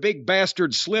make the big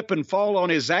bastard slip and fall on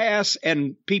his ass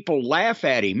and people laugh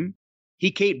at him.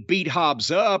 He can't beat Hobbs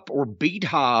up or beat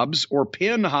Hobbs or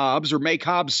pin Hobbs or make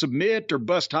Hobbs submit or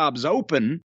bust Hobbs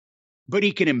open, but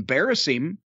he can embarrass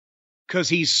him because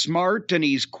he's smart and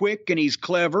he's quick and he's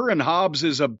clever, and Hobbs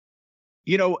is a,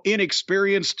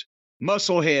 inexperienced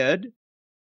musclehead.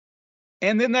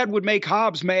 And then that would make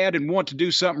Hobbs mad and want to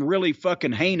do something really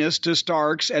fucking heinous to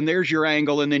Starks, and there's your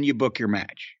angle, and then you book your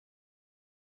match.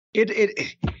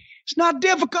 It's not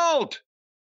difficult.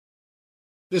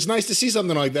 It's nice to see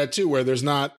something like that, too, where there's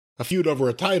not a feud over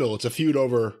a title. It's a feud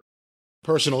over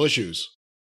personal issues.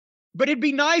 But it'd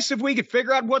be nice if we could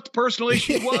figure out what the personal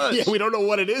issue was. Yeah, we don't know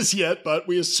what it is yet, but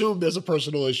we assume there's a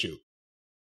personal issue.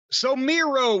 So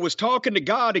Miro was talking to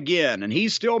God again, and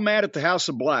he's still mad at the House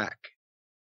of Black.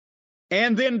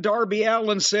 And then Darby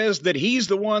Allin says that he's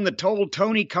the one that told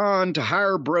Tony Khan to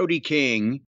hire Brody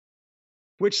King,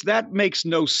 which that makes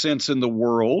no sense in the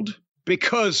world,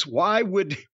 because why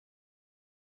would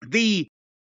the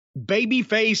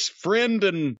babyface friend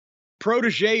and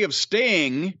protege of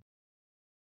Sting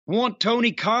want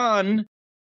Tony Khan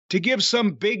to give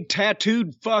some big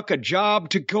tattooed fuck a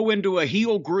job to go into a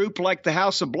heel group like the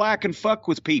House of Black and fuck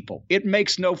with people? It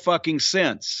makes no fucking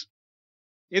sense.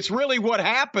 It's really what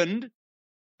happened.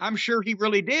 I'm sure he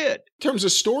really did. In terms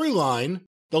of storyline,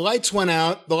 the lights went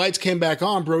out, the lights came back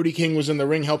on, Brody King was in the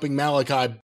ring helping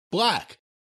Malachi Black.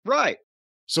 Right.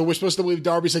 So we're supposed to believe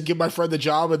Darby said, give my friend the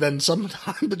job, and then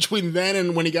sometime between then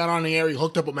and when he got on the air, he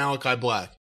hooked up with Malachi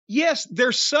Black. Yes,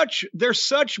 they're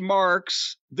such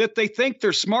marks that they think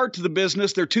they're smart to the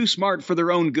business. They're too smart for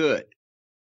their own good.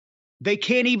 They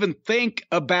can't even think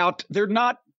about, they're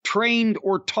not trained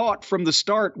or taught from the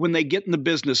start when they get in the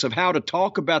business of how to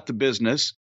talk about the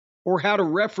business or how to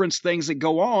reference things that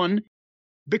go on,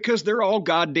 because they're all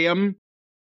goddamn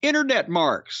internet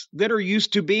marks that are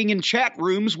used to being in chat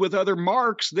rooms with other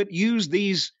marks that use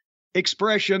these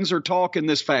expressions or talk in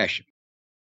this fashion.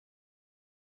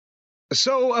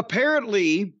 So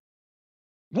apparently,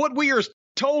 what we are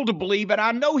told to believe, and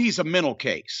I know he's a mental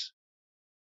case.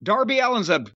 Darby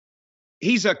Allin's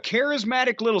he's a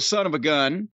charismatic little son of a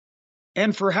gun,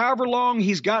 and for however long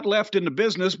he's got left in the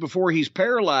business before he's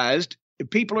paralyzed,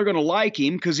 people are going to like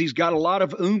him because he's got a lot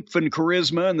of oomph and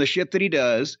charisma and the shit that he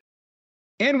does.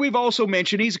 And we've also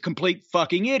mentioned he's a complete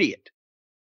fucking idiot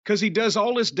because he does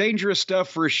all this dangerous stuff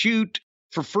for a shoot,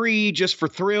 for free, just for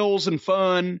thrills and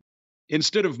fun,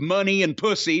 instead of money and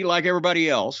pussy like everybody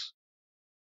else.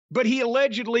 But he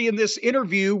allegedly, in this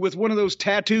interview with one of those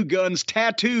tattoo guns,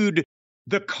 tattooed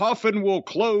 "The coffin will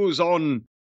close" on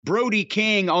Brody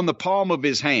King on the palm of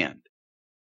his hand.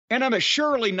 And I'm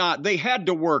surely not. They had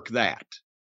to work that.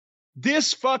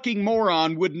 This fucking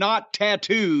moron would not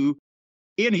tattoo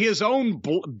in his own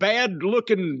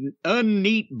bad-looking,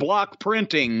 unneat block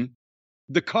printing,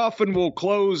 "The coffin will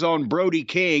close on Brody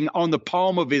King" on the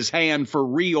palm of his hand for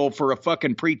real for a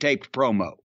fucking pre-taped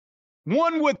promo.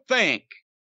 One would think.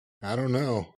 I don't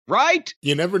know. Right?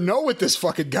 You never know with this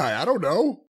fucking guy. I don't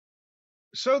know.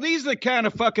 So these are the kind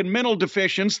of fucking mental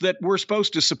deficients that we're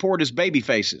supposed to support as baby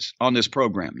faces on this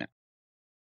program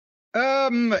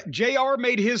now. JR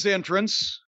made his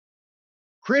entrance.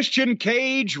 Christian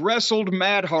Cage wrestled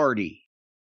Matt Hardy.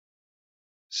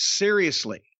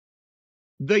 Seriously.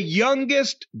 The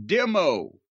youngest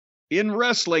demo in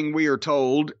wrestling, we are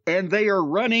told, and they are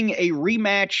running a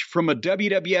rematch from a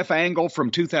WWF angle from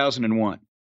 2001.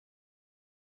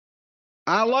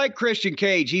 I like Christian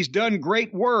Cage. He's done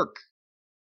great work.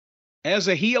 As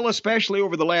a heel, especially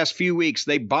over the last few weeks,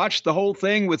 they botched the whole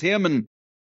thing with him and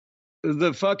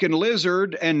the fucking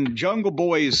Lizard and Jungle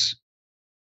Boy's.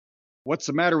 What's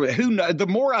the matter with the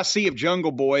more I see of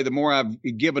Jungle Boy, the more I've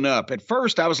given up. At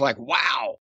first, I was like,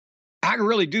 wow, I can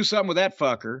really do something with that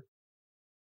fucker.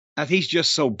 He's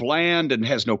just so bland and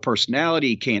has no personality.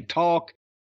 He can't talk.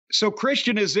 So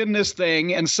Christian is in this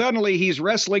thing, and suddenly he's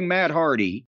wrestling Matt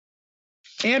Hardy.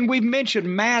 And we've mentioned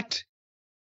Matt.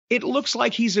 It looks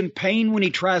like he's in pain when he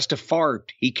tries to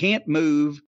fart. He can't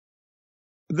move.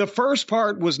 The first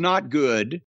part was not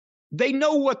good. They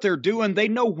know what they're doing. They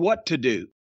know what to do.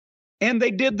 And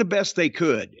they did the best they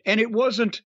could. And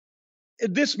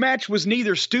this match was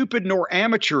neither stupid nor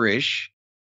amateurish,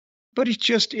 but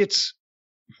it's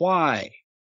why?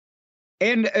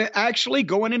 And actually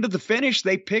going into the finish,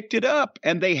 they picked it up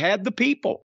and they had the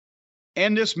people.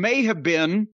 And this may have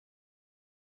been,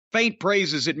 faint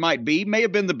praise as it might be, may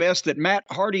have been the best that Matt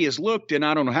Hardy has looked in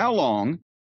I don't know how long.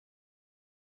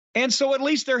 And so at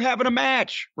least they're having a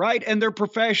match, right? And they're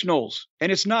professionals,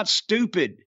 and it's not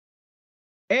stupid.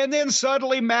 And then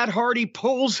suddenly Matt Hardy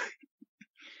pulls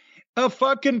a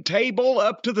fucking table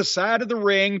up to the side of the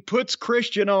ring, puts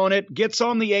Christian on it, gets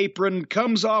on the apron,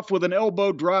 comes off with an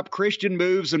elbow drop, Christian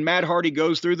moves, and Matt Hardy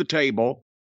goes through the table.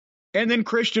 And then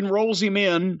Christian rolls him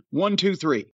in, 1, 2,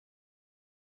 3.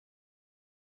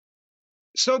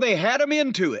 So they had him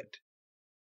into it.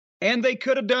 And they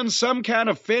could have done some kind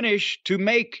of finish to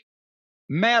make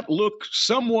Matt look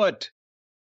somewhat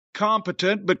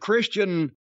competent, but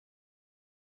Christian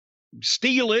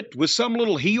steal it with some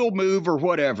little heel move or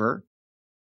whatever.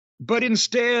 But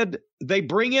instead, they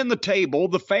bring in the table.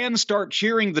 The fans start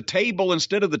cheering the table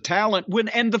instead of the talent.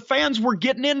 And the fans were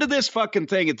getting into this fucking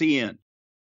thing at the end.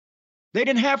 They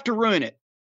didn't have to ruin it.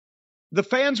 The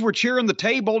fans were cheering the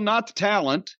table, not the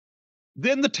talent.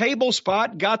 Then the table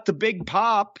spot got the big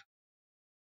pop.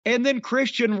 And then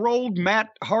Christian rolled Matt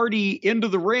Hardy into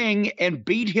the ring and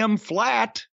beat him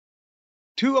flat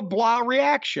to a blah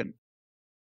reaction.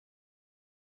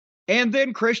 And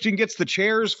then Christian gets the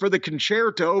chairs for the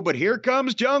concerto, but here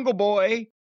comes Jungle Boy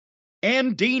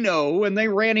and Dino, and they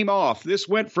ran him off. This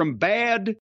went from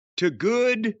bad to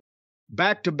good,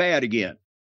 back to bad again.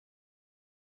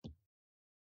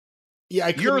 Yeah,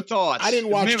 your thoughts? I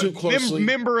didn't watch too closely.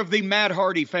 Member of the Matt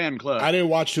Hardy fan club. I didn't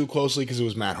watch too closely because it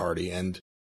was Matt Hardy. And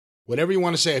whatever you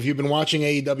want to say, if you've been watching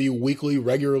AEW weekly,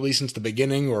 regularly since the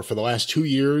beginning or for the last 2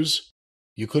 years,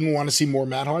 you couldn't want to see more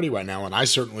Matt Hardy right now, and I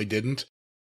certainly didn't.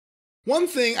 One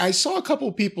thing, I saw a couple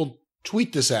of people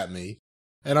tweet this at me,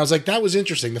 and I was like, that was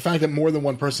interesting. The fact that more than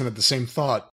one person had the same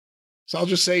thought. So I'll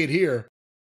just say it here.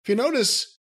 If you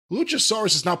notice,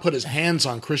 Luchasaurus has not put his hands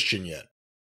on Christian yet.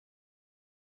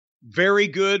 Very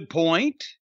good point.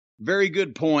 Very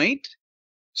good point.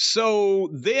 So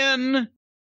then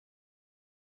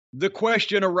the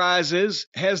question arises,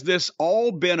 has this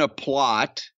all been a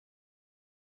plot?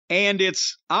 And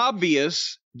it's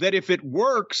obvious that if it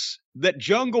works, that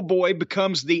Jungle Boy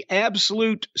becomes the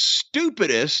absolute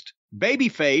stupidest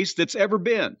babyface that's ever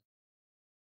been.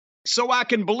 So I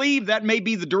can believe that may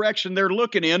be the direction they're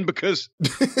looking in, because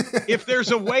if there's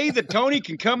a way that Tony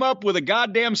can come up with a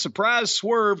goddamn surprise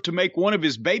swerve to make one of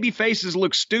his baby faces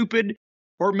look stupid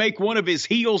or make one of his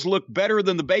heels look better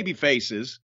than the baby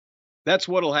faces, that's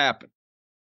what'll happen.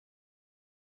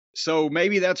 So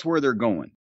maybe that's where they're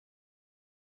going.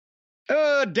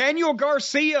 Daniel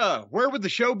Garcia, where would the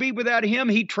show be without him?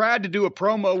 He tried to do a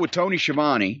promo with Tony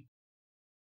Schiavone.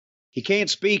 He can't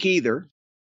speak either.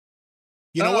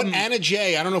 You know what? Anna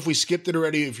Jay, I don't know if we skipped it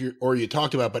already or you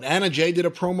talked about it, but Anna Jay did a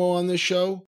promo on this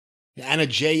show. Anna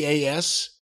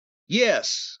J-A-S.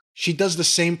 Yes. She does the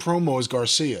same promo as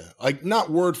Garcia. Like, not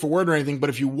word for word or anything, but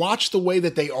if you watch the way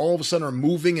that they all of a sudden are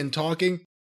moving and talking,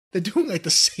 they're doing like the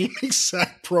same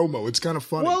exact promo. It's kind of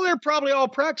funny. Well, they're probably all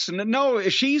practicing. No,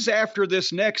 she's after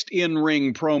this next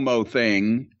in-ring promo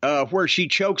thing where she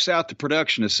chokes out the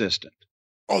production assistant.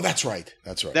 Oh, that's right.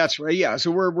 That's right. That's right. Yeah.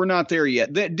 So we're not there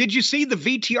yet. Did you see the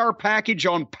VTR package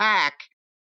on PAC?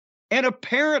 And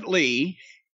apparently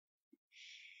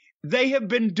they have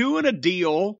been doing a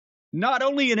deal not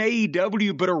only in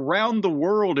AEW, but around the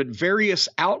world at various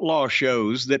outlaw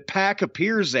shows that PAC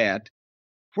appears at,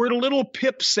 where little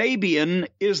Pip Sabian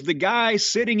is the guy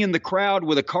sitting in the crowd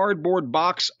with a cardboard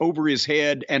box over his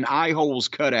head and eye holes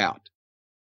cut out.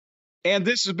 And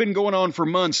this has been going on for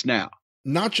months now.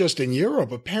 Not just in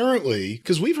Europe, apparently,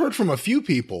 because we've heard from a few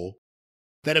people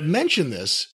that have mentioned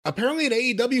this. Apparently at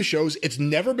AEW shows, it's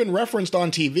never been referenced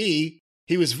on TV.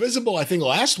 He was visible, I think,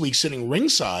 last week sitting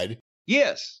ringside.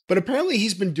 Yes. But apparently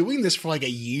he's been doing this for like a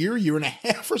year and a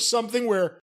half or something,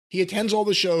 where he attends all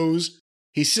the shows,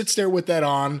 he sits there with that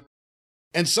on,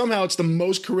 and somehow it's the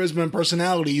most charisma and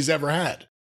personality he's ever had.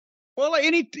 Well,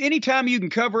 anytime you can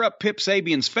cover up Pip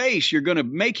Sabian's face, you're going to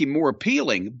make him more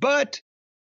appealing. But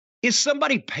is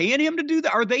somebody paying him to do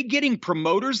that? Are they getting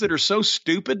promoters that are so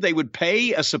stupid they would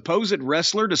pay a supposed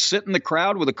wrestler to sit in the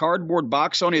crowd with a cardboard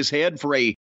box on his head for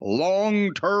a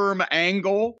long-term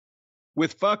angle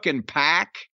with fucking PAC?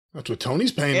 That's what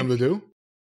Tony's paying him to do.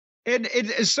 And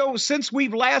so since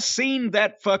we've last seen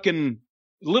that fucking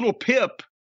little Pip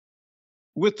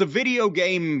with the video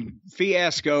game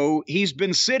fiasco, he's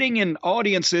been sitting in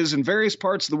audiences in various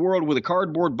parts of the world with a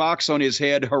cardboard box on his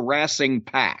head harassing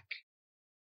PAC.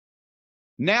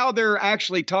 Now they're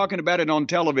actually talking about it on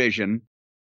television,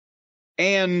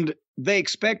 and they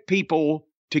expect people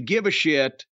to give a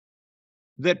shit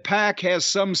that PAC has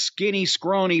some skinny,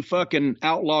 scrawny fucking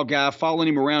outlaw guy following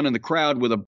him around in the crowd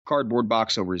with a cardboard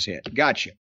box over his head.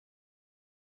 Gotcha.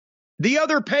 The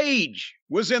other Page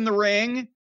was in the ring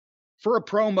for a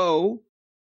promo,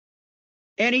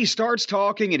 and he starts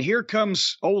talking, and here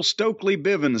comes old Stokely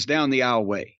Bivens down the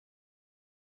aisleway.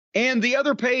 And the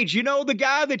other Page, you know, the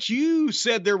guy that you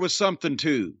said there was something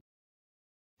to,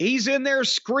 he's in there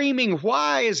screaming,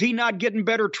 why is he not getting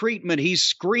better treatment? He's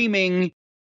screaming,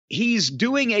 he's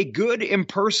doing a good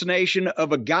impersonation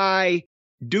of a guy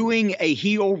doing a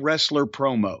heel wrestler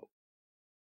promo.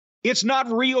 It's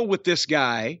not real with this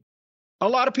guy. A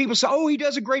lot of people say, oh, he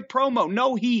does a great promo.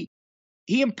 No, he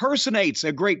impersonates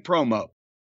a great promo.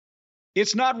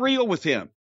 It's not real with him.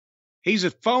 He's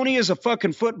as phony as a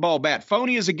fucking football bat.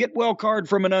 Phony as a get-well card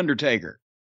from an Undertaker.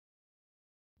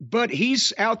 But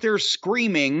he's out there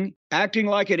screaming, acting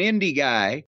like an indie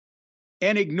guy,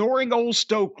 and ignoring old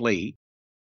Stokely.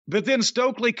 But then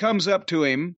Stokely comes up to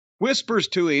him, whispers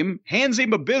to him, hands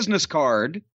him a business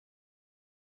card,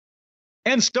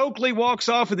 and Stokely walks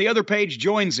off and the other Page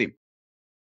joins him.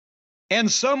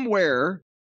 And somewhere,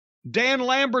 Dan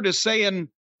Lambert is saying,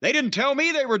 they didn't tell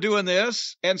me they were doing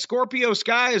this. And Scorpio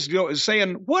Sky is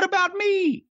saying, what about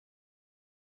me?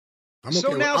 I'm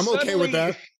okay with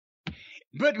that.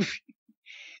 But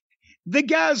the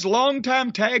guy's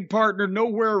longtime tag partner,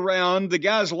 nowhere around. The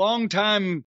guy's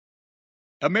longtime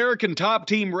American Top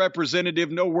Team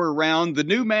representative, nowhere around. The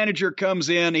new manager comes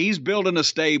in. He's building a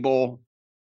stable.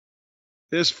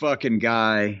 This fucking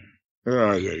guy.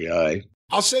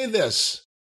 I'll say this.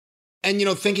 And, you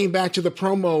know, thinking back to the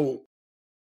promo,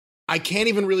 I can't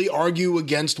even really argue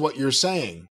against what you're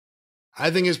saying. I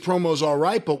think his promo's all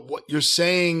right, but what you're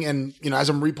saying, and, you know, as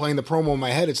I'm replaying the promo in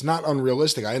my head, it's not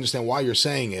unrealistic. I understand why you're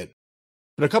saying it.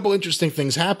 But a couple interesting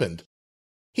things happened.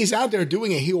 He's out there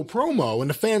doing a heel promo, and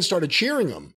the fans started cheering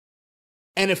him.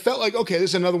 And it felt like, okay,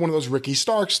 this is another one of those Ricky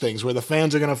Starks things where the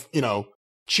fans are going to, you know,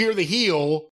 cheer the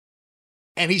heel,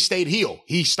 and he stayed heel.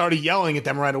 He started yelling at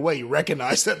them right away. He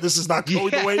recognized that this is not going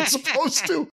the way it's supposed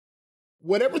to.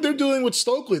 Whatever they're doing with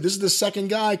Stokely, this is the second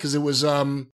guy, because it was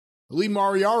Lee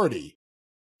Moriarty.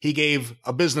 he gave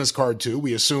a business card to.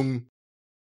 We assume,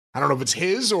 I don't know if it's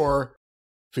his or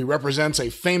if he represents a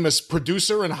famous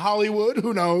producer in Hollywood.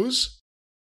 Who knows?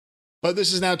 But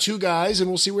this is now two guys, and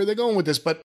we'll see where they're going with this.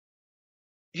 But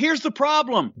here's the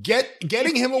problem.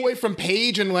 Getting him away from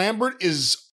Paige and Lambert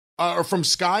or from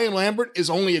Sky and Lambert is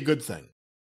only a good thing.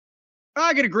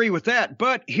 I can agree with that,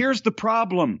 but here's the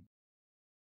problem.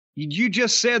 You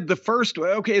just said the first,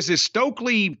 okay, is this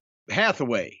Stokely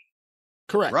Hathaway?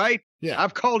 Correct. Right? Yeah.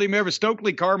 I've called him ever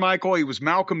Stokely Carmichael. He was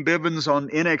Malcolm Bivens on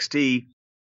NXT.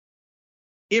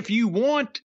 If you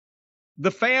want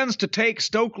the fans to take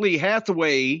Stokely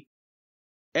Hathaway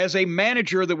as a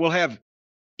manager that will have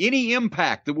any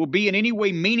impact, that will be in any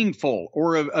way meaningful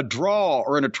or a draw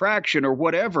or an attraction or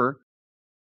whatever,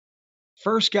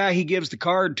 first guy he gives the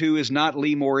card to is not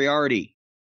Lee Moriarty.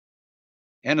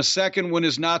 And a second one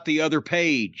is not the other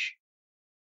Paige.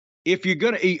 If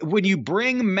you're when you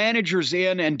bring managers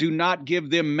in and do not give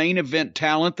them main event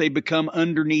talent, they become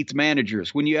underneath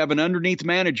managers. When you have an underneath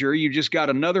manager, you just got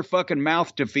another fucking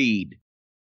mouth to feed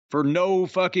for no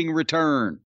fucking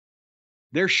return.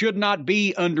 There should not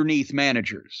be underneath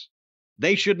managers.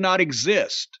 They should not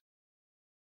exist.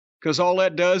 Because all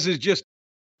that does is just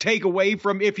take away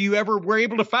from if you ever were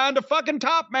able to find a fucking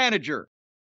top manager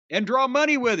and draw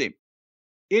money with him.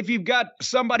 If you've got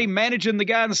somebody managing the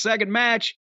guy in the second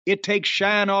match, it takes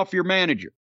shine off your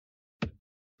manager.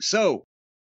 So,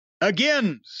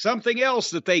 again, something else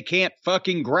that they can't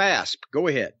fucking grasp. Go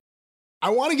ahead.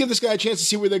 I want to give this guy a chance to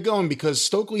see where they're going because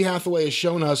Stokely Hathaway has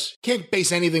shown us can't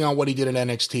base anything on what he did in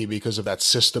NXT because of that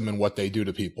system and what they do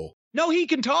to people. No, he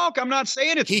can talk. I'm not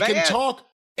saying it's bad. He can talk,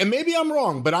 and maybe I'm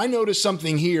wrong, but I noticed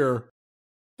something here.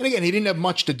 And again, he didn't have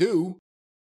much to do,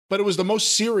 but it was the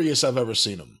most serious I've ever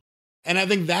seen him. And I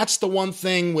think that's the one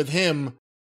thing with him.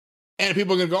 And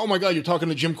people are going to go, oh my God, you're talking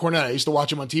to Jim Cornette. I used to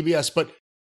watch him on TBS. But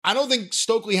I don't think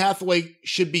Stokely Hathaway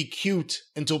should be cute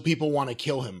until people want to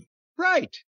kill him.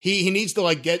 Right. He needs to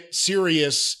like get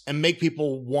serious and make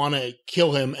people want to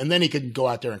kill him. And then he can go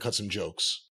out there and cut some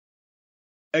jokes.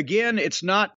 Again, it's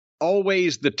not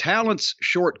always the talent's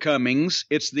shortcomings.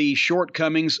 It's the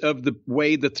shortcomings of the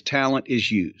way that the talent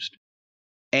is used.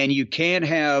 And you can't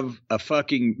have a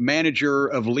fucking manager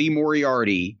of Lee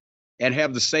Moriarty and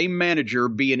have the same manager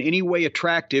be in any way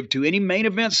attractive to any main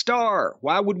event star.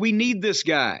 Why would we need this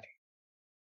guy?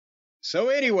 So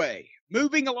anyway,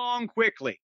 moving along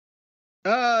quickly.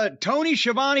 Tony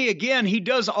Schiavone, again, he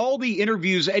does all the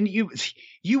interviews, and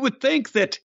you would think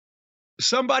that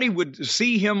somebody would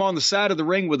see him on the side of the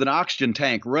ring with an oxygen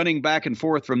tank running back and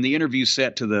forth from the interview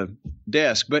set to the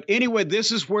desk. But anyway,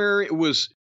 this is where it was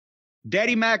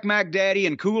Daddy Mac Daddy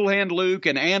and Cool Hand Luke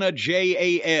and Anna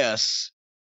J.A.S.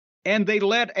 And they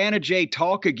let Anna J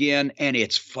talk again, and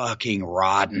it's fucking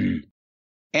rotten.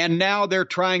 And now they're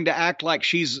trying to act like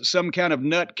she's some kind of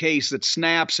nutcase that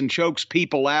snaps and chokes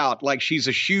people out, like she's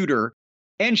a shooter.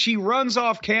 And she runs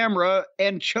off camera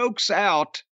and chokes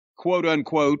out, quote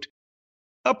unquote,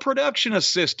 a production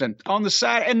assistant on the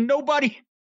side. And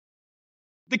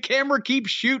the camera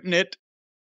keeps shooting it.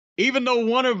 Even though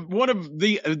one of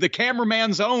the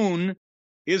cameraman's own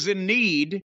is in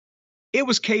need, it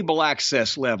was cable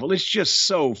access level. It's just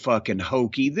so fucking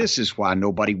hokey. This is why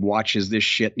nobody watches this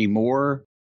shit anymore.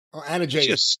 Oh, Anna Jay, it's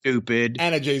just stupid.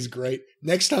 Anna Jay's great.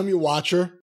 Next time you watch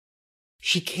her,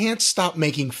 she can't stop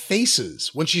making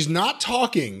faces. When she's not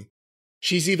talking,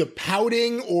 she's either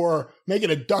pouting or making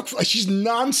a duck. She's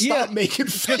nonstop making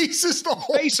faces the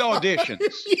whole face time.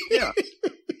 Auditions. Yeah.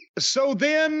 So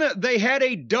then they had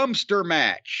a dumpster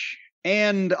match.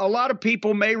 And a lot of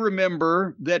people may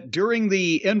remember that during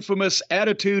the infamous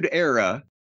Attitude Era,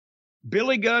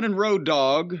 Billy Gunn and Road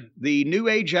Dogg, the New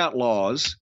Age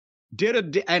Outlaws,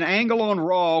 did an angle on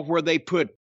Raw where they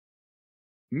put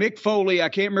Mick Foley, I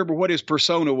can't remember what his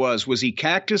persona was. Was he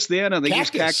Cactus then? I think he was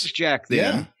Cactus Jack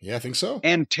then. Yeah, I think so.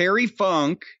 And Terry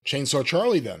Funk. Chainsaw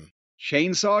Charlie then.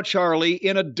 Chainsaw Charlie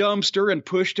in a dumpster and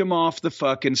pushed him off the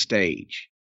fucking stage.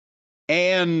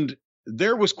 And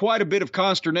there was quite a bit of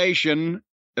consternation,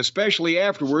 especially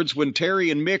afterwards when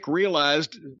Terry and Mick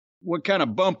realized what kind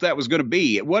of bump that was going to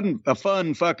be. It wasn't a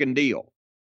fun fucking deal.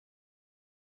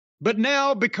 But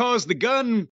now, because the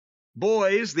Gun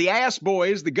Boys, the Ass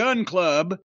Boys, the Gun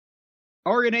Club,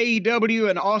 are in AEW,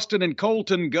 and Austin and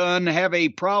Colton Gunn have a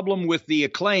problem with the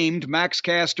Acclaimed Max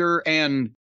Caster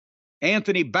and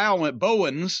Anthony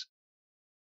Bowens,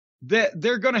 that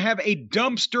they're going to have a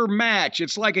dumpster match.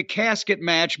 It's like a casket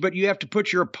match, but you have to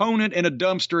put your opponent in a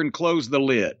dumpster and close the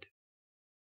lid.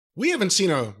 We haven't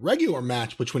seen a regular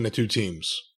match between the two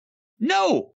teams.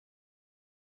 No.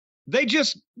 They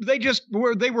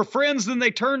were friends, then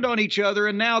they turned on each other,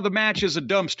 and now the match is a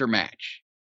dumpster match.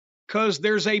 because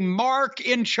there's a mark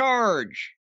in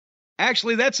charge.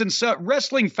 Actually, that's insult.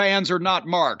 Wrestling fans are not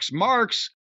marks. Marks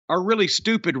are really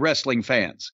stupid wrestling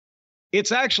fans.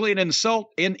 It's actually an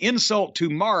insult to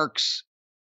marks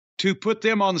to put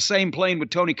them on the same plane with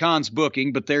Tony Khan's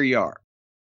booking, but there you are.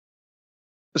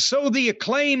 So the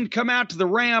Acclaimed come out to the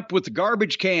ramp with the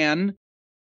garbage can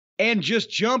and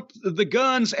just jump the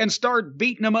guns and start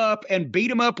beating them up and beat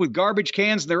them up with garbage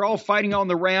cans. They're all fighting on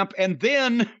the ramp. And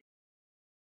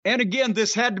again,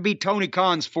 this had to be Tony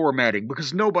Khan's formatting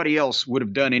because nobody else would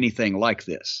have done anything like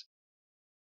this.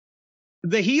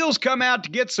 The heels come out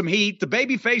to get some heat. The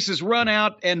babyfaces run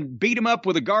out and beat him up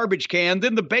with a garbage can.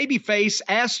 Then the babyface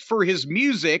asks for his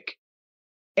music,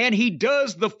 and he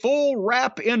does the full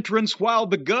rap entrance while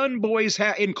the Gun Boys,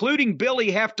 including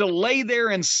Billy, have to lay there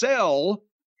and sell.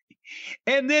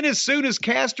 And then as soon as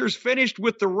Caster's finished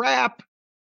with the rap,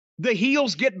 the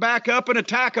heels get back up and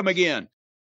attack him again,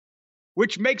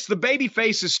 which makes the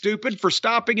babyfaces stupid for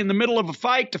stopping in the middle of a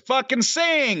fight to fucking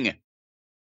sing.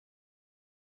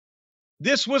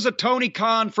 This was a Tony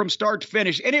Khan from start to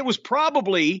finish, and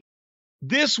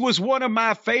this was one of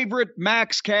my favorite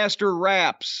Max Caster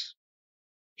raps.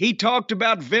 He talked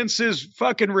about Vince's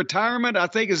fucking retirement. I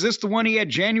think, is this the one he had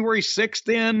January 6th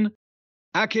in?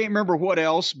 I can't remember what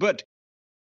else, but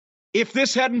if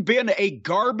this hadn't been a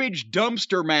garbage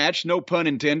dumpster match, no pun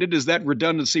intended, is that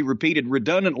redundancy repeated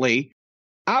redundantly,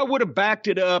 I would have backed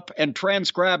it up and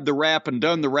transcribed the rap and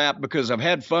done the rap because I've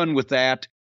had fun with that.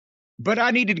 But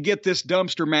I needed to get this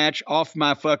dumpster match off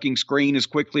my fucking screen as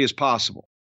quickly as possible.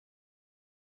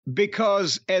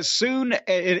 Because as soon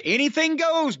as anything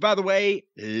goes, by the way,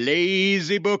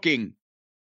 lazy booking.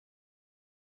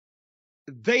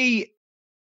 They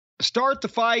start the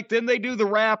fight, then they do the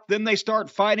rap, then they start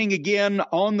fighting again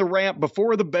on the ramp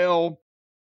before the bell.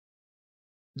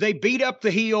 They beat up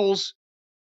the heels.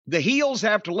 The heels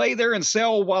have to lay there and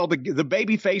sell while the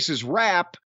baby faces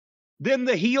rap. Then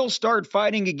the heels start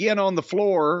fighting again on the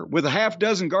floor with a half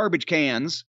dozen garbage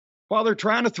cans while they're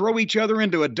trying to throw each other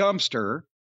into a dumpster.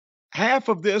 Half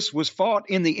of this was fought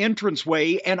in the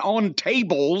entranceway and on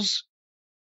tables.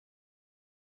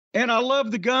 And I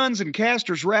love the guns, and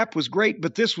Caster's rap was great,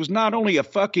 but this was not only a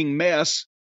fucking mess,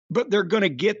 but they're going to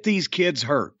get these kids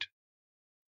hurt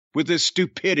with this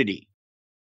stupidity.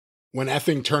 When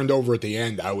effing turned over at the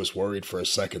end, I was worried for a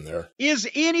second there. Is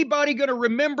anybody going to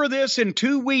remember this in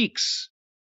 2 weeks?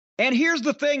 And here's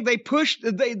the thing. They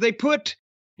put,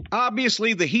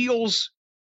 obviously, the heels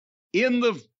in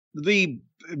the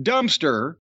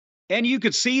dumpster, and you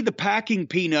could see the packing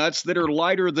peanuts that are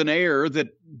lighter than air that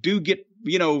do get,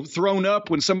 thrown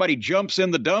up when somebody jumps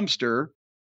in the dumpster,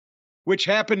 which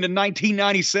happened in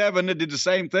 1997. It did the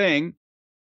same thing.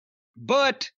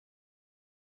 But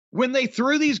when they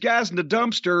threw these guys in the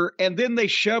dumpster and then they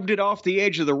shoved it off the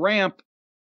edge of the ramp,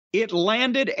 it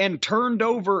landed and turned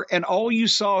over, and all you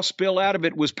saw spill out of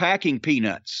it was packing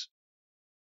peanuts.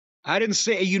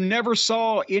 You never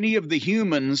saw any of the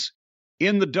humans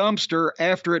in the dumpster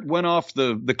after it went off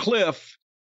the cliff.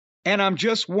 And I'm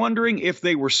just wondering if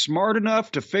they were smart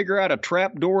enough to figure out a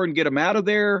trap door and get them out of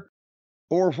there,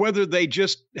 or whether they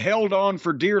just held on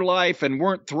for dear life and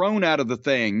weren't thrown out of the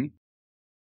thing.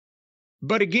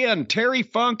 But again, Terry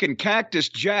Funk and Cactus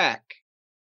Jack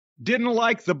didn't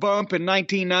like the bump in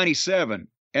 1997.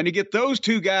 And to get those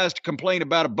two guys to complain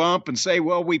about a bump and say,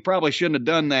 well, we probably shouldn't have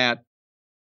done that.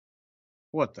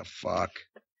 What the fuck?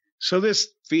 So this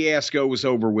fiasco was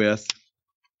over with.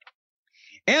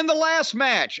 And the last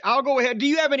match, I'll go ahead. Do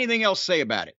you have anything else to say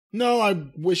about it? No, I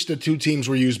wish the two teams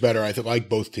were used better. I like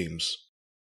both teams.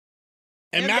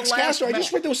 And Max Caster, I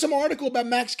just read there was some article about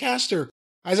Max Caster.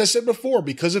 As I said before,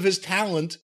 because of his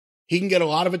talent, he can get a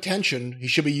lot of attention. He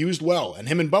should be used well. And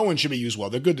him and Bowen should be used well.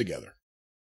 They're good together.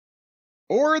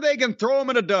 Or they can throw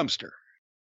him in a dumpster.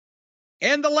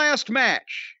 And the last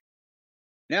match.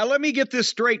 Now, let me get this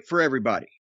straight for everybody.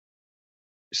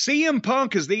 CM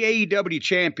Punk is the AEW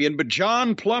champion, but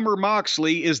John Plumber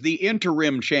Moxley is the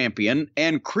interim champion.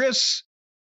 And Chris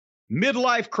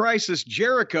Midlife Crisis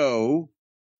Jericho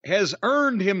has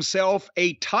earned himself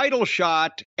a title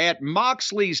shot at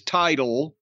Moxley's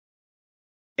title.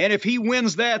 And if he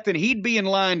wins that, then he'd be in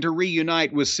line to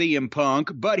reunite with CM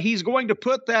Punk. But he's going to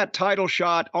put that title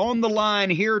shot on the line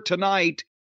here tonight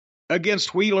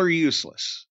against Wheeler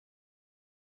Useless.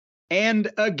 And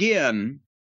again,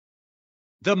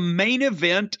 the main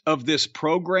event of this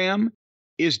program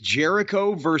is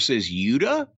Jericho versus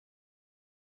Yuta.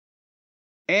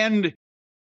 And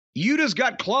Yuta's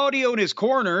got Claudio in his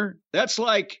corner. That's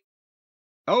like,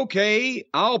 okay,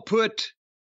 I'll put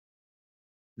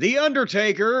The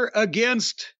Undertaker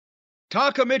against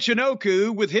Taka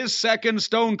Michinoku with his second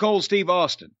Stone Cold Steve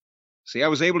Austin. See, I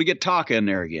was able to get Taka in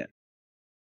there again.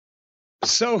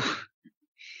 So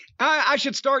I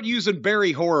should start using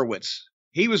Barry Horowitz.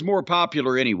 He was more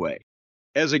popular anyway.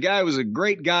 As a guy who was a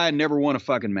great guy and never won a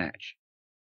fucking match.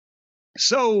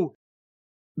 So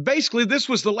basically, this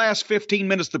was the last 15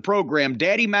 minutes of the program.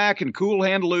 Daddy Mac and Cool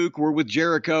Hand Luke were with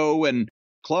Jericho, and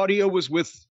Claudio was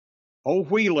with old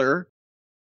Wheeler.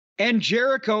 And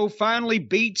Jericho finally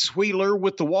beats Wheeler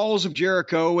with the walls of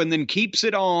Jericho and then keeps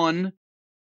it on.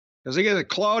 Because I guess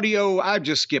Claudio, I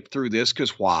just skipped through this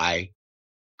because why?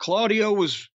 Claudio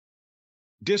was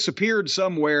disappeared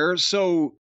somewhere,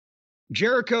 so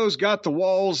Jericho's got the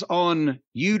walls on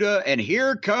Yuta, and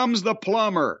here comes the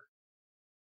plumber.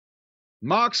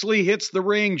 Moxley hits the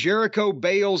ring, Jericho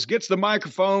bails, gets the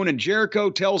microphone, and Jericho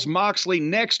tells Moxley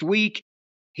next week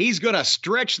he's going to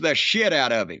stretch the shit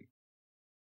out of him.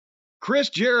 Chris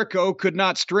Jericho could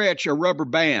not stretch a rubber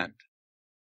band.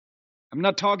 I'm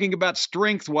not talking about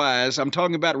strength-wise, I'm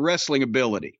talking about wrestling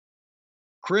ability.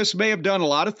 Chris may have done a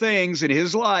lot of things in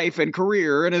his life and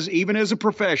career, and even as a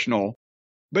professional,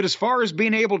 but as far as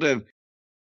being able to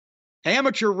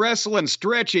amateur wrestle and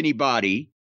stretch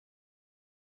anybody,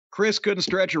 Chris couldn't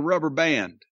stretch a rubber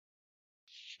band.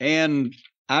 And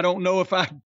I don't know if I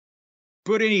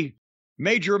put any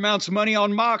major amounts of money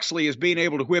on Moxley as being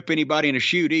able to whip anybody in a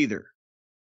shoot either.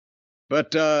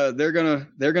 But they're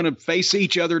gonna face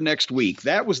each other next week.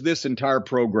 That was this entire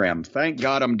program. Thank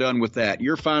God I'm done with that.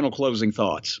 Your final closing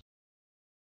thoughts.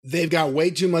 They've got way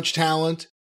too much talent.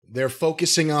 They're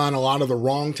focusing on a lot of the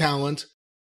wrong talent.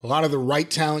 A lot of the right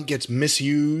talent gets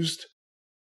misused.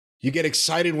 You get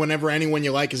excited whenever anyone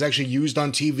you like is actually used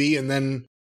on TV, and then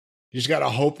you just gotta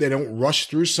hope they don't rush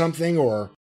through something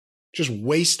or just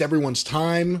waste everyone's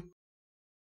time.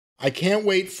 I can't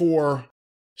wait for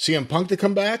CM Punk to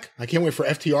come back. I can't wait for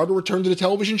FTR to return to the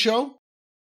television show.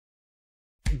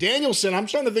 Danielson, I'm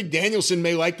starting to think Danielson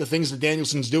may like the things that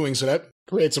Danielson's doing, so that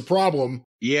creates a problem.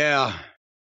 Yeah.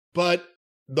 But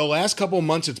the last couple of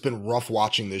months, it's been rough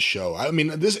watching this show. I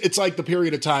mean, it's like the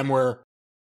period of time where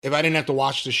if I didn't have to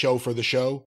watch the show for the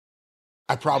show,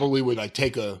 I probably would like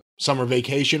take a summer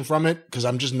vacation from it because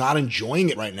I'm just not enjoying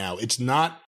it right now. It's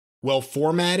not well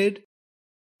formatted.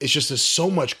 It's just there's so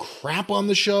much crap on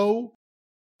the show.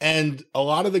 And a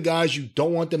lot of the guys you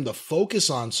don't want them to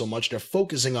focus on so much, they're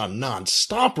focusing on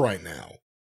nonstop right now.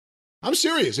 I'm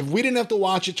serious. If we didn't have to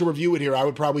watch it to review it here, I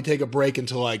would probably take a break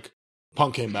until like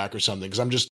Punk came back or something, because I'm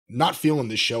just not feeling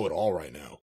this show at all right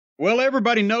now. Well,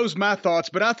 everybody knows my thoughts,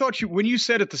 but I thought when you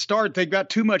said at the start they've got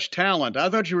too much talent, I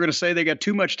thought you were going to say they got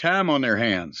too much time on their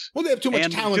hands. Well, they have too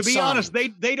much talent. To be honest,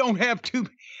 they don't have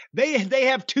they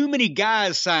have too many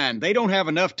guys signed. They don't have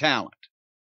enough talent.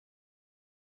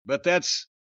 But that's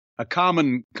a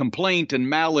common complaint and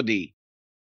malady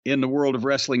in the world of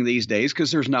wrestling these days, because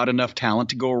there's not enough talent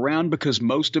to go around, because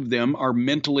most of them are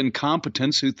mental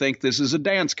incompetents who think this is a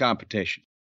dance competition.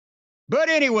 But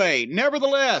anyway,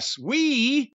 nevertheless,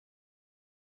 we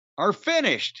are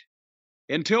finished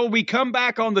until we come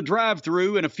back on the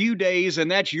drive-thru in a few days,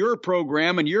 and that's your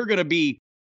program, and you're going to be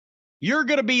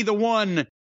the one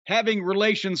having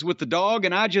relations with the dog,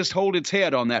 and I just hold its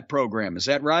head on that program. Is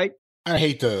that right? I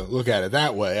hate to look at it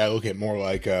that way. I look at it more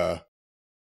like, you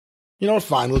know what,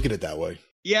 fine, look at it that way.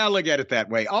 Yeah, look at it that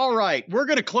way. All right, we're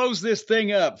going to close this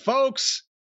thing up. Folks,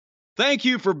 thank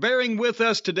you for bearing with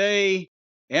us today.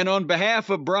 And on behalf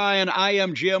of Brian, I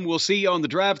am Jim. We'll see you on the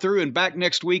drive-thru and back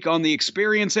next week on The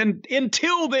Experience. And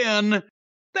until then,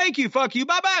 thank you, fuck you,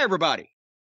 bye-bye, everybody.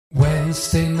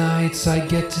 Wednesday nights I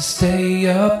get to stay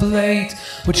up late,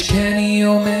 watch Kenny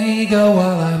Omega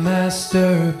while I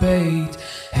masturbate.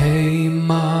 Hey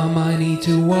mom, I need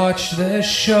to watch this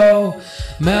show.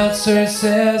 Meltzer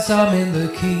says I'm in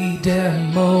the key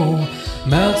demo.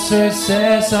 Meltzer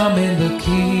says I'm in the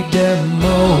key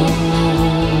demo.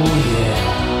 Yeah.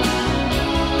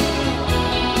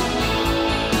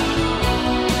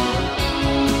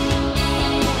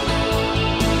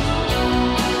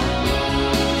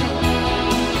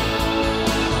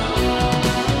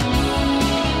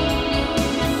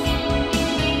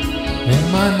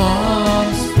 In my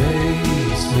mom's basement,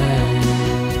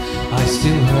 I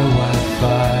steal her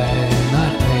Wi-Fi and I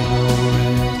pay no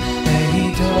rent.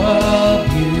 AEW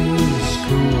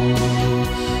school,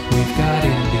 we've got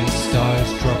indie stars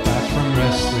drop back from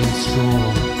wrestling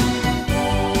school.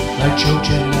 Like Joe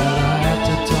Janela at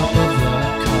the top of the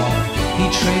card, he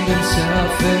trained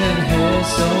himself in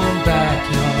his own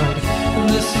backyard. And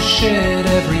this is shit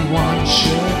everyone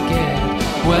should get.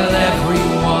 Well,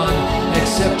 everyone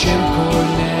except Jim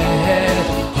Cornette.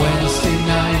 Wednesday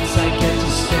nights I get to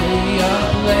stay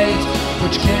up late,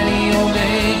 which Kenny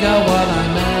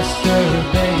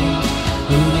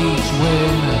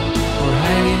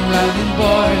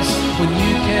boys. When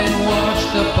you can watch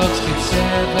the Bucks get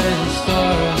 7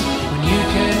 stars. When you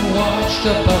can watch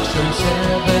the Bucks turn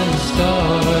 7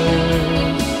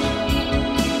 stars.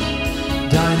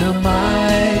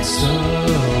 Dynamite's the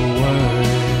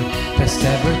word. Best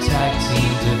ever tag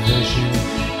team division.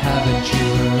 Haven't you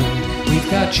heard? We've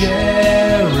got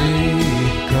Jericho,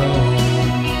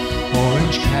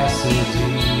 Orange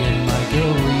Cassidy, and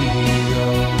Michael Rio.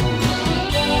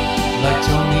 Like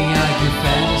Tony, I do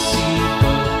fantasy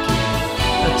booking.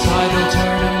 A title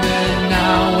tournament,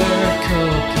 now we're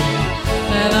cooking.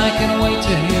 And I can wait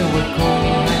to hear what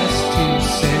Cody has to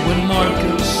say when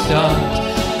Marco's stumped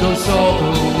goes all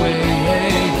the way.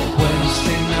 Hey,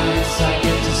 Wednesday nights I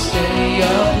get to stay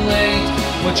up late.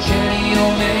 Watch Kenny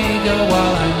Omega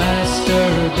while I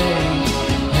masturbate.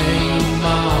 Hey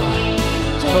mom,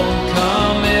 don't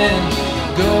come in.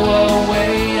 Go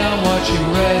away, I'm watching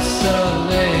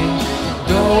wrestling.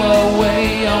 Go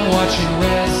away, I'm watching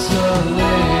wrestling.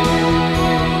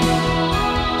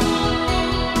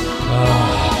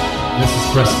 This is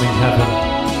wrestling heaven.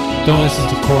 Don't listen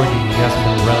to Cordy, he hasn't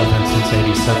been relevant since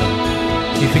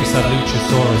 87. He thinks that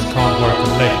Luchasaurus can't work a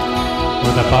lick,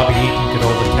 or that Bobby Eaton could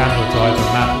hold a candle to either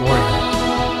Matt or him.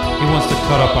 He wants to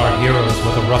cut up our heroes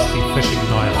with a rusty fishing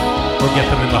knife, or get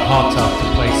them in the hot tub to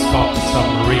play Stop the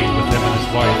Submarine with him and his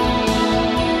wife.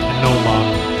 And no, Mom,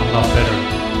 I'm not bitter.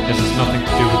 This has nothing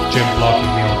to do with Jim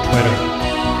blocking me on Twitter.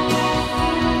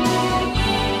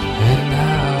 And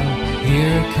now,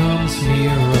 here comes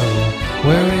Miro,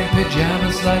 wearing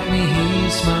pajamas like me,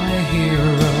 he's my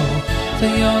hero. The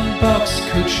Young Bucks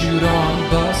could shoot on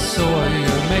Buzz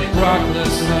Sawyer, make Brock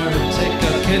Lesnar take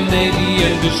a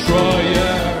Canadian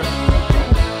destroyer.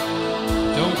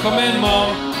 Don't come in, Mom.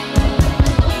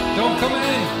 Don't come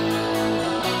in.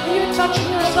 Are you touching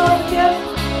yourself again?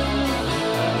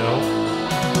 No.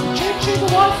 Changing the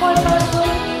Wi-Fi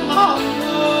password? Oh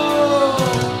no!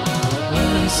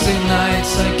 Wednesday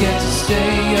nights I get to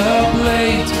stay up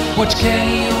late. Watch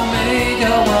Kenny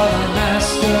Omega while I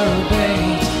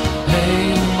masturbate. Hey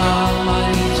mom, I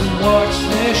need to watch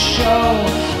this show.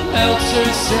 Meltzer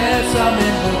says I'm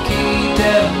in the key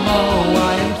demo.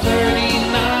 I am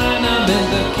 39, I'm in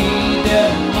the key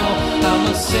demo. I'm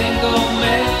a single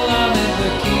male, I'm in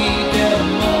the key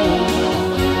demo.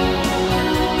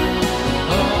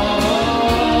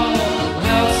 Oh,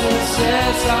 Meltzer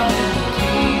says I'm in the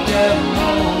key